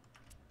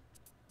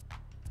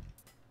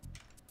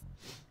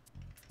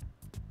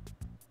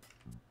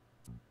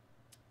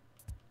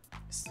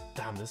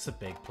 Damn, this is a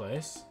big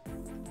place.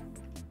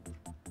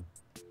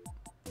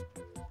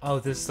 Oh,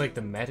 this is like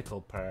the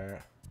medical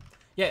part.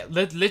 Yeah,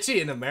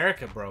 literally in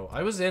America, bro.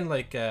 I was in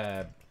like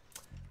a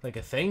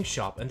thing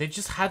shop, and they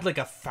just had like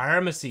a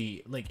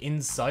pharmacy like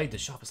inside the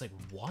shop. It's like,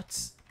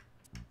 what?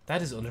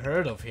 That is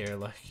unheard of here.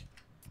 Like,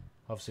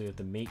 obviously with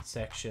the meat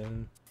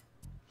section.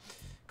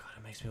 God,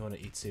 it makes me want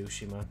to eat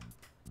sushi, man.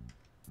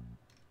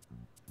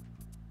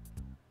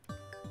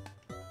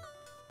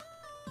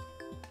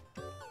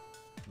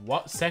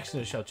 What section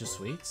of the shop? Just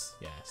sweets?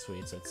 Yeah,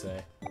 sweets, I'd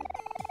say.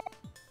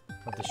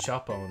 Of the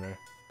shop owner.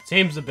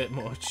 Seems a bit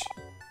much.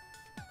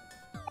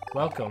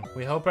 Welcome.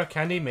 We hope our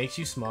candy makes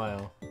you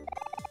smile.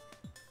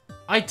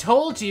 I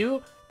told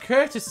you!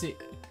 Courtesy...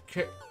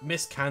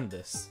 Miss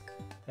Candace.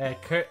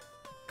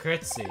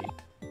 Curtsy.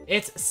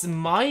 It's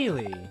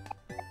Smiley.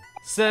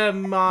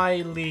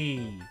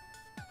 Smiley.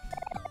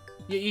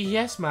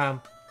 Yes, ma'am.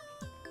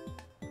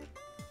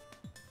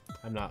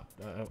 I'm not.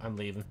 I'm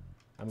leaving.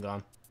 I'm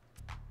gone.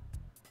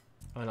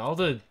 And all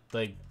the,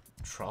 like,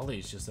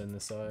 trolleys just in the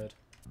side.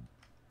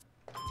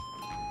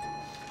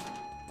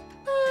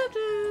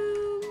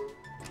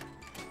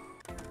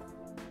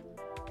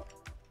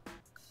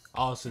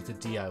 Oh, so it's a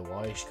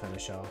DIY kind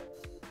of shop.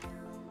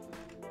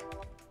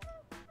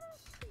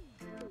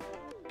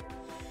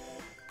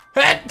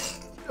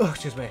 Oh,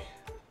 excuse me.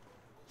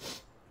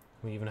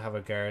 We even have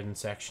a garden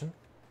section.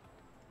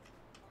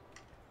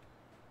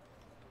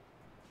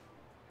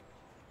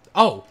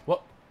 Oh,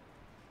 what?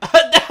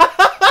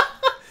 I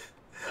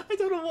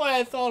don't know why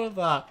I thought of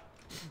that.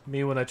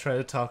 Me when I try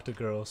to talk to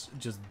girls, it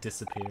just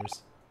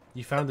disappears.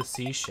 You found a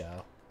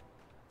seashell.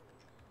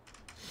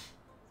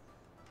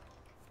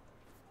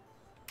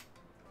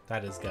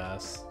 That is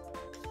gas.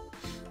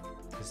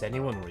 Is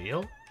anyone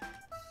real?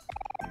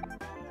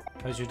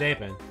 How's your day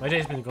been? My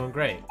day's been going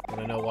great.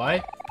 Wanna know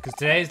why? Because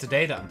today is the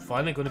day that I'm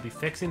finally going to be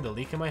fixing the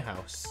leak in my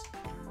house.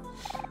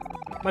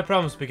 My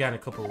problems began a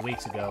couple of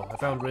weeks ago. I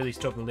found a really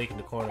stubborn leak in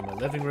the corner of my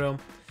living room.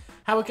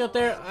 How it got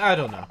there, I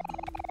don't know.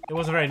 It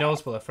wasn't very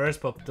noticeable at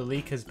first, but the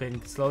leak has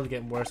been slowly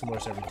getting worse and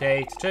worse every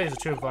day. To tell you the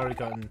truth, I've already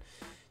gotten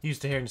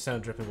used to hearing the sound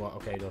of dripping water.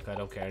 Okay, look, I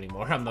don't care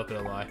anymore. I'm not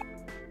gonna lie.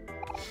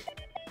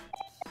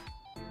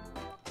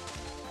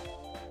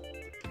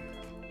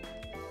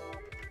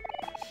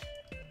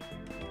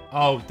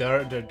 Oh,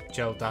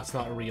 Joe, that's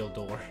not a real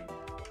door.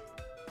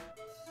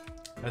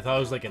 I thought it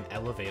was like an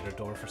elevator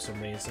door for some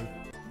reason.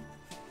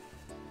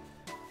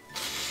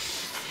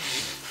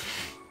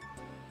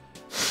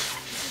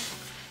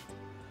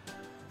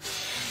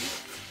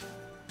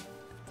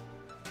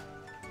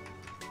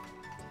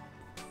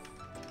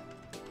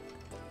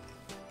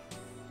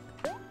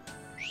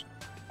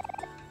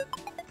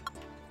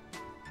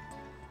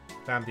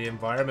 Damn, the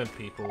environment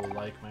people will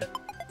like me.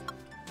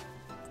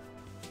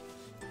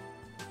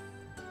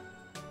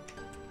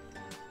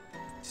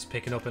 Just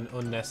picking up an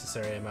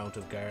unnecessary amount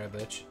of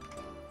garbage.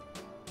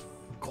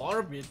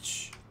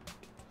 Garbage!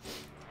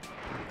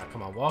 Now,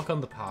 come on, walk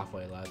on the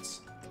pathway,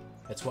 lads.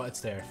 It's what it's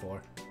there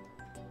for.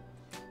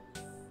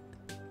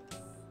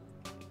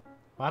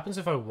 What happens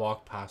if I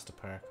walk past the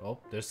park? Oh,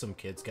 there's some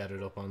kids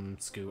gathered up on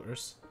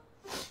scooters.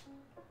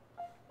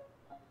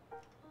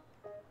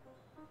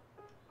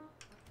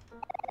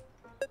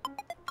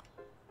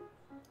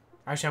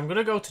 Actually, I'm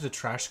gonna go to the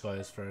trash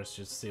guys first,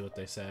 just to see what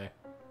they say.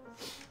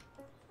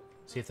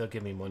 See if they'll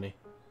give me money.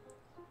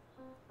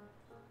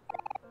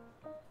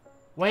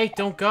 Wait,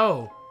 don't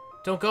go!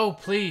 Don't go,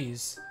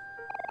 please!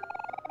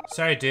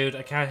 Sorry, dude,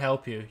 I can't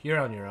help you. You're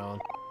on your own.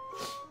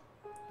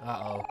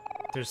 Uh-oh.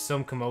 There's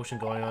some commotion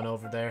going on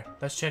over there.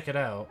 Let's check it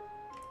out.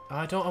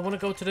 I want to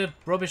go to the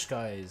rubbish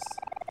guys.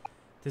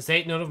 This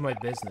ain't none of my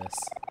business.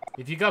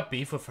 If you got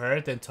beef with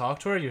her, then talk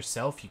to her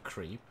yourself, you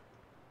creep.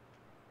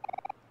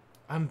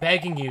 I'm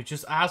begging you,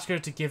 just ask her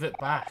to give it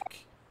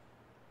back.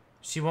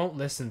 She won't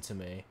listen to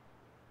me.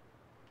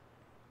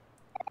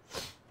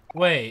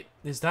 Wait,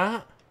 is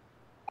that?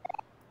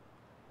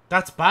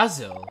 That's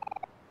Basil.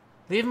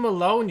 Leave him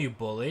alone, you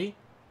bully.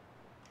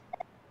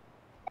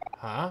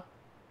 Huh?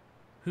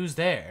 Who's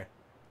there?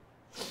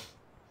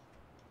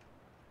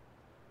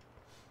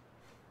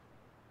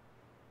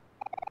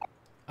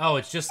 Oh,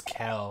 it's just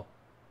Kel.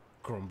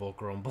 Grumble,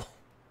 grumble.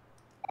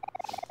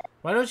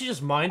 Why don't you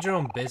just mind your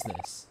own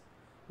business?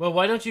 Well,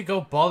 why don't you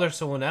go bother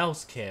someone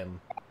else,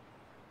 Kim?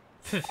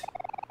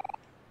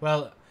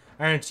 Well,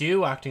 aren't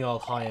you acting all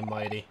high and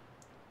mighty?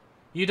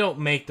 You don't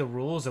make the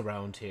rules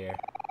around here.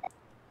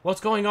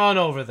 What's going on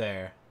over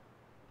there?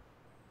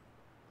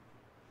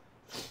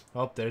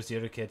 Oh, there's the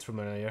other kids from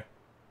earlier.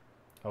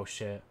 Oh,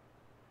 shit.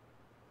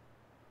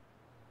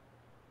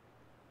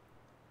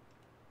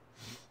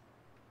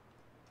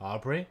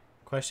 Aubrey?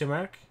 Question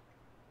mark?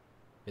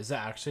 Is it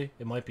actually?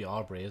 It might be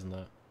Aubrey, isn't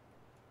it?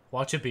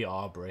 Watch it be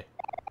Aubrey.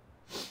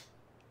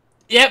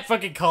 Yep,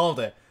 fucking called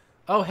it.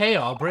 Oh, hey,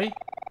 Aubrey.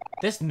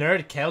 This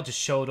nerd Kel just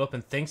showed up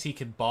and thinks he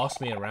can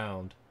boss me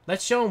around.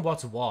 Let's show him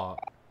what's what.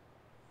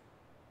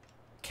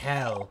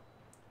 Kel,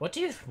 what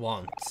do you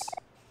want?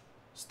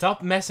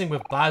 Stop messing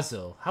with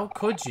Basil. How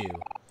could you?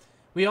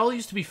 We all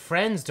used to be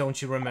friends,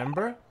 don't you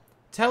remember?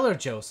 Tell her,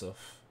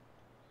 Joseph.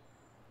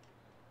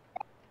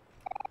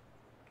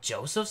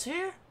 Joseph's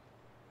here?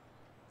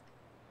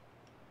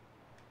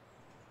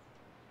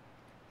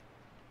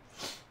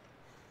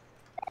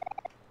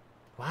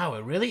 Wow,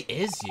 it really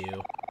is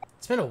you.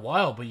 It's been a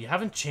while, but you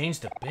haven't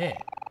changed a bit.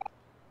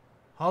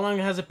 How long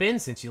has it been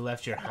since you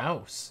left your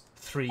house?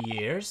 3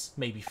 years?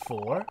 Maybe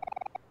 4?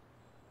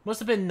 Must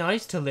have been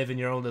nice to live in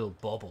your own little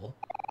bubble.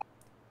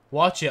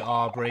 Watch it,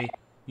 Aubrey.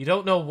 You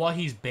don't know what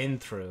he's been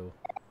through.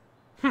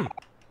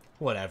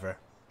 Whatever.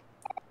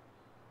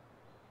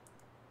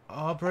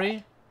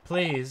 Aubrey,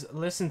 please,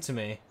 listen to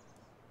me.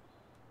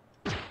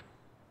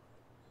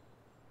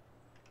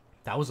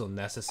 That was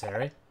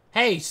unnecessary.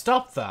 Hey,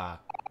 stop that!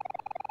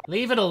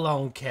 Leave it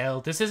alone,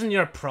 Kel. This isn't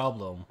your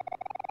problem.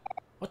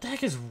 What the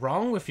heck is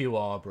wrong with you,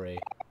 Aubrey?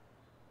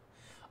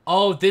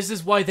 Oh, this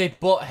is why they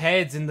butt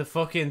heads in the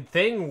fucking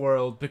Thing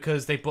world,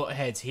 because they butt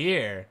heads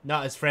here.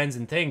 Not as friends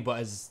in Thing, but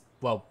as,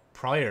 well,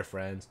 prior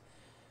friends.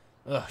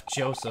 Ugh,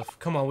 Joseph,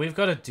 come on, we've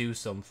got to do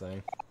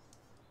something.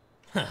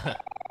 Are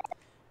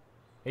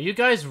you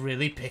guys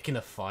really picking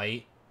a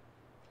fight?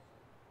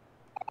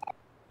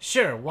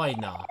 Sure, why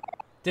not?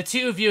 The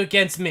two of you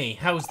against me,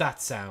 how's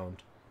that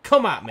sound?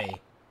 Come at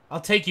me.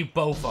 I'll take you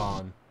both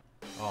on.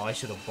 Oh, I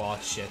should have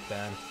bought shit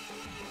then.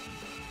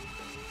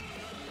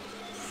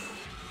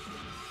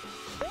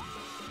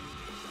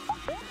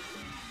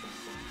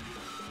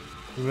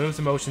 Removes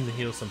emotions and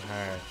heals some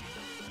hair.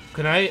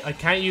 Can I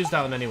can't use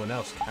that on anyone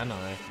else, can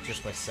I?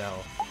 Just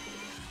myself.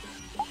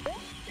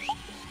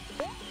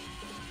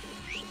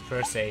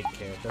 First aid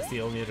kit. That's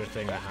the only other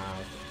thing I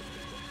have.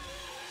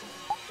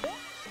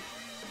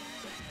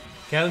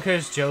 Kel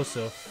encourages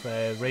Joseph,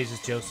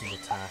 raises Joseph's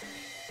attack.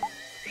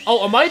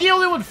 Oh, am I the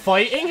only one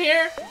fighting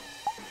here?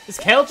 Is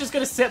Kel just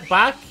gonna sit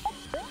back?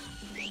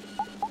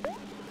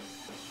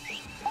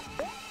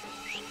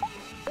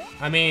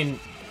 I mean...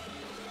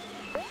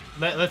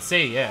 Let's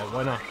see, yeah,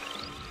 why not?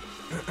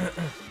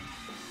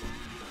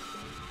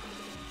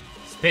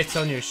 Spits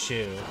on your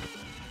shoe.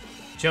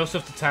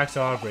 Joseph attacks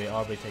Aubrey.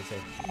 Aubrey takes it.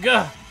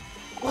 Gah!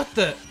 What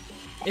the?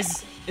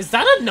 Is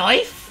that a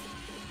knife?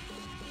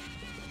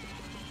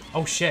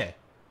 Oh shit.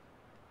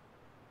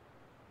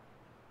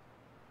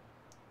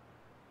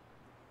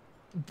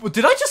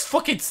 Did I just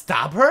fucking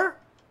stab her?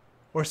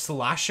 Or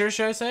slash her,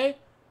 should I say?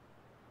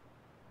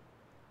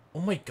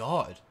 Oh my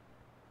god.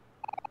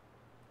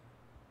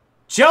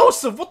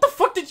 Joseph, what the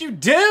fuck did you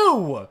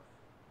do?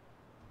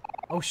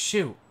 Oh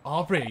shoot.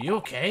 Aubrey, are you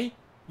okay?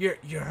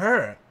 You're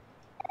hurt.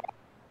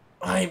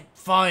 I'm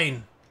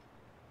fine.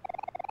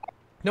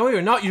 No,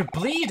 you're not. You're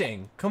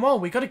bleeding. Come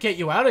on, we gotta get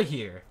you out of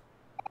here.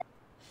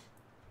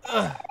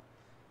 Ugh.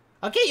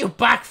 I'll get you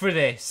back for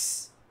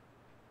this.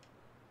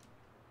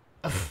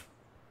 Ugh.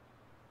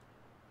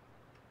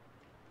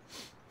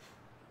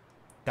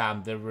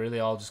 Damn, they're really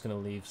all just gonna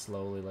leave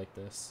slowly like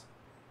this.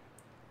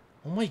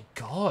 Oh my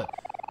god.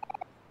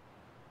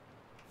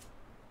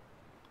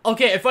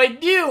 Okay, if I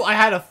knew I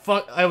had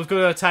I was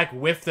going to attack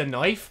with the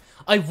knife,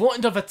 I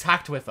wouldn't have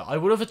attacked with it. I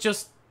would have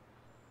just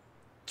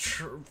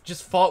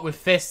fought with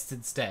fists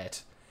instead.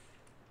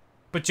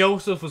 But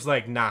Joseph was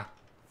like, nah,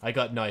 I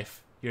got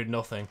knife. You're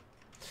nothing.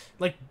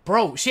 Like,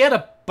 bro, she had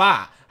a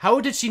bat. How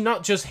did she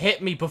not just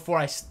hit me before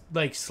I,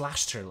 like,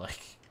 slashed her,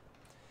 like?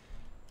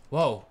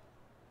 Whoa.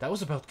 That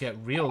was about to get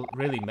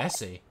really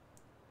messy.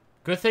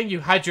 Good thing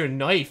you had your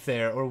knife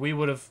there, or we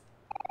would have...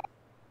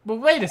 Well,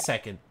 wait a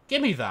second.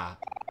 Give me that.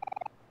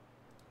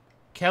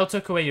 Kel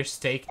took away your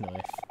steak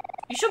knife.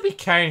 You shouldn't be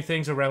carrying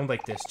things around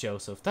like this,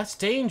 Joseph. That's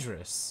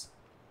dangerous.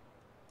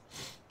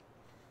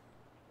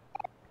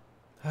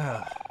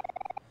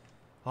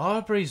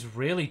 Aubrey's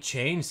really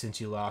changed since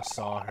you last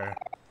saw her.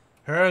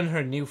 Her and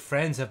her new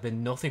friends have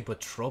been nothing but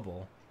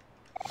trouble.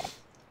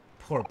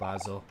 Poor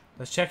Basil.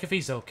 Let's check if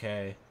he's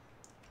okay.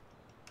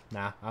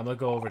 Nah, I'm gonna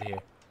go over here.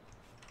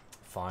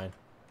 Fine.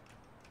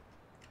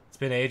 It's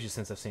been ages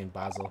since I've seen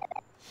Basil.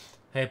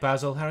 Hey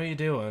Basil, how are you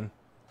doing?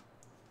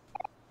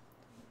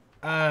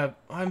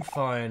 I'm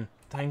fine.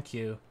 Thank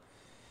you.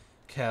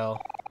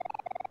 Kel.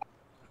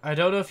 I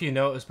don't know if you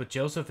noticed, but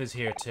Joseph is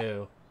here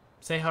too.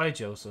 Say hi,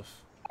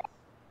 Joseph.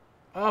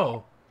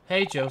 Oh.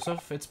 Hey,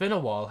 Joseph. It's been a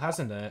while,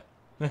 hasn't it?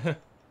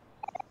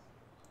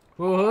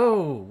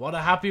 Woohoo! What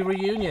a happy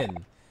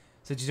reunion!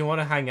 So did you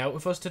want to hang out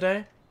with us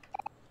today?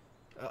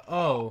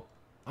 Oh.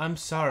 I'm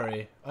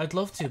sorry. I'd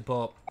love to,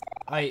 but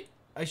I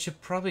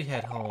should probably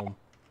head home.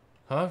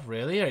 Huh?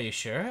 Really? Are you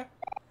sure?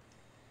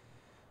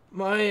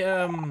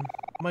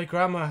 My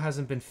grandma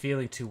hasn't been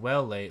feeling too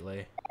well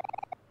lately.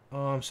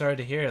 Oh, I'm sorry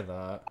to hear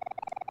that.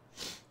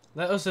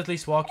 Let us at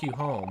least walk you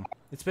home.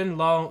 It's been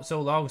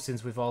so long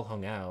since we've all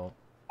hung out.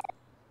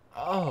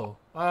 Oh,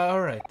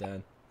 alright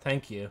then.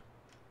 Thank you.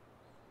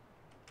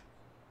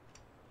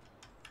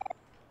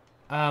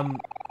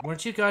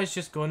 Weren't you guys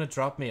just going to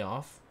drop me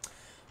off?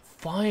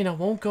 Fine, I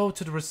won't go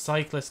to the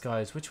recyclist,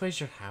 guys. Which way's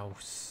your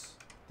house?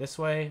 This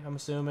way, I'm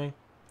assuming.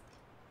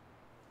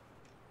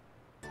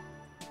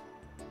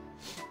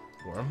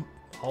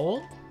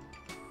 Wormhole?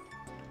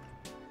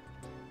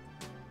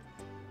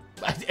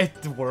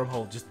 The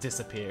wormhole just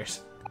disappeared.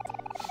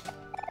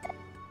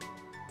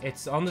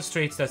 It's on the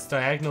streets that's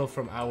diagonal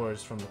from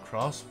ours from the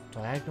cross.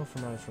 Diagonal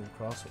from ours from the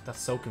cross. That's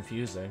so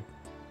confusing.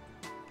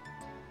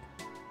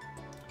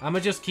 I'ma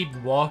just keep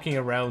walking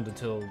around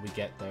until we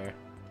get there.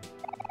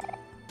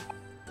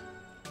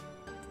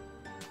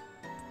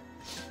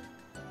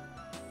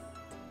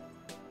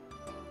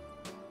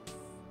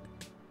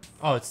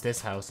 Oh, it's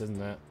this house,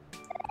 isn't it?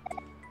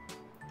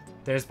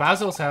 There's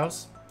Basil's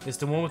house. It's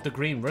the one with the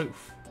green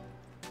roof.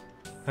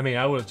 I mean,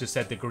 I would have just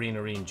said the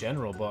greenery in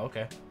general, but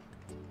okay.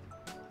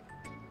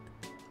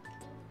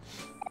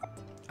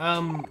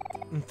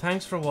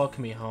 Thanks for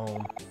walking me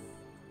home.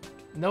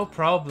 No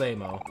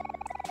problemo.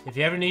 If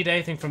you ever need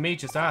anything from me,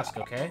 just ask,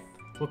 okay?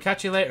 We'll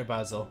catch you later,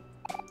 Basil.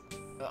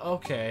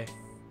 Okay.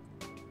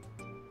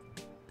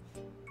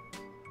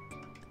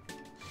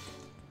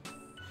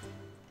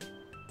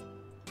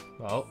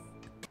 Well.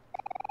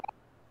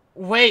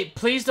 Wait,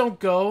 please don't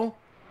go.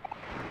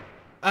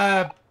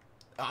 I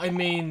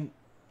mean,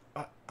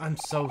 I'm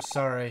so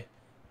sorry.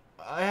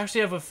 I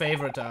actually have a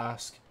favor to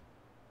ask.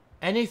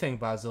 Anything,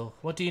 Basil.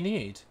 What do you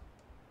need?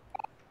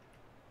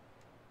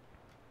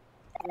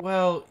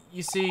 Well,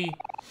 you see,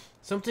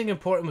 something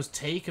important was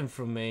taken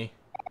from me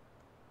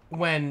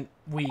when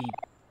we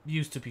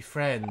used to be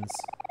friends.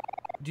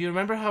 Do you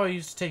remember how I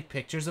used to take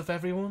pictures of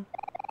everyone?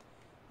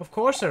 Of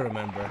course I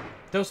remember.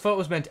 Those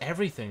photos meant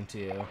everything to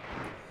you.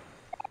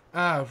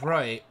 Ah,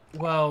 right.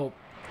 Well,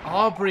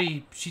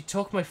 Aubrey, she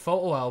took my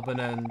photo album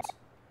and...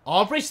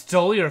 Aubrey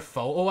stole your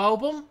photo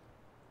album?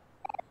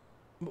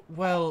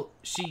 Well,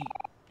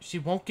 she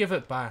won't give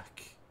it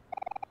back.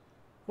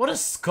 What a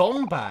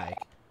scumbag.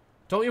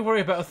 Don't you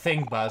worry about a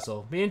thing,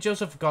 Basil. Me and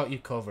Joseph got you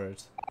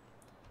covered.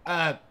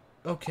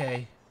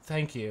 Okay.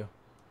 Thank you.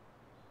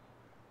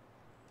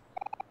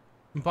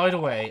 And by the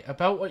way,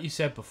 about what you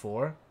said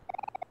before,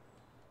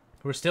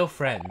 we're still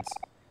friends.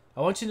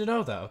 I want you to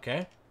know that,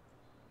 okay?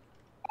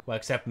 Well,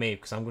 except me,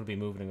 because I'm going to be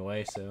moving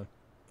away soon.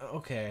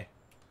 Okay.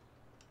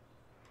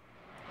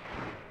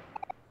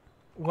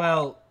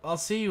 Well, I'll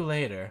see you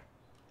later.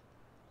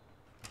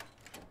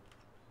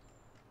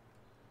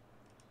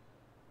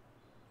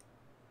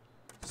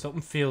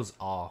 Something feels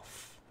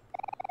off.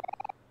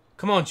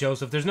 Come on,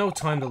 Joseph, there's no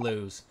time to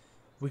lose.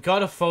 We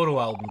got a photo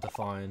album to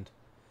find.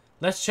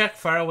 Let's check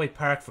Faraway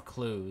Park for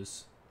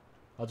clues.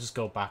 I'll just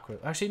go backward.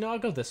 Actually, no, I'll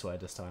go this way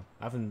this time.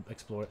 I haven't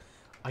explored.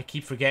 I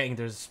keep forgetting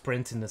there's a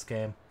sprint in this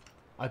game.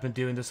 I've been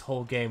doing this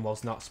whole game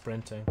whilst not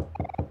sprinting.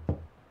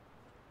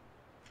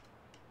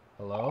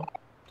 Hello?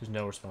 There's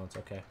no response,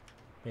 okay.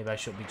 Maybe I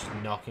should be just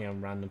knocking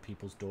on random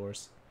people's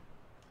doors.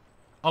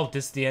 Oh,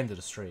 this is the end of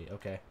the street,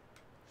 okay.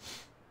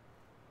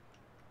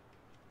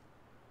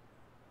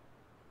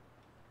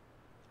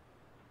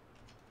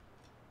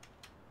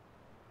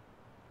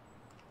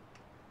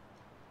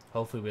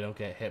 Hopefully we don't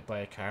get hit by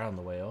a car on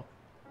the way up.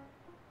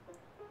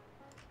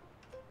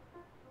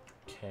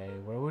 Okay,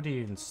 where would he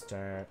even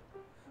start?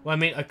 Well, I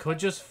mean, I could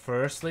just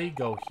firstly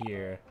go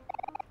here.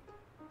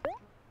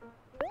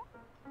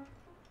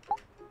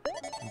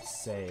 And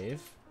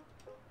save.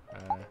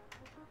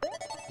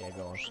 Yeah,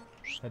 go on.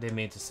 I didn't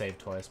mean to save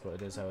twice, but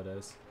it is how it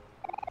is.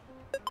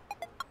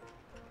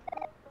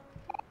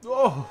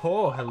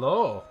 Oh,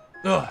 hello.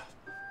 Ugh.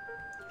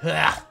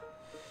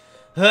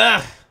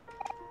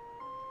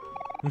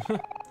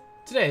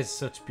 Today is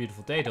such a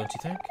beautiful day, don't you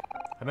think?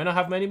 I may not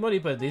have many money,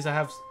 but at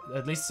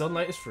least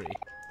sunlight is free.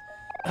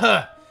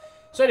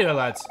 So anyway,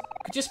 lads,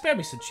 could you spare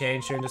me some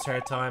change during this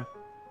hard time?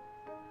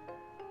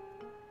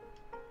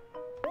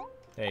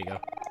 There you go.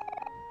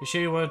 You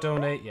sure you want to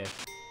donate? Yeah.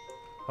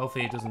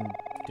 Hopefully it doesn't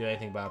do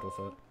anything bad with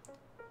it.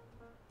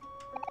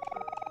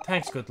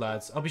 Thanks, good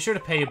lads. I'll be sure to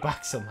pay you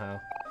back somehow.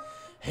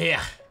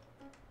 Here.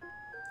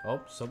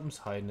 Oh, something's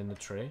hiding in the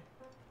tree.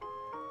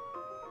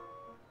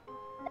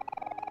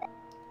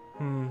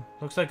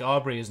 Looks like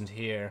Aubrey isn't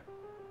here.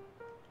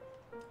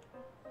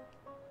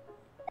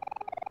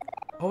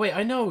 Oh wait,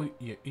 I know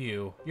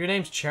you. Your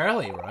name's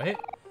Charlie, right?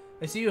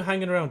 I see you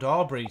hanging around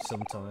Aubrey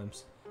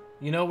sometimes.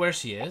 You know where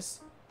she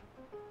is?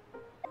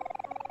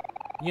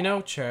 You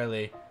know,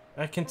 Charlie,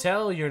 I can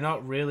tell you're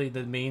not really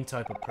the mean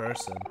type of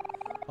person.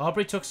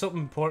 Aubrey took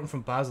something important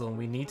from Basil and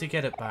we need to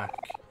get it back.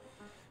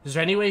 Is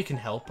there any way you can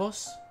help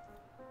us?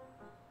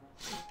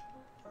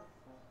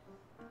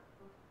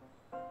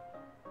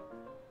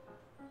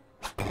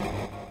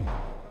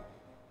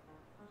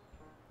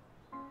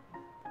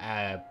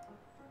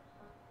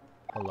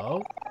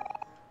 Hello?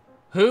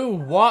 Who,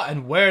 what,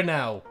 and where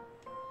now?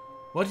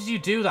 What did you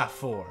do that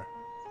for?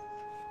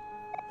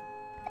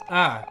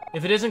 Ah,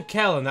 if it isn't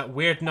Kel and that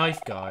weird knife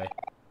guy.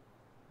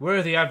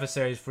 We're the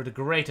adversaries for the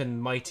great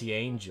and mighty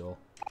Angel.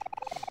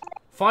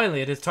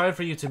 Finally, it is time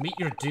for you to meet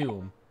your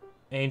doom.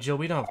 Angel,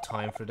 we don't have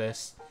time for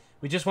this.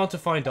 We just want to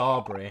find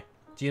Aubrey.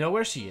 Do you know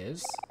where she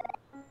is?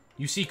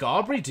 You seek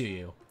Aubrey, do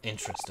you?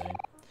 Interesting.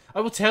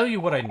 I will tell you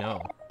what I know.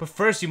 But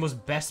first, you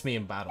must best me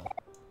in battle.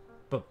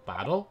 But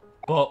battle?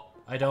 But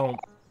I don't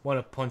want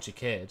to punch a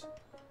kid.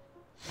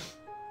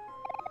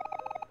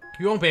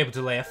 You won't be able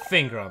to lay a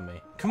finger on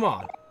me. Come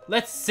on.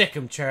 Let's sick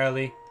him,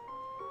 Charlie.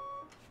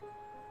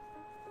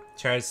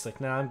 Charlie's like,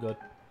 nah, I'm good.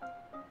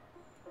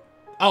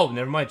 Oh,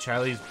 never mind.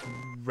 Charlie's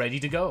ready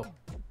to go.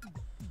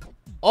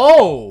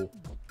 Oh!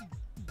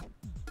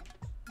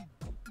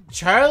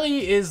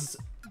 Charlie is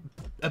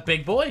a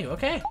big boy.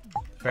 Okay.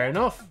 Fair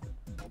enough.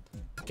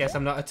 Guess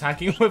I'm not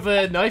attacking with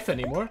a knife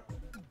anymore.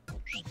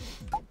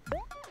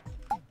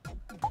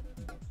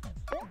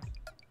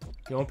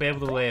 You won't be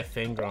able to lay a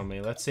finger on me.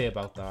 Let's see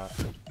about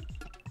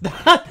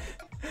that.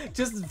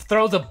 Just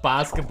throws a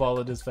basketball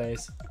in his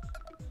face.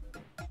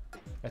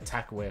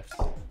 Attack whiffed.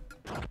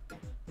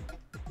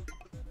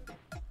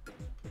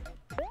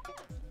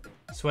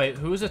 So wait,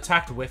 who's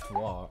attacked whiffed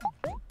what?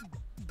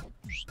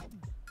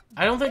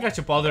 I don't think I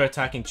should bother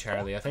attacking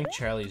Charlie. I think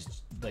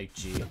Charlie's like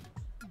G.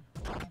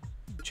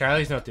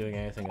 Charlie's not doing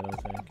anything, I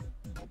don't think.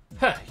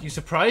 Huh, you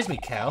surprised me,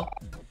 Kel.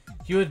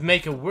 You would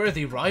make a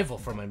worthy rival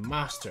for my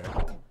master.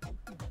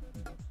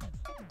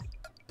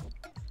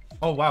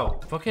 Oh wow,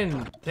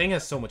 fucking thing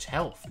has so much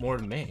health, more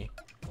than me.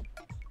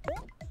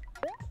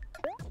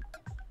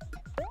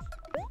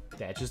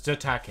 Yeah, just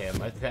attack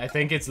him. I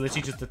think it's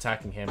literally just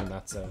attacking him and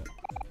that's it.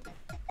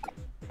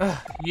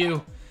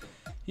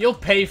 You'll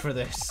pay for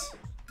this.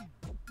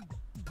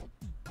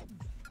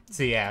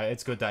 So yeah,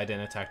 it's good that I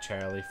didn't attack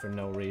Charlie for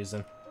no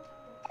reason.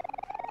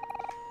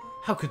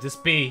 How could this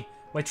be?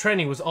 My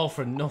training was all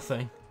for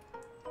nothing.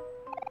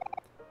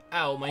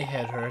 Ow, my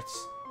head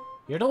hurts.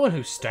 You're the one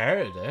who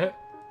started it.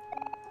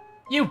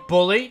 You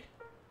bully!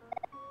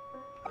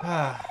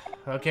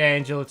 Okay,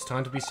 Angel, it's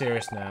time to be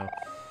serious now.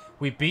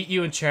 We beat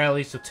you and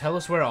Charlie, so tell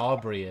us where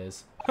Aubrey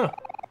is. Huh.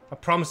 A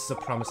promise is a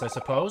promise, I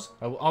suppose.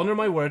 I will honor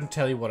my word and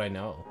tell you what I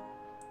know.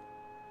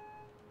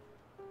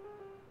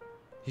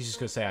 He's just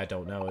gonna say I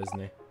don't know, isn't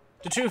he?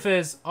 The truth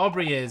is,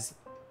 Aubrey is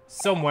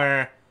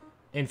somewhere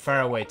in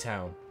faraway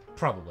town.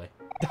 Probably.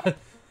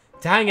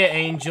 Dang it,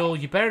 Angel.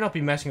 You better not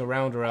be messing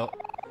around or else...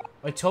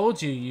 I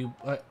told you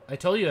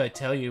I'd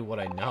tell you what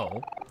I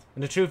know.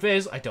 And the truth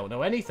is, I don't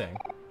know anything.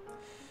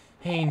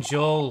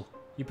 Angel,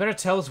 you better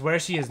tell us where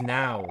she is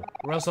now.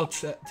 Or else I'll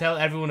tell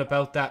everyone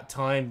about that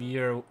time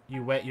you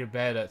wet your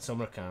bed at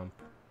summer camp.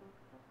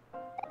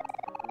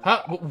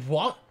 Huh?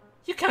 What?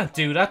 You can't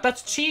do that.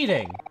 That's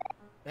cheating.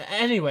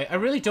 Anyway, I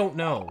really don't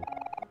know.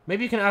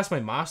 Maybe you can ask my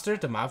master,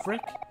 the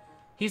Maverick?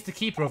 He's the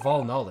keeper of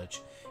all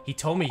knowledge. He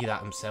told me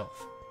that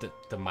himself.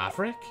 The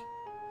Maverick?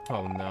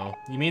 Oh no.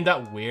 You mean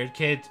that weird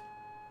kid?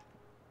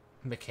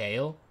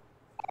 Mikhail?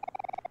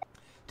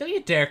 Don't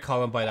you dare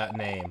call him by that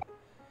name.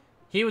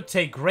 He would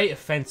take great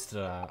offense to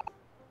that.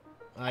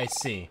 I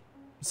see.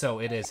 So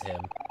it is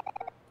him.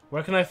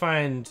 Where can I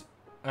find...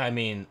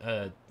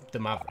 the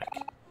Maverick?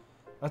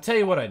 I'll tell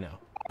you what I know.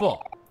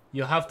 But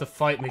you'll have to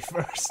fight me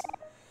first.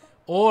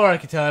 Or I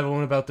could tell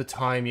everyone about the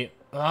time you...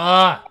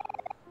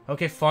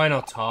 Okay, fine,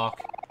 I'll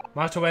talk.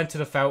 Master went to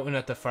the fountain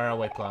at the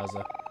faraway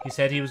plaza. He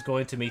said he was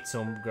going to meet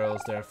some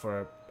girls there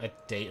for a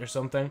date or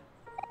something.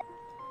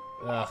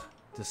 Ugh,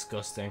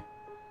 disgusting.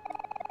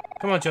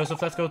 Come on,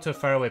 Joseph, let's go to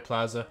faraway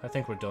plaza. I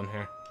think we're done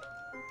here.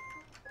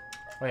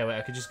 Oh yeah, wait,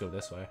 I could just go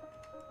this way.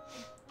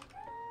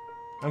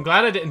 I'm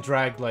glad I didn't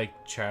drag, like,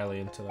 Charlie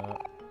into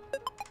that.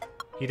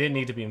 He didn't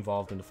need to be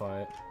involved in the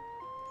fight.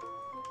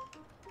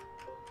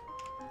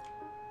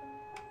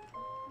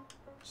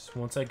 Just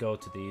once I go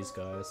to these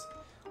guys.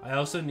 I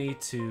also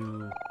need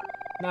to...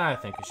 Nah, I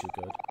think I should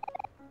go.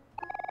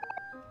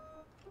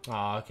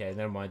 Ah, okay,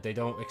 never mind. They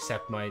don't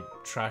accept my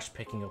trash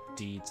picking up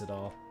deeds at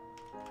all.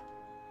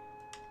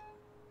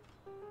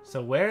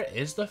 So where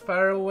is the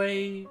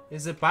faraway?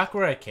 Is it back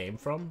where I came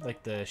from?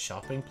 Like the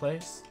shopping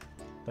place?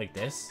 Like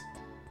this?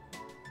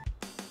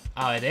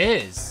 Oh, it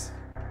is.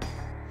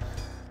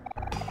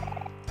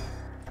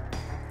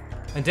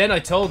 And then I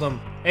told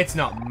them, it's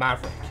not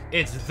Maverick.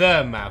 It's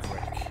the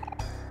Maverick.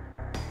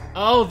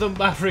 Oh, the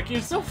Maverick.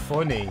 You're so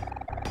funny.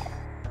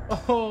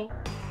 Oh,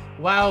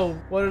 wow.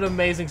 What an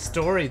amazing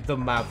story, the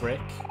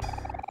Maverick.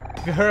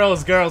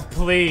 Girls,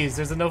 please.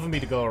 There's enough of me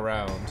to go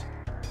around.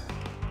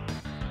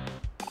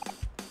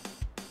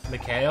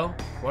 Mikhail,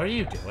 what are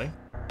you doing?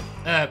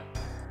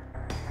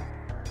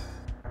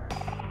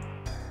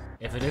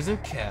 If it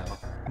isn't Kel,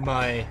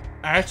 my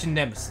arch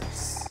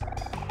nemesis.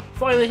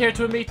 Finally here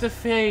to meet the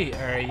fate,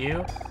 are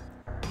you?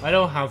 I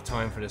don't have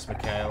time for this,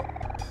 Mikhail.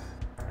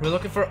 We're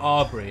looking for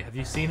Aubrey. Have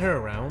you seen her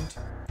around?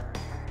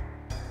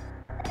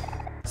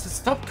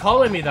 Stop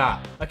calling me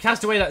that. I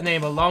cast away that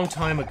name a long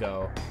time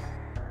ago.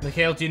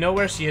 Mikhail, do you know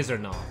where she is or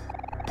not?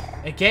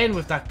 Again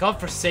with that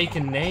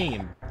godforsaken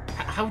name.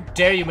 How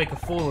dare you make a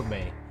fool of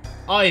me?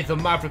 I, the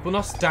Maverick, will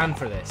not stand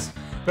for this.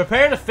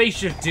 Prepare to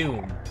face your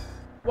doom.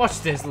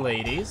 Watch this,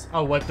 ladies.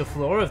 I'll wipe the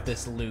floor of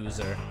this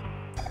loser.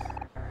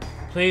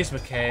 Please,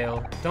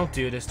 Mikhail, don't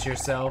do this to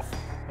yourself.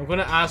 I'm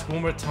gonna ask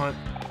one more time.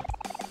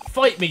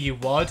 Fight me, you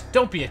wad.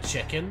 Don't be a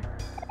chicken.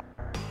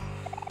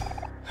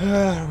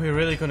 Are we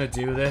really gonna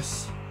do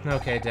this?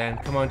 Okay, Dan.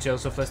 Come on,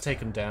 Joseph. Let's take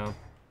him down.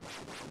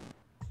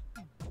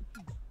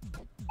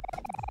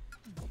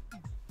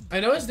 I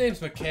know his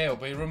name's Mikhail,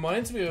 but he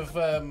reminds me of,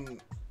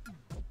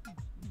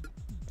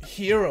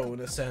 Hero, in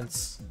a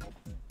sense.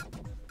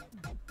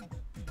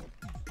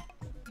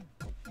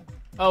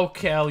 Oh,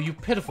 Kel, you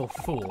pitiful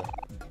fool.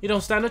 You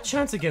don't stand a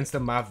chance against the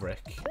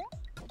Maverick.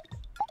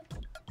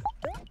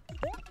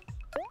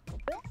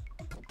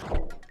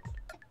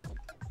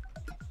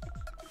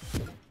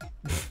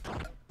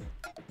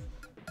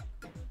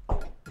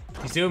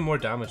 He's doing more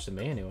damage than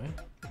me anyway.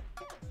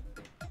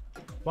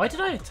 Why did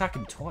I attack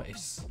him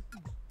twice?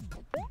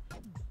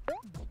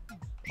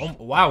 Oh,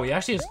 wow, he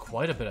actually has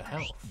quite a bit of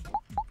health.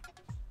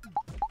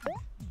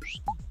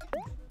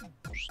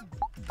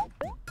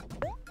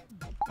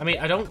 I mean,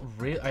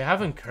 I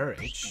have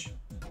encourage.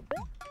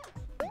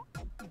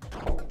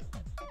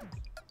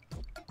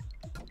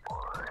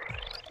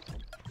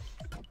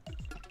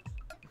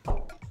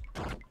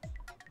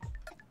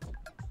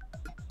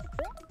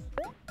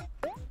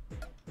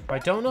 I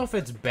don't know if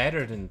it's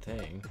better than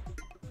Thing.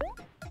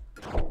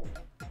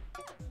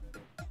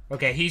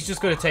 Okay, he's just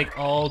gonna take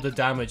all the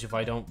damage if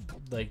I don't,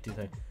 like, do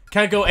Thing.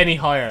 Can't go any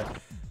higher.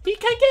 He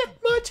can't get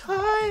much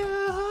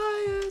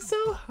higher,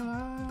 so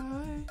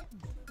high.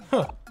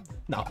 Huh.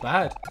 Not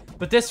bad.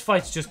 But this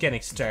fight's just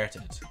getting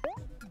started.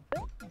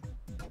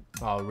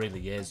 Oh, it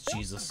really is.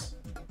 Jesus.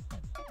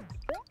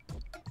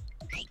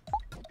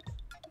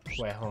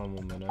 Wait, hold on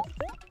 1 minute.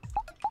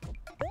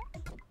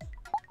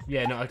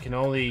 Yeah, no, I can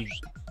only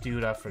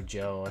do that for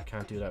Joe. I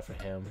can't do that for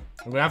him.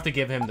 I'm gonna have to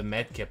give him the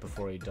med kit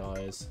before he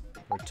dies.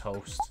 Or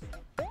toast.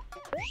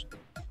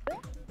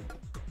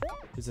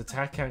 His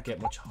attack can't get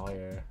much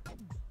higher.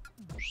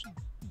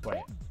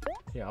 Wait.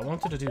 Yeah, I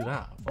wanted to do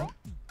that. What?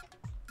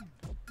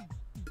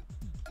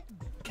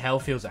 Kel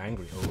feels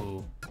angry.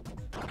 Oh.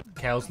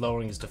 Kel's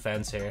lowering his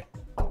defense here.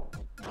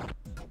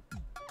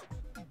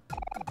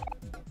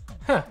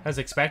 Huh, as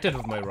expected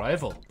of my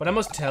rival. But I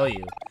must tell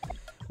you,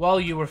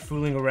 while you were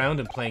fooling around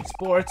and playing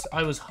sports,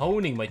 I was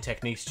honing my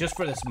techniques just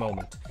for this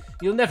moment.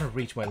 You'll never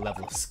reach my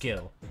level of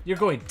skill. You're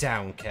going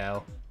down,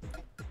 Kel.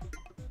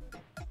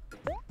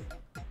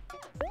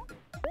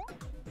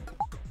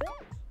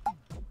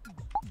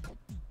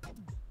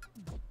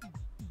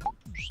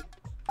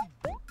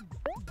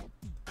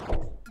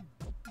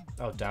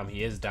 Oh, damn,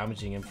 he is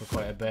damaging him for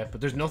quite a bit,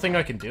 but there's nothing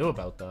I can do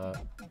about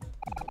that.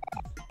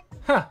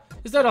 Huh,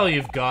 is that all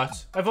you've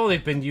got? I've only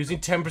been using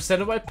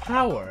 10% of my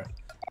power.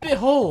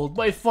 Behold,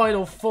 my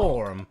final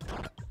form.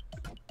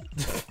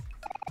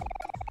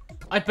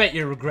 I bet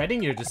you're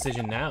regretting your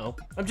decision now.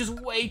 I'm just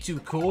way too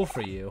cool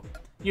for you.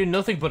 You're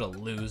nothing but a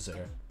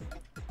loser.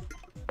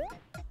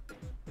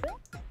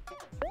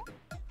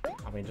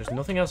 I mean, there's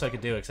nothing else I could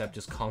do except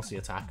just constantly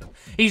attack him.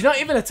 He's not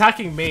even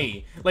attacking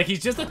me. Like,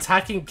 he's just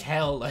attacking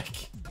Kel,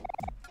 like...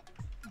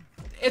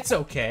 It's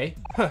okay.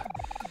 Huh.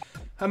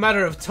 A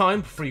matter of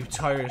time before you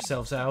tire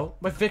yourselves out.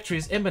 My victory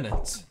is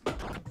imminent.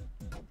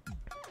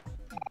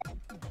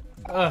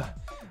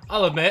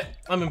 I'll admit,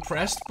 I'm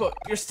impressed, but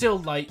you're still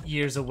light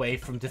years away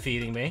from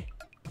defeating me.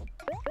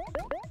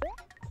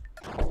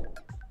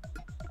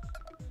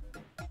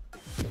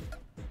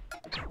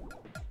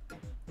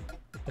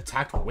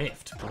 Attack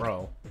whiffed,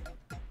 bro.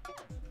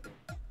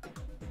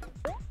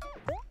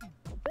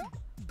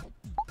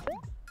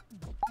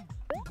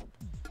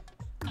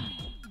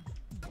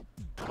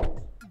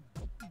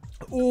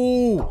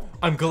 Ooh,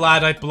 I'm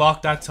glad I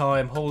blocked that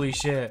time. Holy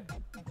shit.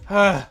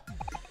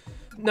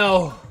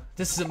 No,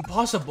 this is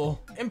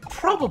impossible.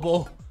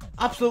 Improbable.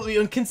 Absolutely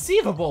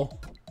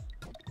inconceivable.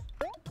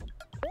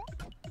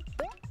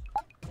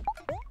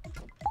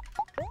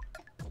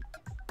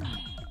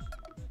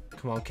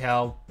 Come on,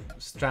 Kel.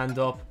 Stand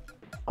up.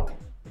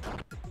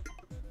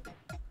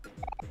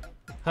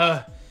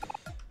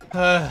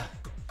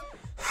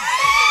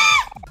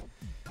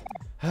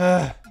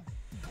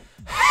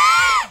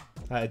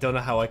 I don't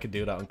know how I could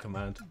do that on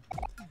command.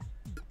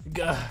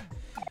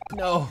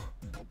 No,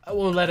 I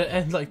won't let it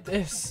end like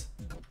this.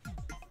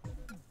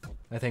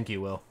 I think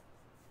you will.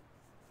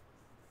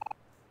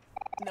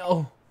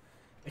 No,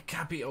 it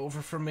can't be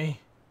over for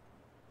me.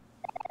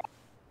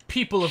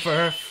 People of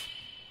Earth,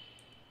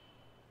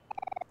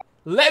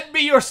 lend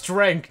me your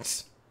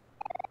strength.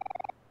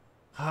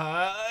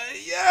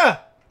 Yeah.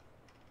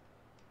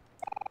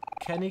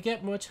 Can he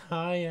get much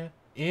higher?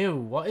 Ew,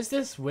 what is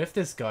this with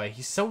this guy?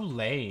 He's so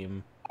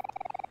lame.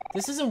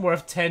 This isn't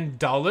worth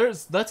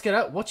 $10. Let's get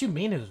out. What do you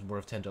mean it's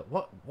worth $10?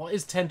 What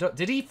is $10?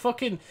 Did he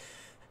fucking...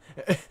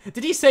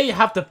 Did he say you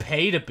have to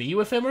pay to be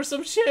with him or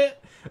some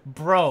shit?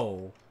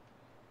 Bro.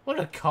 What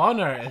a con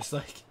artist.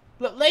 Like,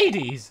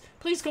 ladies,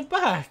 please come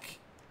back.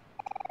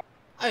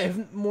 I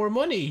have more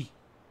money.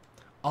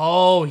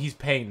 Oh, he's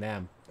paying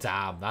them.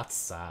 Damn, that's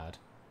sad.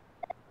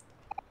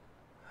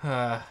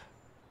 Oh.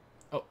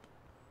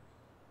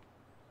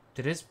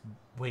 Did his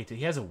Wait,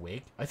 he has a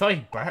wig? I thought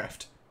he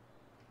barfed.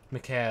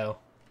 Mikhail.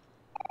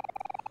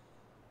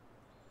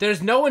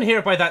 There's no one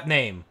here by that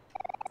name.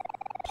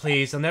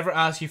 Please, I'll never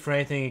ask you for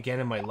anything again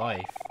in my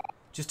life.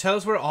 Just tell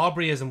us where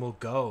Aubrey is and we'll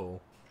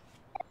go.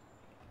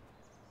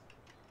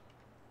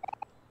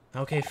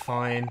 Okay,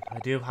 fine. I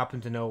do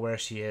happen to know where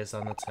she is,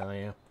 I'll tell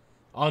you.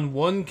 On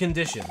one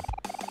condition.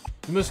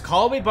 You must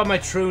call me by my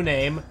true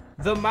name,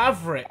 the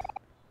Maverick.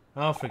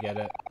 Oh, forget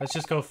it. Let's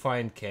just go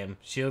find Kim.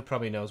 She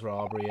probably knows where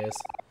Aubrey is.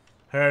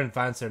 Her and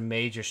Vance are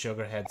major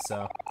sugarheads,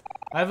 so...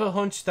 I have a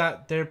hunch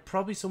that they're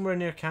probably somewhere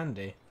near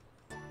Candy.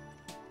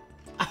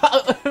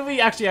 We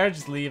actually are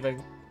just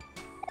leaving.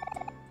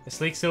 A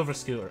sleek silver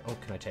scooter. Oh,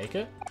 can I take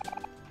it?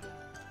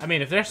 I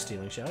mean, if they're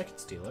stealing shit, I can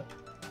steal it.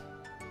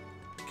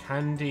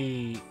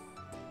 Candy...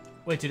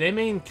 Wait, do they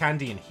mean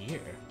candy in here?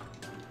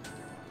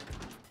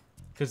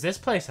 Because this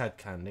place had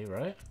candy,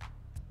 right?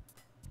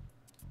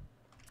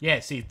 Yeah,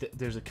 see,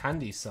 there's a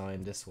candy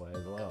sign this way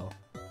as well.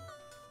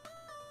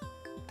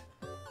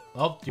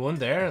 Oh, the one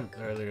there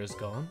earlier is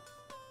gone.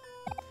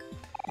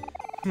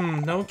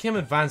 No one came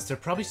advanced. They're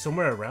probably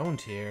somewhere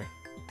around here.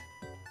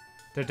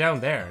 They're down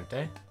there, aren't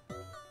they?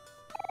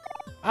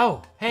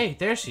 Oh, hey,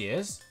 there she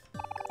is.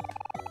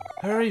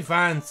 Hurry,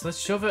 Vance. Let's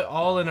shove it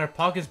all in our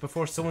pockets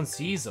before someone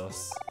sees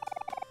us.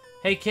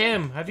 Hey,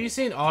 Kim, have you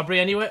seen Aubrey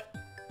anywhere?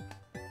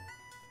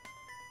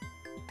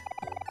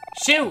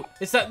 Shoot!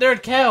 It's that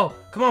nerd Kel!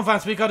 Come on,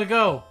 Vance, we gotta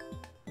go.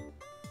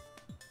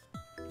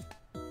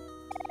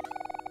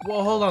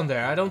 Whoa, hold on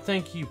there. I don't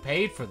think you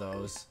paid for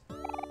those.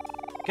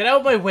 Get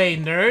out of my way,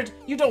 nerd!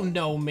 You don't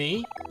know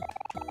me!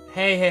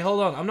 Hey,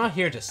 hold on. I'm not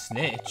here to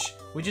snitch.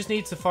 We just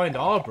need to find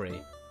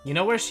Aubrey. You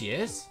know where she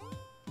is?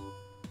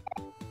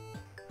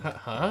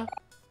 Huh?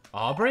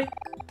 Aubrey?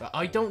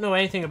 I don't know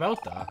anything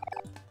about that.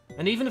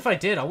 And even if I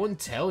did, I wouldn't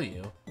tell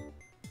you.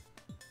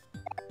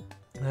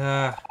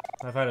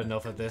 I've had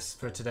enough of this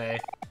for today.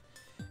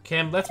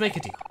 Kim, let's make a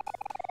deal.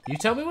 You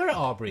tell me where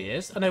Aubrey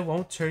is, and I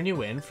won't turn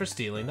you in for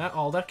stealing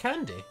all that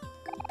candy.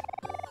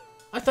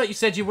 I thought you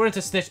said you weren't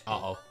a snitch.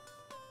 Uh-oh.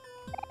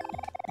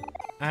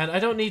 And I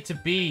don't need to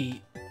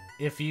be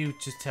if you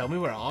just tell me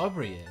where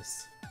Aubrey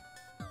is.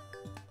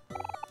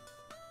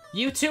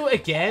 You two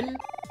again?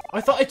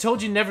 I thought I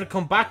told you never to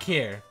come back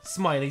here.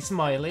 Smiley,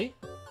 smiley.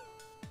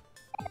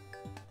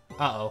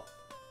 Uh-oh.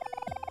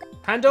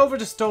 Hand over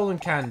the stolen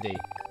candy.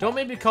 Don't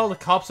make me call the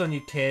cops on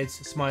you kids.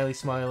 Smiley,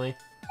 smiley.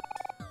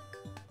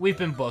 We've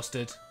been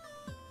busted.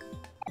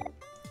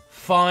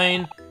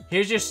 Fine.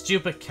 Here's your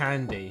stupid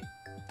candy.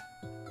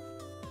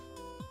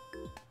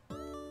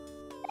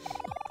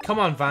 Come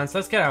on, Vance.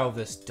 Let's get out of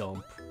this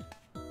dump.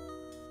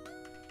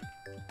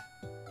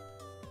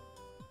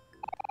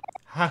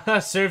 Haha,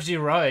 serves you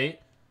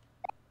right.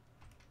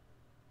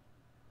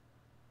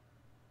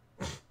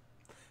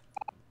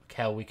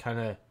 Kel, we kind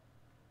of...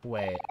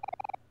 Wait.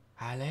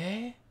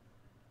 Ale?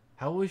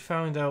 How have we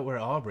found out where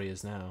Aubrey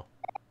is now?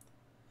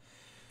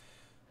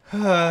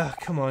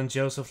 Come on,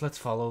 Joseph. Let's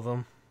follow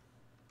them.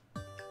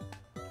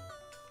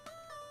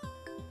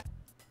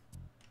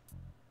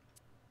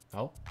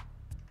 Oh.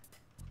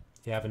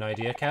 You have an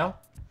idea, Cal?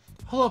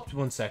 Hold up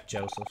 1 sec,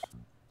 Joseph.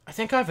 I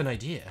think I have an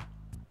idea.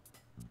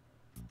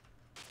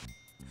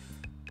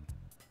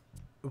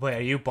 Wait,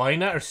 are you buying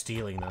that or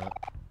stealing that?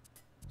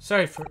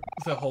 Sorry for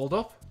the hold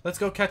up. Let's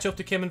go catch up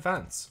to Kim and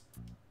Vance.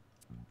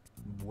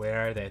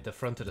 Where are they? At the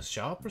front of the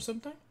shop or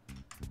something?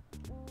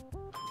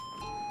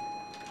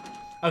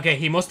 Okay,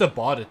 he must have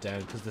bought it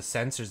down because the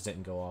sensors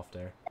didn't go off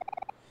there.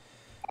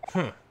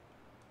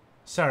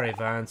 Sorry,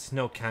 Vance.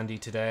 No candy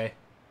today.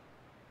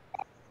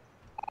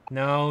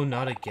 No,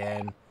 not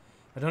again.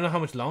 I don't know how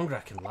much longer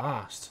I can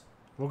last.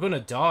 We're gonna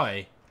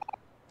die.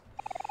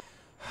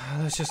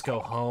 Let's just go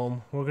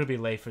home. We're gonna be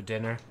late for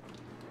dinner.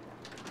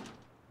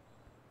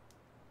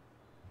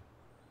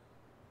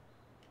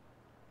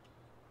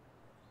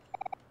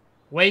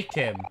 Wait,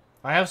 Kim.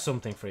 I have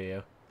something for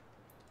you.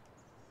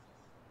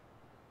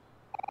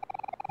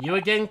 You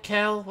again,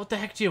 Kel? What the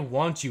heck do you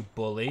want, you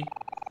bully?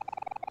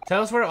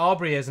 Tell us where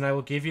Aubrey is and I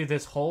will give you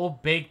this whole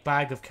big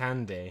bag of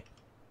candy.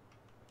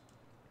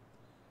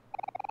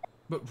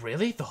 But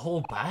really? The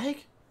whole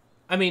bag?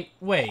 I mean,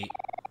 wait.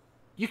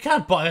 You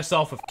can't buy us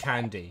off of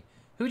candy.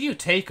 Who do you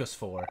take us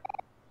for?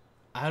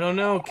 I don't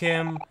know,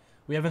 Kim.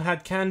 We haven't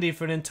had candy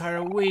for an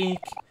entire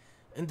week.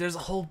 And there's a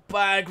whole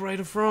bag right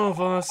in front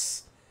of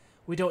us.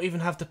 We don't even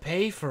have to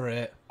pay for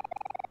it.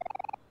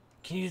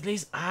 Can you at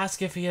least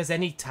ask if he has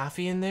any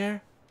taffy in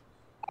there?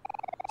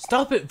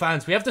 Stop it,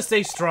 Vance. We have to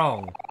stay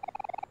strong.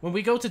 When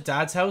we go to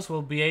Dad's house,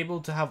 we'll be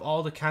able to have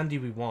all the candy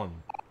we want.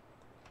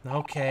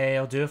 Okay,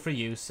 I'll do it for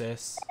you,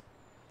 sis.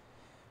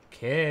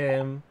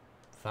 Kim.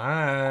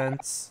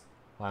 Vance.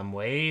 I'm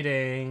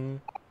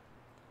waiting.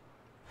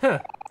 Huh.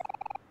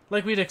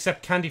 Like we'd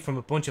accept candy from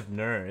a bunch of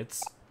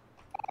nerds.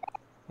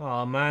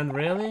 Aw, man,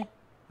 really?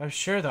 I'm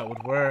sure that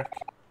would work.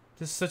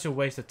 This is such a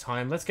waste of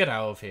time. Let's get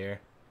out of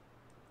here.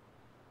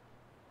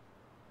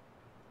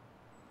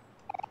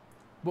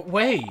 But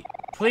wait!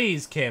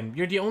 Please, Kim.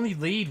 You're the only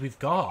lead we've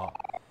got.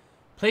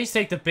 Please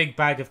take the big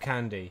bag of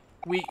candy.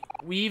 We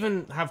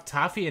even have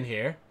taffy in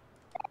here.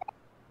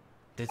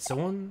 Did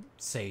someone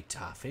say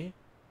taffy?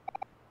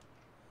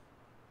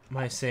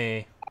 I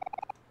say...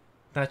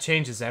 That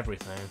changes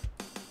everything.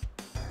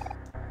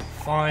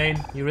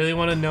 Fine. You really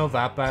want to know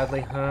that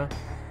badly, huh?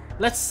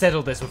 Let's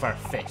settle this with our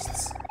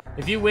fists.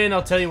 If you win,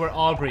 I'll tell you where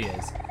Aubrey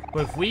is.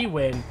 But if we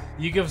win,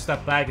 you give us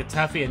that bag of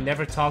taffy and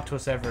never talk to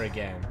us ever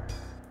again.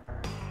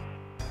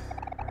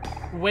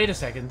 Wait a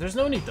second. There's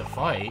no need to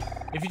fight.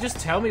 If you just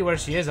tell me where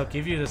she is, I'll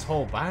give you this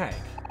whole bag.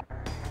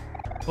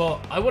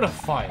 But I want to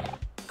fight.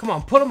 Come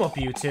on, put them up,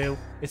 you two.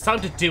 It's time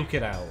to duke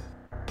it out.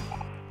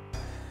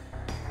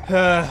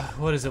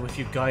 What is it with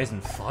you guys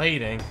and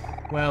fighting?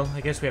 Well,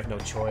 I guess we have no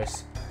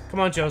choice. Come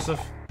on,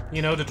 Joseph.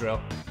 You know the drill.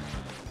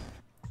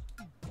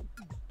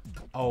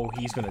 Oh,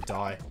 he's gonna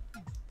die.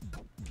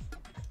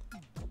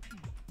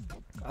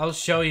 I'll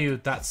show you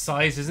that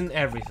size isn't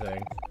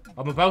everything.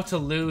 I'm not about to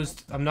lose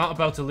to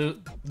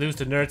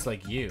nerds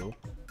like you.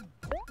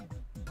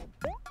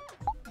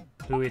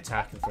 Who are we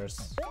attacking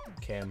first?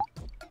 Kim.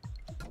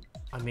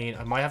 I mean,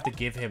 I might have to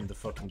give him the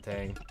fucking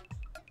thing.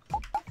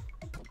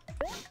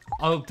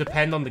 I'll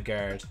depend on the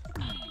guard.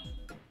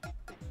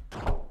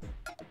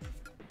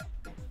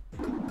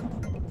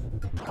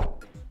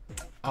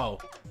 Oh.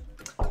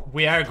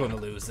 We are going to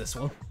lose this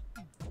one.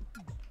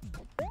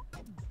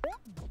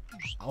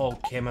 Oh,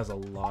 Kim has a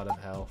lot of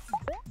health.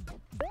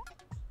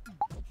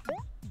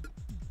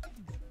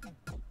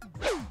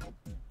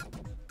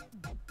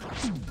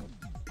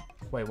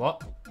 Wait,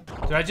 what?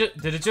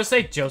 Did it just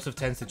say Joseph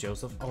tends to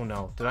Joseph? Oh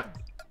no,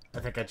 I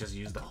think I just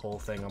used the whole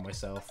thing on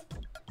myself.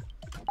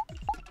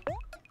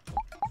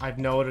 I have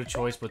no other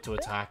choice but to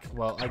attack.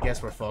 Well, I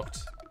guess we're fucked.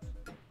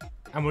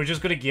 And we're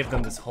just gonna give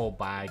them this whole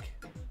bag.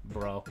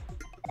 Bro.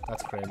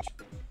 That's cringe.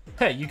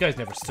 Hey, you guys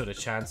never stood a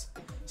chance.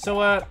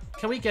 So,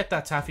 can we get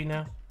that taffy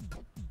now?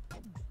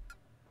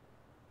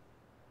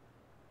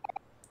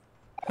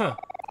 Huh.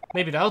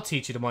 Maybe that'll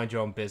teach you to mind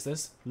your own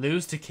business.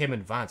 Lose to Kim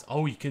and Vance.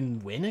 Oh, you can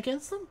win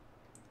against them?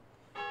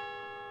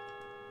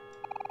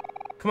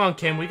 Come on,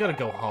 Kim, we gotta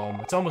go home.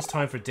 It's almost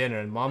time for dinner,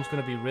 and Mom's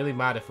gonna be really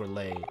mad if we're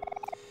late.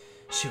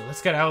 Shoot,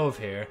 let's get out of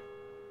here.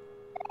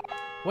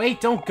 Wait,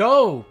 don't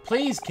go!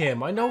 Please,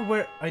 Kim. I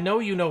know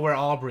you know where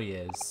Aubrey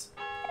is.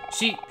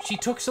 She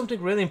took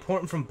something really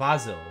important from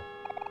Basil.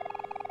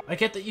 I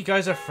get that you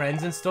guys are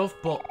friends and stuff,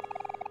 but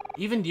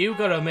even you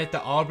gotta admit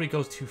that Aubrey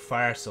goes too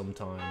far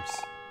sometimes.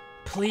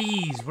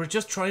 Please, we're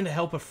just trying to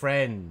help a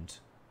friend.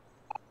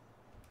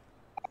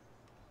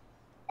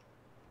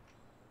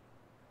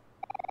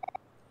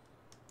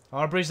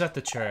 Aubrey's at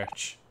the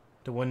church.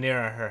 The one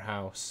near her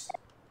house.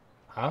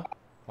 Huh?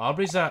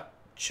 Aubrey's at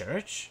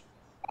church?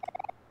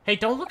 Hey,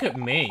 don't look at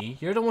me.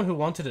 You're the one who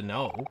wanted to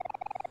know.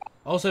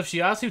 Also, if she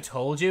asks who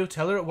told you,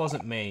 tell her it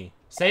wasn't me.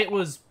 Say it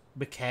was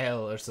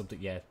Mikhail or something.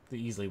 Yeah,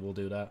 easily we'll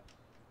do that.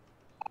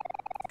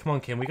 Come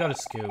on, Kim, we gotta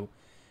scoot.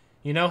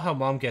 You know how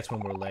Mom gets when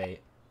we're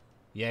late.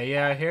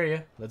 Yeah, I hear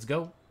you. Let's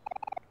go.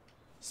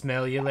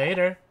 Smell you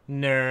later,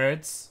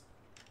 nerds.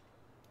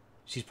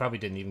 She probably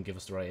didn't even give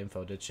us the right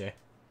info, did she?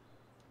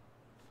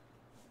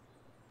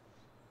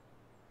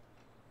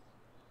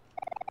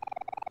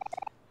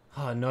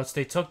 Oh, nuts.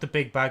 They took the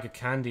big bag of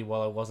candy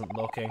while I wasn't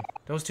looking.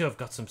 Those two have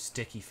got some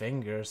sticky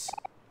fingers.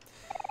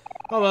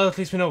 Oh, well, at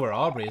least we know where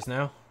Aubrey is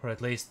now. Or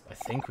at least, I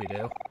think we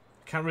do.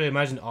 I can't really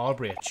imagine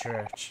Aubrey at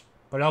church.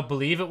 But I'll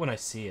believe it when I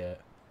see it.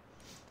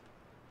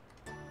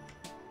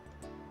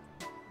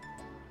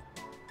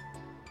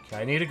 Okay,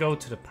 I need to go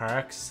to the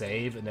park,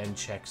 save, and then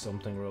check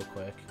something real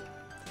quick.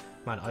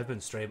 Man, I've been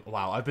streaming...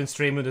 Wow, I've been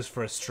streaming this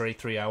for a straight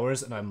 3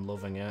 hours, and I'm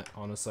loving it,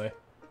 honestly.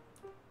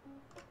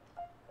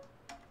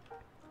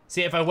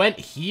 See, if I went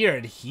here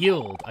and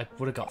healed, I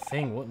would have got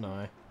thing, wouldn't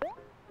I?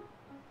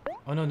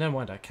 Oh, no, never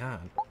mind, I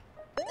can't.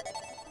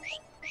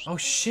 Oh,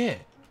 shit.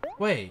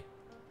 Wait.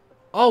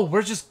 Oh,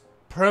 we're just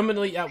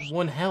permanently at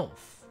 1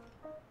 health.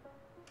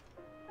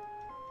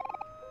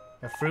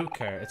 A fruit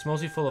cart. It's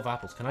mostly full of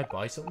apples. Can I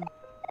buy something?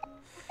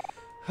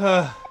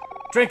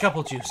 Drink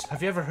apple juice.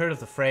 Have you ever heard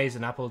of the phrase,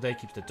 an apple a day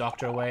keeps the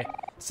doctor away?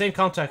 The same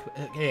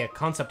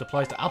concept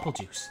applies to apple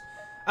juice.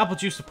 Apple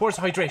juice supports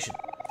hydration.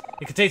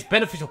 It contains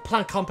beneficial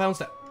plant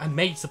compounds and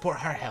may support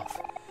heart health.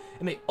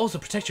 It may also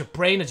protect your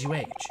brain as you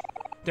age.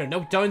 There are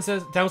no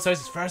downsides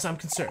as far as I'm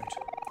concerned.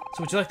 So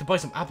would you like to buy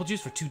some apple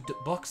juice for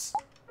 $2?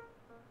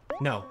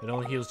 No, it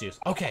only heals juice.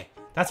 Okay,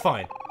 that's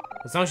fine.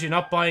 As long as you're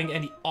not buying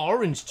any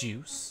orange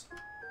juice.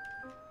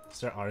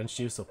 Is there orange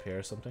juice up here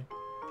or something?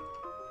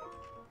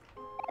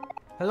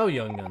 Hello,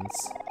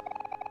 young'uns.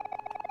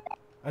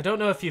 I don't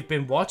know if you've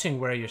been watching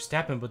where you're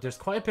stepping, but there's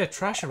quite a bit of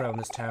trash around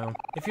this town.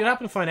 If you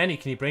happen to find any,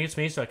 can you bring it to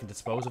me so I can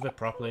dispose of it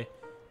properly?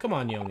 Come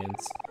on,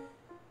 young'uns.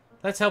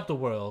 Let's help the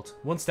world,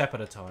 one step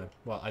at a time.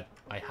 Well,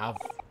 I have.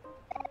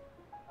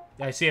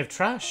 Yeah, I see you have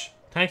trash.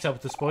 Thanks, I'll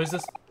dispose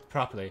this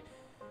properly.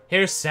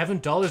 Here's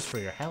 $7 for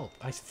your help.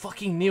 I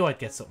fucking knew I'd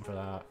get something for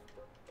that.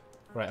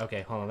 Right,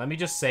 okay, hold on. Let me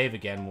just save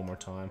again one more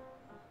time.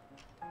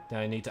 Then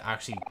I need to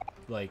actually,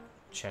 like,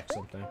 check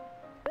something.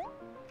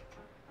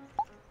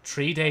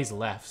 3 days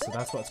left, so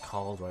that's what it's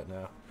called right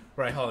now.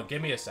 Right, hold on,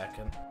 give me a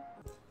second.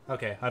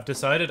 Okay, I've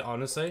decided,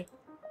 honestly,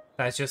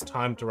 that it's just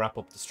time to wrap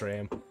up the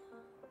stream.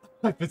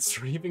 I've been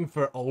streaming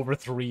for over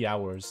 3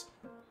 hours.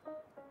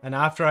 And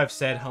after I've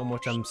said how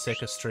much I'm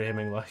sick of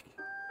streaming, like...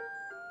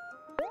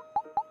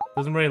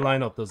 Doesn't really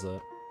line up, does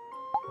it?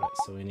 Right,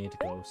 so we need to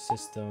go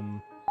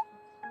system...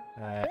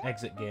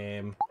 exit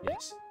game.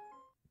 Yes.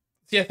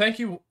 So yeah, thank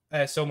you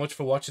so much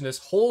for watching this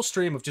whole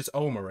stream of just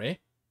Omori.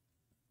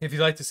 If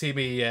you'd like to see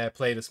me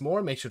play this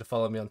more, make sure to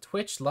follow me on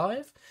Twitch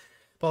live.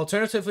 But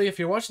alternatively, if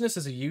you're watching this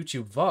as a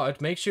YouTube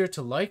VOD, make sure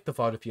to like the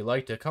VOD if you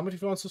liked it, comment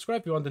if you want,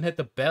 subscribe if you want, and hit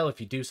the bell if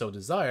you do so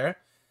desire.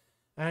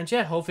 And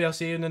yeah, hopefully I'll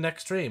see you in the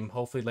next stream,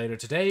 hopefully later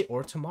today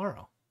or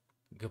tomorrow.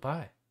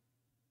 Goodbye.